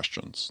vision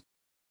questions.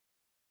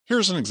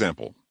 Here's an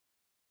example.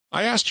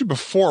 I asked you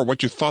before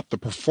what you thought the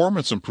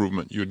performance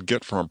improvement you'd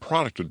get from a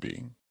product would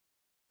be.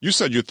 You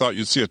said you thought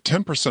you'd see a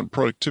 10%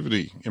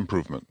 productivity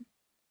improvement.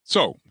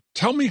 So,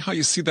 tell me how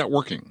you see that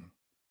working.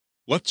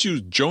 Let's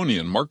use Joni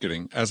in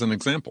marketing as an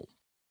example.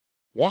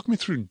 Walk me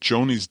through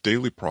Joni's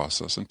daily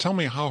process and tell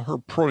me how her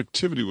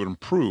productivity would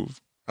improve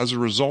as a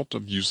result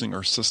of using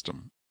our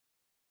system.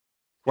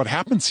 What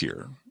happens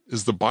here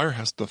is the buyer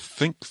has to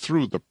think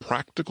through the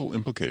practical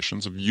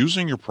implications of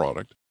using your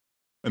product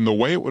and the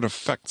way it would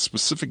affect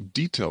specific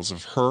details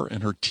of her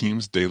and her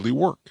team's daily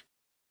work.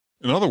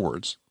 In other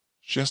words,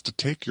 she has to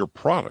take your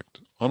product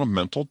on a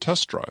mental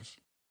test drive.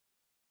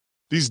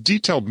 These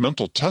detailed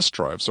mental test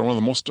drives are one of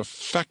the most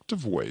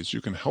effective ways you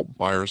can help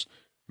buyers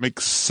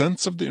make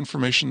sense of the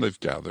information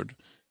they've gathered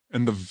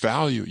and the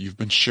value you've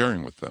been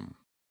sharing with them.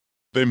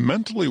 They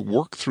mentally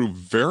work through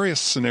various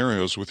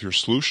scenarios with your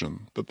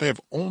solution that they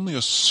have only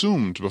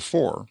assumed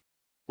before,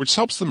 which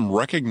helps them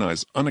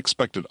recognize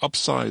unexpected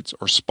upsides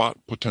or spot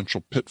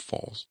potential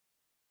pitfalls.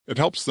 It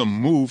helps them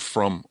move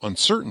from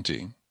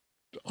uncertainty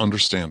to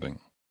understanding.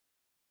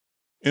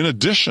 In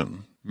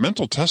addition,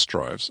 mental test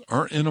drives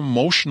are an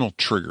emotional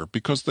trigger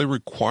because they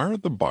require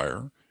the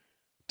buyer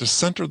to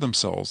center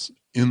themselves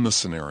in the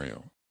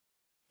scenario.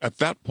 At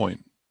that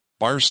point,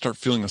 buyers start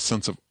feeling a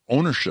sense of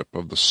ownership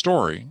of the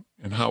story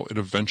and how it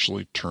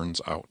eventually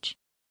turns out.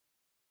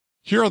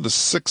 Here are the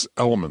 6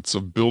 elements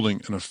of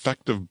building an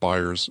effective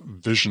buyer's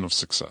vision of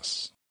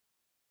success.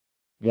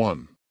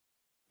 1.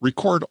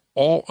 Record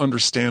all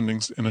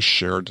understandings in a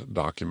shared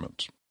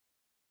document.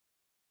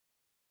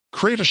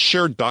 Create a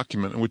shared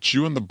document in which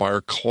you and the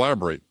buyer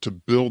collaborate to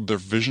build their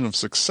vision of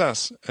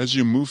success as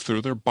you move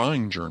through their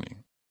buying journey.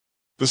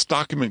 This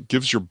document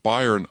gives your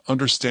buyer an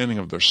understanding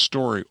of their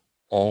story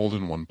all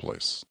in one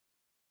place.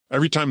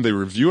 Every time they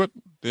review it,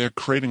 they are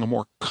creating a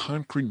more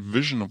concrete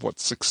vision of what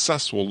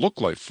success will look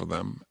like for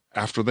them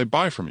after they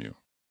buy from you.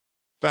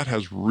 That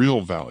has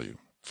real value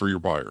for your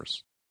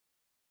buyers.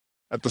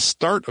 At the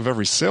start of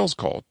every sales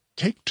call,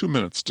 take 2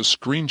 minutes to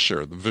screen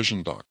share the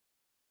vision doc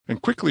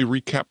and quickly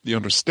recap the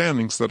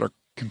understandings that are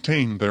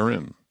contained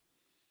therein.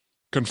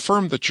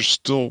 Confirm that you're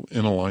still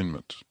in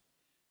alignment.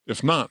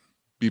 If not,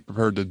 be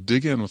prepared to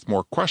dig in with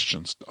more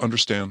questions to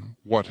understand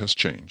what has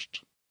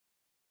changed.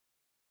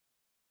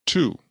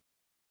 2.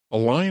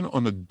 Align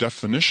on a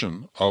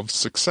definition of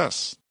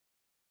success.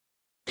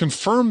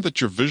 Confirm that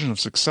your vision of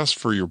success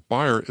for your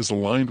buyer is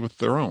aligned with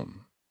their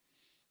own.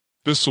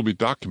 This will be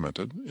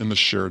documented in the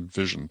shared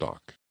vision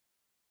doc.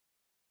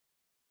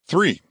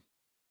 3.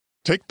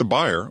 Take the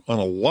buyer on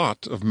a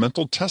lot of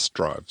mental test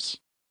drives.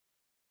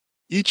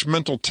 Each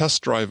mental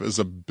test drive is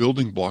a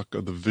building block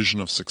of the vision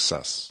of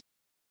success.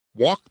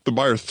 Walk the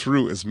buyer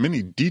through as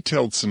many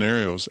detailed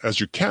scenarios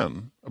as you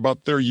can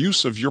about their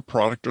use of your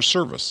product or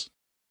service.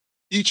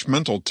 Each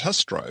mental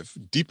test drive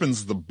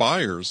deepens the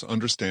buyer's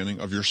understanding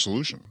of your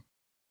solution.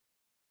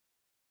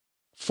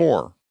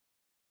 4.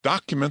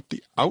 Document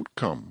the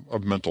outcome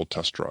of mental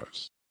test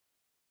drives.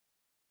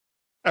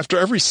 After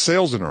every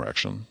sales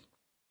interaction,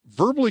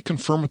 verbally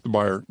confirm with the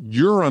buyer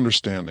your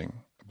understanding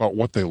about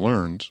what they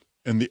learned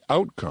and the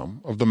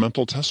outcome of the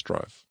mental test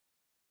drive.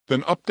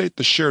 Then update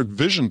the shared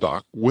vision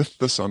doc with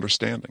this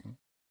understanding.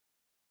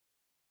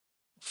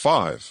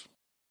 5.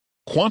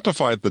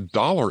 Quantify the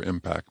dollar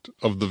impact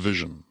of the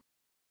vision.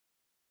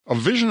 A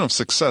vision of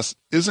success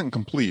isn't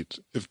complete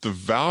if the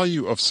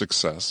value of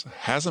success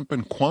hasn't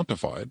been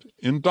quantified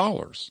in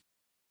dollars.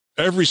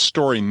 Every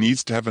story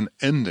needs to have an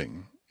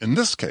ending. In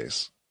this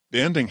case,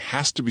 the ending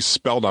has to be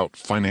spelled out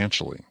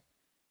financially.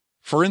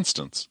 For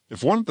instance,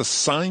 if one of the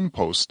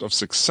signposts of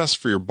success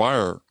for your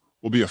buyer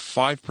will be a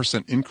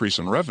 5% increase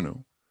in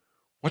revenue,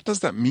 what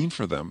does that mean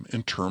for them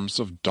in terms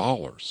of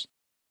dollars?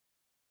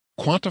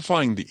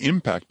 Quantifying the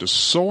impact is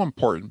so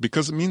important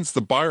because it means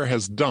the buyer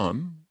has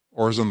done,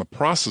 or is in the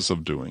process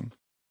of doing,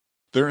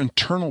 their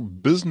internal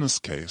business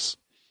case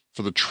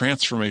for the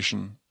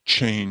transformation,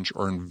 change,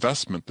 or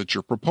investment that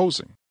you're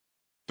proposing.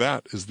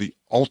 That is the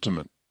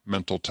ultimate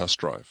mental test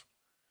drive.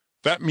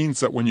 That means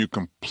that when you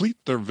complete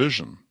their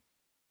vision,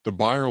 the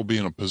buyer will be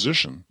in a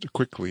position to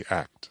quickly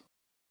act.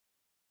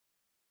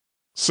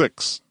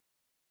 6.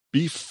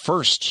 Be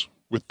first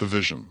with the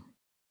vision.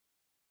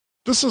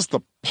 This is the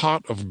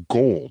pot of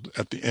gold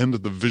at the end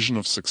of the vision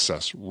of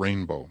success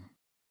rainbow.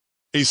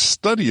 A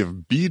study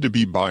of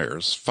B2B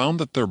buyers found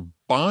that their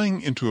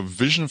buying into a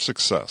vision of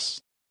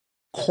success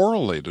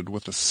correlated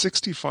with a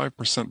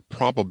 65%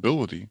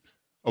 probability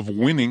of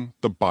winning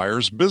the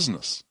buyer's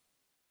business.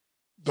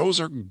 Those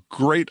are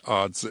great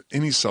odds that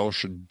any seller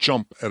should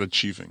jump at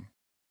achieving.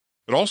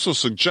 It also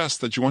suggests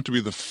that you want to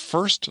be the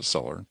first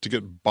seller to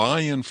get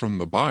buy-in from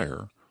the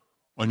buyer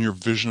on your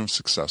vision of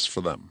success for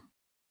them.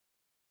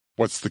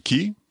 What's the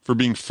key for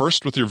being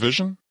first with your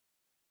vision?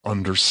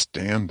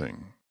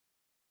 Understanding.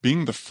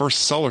 Being the first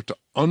seller to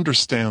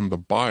understand the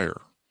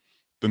buyer,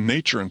 the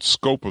nature and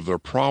scope of their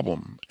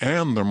problem,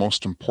 and their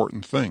most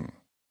important thing.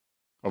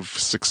 A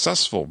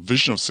successful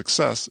vision of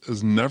success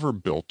is never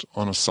built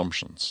on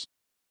assumptions.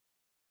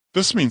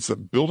 This means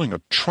that building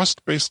a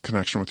trust-based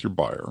connection with your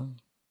buyer,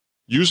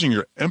 using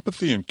your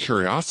empathy and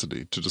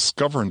curiosity to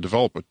discover and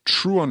develop a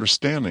true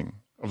understanding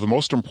of the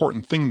most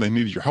important thing they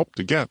need your help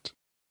to get,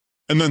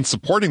 and then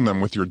supporting them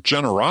with your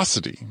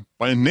generosity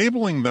by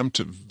enabling them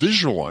to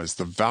visualize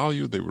the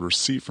value they would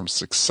receive from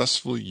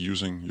successfully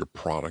using your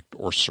product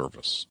or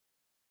service.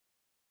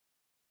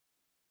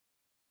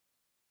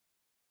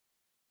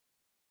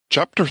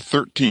 Chapter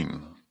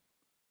 13.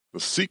 The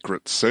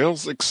Secret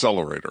Sales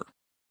Accelerator.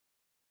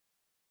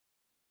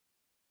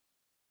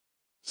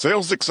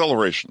 Sales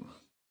acceleration.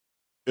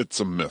 It's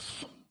a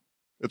myth.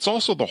 It's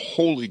also the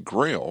holy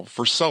grail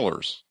for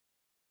sellers.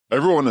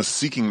 Everyone is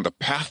seeking the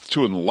path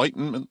to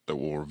enlightenment that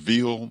will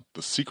reveal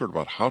the secret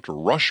about how to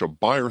rush a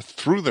buyer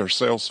through their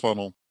sales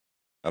funnel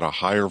at a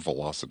higher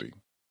velocity.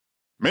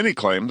 Many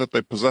claim that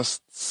they possess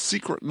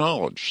secret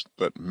knowledge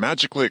that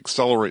magically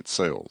accelerates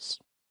sales.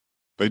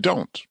 They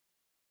don't,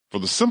 for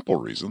the simple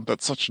reason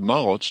that such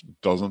knowledge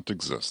doesn't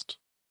exist.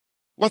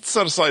 Let's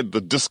set aside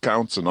the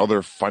discounts and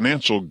other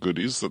financial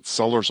goodies that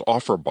sellers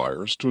offer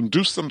buyers to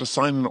induce them to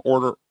sign an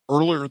order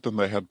earlier than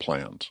they had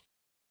planned.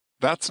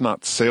 That's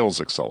not sales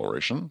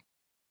acceleration.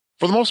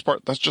 For the most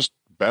part, that's just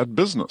bad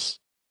business.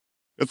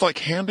 It's like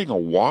handing a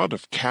wad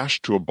of cash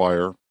to a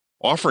buyer,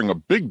 offering a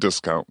big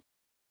discount,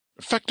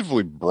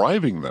 effectively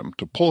bribing them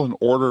to pull an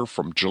order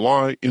from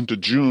July into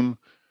June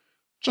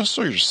just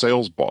so your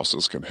sales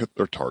bosses can hit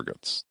their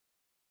targets.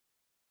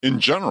 In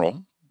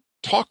general,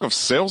 talk of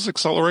sales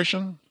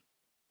acceleration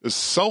is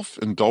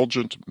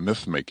self-indulgent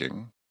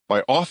myth-making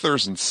by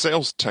authors and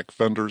sales tech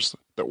vendors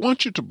that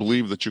want you to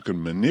believe that you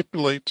can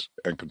manipulate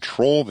and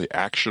control the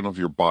action of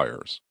your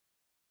buyers,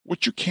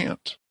 which you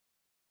can't.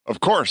 Of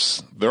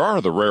course, there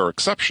are the rare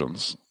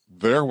exceptions.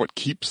 They're what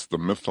keeps the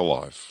myth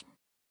alive.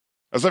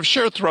 As I've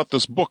shared throughout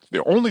this book,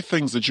 the only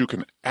things that you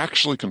can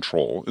actually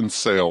control in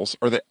sales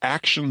are the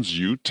actions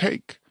you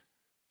take.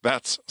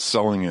 That's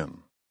selling in.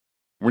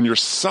 When you're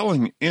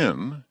selling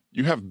in,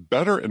 you have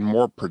better and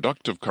more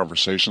productive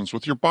conversations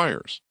with your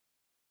buyers.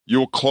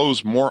 You'll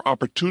close more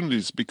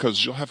opportunities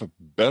because you'll have a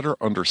better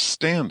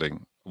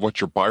understanding of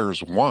what your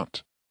buyers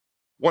want,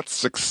 what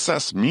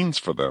success means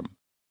for them,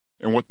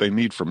 and what they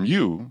need from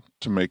you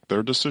to make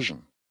their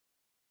decision.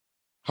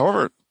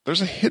 However,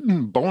 there's a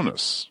hidden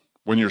bonus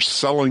when you're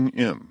selling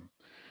in.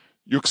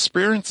 You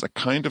experience a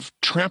kind of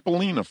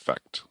trampoline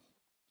effect,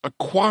 a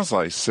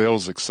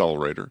quasi-sales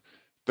accelerator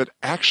that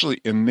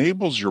actually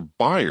enables your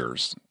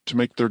buyers to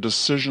make their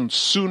decisions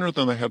sooner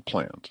than they had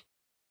planned,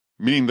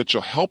 meaning that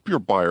you'll help your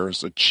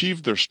buyers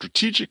achieve their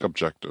strategic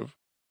objective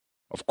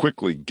of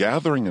quickly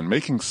gathering and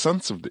making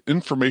sense of the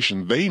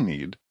information they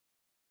need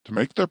to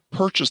make their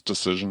purchase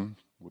decision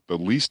with the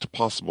least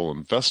possible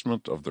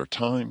investment of their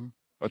time,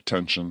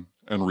 attention,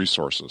 and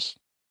resources.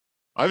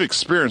 I've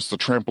experienced the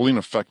trampoline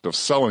effect of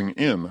selling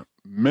in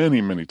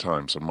many, many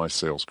times in my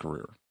sales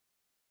career.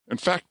 In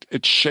fact,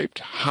 it shaped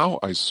how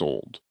I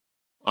sold.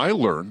 I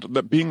learned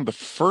that being the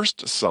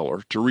first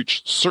seller to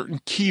reach certain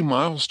key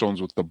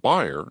milestones with the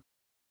buyer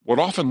would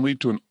often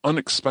lead to an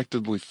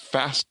unexpectedly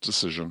fast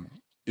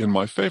decision in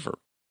my favor.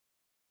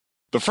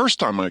 The first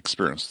time I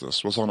experienced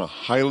this was on a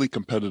highly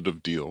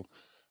competitive deal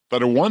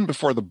that I won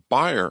before the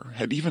buyer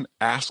had even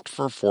asked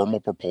for a formal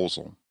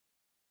proposal.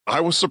 I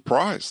was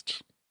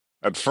surprised.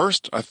 At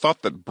first, I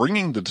thought that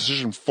bringing the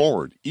decision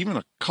forward even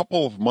a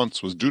couple of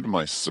months was due to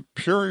my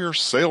superior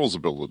sales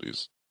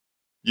abilities.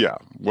 Yeah,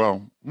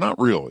 well, not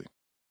really.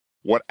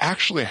 What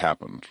actually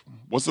happened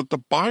was that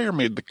the buyer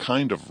made the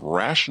kind of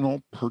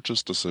rational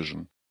purchase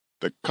decision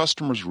that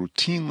customers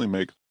routinely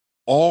make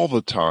all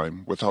the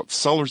time without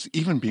sellers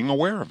even being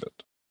aware of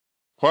it.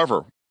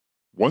 However,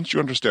 once you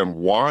understand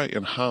why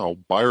and how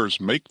buyers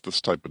make this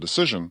type of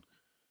decision,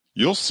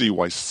 you'll see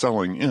why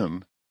selling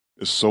in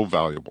is so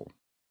valuable.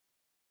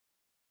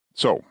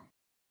 So,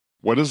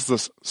 what is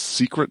this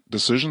secret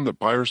decision that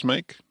buyers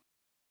make?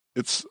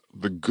 It's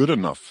the good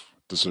enough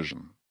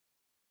decision.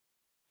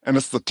 And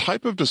it's the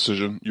type of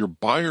decision your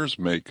buyers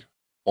make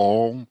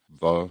all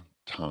the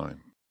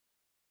time.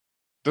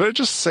 Did I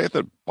just say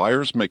that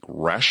buyers make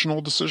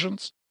rational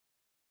decisions?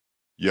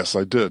 Yes,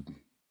 I did.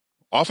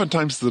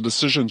 Oftentimes the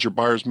decisions your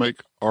buyers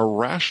make are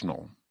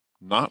rational,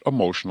 not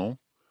emotional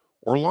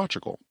or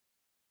logical.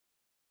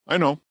 I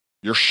know,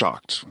 you're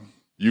shocked.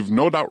 You've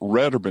no doubt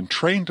read or been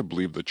trained to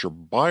believe that your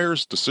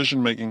buyer's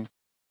decision-making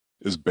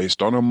is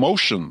based on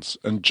emotions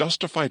and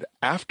justified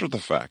after the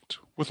fact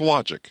with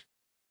logic.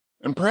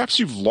 And perhaps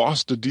you've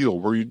lost a deal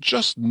where you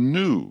just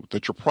knew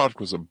that your product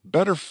was a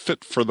better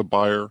fit for the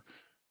buyer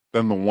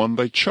than the one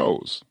they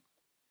chose.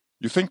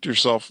 You think to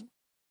yourself,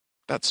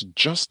 that's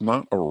just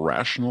not a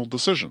rational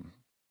decision.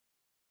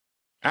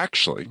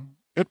 Actually,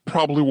 it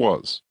probably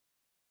was.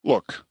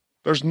 Look,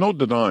 there's no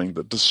denying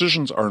that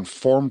decisions are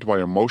informed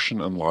by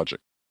emotion and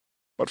logic.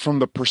 But from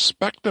the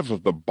perspective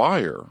of the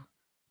buyer,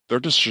 their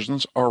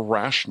decisions are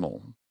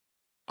rational.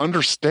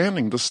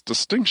 Understanding this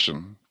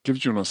distinction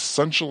gives you an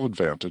essential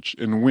advantage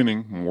in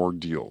winning more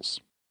deals.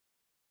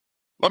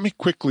 Let me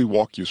quickly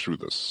walk you through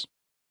this.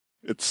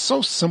 It's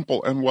so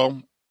simple and,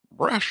 well,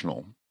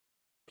 rational.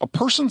 A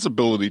person's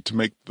ability to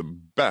make the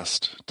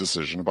best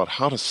decision about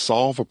how to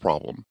solve a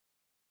problem,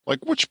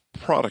 like which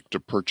product to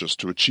purchase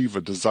to achieve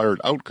a desired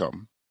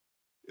outcome,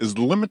 is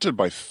limited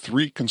by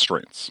three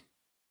constraints.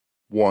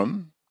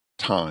 1,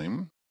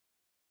 time.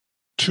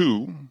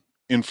 2,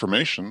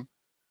 information.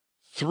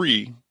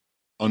 3,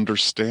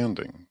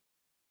 understanding.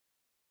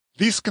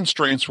 These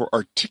constraints were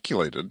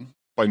articulated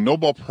by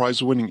Nobel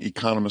Prize-winning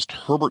economist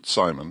Herbert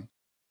Simon,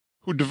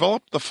 who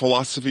developed the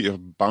philosophy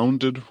of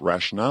bounded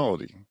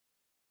rationality.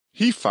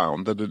 He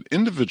found that an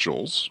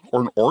individual's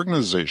or an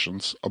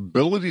organization's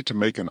ability to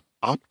make an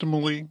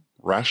optimally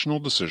rational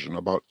decision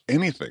about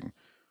anything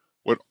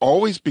would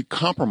always be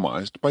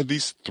compromised by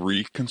these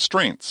three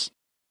constraints.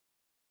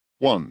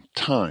 1,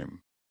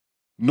 time.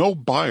 No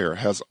buyer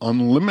has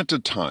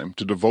unlimited time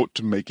to devote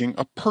to making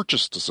a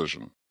purchase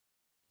decision.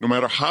 No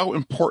matter how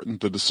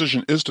important the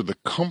decision is to the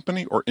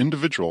company or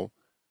individual,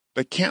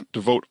 they can't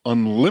devote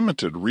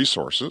unlimited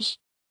resources,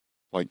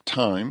 like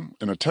time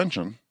and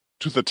attention,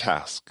 to the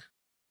task.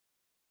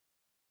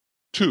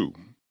 2,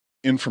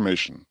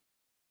 information.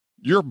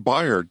 Your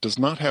buyer does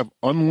not have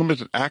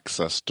unlimited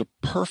access to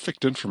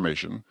perfect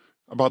information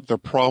about their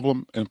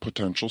problem and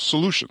potential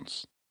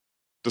solutions.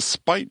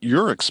 Despite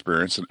your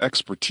experience and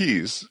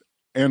expertise,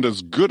 and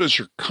as good as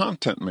your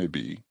content may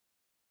be,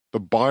 the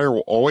buyer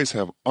will always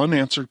have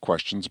unanswered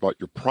questions about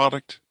your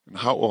product and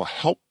how it will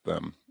help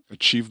them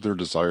achieve their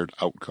desired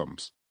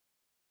outcomes.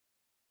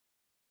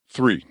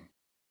 3,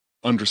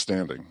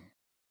 understanding.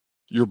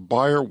 Your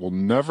buyer will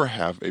never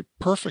have a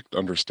perfect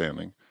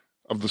understanding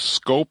of the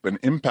scope and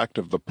impact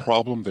of the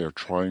problem they are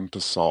trying to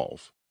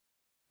solve,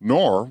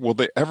 nor will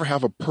they ever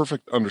have a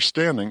perfect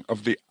understanding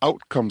of the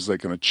outcomes they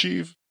can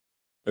achieve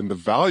and the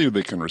value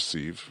they can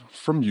receive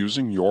from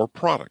using your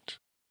product.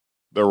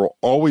 There will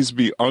always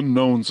be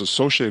unknowns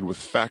associated with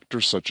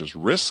factors such as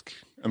risk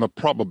and the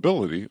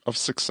probability of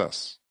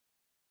success.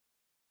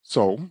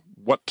 So,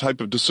 what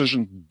type of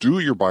decision do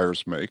your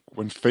buyers make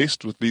when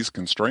faced with these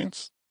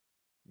constraints?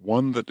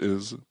 One that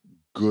is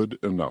good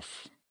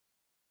enough.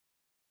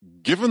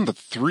 Given the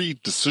three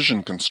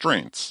decision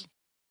constraints,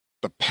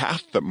 the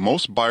path that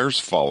most buyers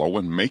follow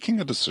when making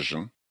a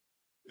decision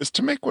is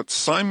to make what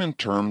Simon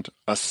termed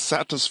a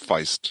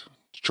satisficed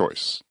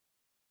choice.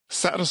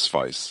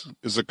 Satisfice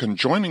is a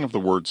conjoining of the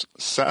words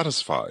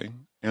satisfy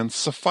and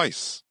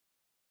suffice.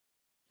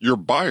 Your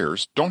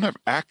buyers don't have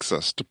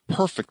access to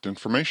perfect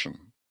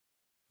information.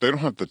 They don't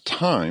have the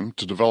time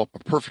to develop a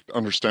perfect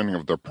understanding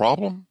of their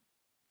problem,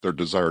 their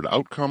desired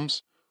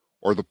outcomes,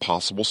 or the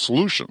possible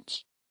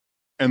solutions.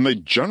 And they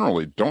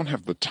generally don't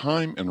have the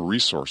time and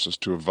resources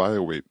to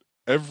evaluate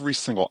every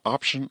single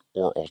option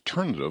or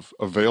alternative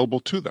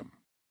available to them.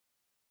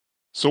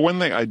 So when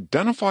they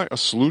identify a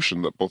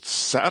solution that both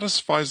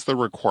satisfies their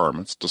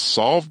requirements to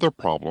solve their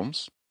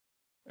problems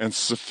and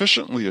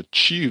sufficiently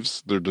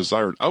achieves their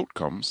desired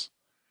outcomes,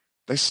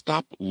 they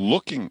stop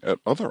looking at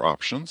other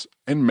options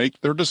and make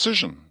their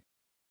decision.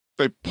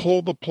 They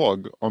pull the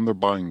plug on their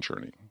buying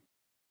journey.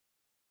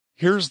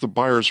 Here's the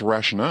buyer's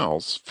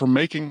rationales for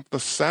making the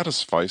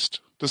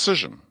satisficed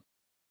decision.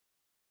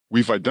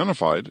 We've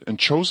identified and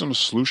chosen a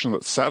solution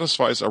that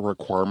satisfies our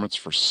requirements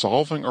for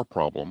solving our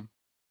problem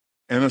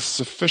and is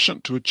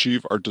sufficient to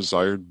achieve our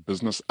desired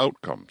business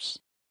outcomes.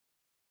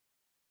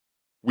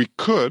 We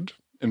could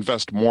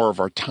invest more of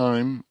our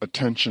time,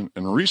 attention,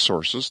 and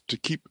resources to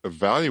keep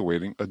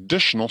evaluating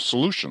additional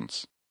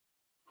solutions.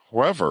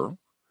 However,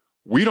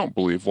 we don't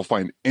believe we'll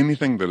find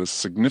anything that is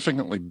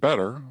significantly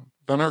better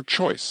than our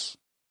choice.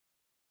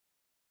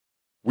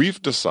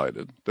 We've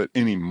decided that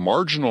any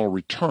marginal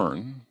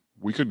return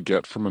we could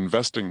get from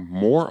investing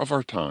more of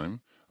our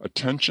time,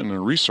 attention,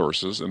 and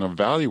resources in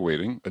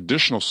evaluating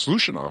additional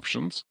solution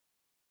options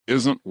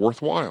isn't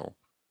worthwhile.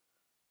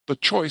 The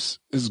choice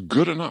is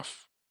good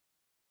enough.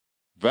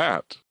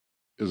 That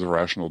is a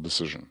rational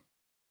decision.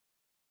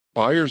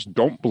 Buyers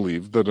don't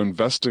believe that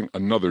investing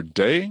another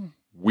day,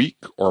 week,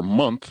 or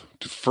month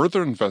to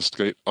further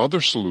investigate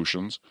other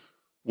solutions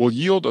will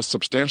yield a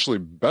substantially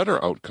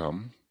better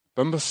outcome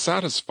than the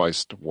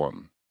satisficed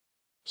one.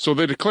 So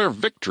they declare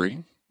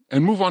victory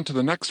and move on to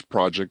the next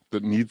project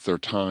that needs their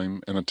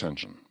time and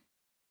attention.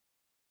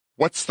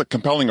 What's the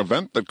compelling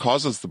event that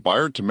causes the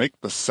buyer to make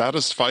the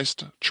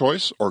satisficed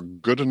choice or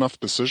good enough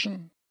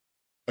decision?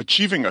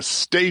 Achieving a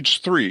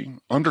stage 3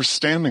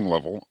 understanding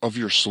level of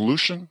your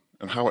solution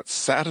and how it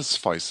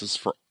satisfies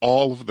for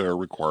all of their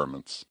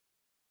requirements.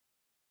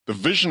 The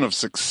vision of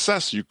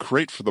success you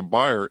create for the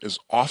buyer is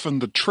often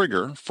the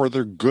trigger for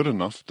their good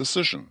enough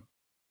decision.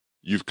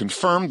 You've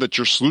confirmed that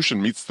your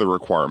solution meets their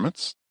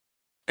requirements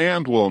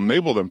and will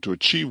enable them to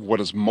achieve what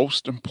is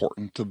most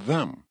important to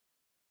them.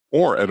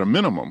 Or at a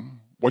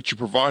minimum, what you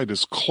provide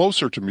is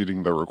closer to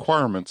meeting their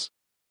requirements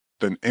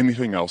than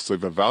anything else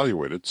they've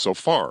evaluated so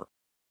far.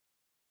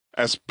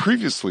 As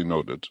previously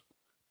noted,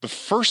 the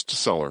first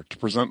seller to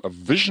present a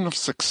vision of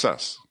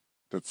success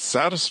that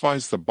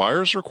satisfies the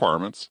buyer's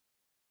requirements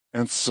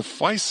and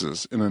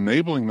suffices in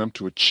enabling them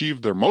to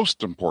achieve their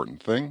most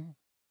important thing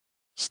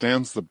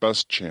stands the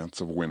best chance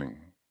of winning.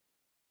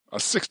 A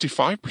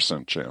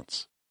 65%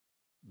 chance.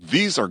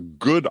 These are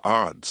good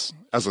odds.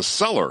 As a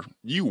seller,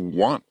 you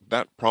want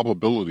that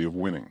probability of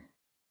winning.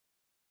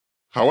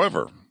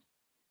 However,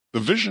 the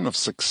vision of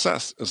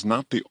success is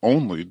not the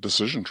only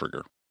decision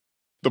trigger.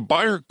 The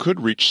buyer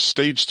could reach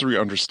stage 3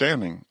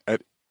 understanding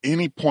at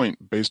any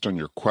point based on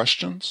your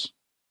questions,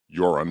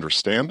 your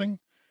understanding,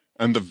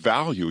 and the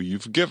value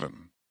you've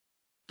given.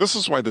 This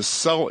is why the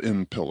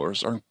sell-in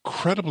pillars are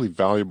incredibly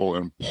valuable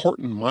and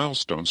important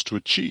milestones to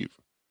achieve.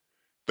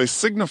 They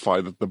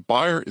signify that the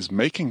buyer is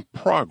making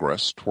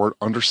progress toward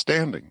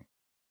understanding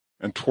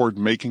and toward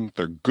making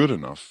their good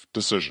enough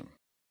decision.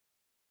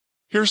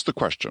 Here's the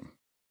question.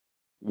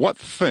 What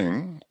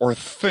thing or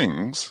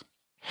things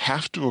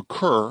have to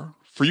occur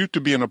for you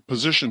to be in a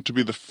position to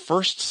be the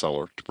first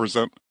seller to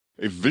present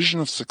a vision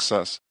of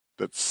success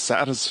that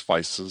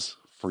satisfies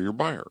for your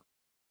buyer?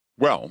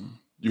 Well,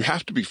 you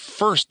have to be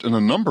first in a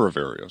number of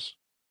areas,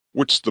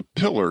 which the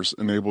pillars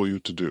enable you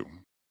to do.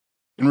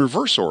 In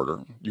reverse order,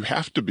 you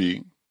have to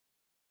be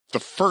the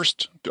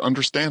first to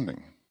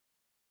understanding.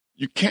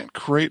 You can't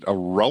create a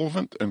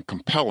relevant and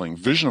compelling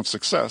vision of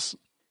success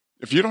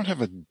if you don't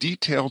have a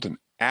detailed and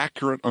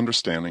accurate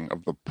understanding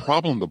of the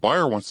problem the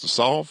buyer wants to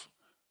solve,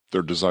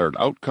 their desired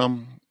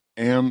outcome,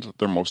 and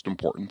their most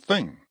important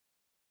thing.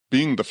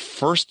 Being the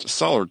first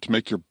seller to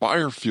make your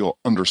buyer feel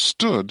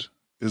understood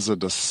is a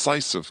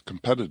decisive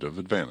competitive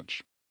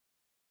advantage.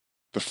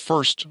 The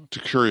first to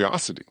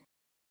curiosity.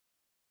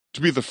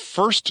 To be the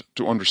first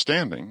to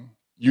understanding,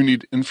 you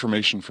need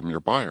information from your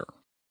buyer.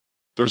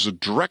 There's a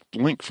direct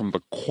link from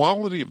the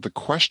quality of the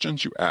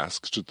questions you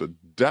ask to the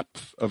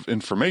depth of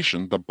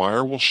information the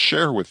buyer will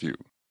share with you.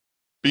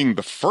 Being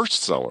the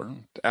first seller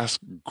to ask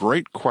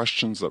great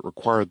questions that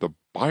require the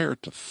buyer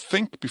to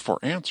think before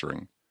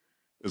answering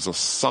is a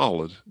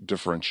solid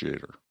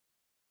differentiator.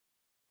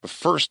 The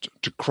first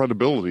to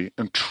credibility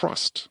and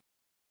trust.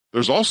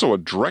 There's also a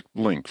direct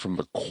link from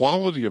the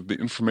quality of the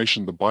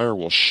information the buyer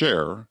will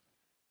share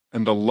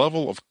and the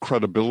level of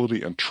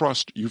credibility and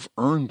trust you've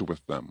earned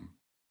with them.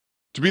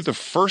 To be the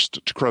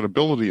first to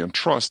credibility and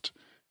trust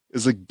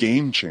is a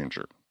game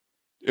changer.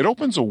 It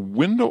opens a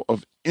window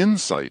of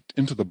insight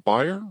into the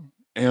buyer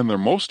and their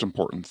most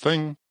important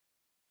thing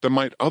that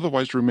might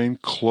otherwise remain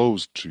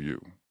closed to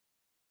you.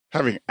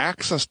 Having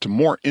access to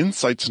more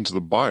insights into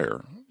the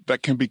buyer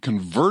that can be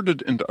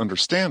converted into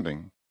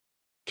understanding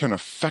can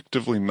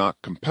effectively knock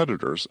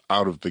competitors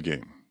out of the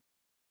game.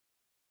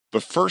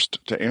 The first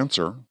to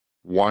answer,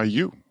 why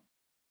you?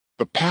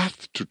 The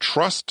path to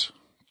trust,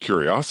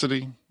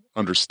 curiosity,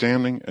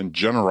 understanding, and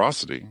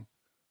generosity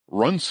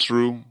runs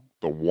through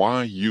the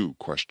why you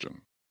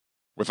question.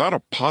 Without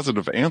a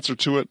positive answer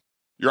to it,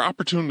 your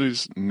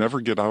opportunities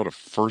never get out of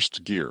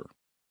first gear.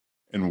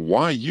 And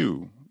why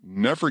you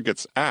never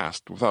gets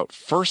asked without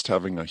first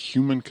having a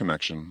human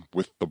connection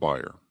with the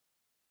buyer.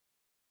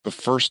 The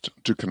first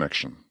to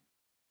connection.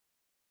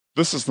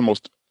 This is the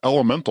most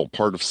elemental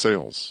part of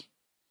sales.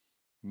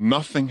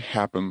 Nothing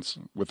happens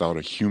without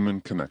a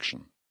human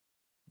connection.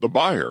 The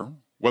buyer,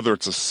 whether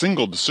it's a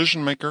single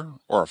decision maker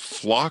or a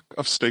flock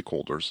of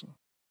stakeholders,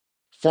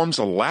 forms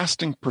a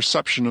lasting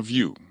perception of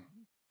you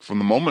from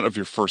the moment of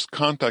your first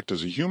contact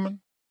as a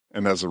human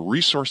and as a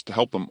resource to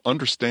help them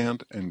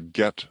understand and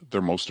get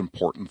their most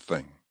important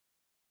thing.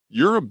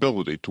 Your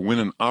ability to win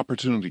an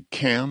opportunity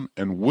can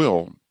and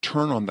will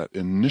turn on that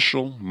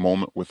initial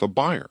moment with a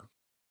buyer.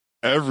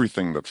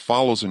 Everything that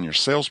follows in your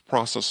sales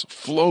process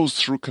flows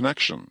through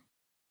connection.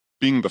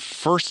 Being the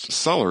first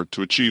seller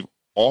to achieve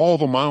all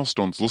the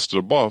milestones listed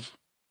above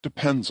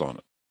depends on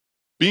it.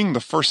 Being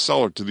the first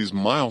seller to these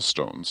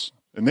milestones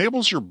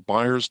enables your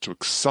buyers to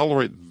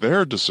accelerate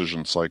their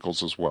decision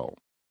cycles as well.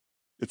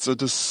 It's a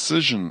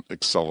decision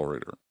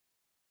accelerator.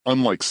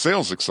 Unlike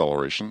sales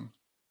acceleration,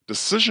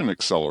 decision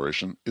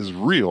acceleration is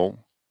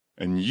real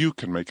and you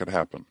can make it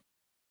happen.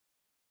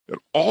 It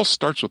all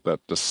starts with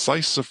that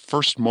decisive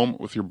first moment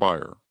with your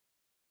buyer.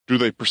 Do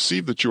they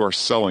perceive that you are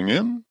selling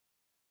in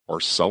or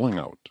selling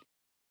out?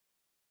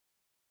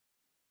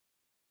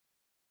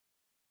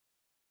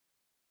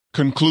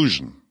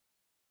 Conclusion.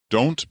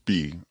 Don't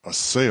be a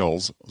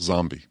sales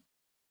zombie.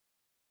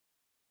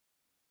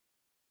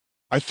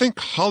 I think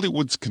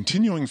Hollywood's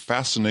continuing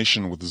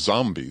fascination with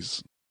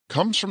zombies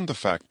comes from the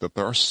fact that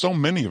there are so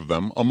many of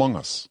them among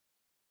us.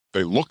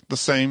 They look the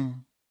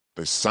same,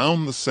 they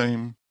sound the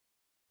same,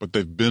 but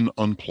they've been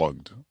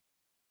unplugged.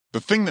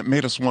 The thing that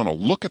made us want to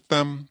look at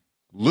them,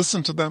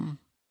 listen to them,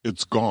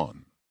 it's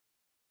gone.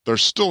 They're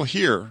still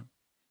here,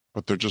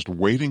 but they're just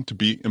waiting to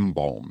be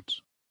embalmed.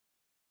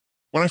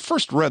 When I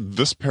first read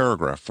this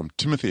paragraph from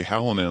Timothy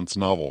Hallinan's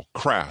novel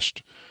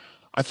Crashed,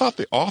 I thought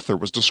the author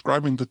was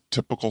describing the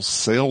typical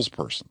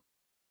salesperson.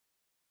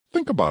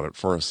 Think about it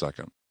for a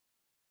second.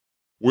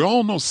 We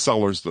all know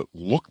sellers that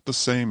look the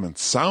same and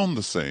sound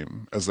the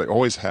same as they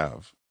always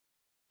have,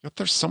 yet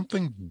there's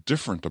something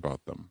different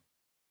about them.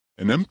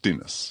 An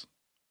emptiness,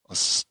 a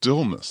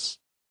stillness.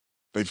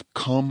 They've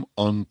come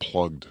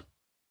unplugged.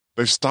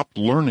 They've stopped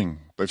learning.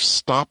 They've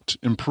stopped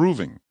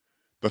improving.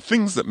 The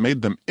things that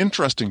made them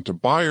interesting to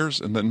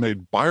buyers and that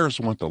made buyers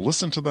want to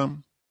listen to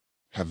them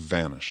have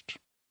vanished.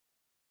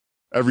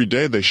 Every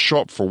day they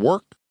show up for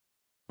work,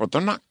 but they're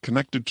not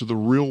connected to the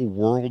real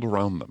world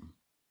around them.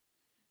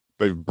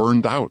 They've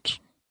burned out.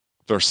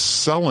 They're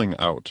selling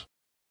out.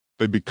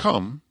 They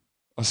become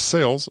a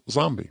sales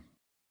zombie.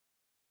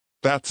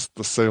 That's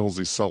the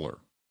salesy seller,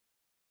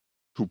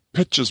 who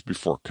pitches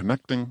before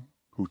connecting,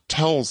 who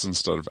tells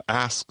instead of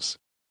asks,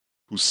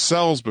 who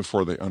sells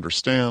before they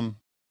understand,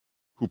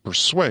 who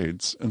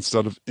persuades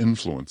instead of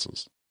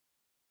influences,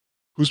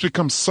 who's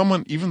become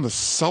someone even the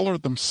seller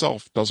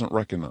themselves doesn't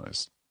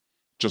recognize,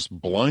 just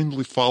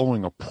blindly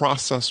following a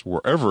process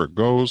wherever it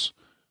goes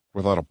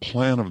without a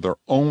plan of their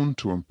own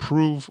to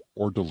improve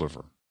or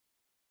deliver.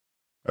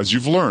 As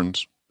you've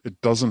learned,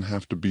 it doesn't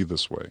have to be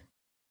this way.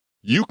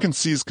 You can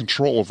seize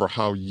control over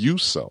how you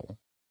sell.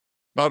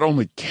 Not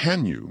only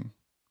can you,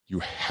 you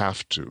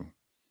have to.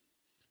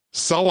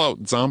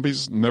 Sell-out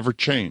zombies never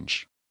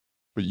change,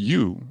 but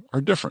you are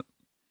different.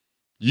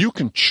 You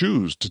can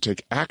choose to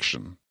take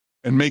action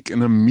and make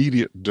an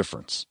immediate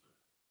difference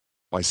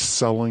by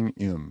selling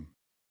in.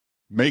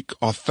 Make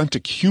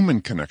authentic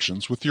human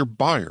connections with your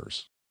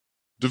buyers.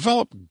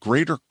 Develop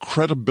greater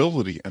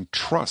credibility and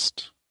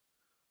trust.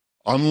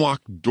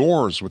 Unlock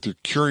doors with your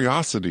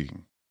curiosity.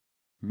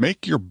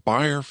 Make your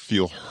buyer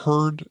feel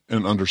heard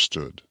and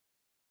understood.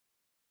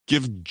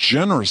 Give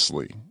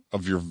generously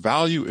of your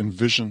value and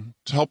vision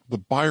to help the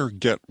buyer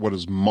get what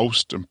is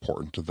most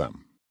important to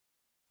them.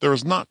 There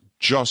is not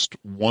just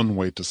one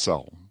way to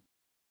sell.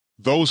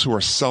 Those who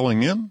are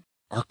selling in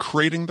are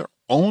creating their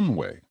own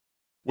way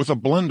with a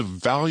blend of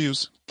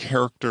values,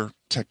 character,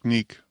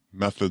 technique,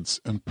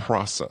 methods, and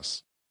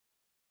process.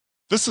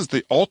 This is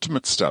the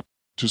ultimate step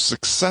to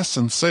success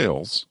in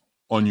sales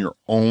on your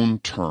own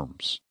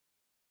terms.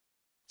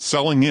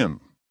 Selling in,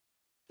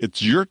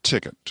 it's your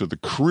ticket to the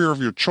career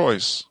of your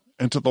choice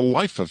and to the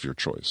life of your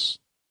choice.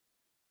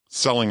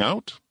 Selling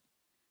out,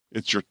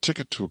 it's your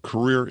ticket to a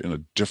career in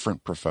a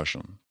different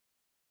profession.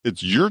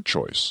 It's your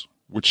choice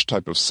which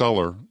type of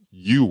seller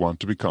you want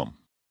to become.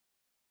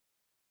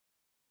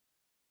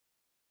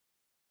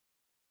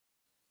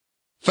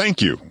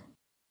 Thank you